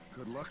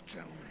 Good luck,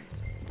 gentlemen.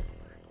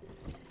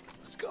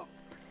 Let's go.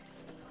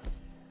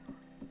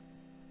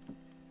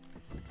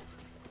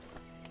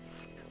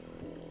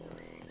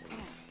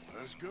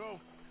 Let's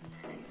go.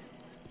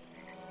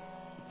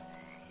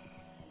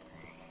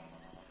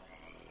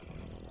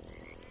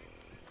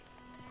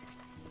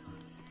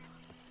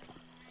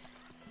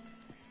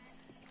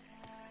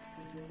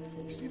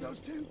 You see those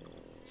two?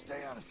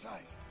 Stay out of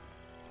sight.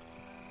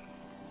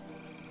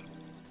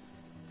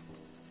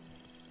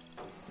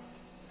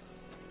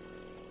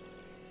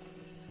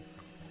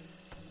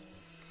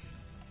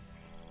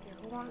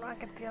 One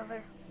knock at the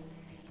other.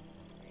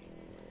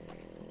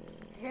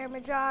 You hear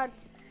me, John?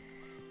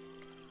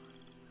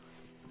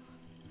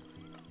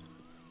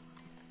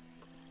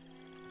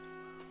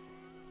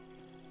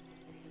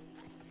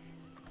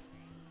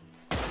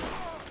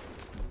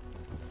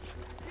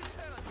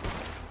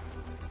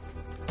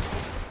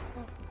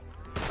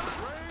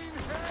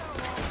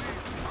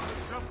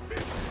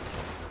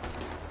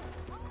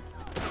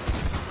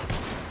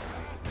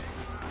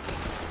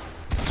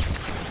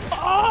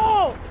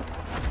 Oh!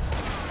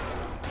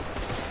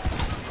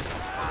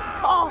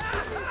 Oh!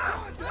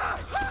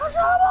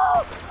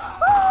 Oh!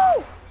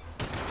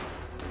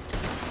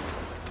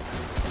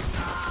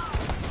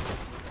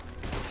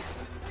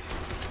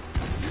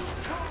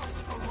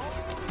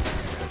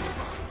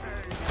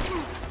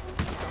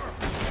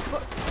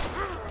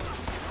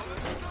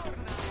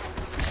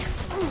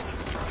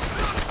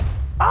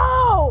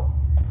 Oh!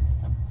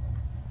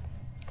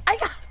 I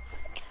got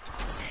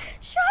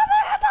shot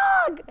like a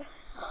dog.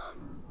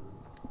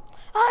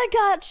 I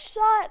got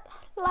shot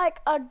like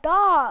a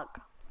dog.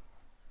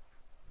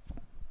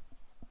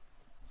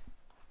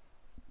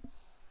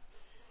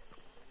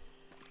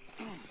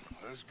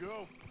 Let's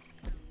go.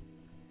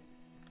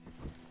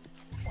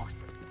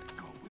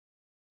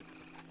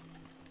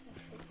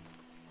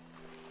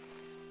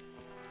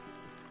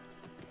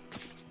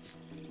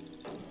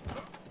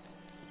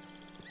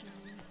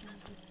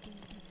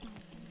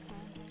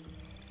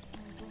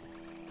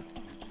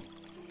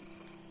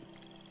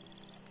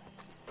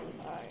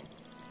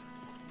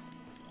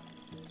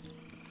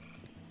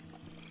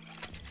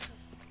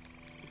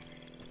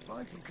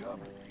 Find some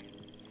cover.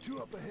 Two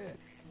up ahead.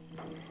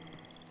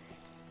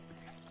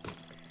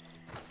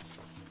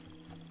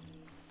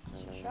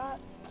 Shot,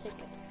 take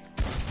it.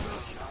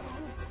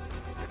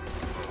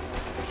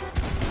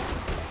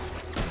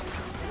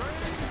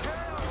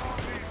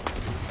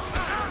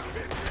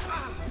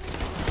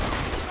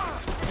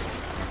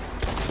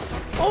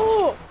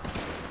 Oh!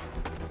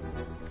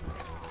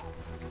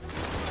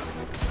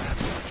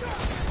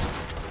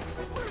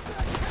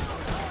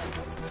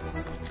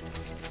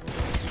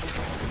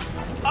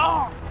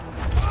 Oh!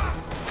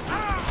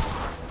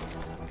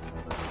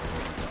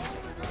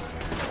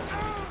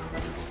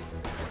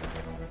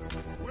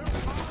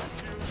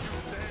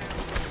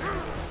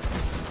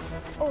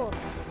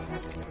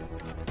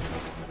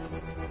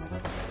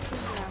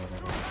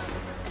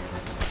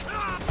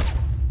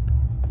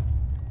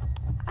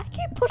 I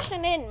keep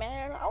pushing in,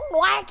 man. I don't know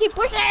why I keep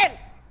pushing.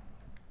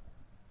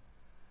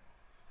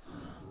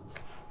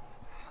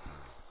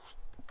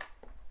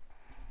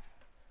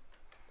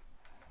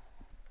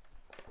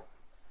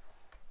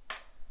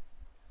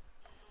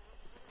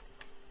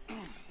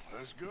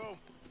 Let's go.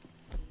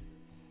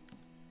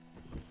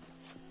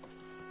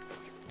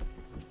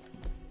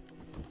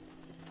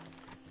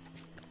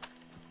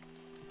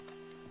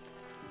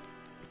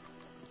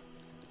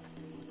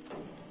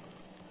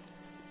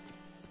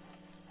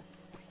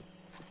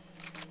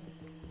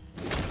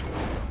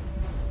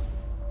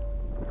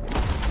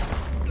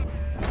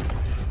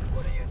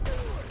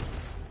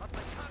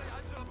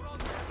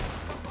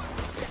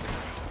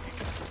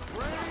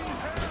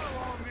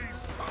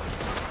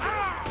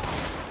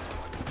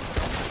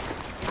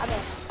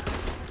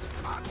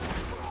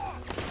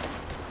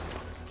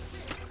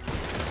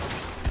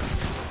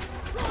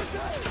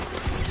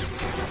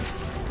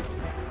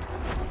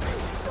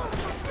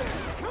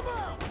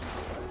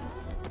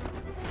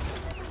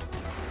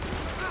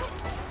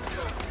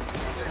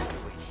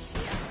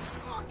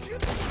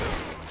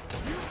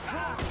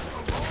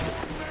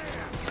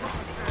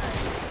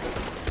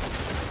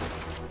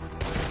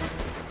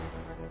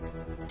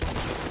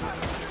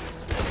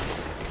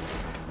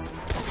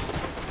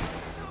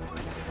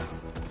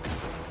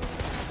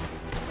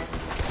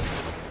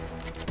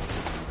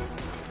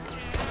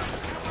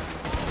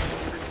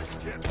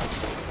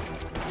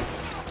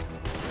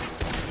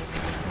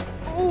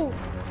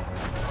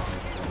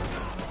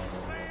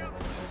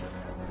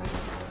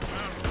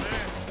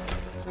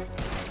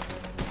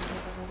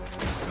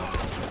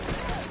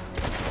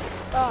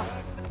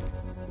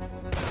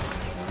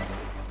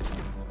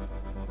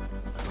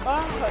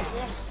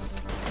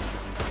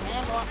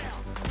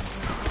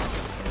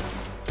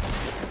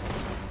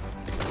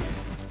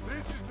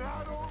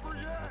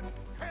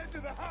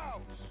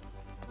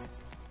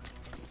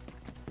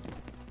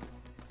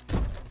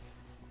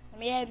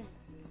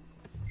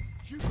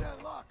 Shoot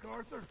that lock,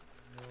 Arthur.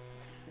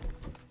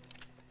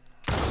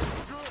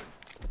 Good.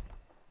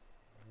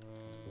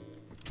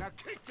 Now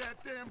kick that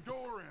damn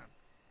door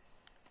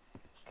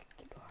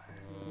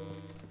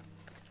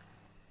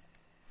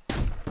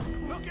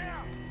in. Look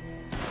out!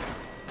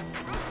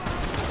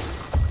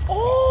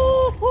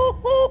 Oh! Ho,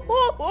 ho,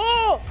 ho,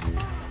 ho.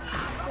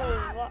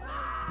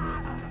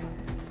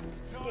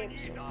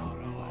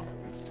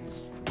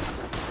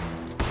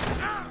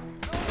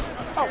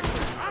 Oh.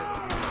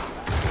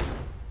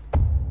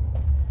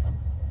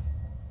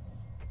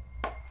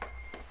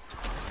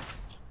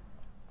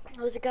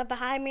 There was a guy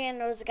behind me and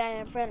there was a guy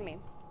in front of me.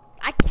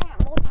 I can't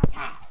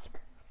multitask.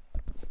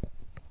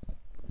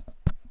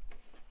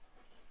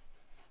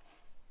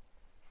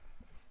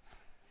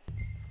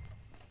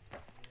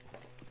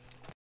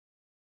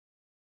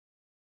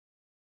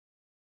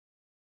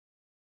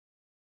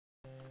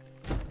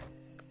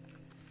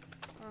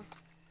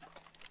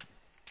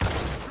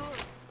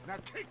 Good. Now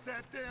kick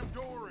that damn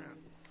door in.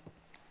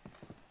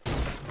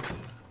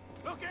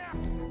 Look out!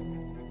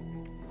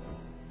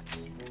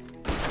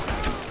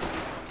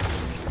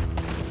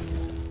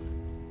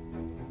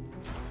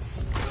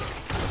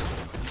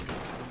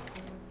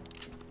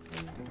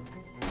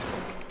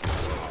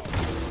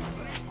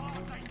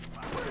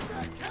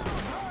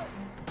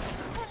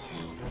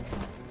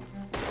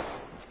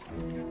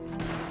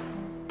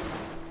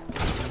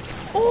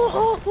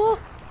 Oh, oh,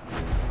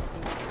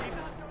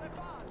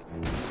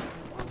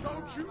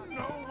 Don't you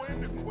know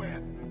when to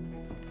quit?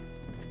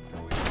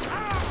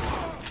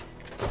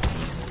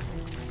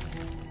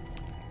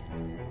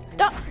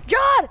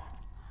 John!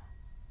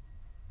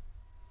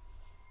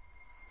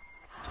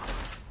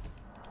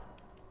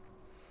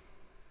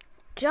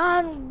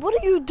 John, what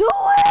are you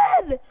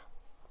doing?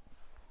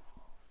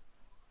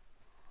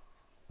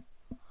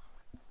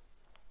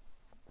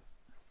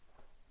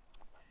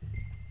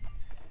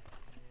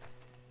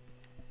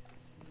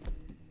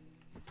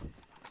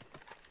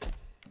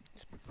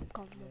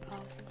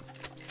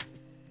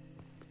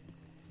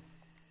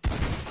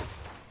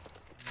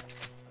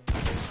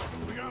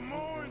 We got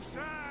more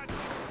inside.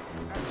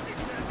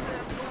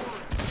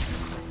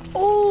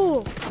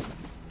 Oh!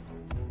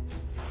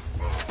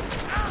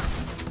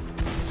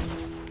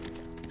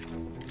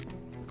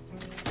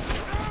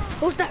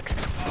 Who's next?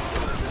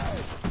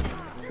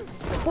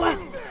 What?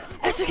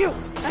 Execute!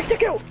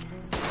 Execute!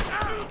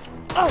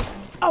 Oh!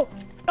 Oh!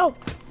 Oh!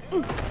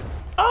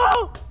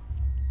 Oh!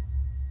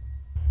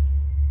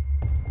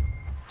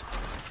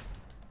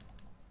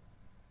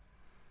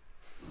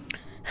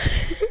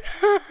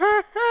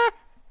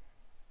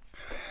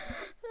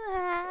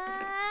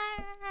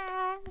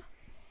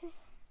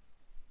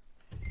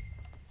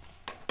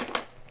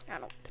 I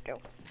don't know what to do.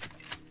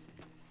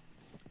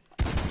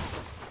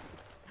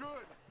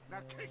 Good.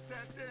 Now kick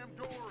that damn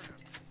door in.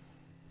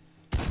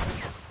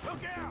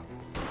 Look out!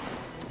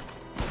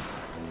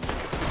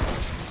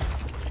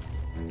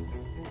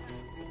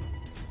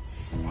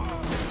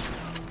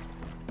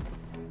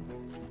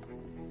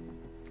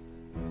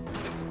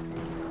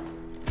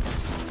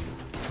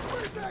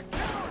 back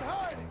down,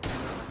 hide!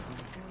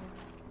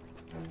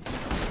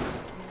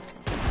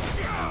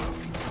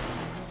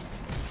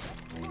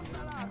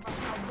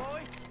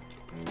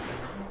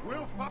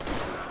 We'll fight.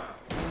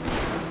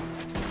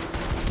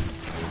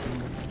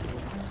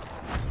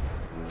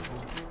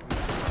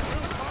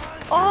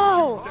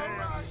 Oh!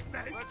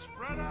 Let's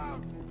spread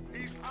out.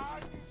 He's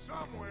hiding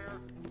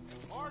somewhere.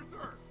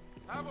 Arthur,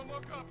 have a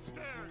look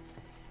upstairs.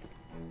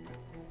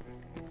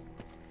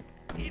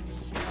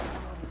 It's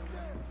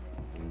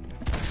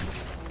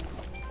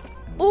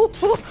Oh,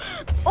 oh,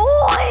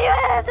 oh, he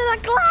went into the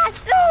glass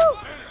too!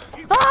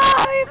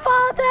 Oh, he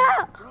fell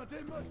down! Bronte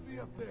must be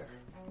up there.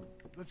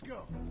 Let's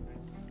go.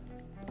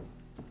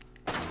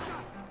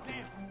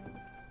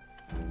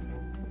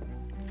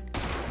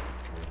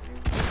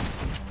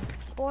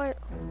 Boy,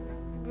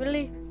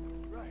 really?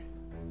 Right.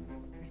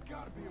 He's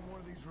got to be in one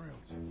of these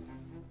rooms.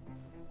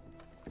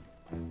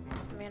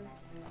 Man.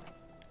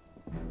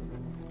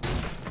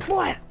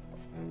 Boy!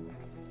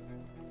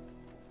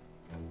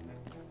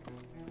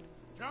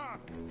 John.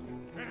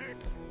 Hey.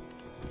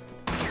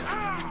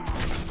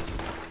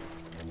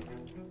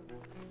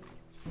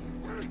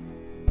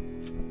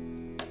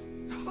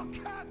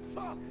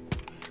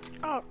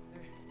 Oh.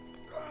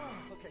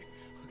 Okay.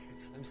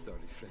 I'm sorry,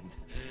 friend.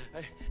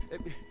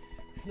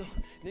 No,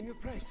 name your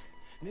price.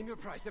 Name your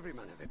price. Every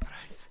man have a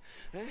price.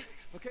 Eh?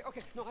 Okay.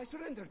 No, I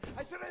surrender.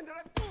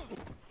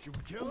 Should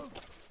we kill him?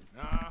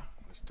 Nah,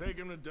 let's take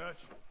him to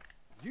Dutch.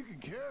 You can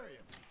carry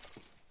him.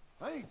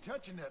 I ain't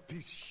touching that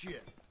piece of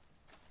shit.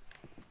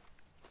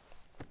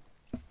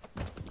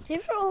 He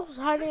was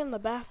hiding in the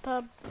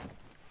bathtub.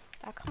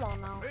 Ah, come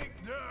on now. Big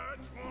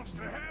Dutch wants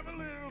to have a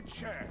little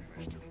chat,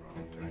 Mr.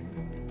 Bronte.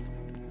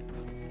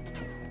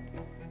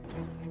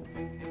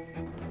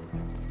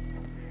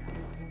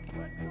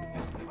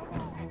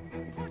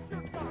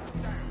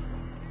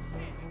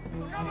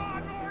 Come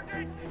on,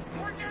 Morgan!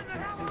 We're getting the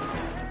hell out of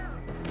here!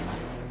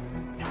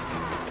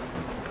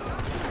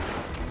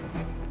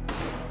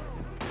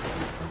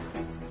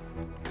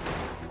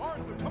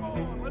 Arthur, come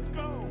on, let's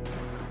go!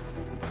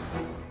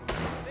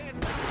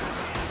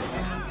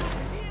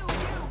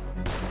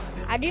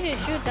 I need to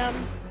shoot them,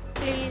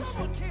 please.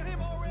 Kill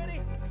him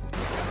already!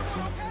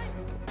 Everyone okay?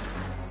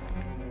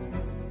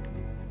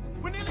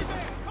 We're nearly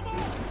there, come on!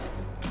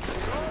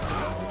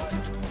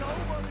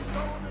 Nobody's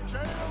going to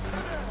jail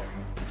today.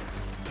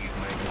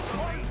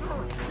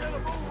 Arthur, get a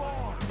move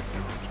on.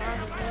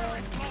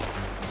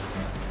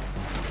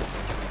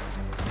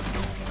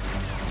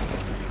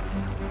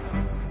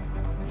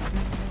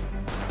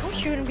 I'm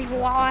shooting people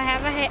while I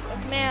have a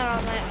man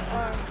on that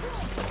arm.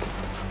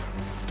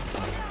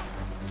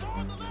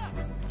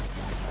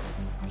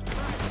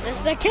 This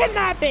is a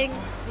kidnapping.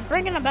 I'm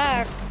bringing it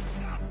back.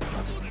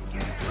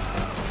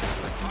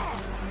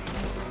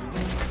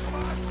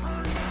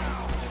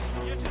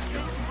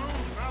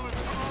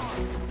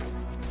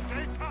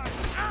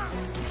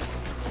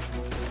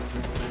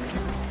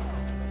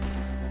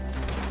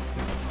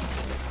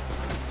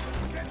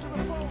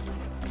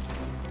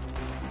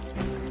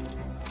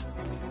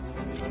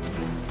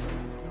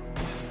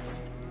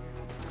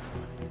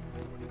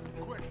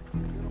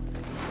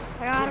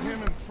 I got Put him.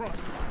 him in front.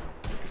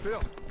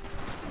 Bill.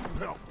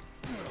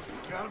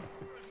 Got him?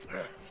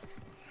 There.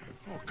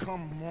 Oh,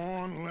 come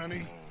on,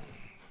 Lenny.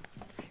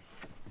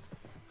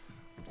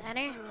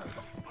 Danny?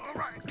 All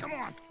right, come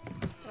on.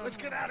 Let's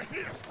get out of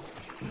here.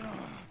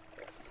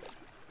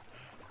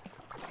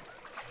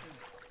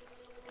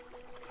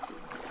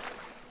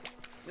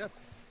 Yep.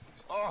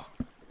 Oh,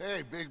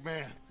 hey, big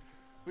man.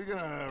 We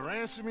gonna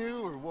ransom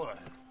you or what?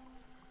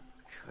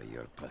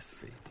 You're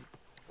pathetic.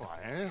 Well,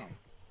 I am.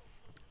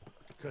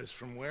 Because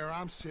from where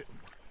I'm sitting,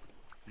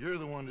 you're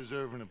the one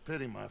deserving of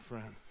pity, my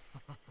friend.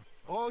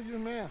 All your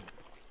men,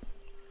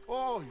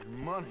 all your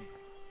money,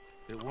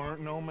 it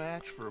weren't no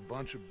match for a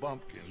bunch of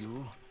bumpkins.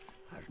 You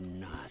are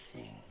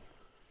nothing.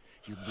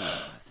 You do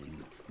nothing.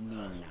 You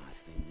mean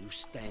nothing. You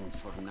stand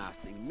for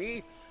nothing.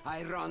 Me,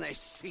 I run a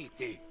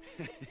city.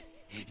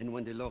 And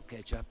when the law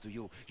catch up to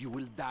you, you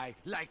will die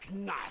like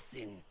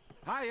nothing.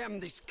 I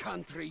am this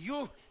country.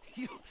 You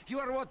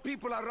are what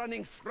people are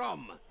running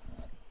from.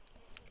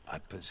 I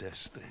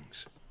possess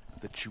things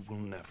that you will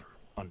never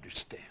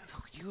understand.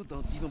 You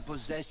don't even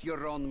possess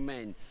your own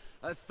men.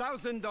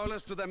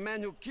 $1,000 to the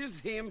man who kills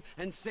him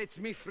and sets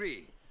me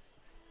free.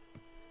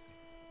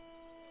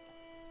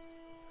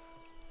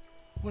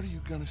 What are you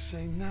gonna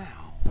say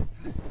now?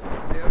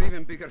 They are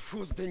even bigger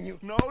fools than you.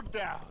 No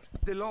doubt.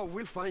 The law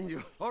will find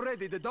you.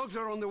 Already, the dogs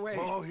are on the way.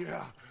 Oh,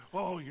 yeah.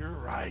 Oh, you're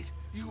right.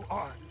 You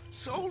are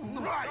so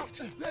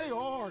right. They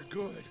are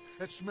good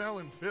at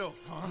smelling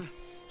filth, huh?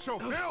 So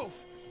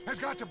filth has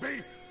got to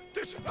be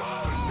disposed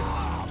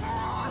of.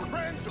 Your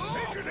friends, the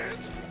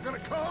Pinkertons, gonna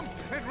come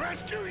and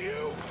rescue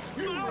you,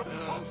 you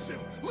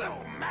repulsive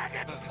little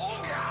maggot.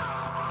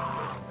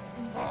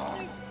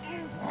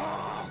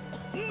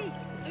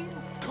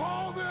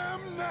 Call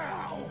them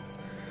now.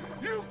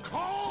 You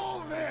call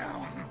them.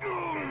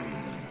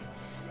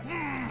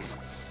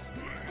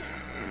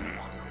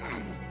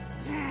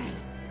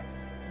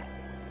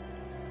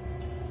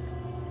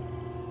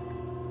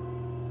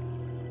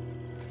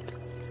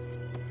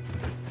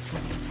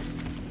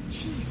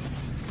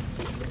 Jesus.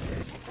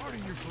 Part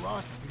of your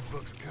philosophy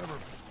books cover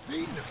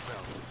feeding a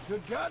fella.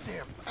 Good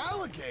goddamn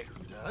alligator,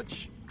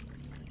 Dutch.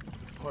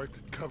 Part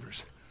that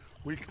covers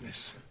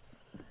weakness.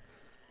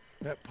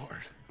 That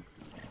part.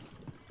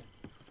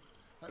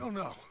 I don't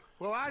know.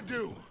 Well, I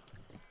do.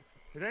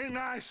 It ain't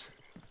nice.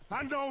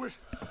 I know it.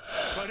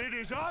 But it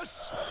is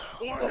us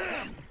or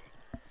him.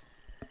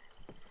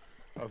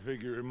 I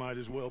figure it might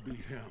as well be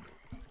him.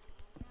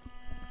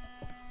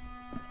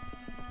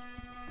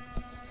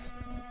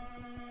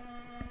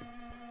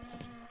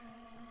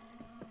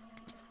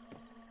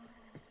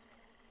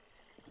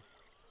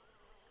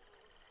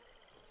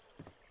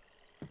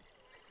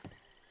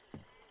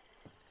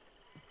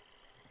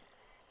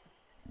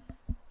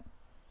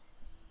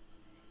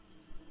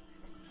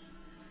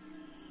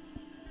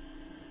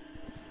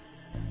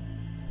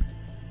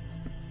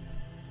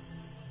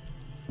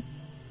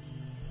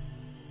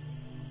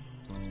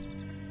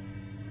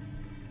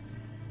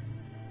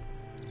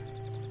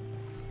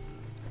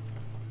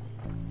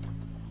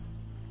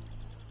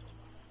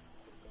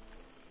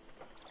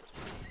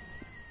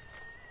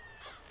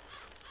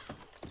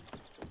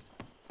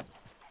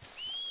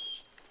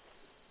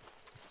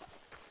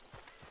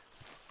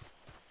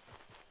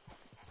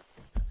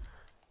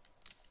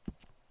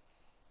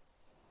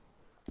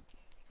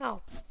 Oh. Are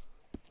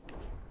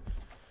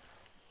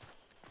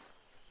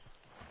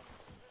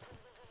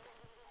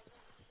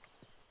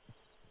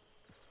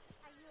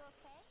you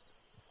okay?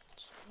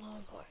 Oh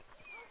boy.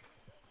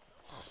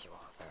 Yes, you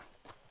are there.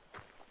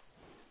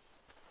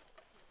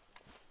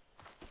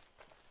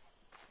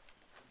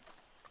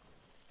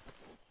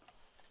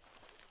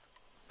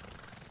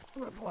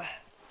 Good boy.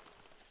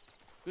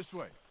 This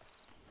way.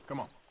 Come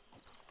on.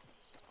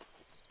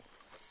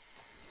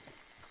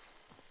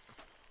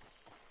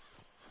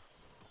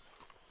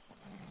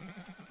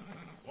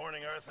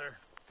 Morning, Arthur.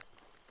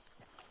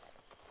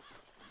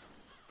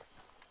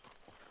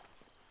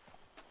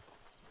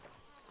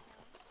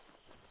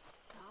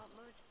 Not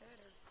much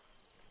better.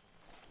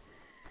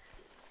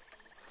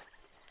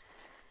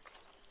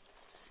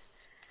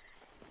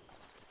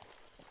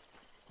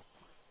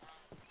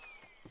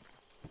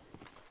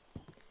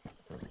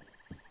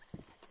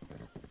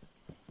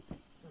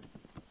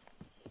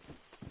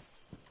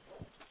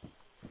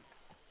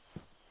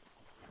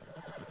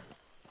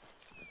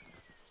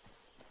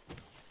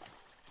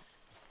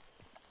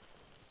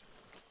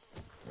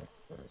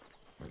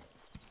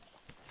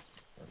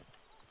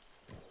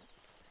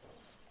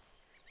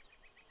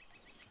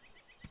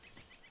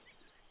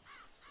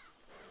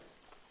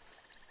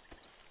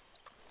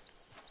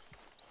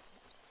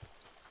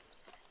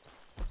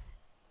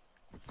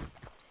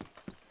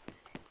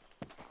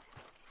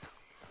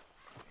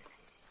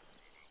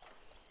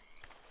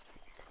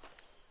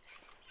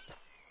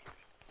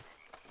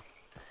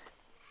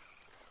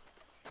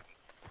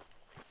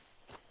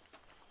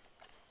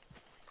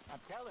 I'm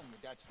telling you,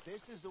 Dutch,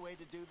 this is the way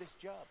to do this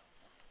job.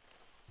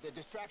 The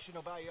distraction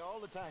will buy you all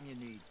the time you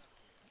need.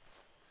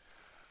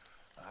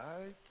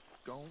 I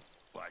don't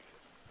like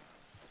it.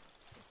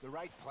 It's the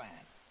right plan.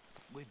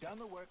 We've done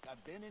the work.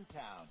 I've been in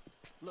town,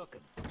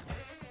 looking,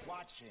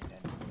 watching,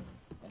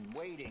 and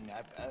waiting.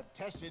 I've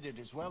tested it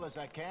as well as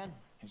I can.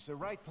 It's the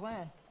right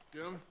plan.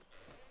 Jim?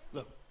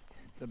 Look,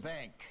 the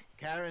bank,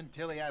 Karen,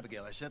 Tilly,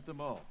 Abigail, I sent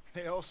them all.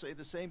 They all say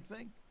the same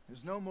thing.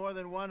 There's no more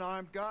than one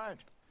armed guard.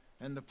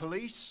 And the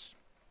police?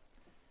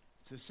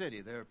 It's a city,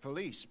 there are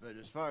police, but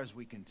as far as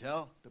we can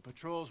tell, the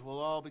patrols will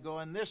all be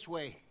going this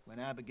way when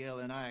Abigail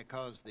and I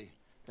cause the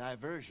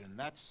diversion.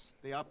 That's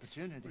the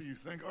opportunity. What do you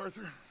think,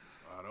 Arthur?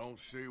 I don't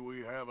see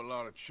we have a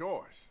lot of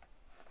choice.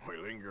 We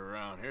linger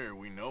around here,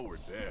 we know we're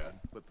dead.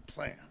 But the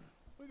plan?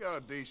 We got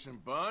a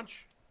decent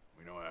bunch.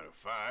 We know how to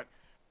fight.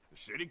 The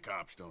city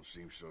cops don't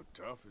seem so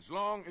tough as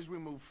long as we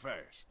move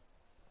fast.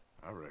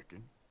 I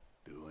reckon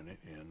doing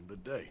it in the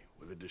day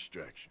with a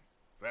distraction.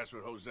 If that's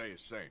what Jose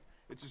is saying,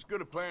 it's as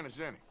good a plan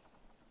as any.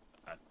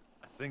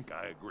 I think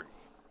I agree.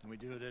 We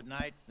do it at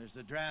night. There's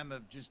the dram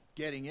of just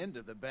getting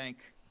into the bank.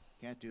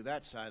 Can't do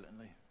that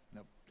silently.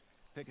 They'll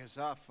pick us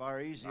off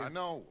far easier. I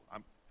know.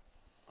 I'm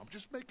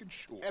just making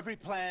sure. Every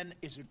plan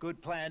is a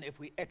good plan if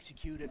we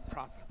execute it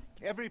properly.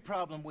 Every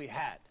problem we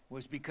had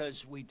was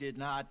because we did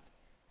not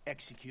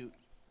execute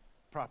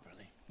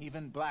properly.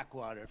 Even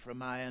Blackwater, from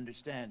my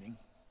understanding.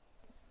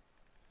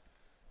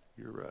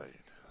 You're right.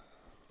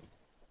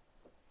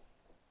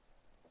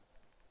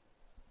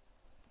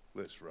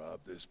 Let's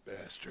rob this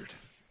bastard.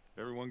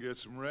 Everyone get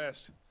some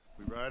rest.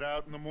 We ride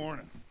out in the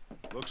morning.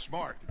 Look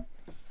smart.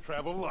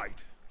 Travel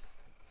light.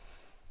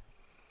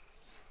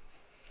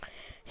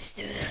 Let's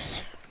do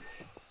this.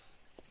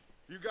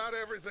 You got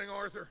everything,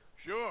 Arthur?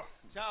 Sure.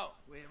 So,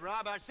 we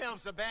rob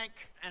ourselves a bank,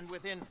 and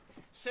within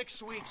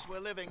 6 weeks we're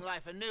living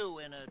life anew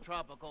in a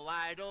tropical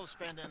idyll,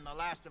 spending the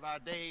last of our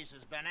days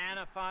as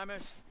banana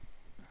farmers.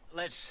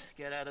 Let's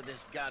get out of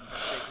this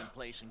godforsaken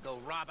place and go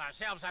rob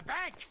ourselves a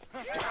bank!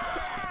 Let's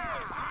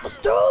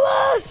do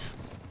this!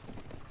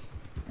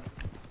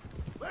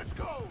 Let's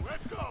go!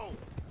 Let's go!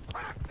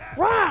 Crack that,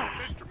 Rah!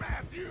 Mr.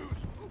 Matthews!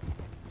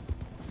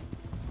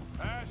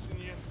 Passing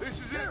you. This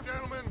is it,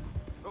 gentlemen.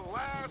 The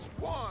last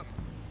one.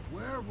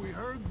 Where have we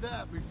heard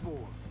that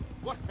before?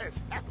 What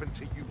has happened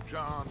to you,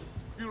 John?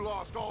 You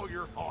lost all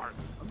your heart.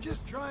 I'm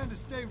just trying to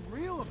stay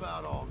real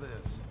about all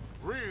this.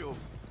 Real?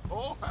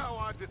 Oh, how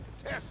I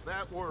detest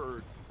that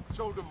word.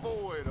 So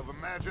devoid of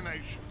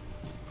imagination.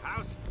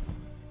 How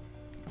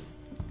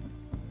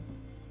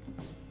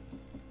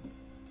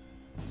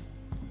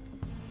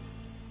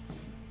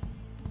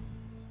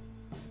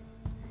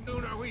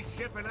soon are we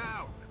shipping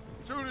out?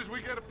 Soon as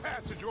we get a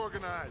passage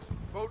organized.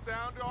 Boat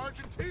down to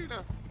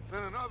Argentina,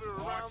 then another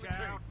around the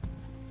Cape.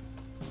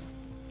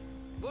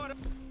 What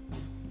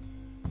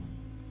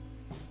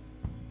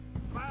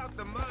about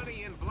the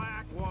money in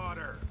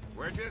Blackwater?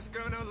 We're just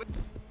gonna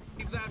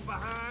leave that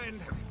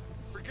behind?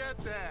 Forget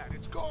that.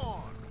 It's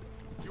gone.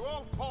 You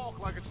all talk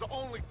like it's the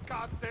only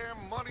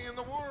goddamn money in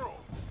the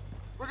world.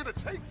 We're gonna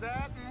take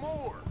that and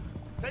more.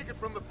 Take it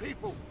from the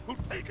people who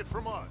take it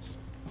from us.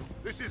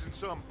 This isn't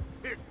some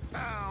hick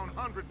town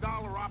 $100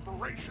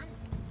 operation.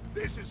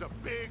 This is a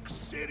big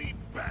city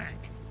bank.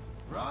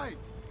 Right.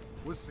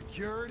 With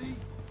security,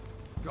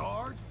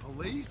 guards,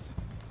 police.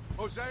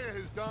 Hosea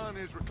has done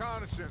his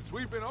reconnaissance.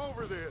 We've been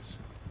over this.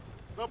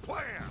 The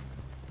plan.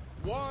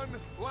 One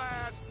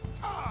last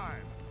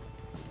time.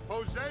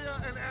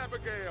 Hosea and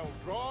Abigail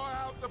draw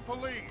out the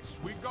police.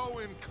 We go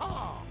in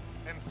calm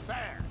and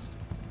fast.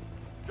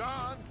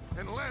 John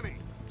and Lenny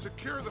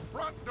secure the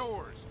front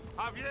doors.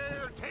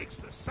 Javier takes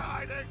the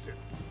side exit.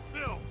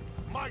 Bill,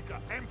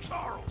 Micah, and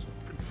Charles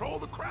control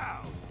the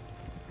crowd.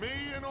 Me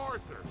and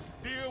Arthur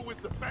deal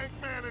with the bank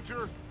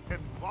manager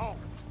and vault.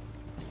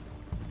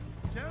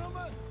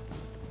 Gentlemen,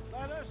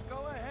 let us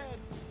go ahead.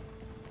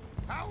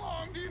 How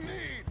long do you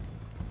need?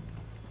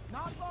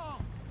 Not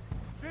long.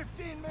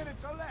 15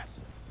 minutes or less.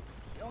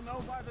 You'll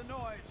know by the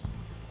noise.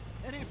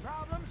 Any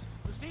problems?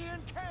 We'll see you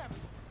in camp.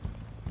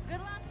 Good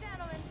luck,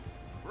 gentlemen.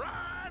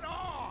 Right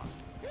on!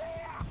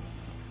 Yeah!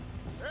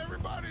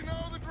 Everybody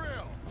know the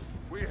drill.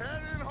 We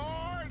head in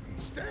hard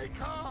and stay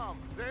calm.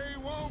 They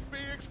won't be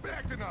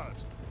expecting us.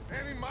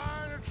 Any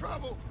minor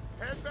trouble,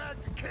 head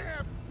back to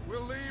camp.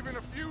 We'll leave in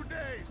a few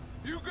days.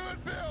 You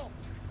good, Bill?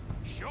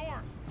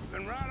 Sure.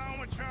 Then right on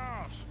with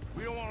Charles.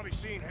 We don't want to be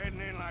seen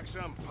heading in like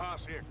some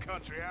posse of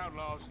country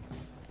outlaws.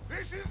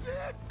 This is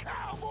it,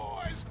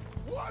 cowboys!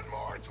 One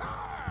more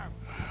time!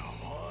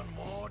 One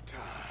more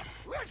time.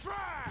 Let's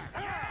ride!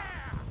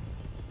 Yeah!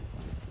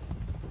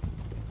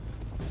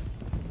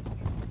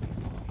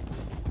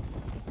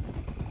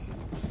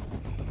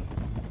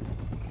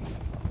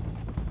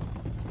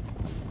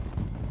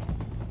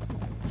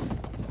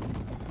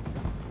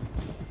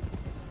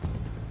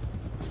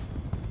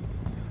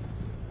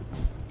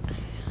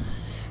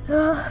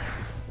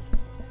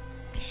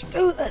 Let's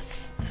do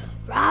this.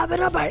 Robbing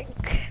a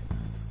bank.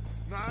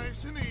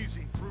 Nice and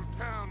easy through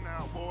town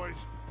now,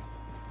 boys.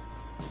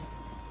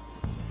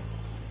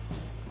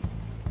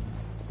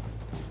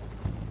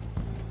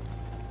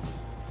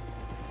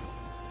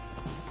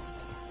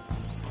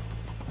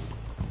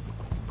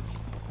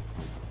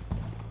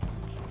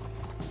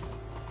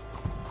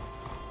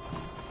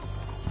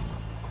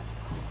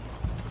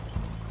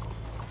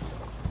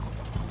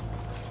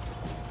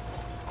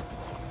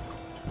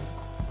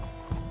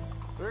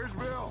 There's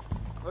Bill.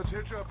 Let's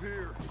hitch up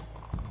here.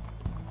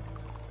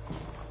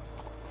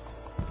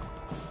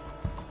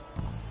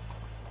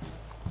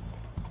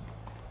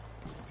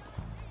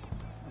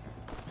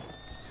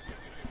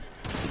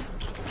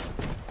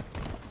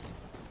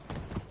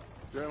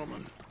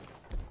 Gentlemen.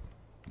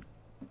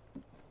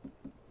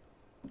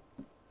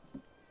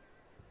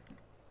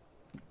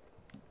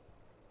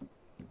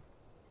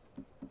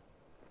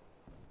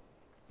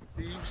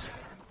 Thieves,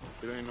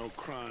 it ain't no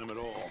crime at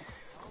all.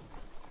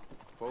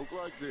 Folk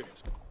like this,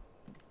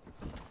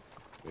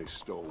 they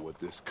stole what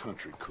this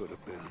country could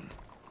have been.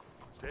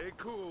 Stay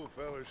cool,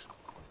 fellas.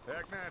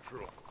 Act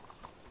natural.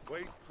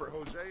 Wait for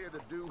Hosea to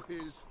do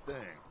his thing.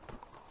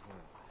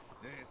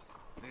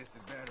 This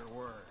had better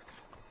work.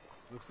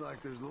 Looks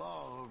like there's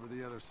law over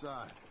the other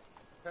side.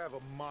 Have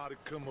a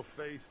modicum of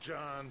faith,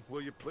 John,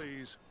 will you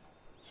please?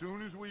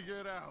 Soon as we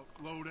get out,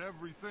 load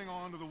everything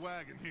onto the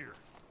wagon here.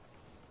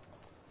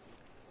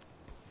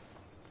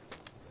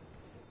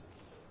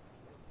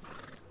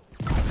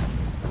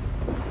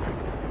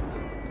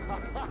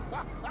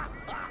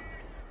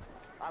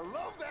 I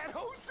love that,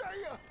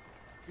 Hosea!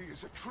 He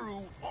is a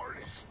true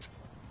artist.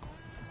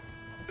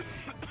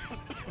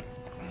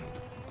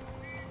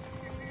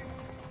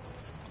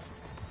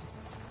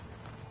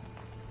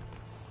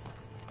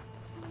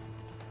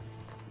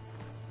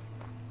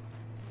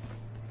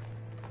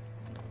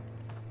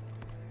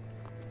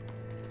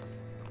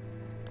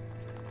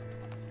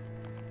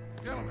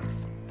 Gentlemen,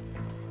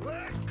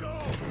 let's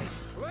go!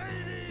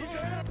 Ladies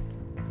and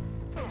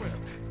gentlemen,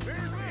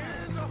 this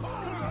is a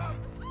hold-up!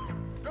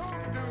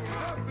 Don't do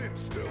nothing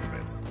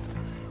stupid!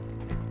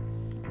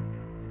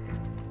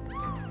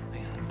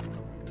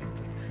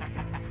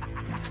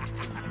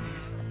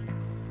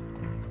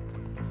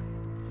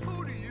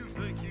 Who do you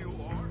think you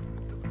are?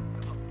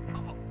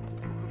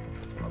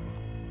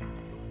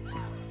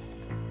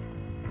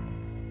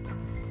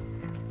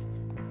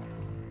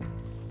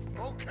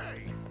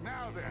 Okay,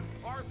 now then,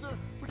 Arthur,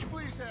 would you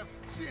please have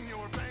Senior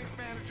Bank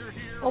Manager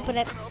here Open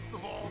it. up the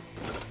vault?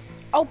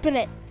 Open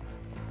it.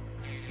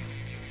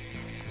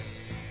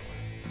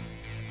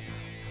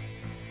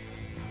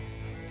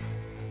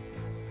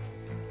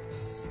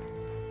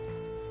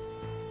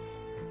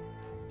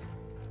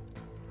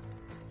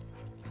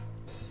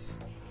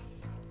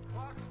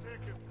 Clock's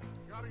ticking.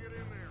 Gotta get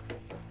in there.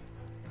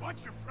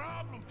 What's your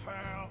problem,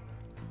 pal?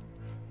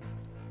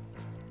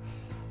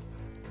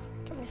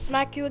 Can we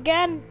smack you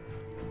again?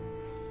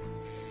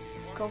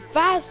 Go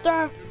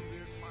faster.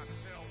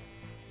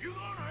 You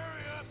gonna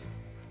hurry up?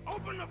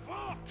 Open the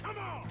vault, come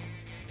on!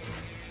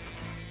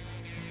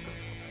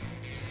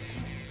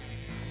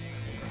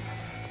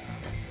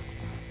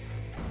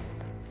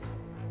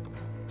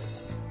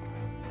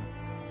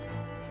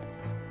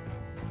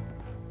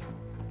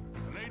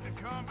 I need the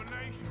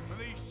combination for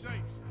these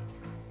safes.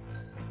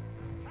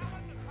 Tell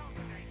him the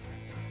combination.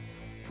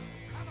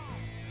 Come on,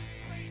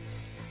 please.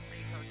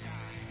 Make her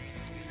die.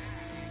 Now,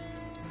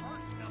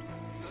 first number.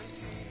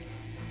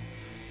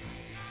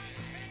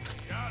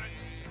 Got it.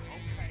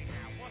 Okay,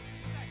 now what's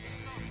the second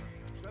number?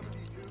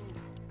 72.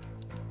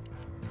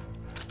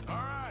 All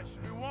right,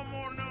 should be one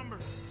more number.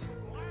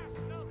 Last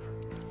number.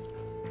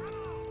 Come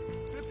on,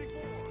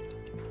 54.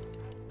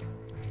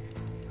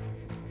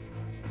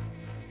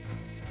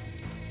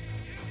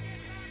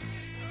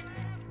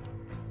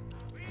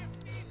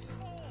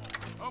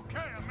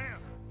 Okay, I'm in.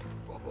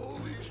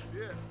 Holy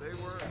shit, they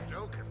weren't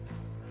joking.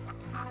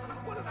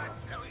 What did I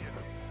tell you?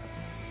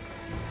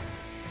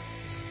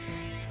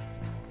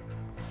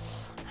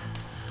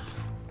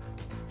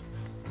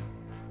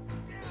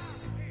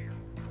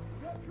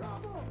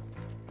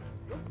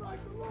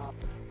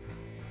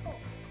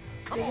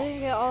 We didn't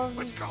get all of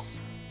them.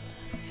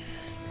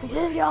 We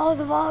didn't get all of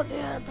them out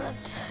yet, but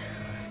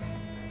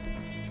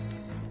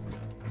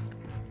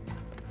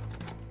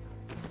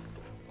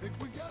Think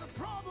we got a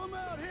problem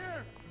out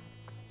here?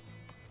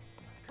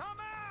 Come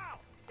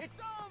out! It's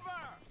over!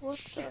 what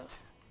the?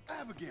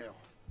 Abigail.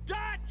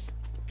 Dutch!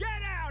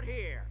 Get out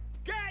here!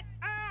 Get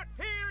out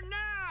here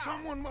now!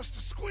 Someone must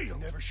have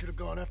squealed. Never should have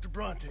gone after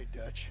Bronte,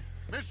 Dutch.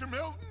 Mr.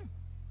 Milton,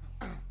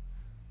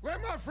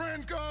 let my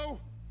friend go.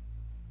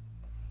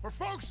 Or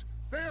folks,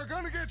 they are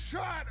gonna get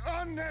shot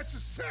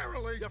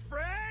unnecessarily. Your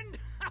friend?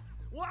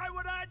 Why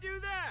would I do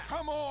that?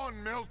 Come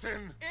on,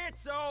 Milton.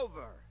 It's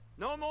over.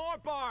 No more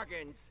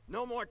bargains,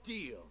 no more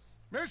deals.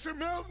 Mr.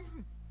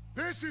 Milton,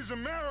 this is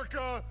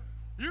America.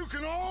 You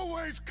can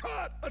always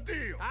cut a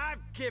deal.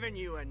 I've given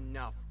you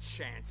enough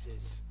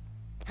chances.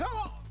 Come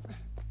on.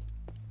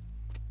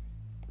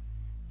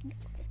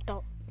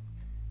 Don't.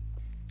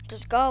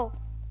 Just go.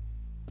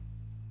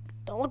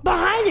 Don't look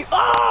behind you.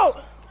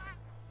 Oh!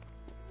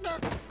 No.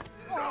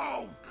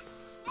 Oh,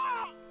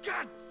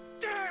 God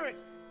damn it.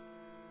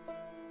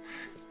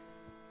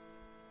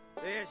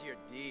 There's your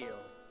deal,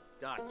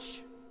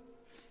 Dutch.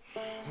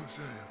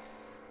 Hosea.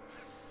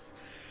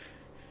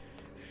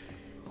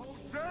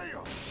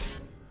 Hosea.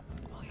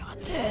 Oh, you're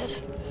dead.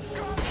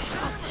 You're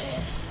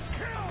dead.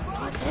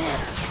 You're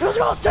dead.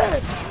 You're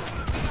dead.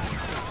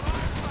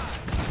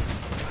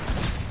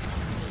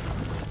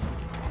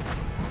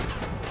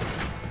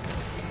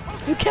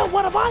 You killed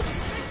one of us.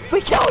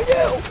 We kill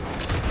you.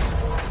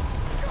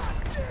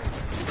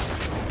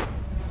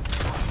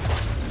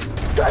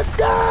 Get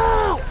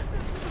down.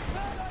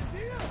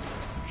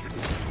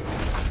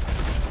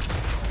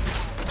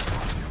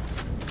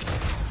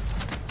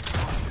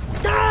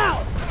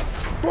 Down!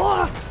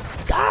 Boy!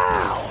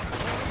 Down!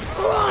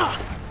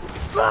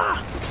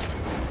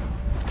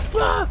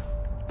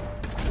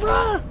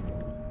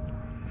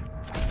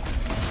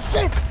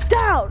 Sit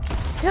down!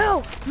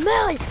 You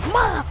Millie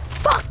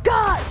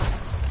motherfuckers!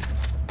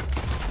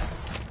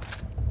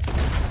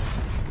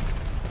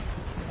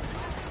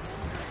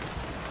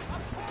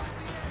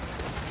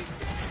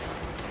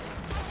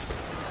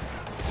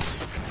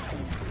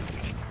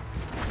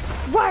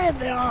 Right in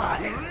the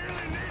eye!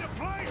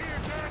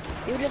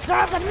 You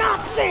deserve the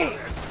Nazi!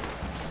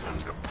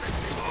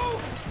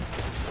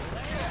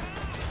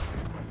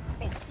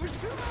 There's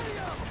too many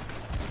of them!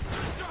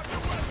 Just drop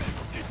your weapons!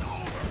 It's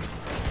over!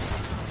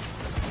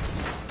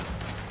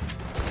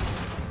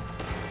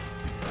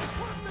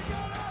 What if they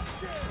got us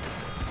dead?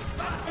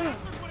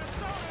 Look what a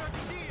soldier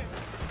did!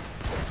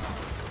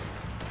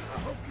 I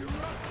hope you're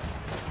right.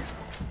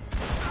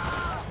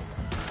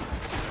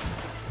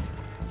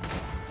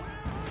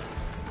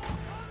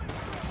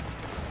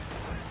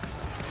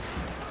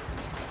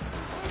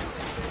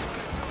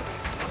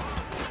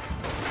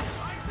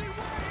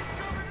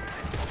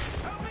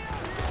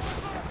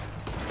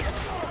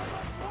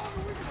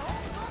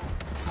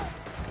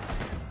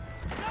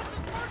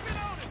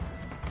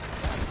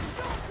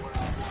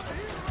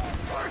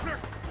 Arthur!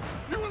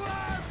 You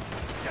alive?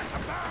 Just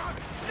about!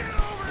 Get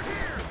over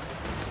here!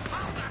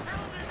 How the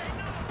hell did they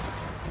know?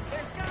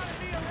 There's gotta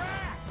be a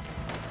rat!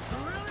 You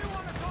really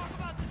want to talk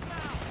about this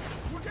now?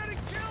 We're getting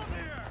killed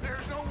here!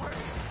 There's no way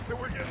that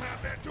we're getting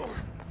out that door.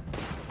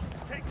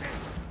 Take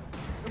this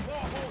and wall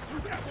hole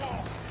through that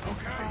wall,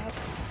 okay?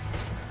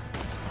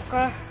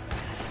 Okay.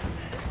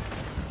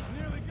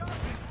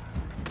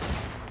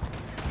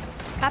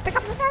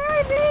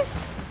 please?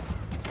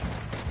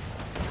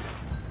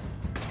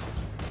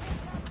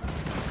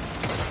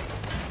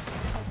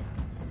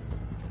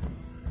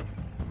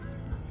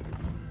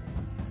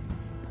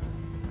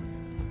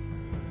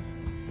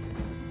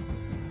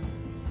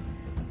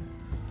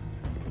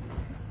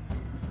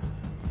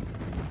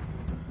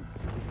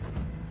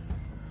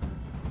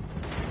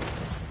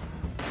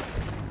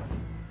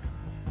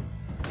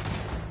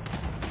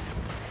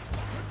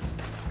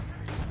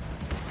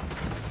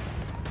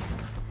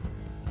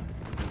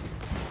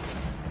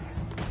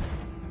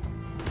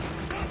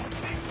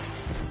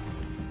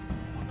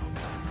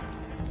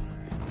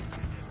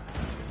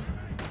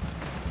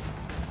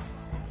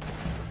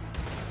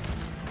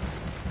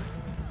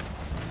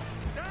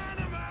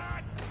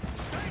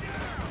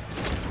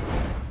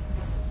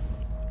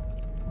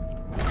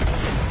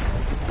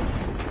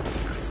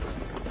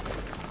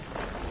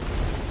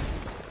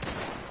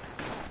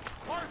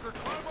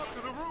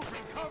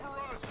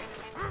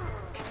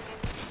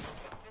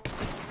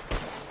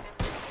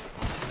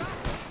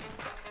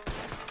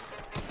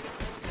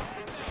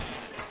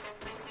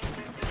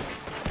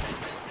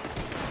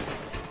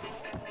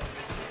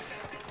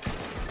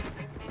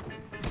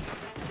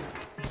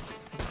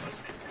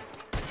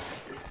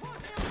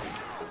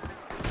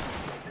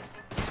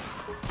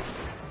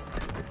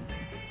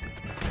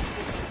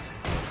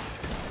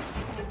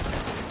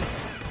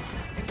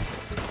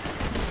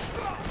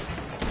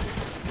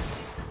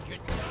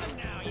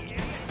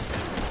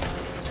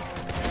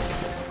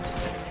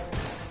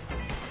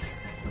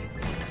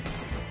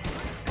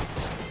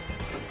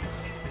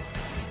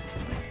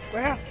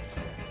 Where?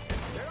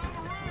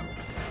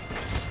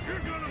 You're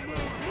gonna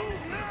move.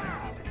 Move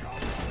now!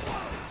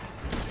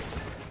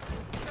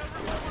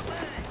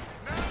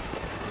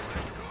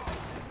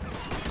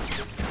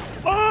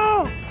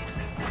 Oh!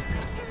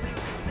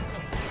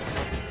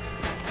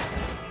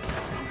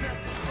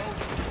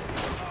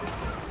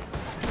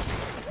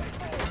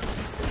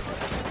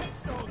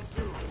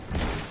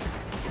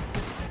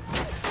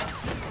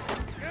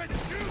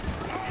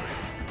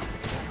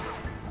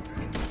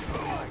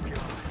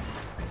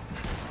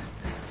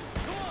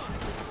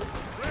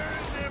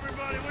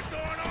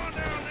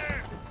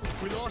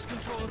 We lost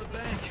control of the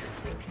bank.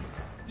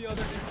 The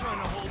others are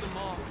trying to hold them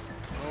off.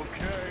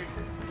 Okay.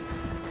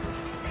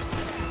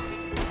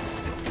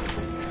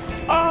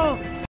 Oh!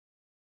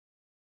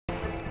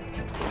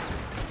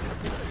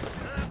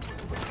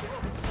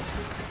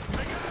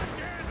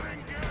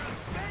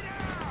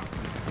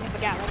 I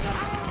forgot what's up.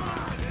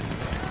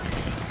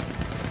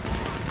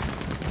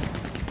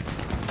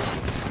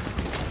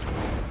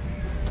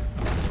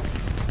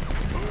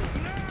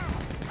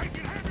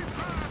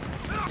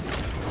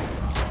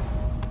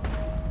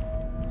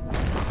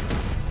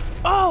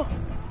 Oh!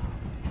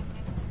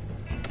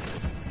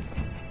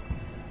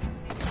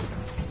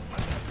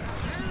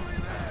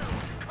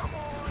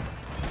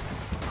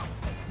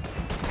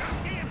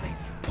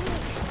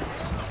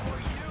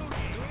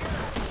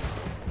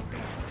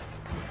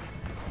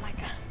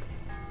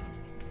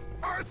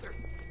 Arthur!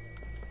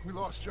 We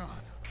lost John.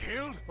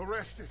 Killed?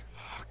 Arrested.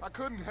 I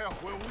couldn't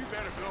help. Well, we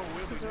better go.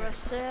 We'll be He's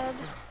next. arrested.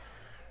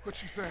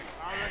 What you think?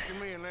 I reckon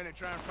me and Lenny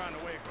try and find a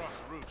way across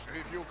the roof, so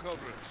if you'll cover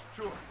us.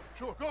 Sure,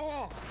 sure. Go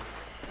on.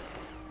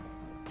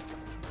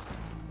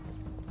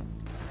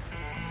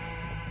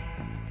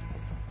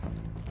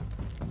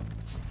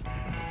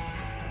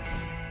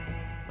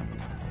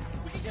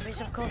 Give me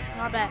some cool.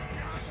 Not bad.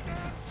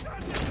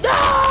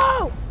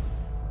 No!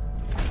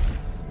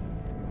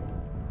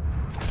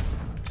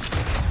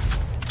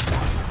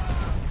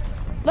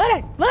 Let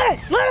it! Let it!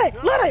 Let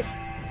it! Let it!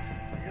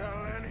 Yeah,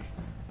 Lenny.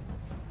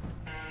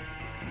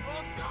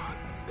 Oh, God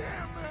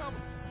damn them!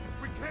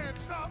 We can't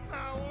stop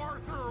now,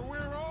 Arthur, or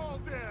we're all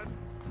dead.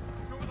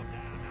 Two of them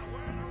down. Now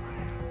where the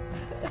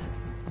rest?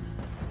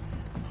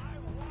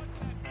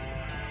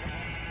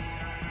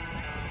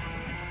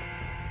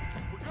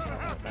 We're gonna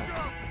have to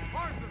jump.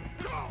 Arthur,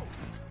 go!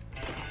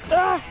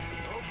 Ah!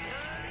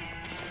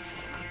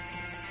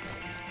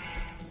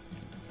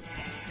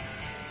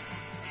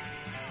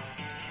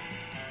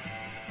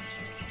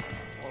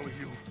 All of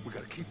you, we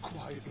gotta keep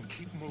quiet and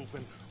keep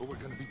moving, or we're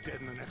gonna be dead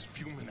in the next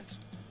few minutes.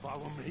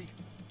 Follow me,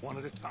 one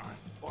at a time.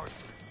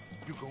 Arthur,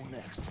 you go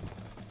next.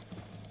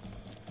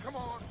 Come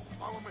on,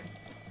 follow me.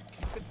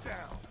 Keep it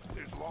down.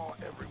 There's law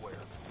everywhere.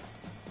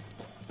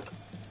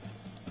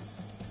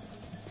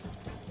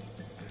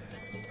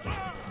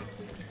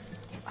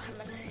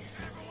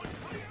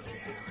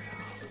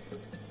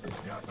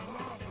 Got the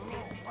law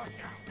below. Watch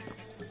out.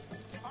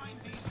 Find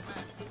these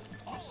men.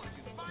 All of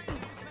you, find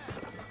these men.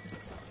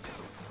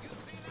 You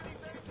seen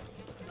anything?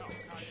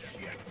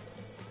 Shit.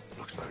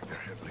 Looks like they're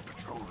heavily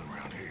patrolling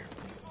around here.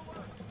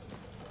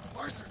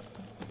 Arthur!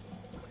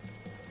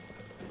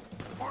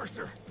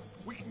 Arthur,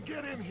 we can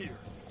get in here.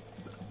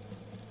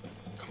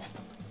 Come on.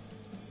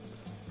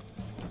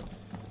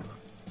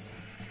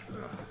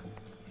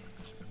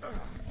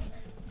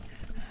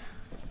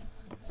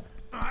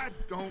 I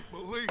don't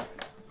believe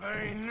it.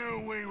 They knew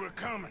we were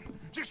coming.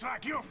 Just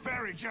like your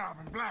ferry job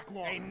in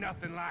Blackwater. Ain't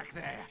nothing like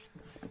that.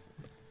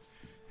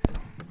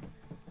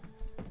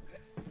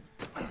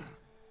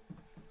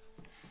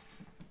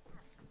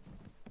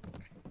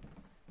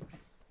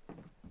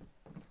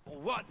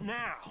 what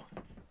now?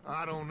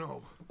 I don't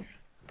know.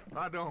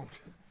 I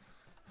don't.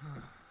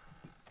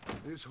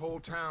 This whole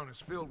town is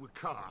filled with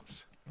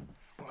cops.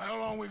 Well, how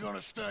long we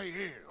gonna stay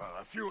here?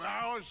 A few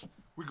hours?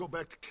 We go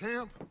back to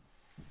camp,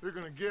 they're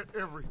gonna get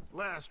every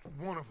last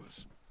one of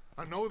us.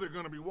 I know they're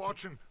gonna be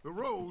watching the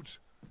roads.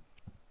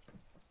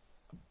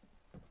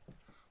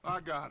 I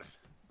got it.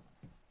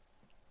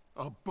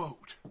 A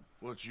boat.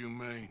 What you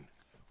mean?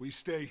 We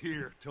stay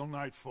here till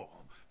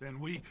nightfall. Then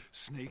we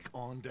sneak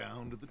on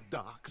down to the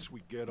docks.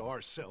 We get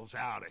ourselves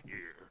out of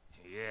here.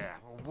 Yeah,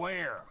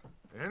 where?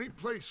 Any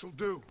place will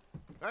do.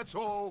 That's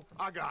all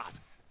I got.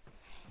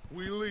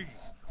 We leave.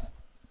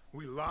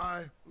 We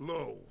lie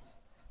low.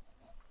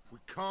 We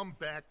come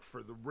back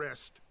for the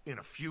rest in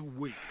a few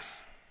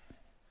weeks.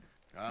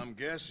 I'm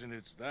guessing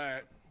it's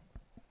that.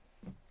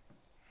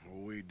 Or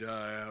we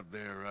die out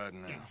there right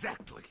now.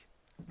 Exactly.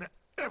 Now,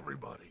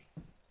 everybody,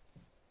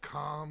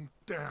 calm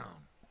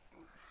down.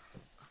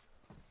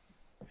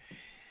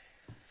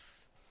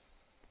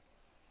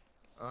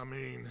 I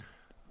mean,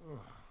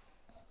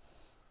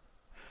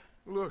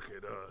 look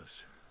at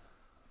us.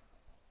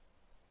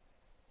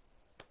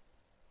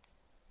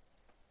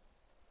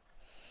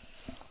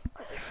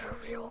 For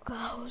real,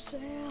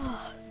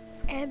 Hosea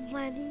and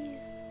Lenny.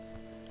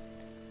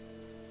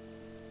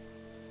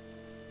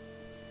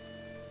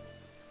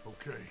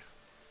 Okay,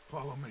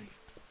 follow me,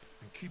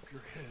 and keep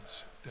your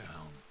heads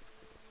down.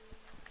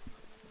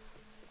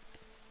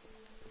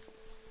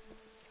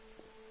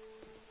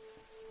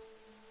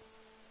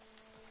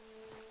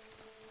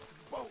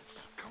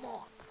 Boats, come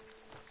on.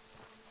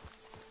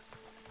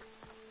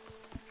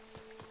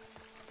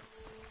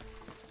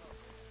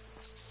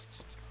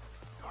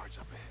 Guards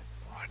up ahead.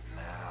 What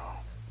now?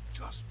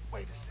 Just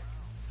wait a second.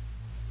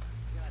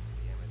 God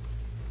damn it.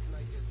 This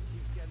night just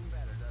keeps getting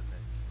better, doesn't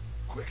it?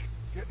 Quick,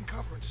 get in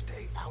cover and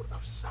stay out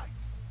of sight.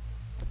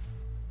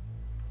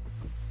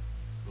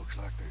 Looks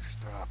like they've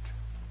stopped.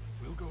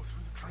 We'll go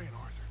through the train,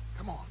 Arthur.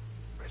 Come on,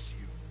 rest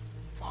you.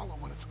 Follow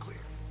when it's clear.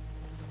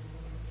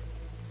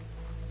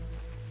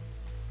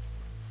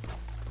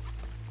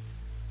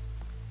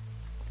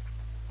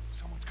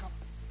 Someone's coming.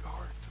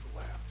 Guard to the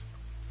left.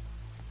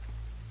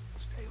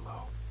 Stay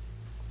low.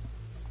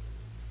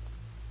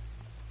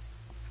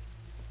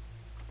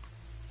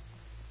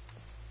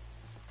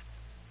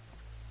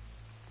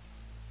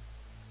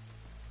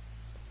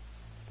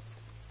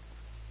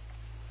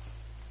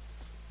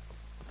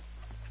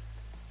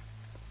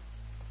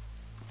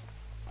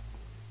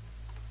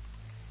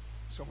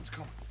 Someone's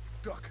coming.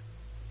 Duck.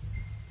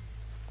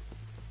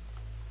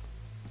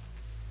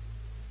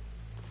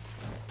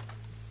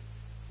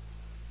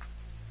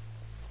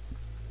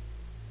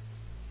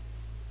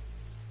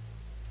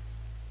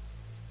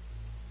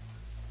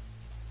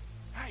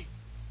 Hey!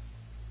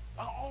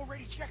 I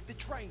already checked the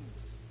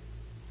trains.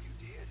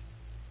 You did?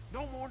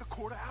 No more than a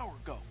quarter hour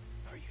ago.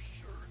 Are you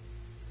sure?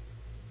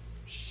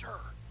 Sure.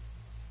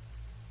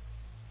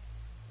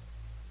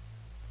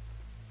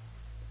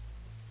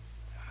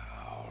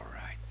 All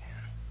right, then.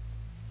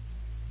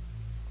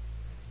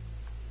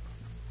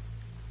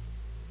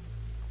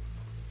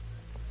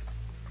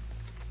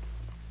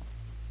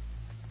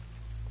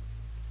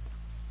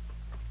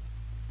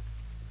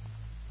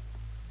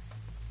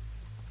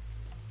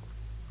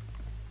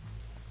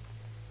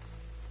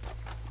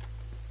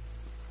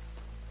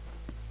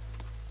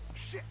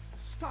 Shit!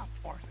 Stop,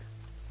 Arthur.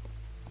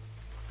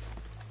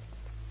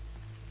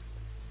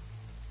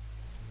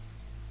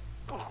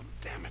 Oh,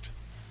 damn it.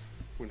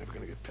 We're never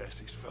gonna get past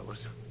these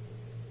fellas.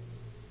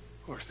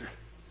 Arthur,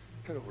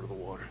 head over to the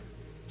water.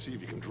 See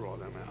if you can draw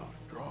them out.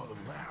 Draw them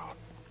out?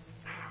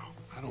 How?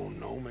 I don't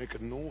know. Make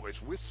a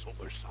noise. Whistle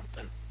or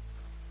something.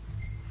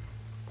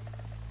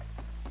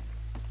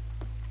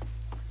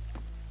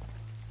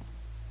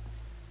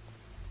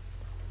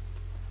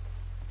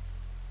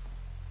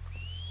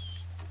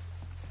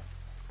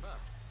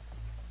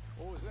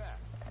 What was that?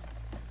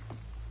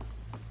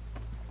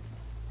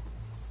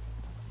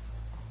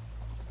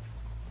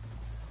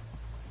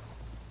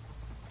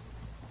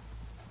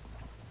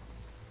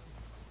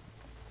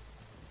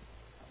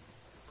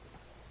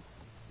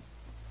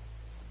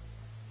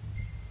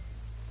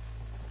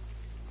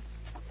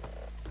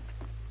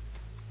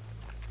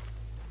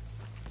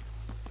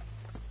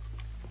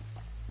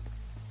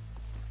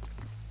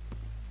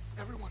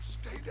 Everyone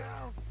stay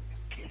down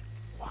and keep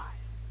quiet.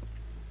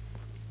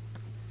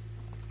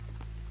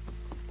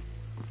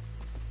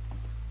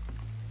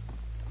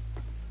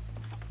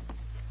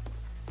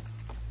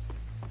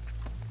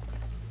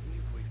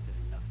 We've wasted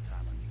enough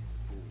time on these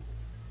fools.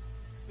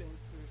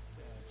 Spencer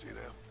said. See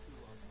them?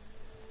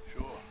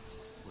 Sure.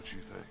 What you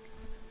think?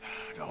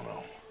 Don't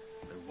know.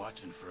 They're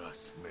watching for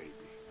us. Maybe.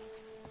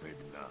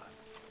 Maybe not.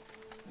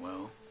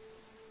 Well,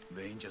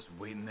 they ain't just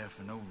waiting there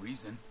for no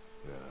reason.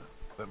 Yeah.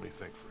 Let me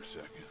think for a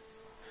second.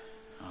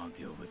 I'll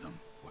deal with them.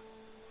 What?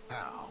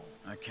 How?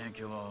 I can't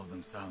kill all of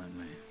them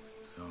silently,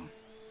 so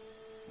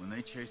when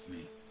they chase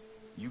me,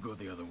 you go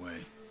the other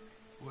way.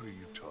 What are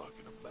you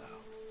talking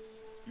about?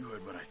 You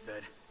heard what I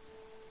said.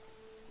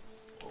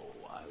 Oh,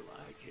 I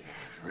like it.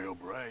 Real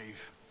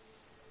brave.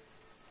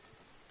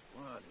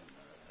 What in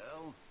the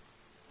hell?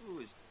 Who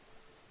is...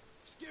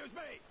 Excuse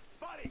me,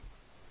 buddy!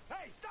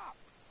 Hey, stop!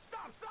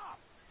 Stop, stop!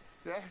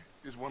 That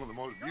is one of the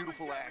most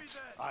beautiful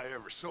acts I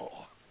ever saw.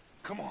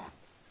 Come on.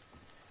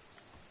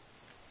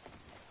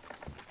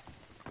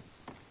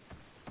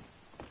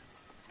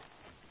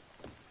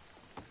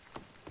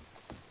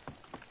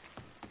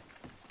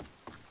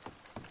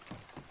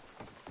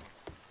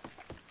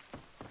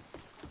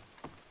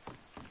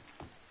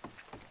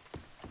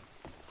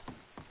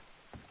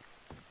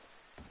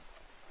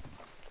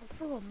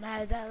 I feel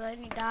mad that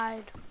Lenny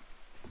died.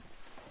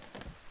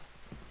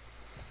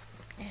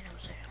 You know what I'm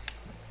saying?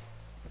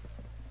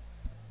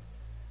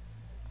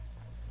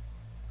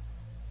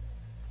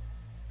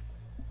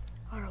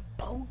 On a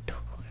boat.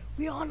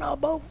 We on a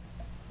boat.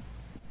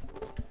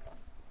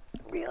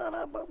 We on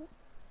a boat.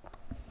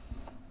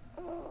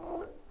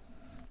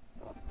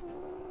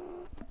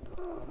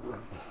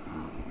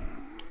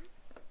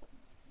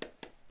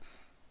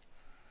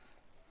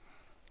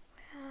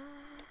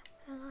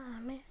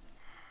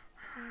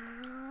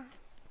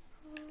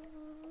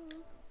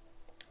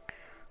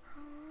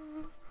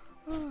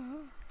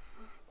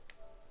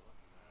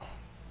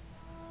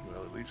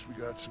 Well, at least we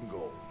got some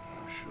gold,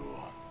 I'm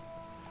sure.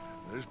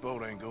 This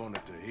boat ain't going to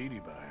Tahiti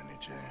by any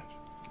chance.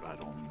 I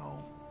don't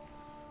know.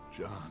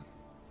 John,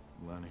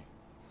 Lenny,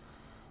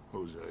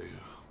 Hosea,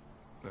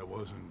 that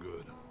wasn't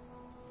good.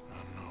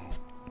 I know.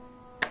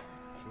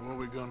 So what are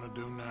we gonna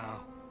do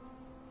now?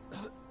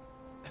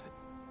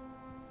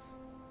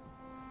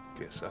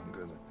 Guess I'm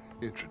gonna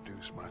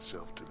introduce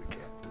myself to the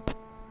captain.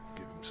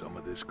 Give him some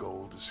of this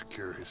gold to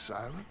secure his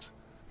silence,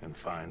 and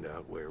find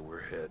out where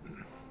we're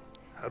heading.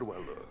 How do I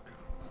look?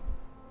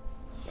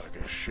 Like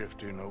a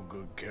shifty,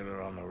 no-good killer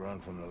on the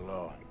run from the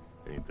law.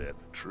 Ain't that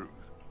the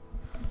truth?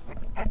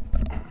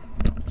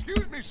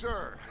 Excuse me,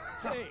 sir.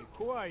 Hey,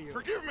 who are you?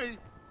 Forgive me.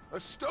 A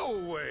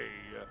stowaway.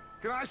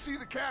 Can I see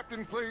the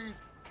captain,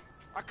 please?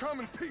 I come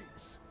in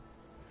peace.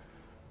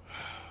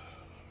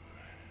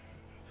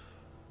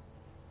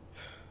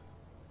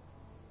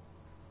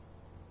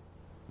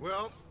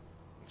 Well,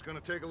 it's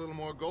gonna take a little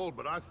more gold,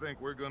 but I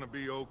think we're gonna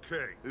be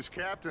okay. This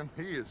captain,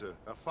 he is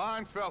a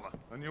fine fella,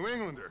 a New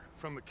Englander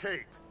from the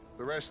Cape.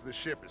 The rest of the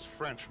ship is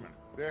Frenchmen.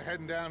 They're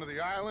heading down to the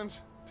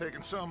islands,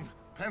 taking some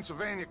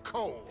Pennsylvania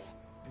coal.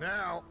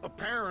 Now,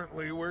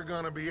 apparently, we're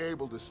gonna be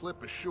able to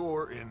slip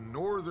ashore in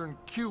northern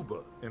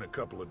Cuba in a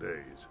couple of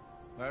days.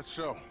 That's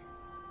so.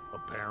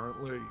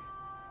 Apparently.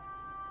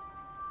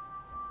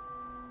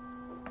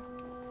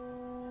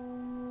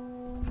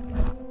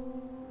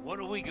 What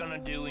are we gonna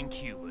do in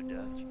Cuba,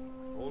 Dutch?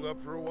 Hold up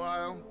for a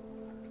while,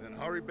 then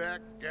hurry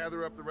back,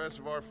 gather up the rest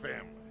of our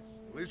families.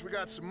 At least we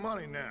got some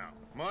money now.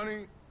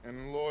 Money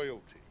and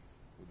loyalty.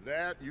 With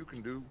that, you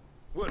can do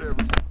whatever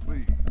you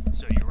please.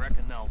 So you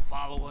reckon they'll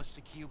follow us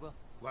to Cuba?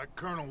 Like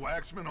Colonel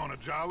Waxman on a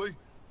jolly?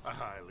 I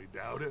highly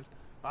doubt it.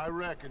 I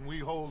reckon we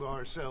hold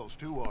ourselves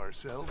to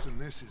ourselves,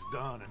 and this is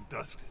done and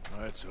dusted.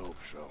 Let's hope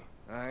so.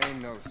 I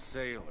ain't no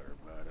sailor,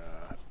 but,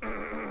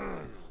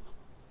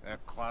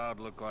 that cloud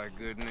look like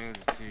good news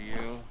to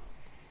you?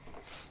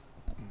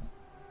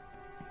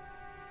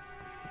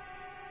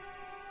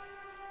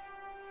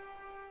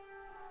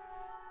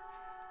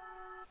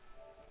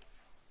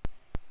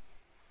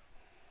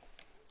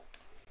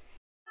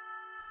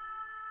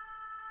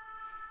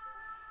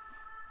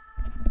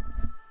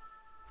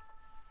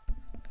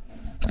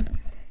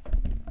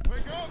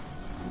 Wake up!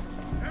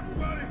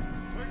 Everybody!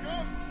 Wake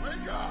up!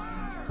 Wake up!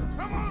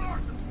 Come on,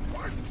 Arthur!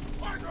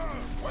 Wake up!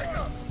 Wake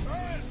up!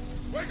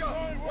 Wake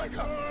up! Wake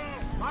up!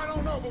 I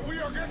don't know, but we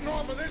are getting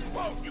off of this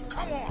boat! You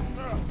come on!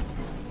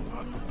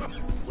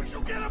 Would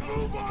you get a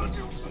move on,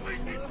 you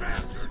sleepy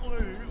bastard?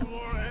 Please, you go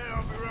ahead,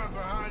 I'll be right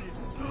behind you.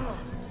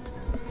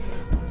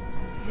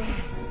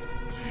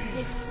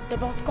 The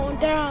boat's going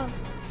down.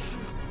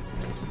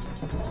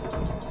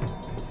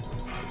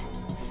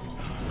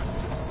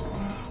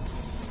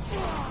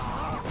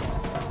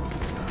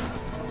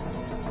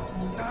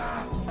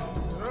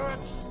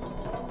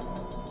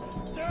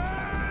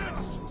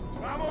 Dance!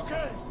 I'm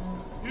okay.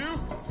 You?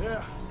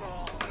 Yeah.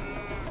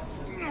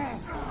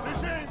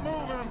 This ain't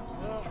moving.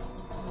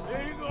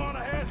 Yeah, you go on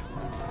ahead.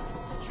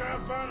 Try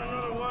and find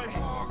another way.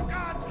 Oh,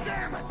 God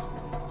damn it!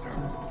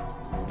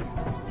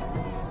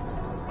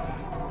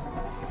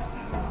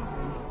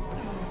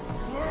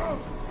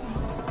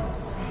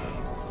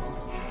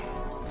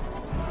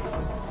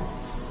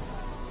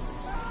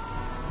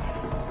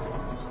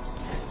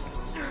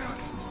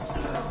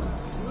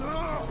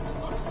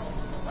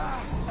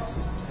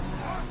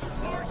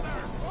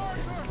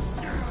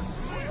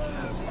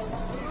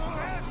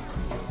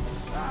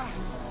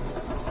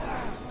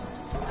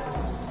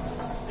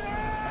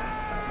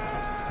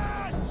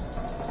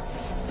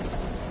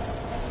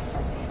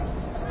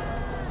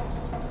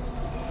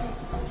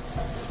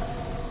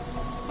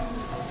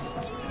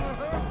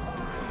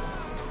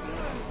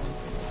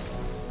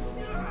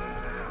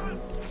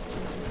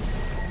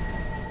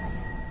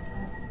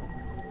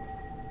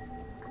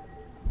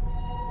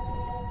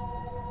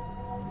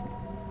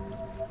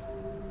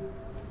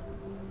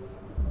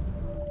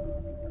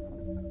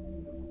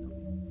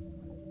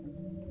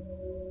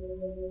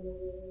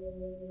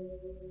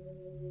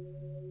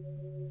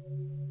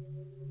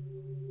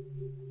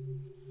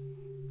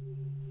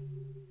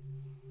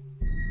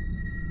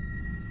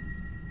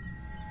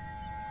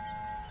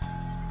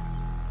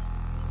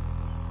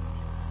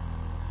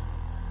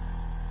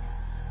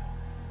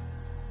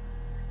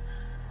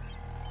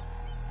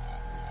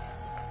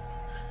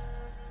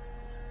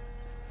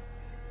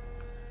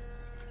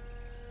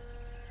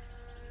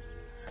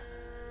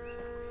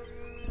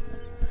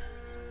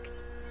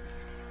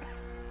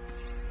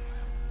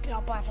 Get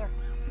out, Blather.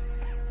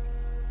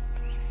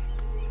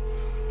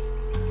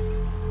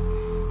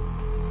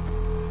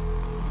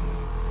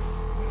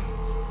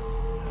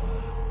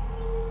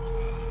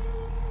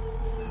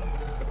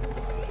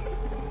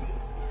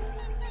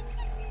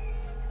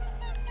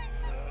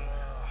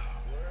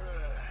 Where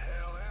the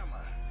hell am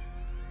I?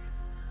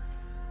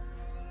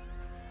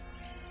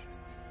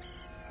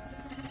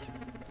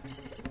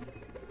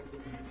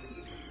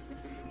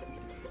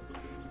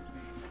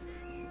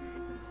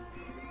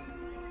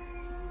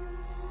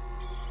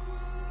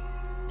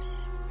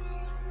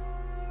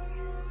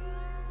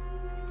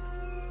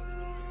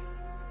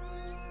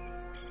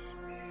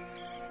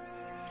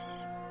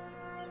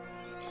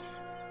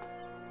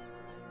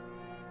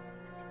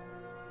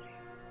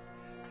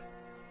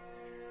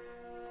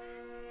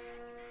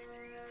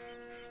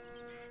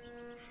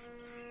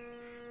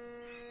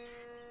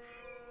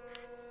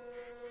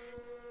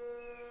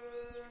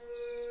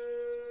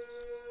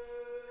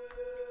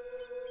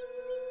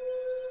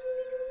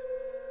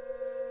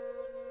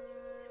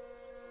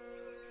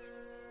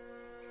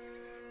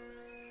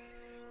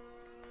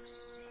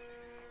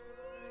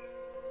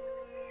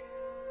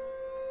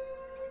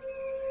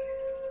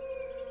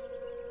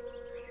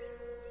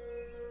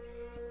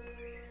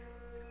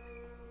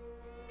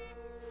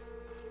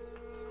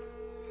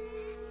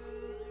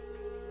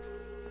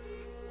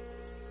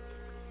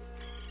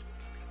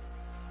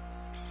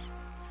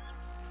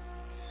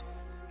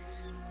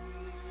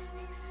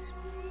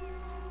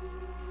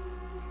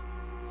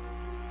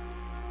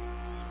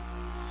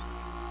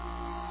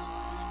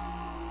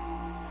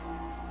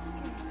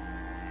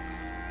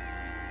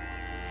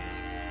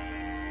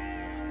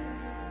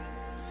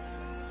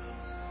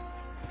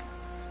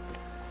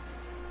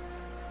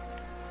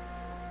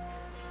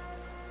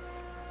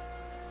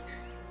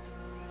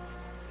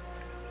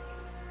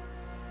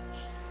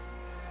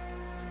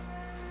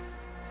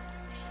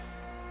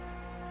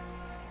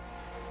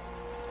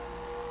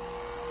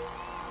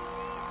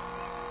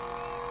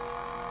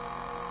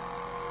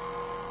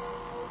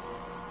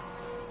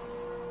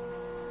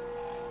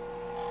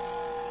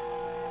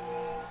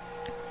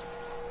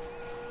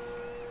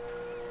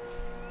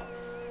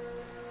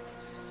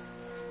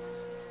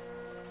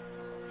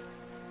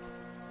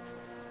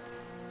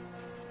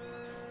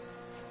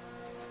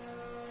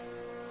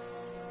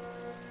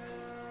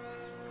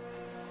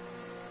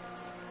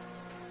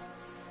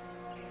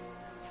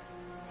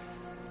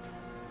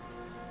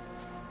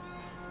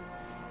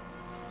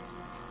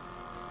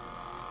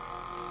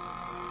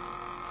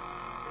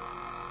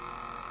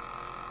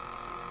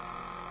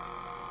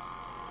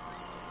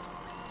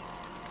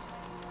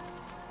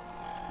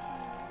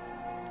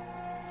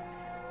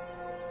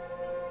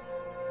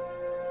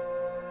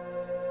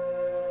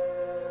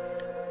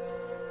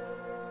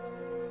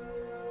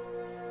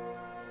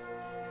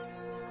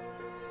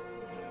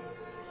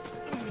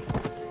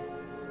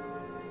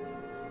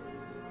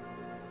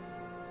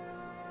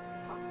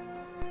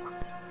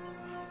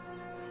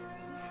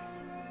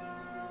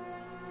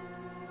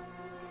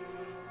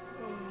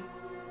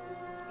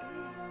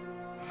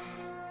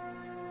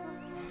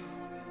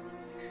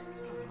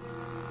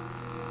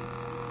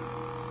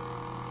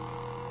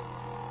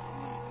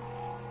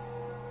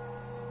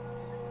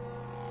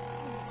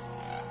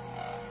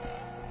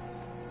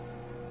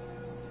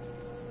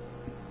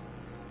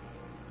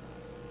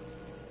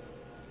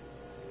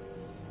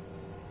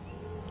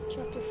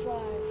 Chapter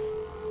 5.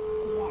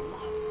 Guarda.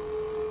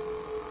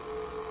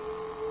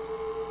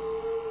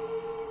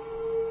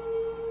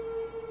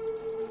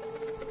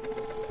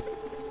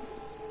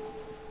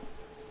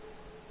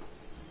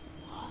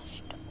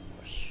 Lost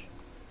doors.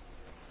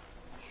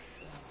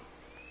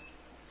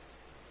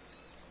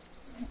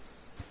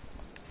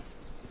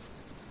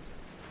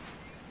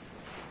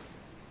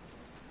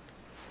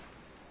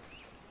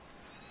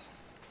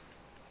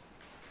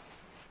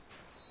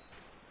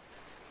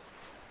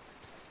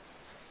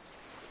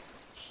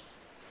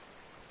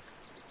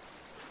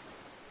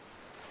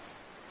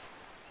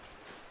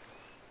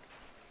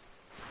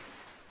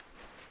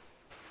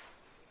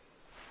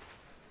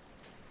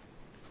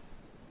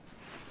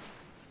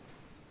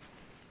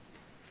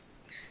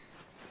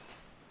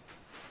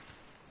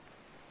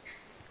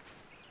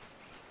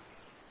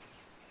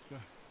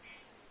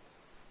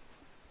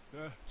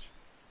 Dutch.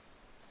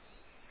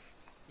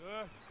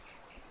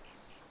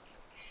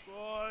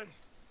 Boy.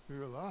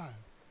 You're alive.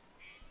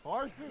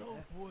 Are you?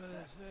 No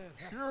puede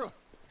ser.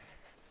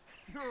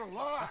 You're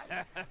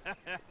alive.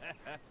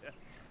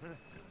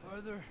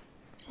 Arthur,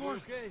 you Arthur,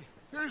 okay?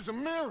 it is a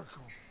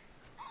miracle.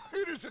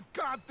 It is a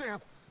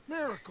goddamn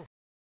miracle.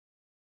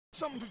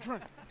 something to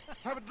drink.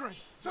 Have a drink.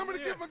 Somebody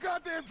give him a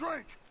goddamn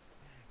drink.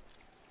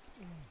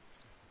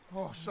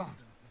 Oh, son.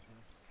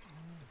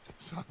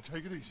 Son,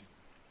 take it easy.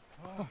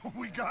 Oh,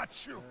 we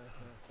got you.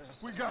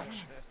 We got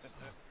you.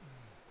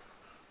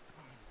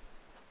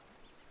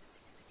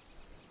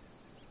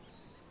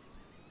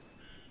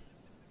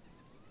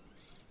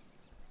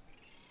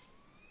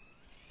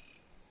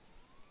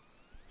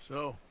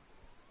 So,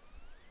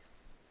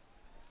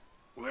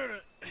 where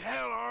the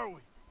hell are we?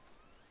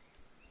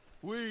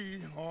 We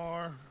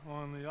are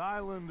on the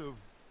island of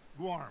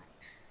Guarma.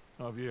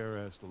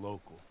 Javier asked the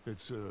local.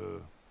 It's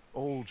a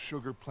old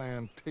sugar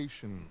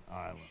plantation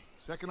island.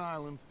 Second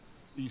island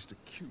east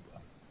of Cuba.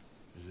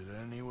 Is it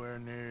anywhere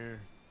near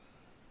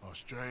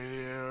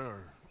Australia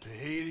or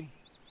Tahiti?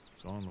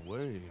 It's on the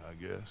way, I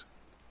guess.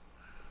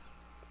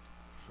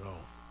 So,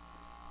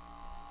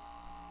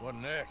 what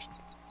next?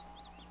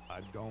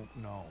 I don't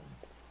know.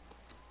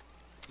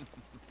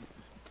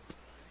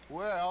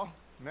 Well,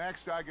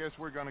 next I guess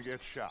we're gonna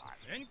get shot.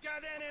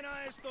 Encadenen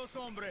a estos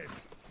hombres.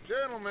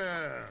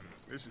 Gentlemen,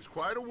 this is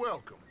quite a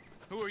welcome.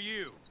 Who are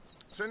you?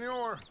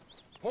 Senor,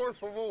 por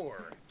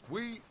favor,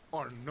 we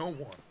are no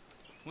one.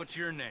 What's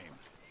your name?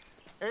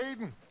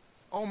 Aiden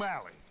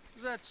O'Malley.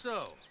 Is that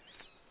so?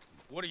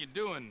 What are you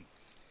doing,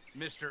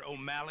 Mr.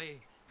 O'Malley?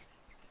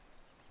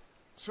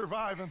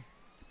 Surviving.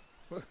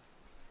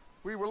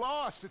 We were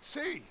lost at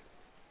sea.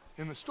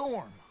 In the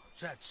storm.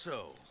 Is that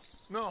so?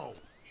 No.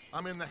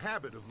 I'm in the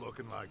habit of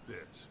looking like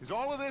this. Is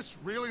all of this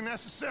really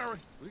necessary?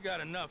 We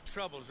got enough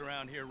troubles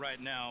around here right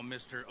now,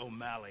 Mr.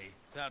 O'Malley,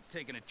 without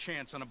taking a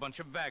chance on a bunch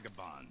of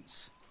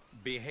vagabonds.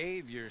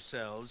 Behave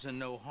yourselves and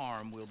no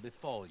harm will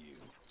befall you.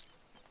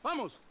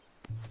 Vamos!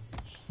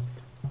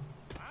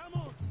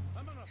 Vamos!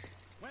 Vámonos!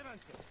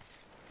 Muévanse!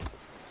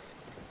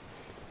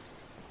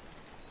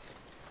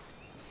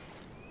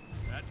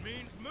 That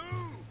means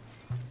move!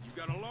 You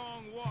got a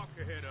long walk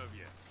ahead of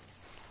you.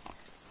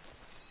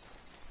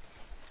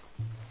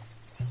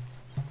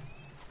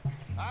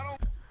 I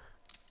don't...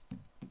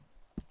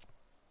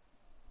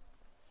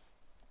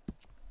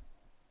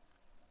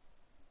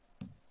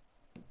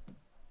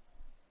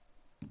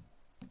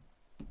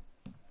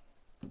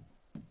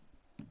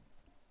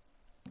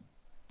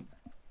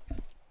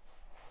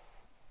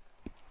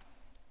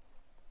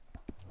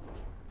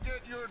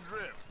 Get your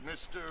drift,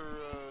 Mr.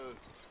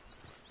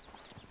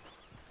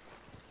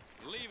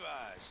 Levi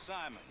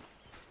Simon,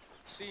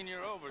 Senior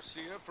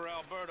Overseer for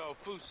Alberto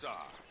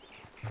Fusar.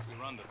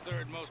 We run the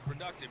third most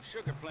productive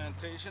sugar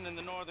plantation in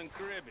the Northern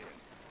Caribbean.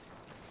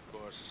 Of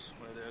course,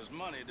 where there's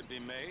money to be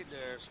made,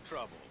 there's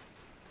trouble.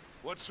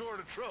 What sort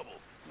of trouble?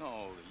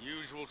 Oh, the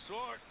usual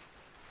sort.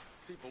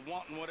 People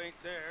wanting what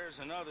ain't theirs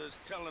and others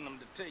telling them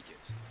to take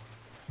it.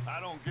 I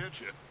don't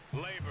get you.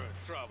 Labor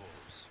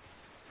troubles.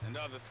 And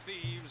other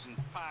thieves and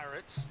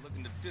pirates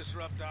looking to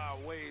disrupt our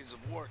ways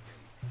of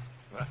working.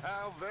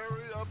 How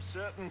very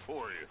upsetting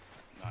for you.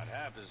 Not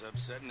half as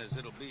upsetting as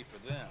it'll be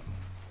for them.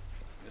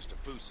 Mr.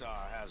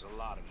 Fusar has a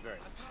lot of very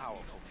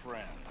powerful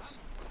friends.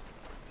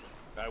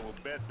 I will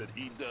bet that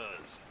he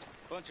does.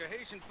 Bunch of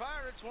Haitian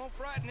pirates won't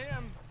frighten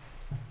him.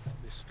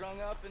 Be strung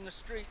up in the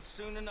streets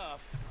soon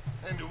enough.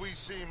 And do we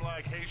seem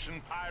like Haitian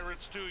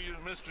pirates to you,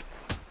 Mr.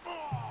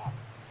 Oh!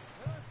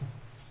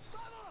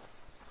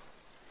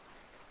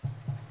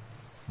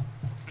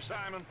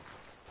 Simon?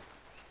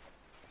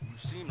 You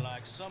seem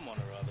like someone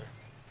or other.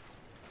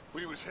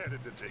 We was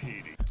headed to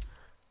Tahiti.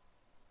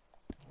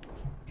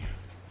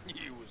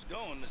 You was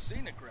going the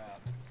scenic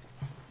route.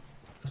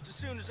 Just as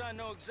soon as I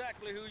know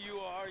exactly who you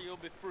are, you'll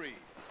be free.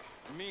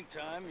 In the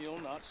meantime,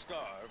 you'll not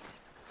starve.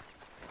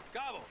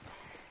 Cabo,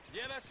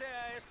 llévese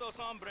a estos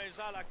hombres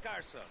a la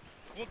cárcel,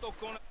 junto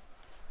con...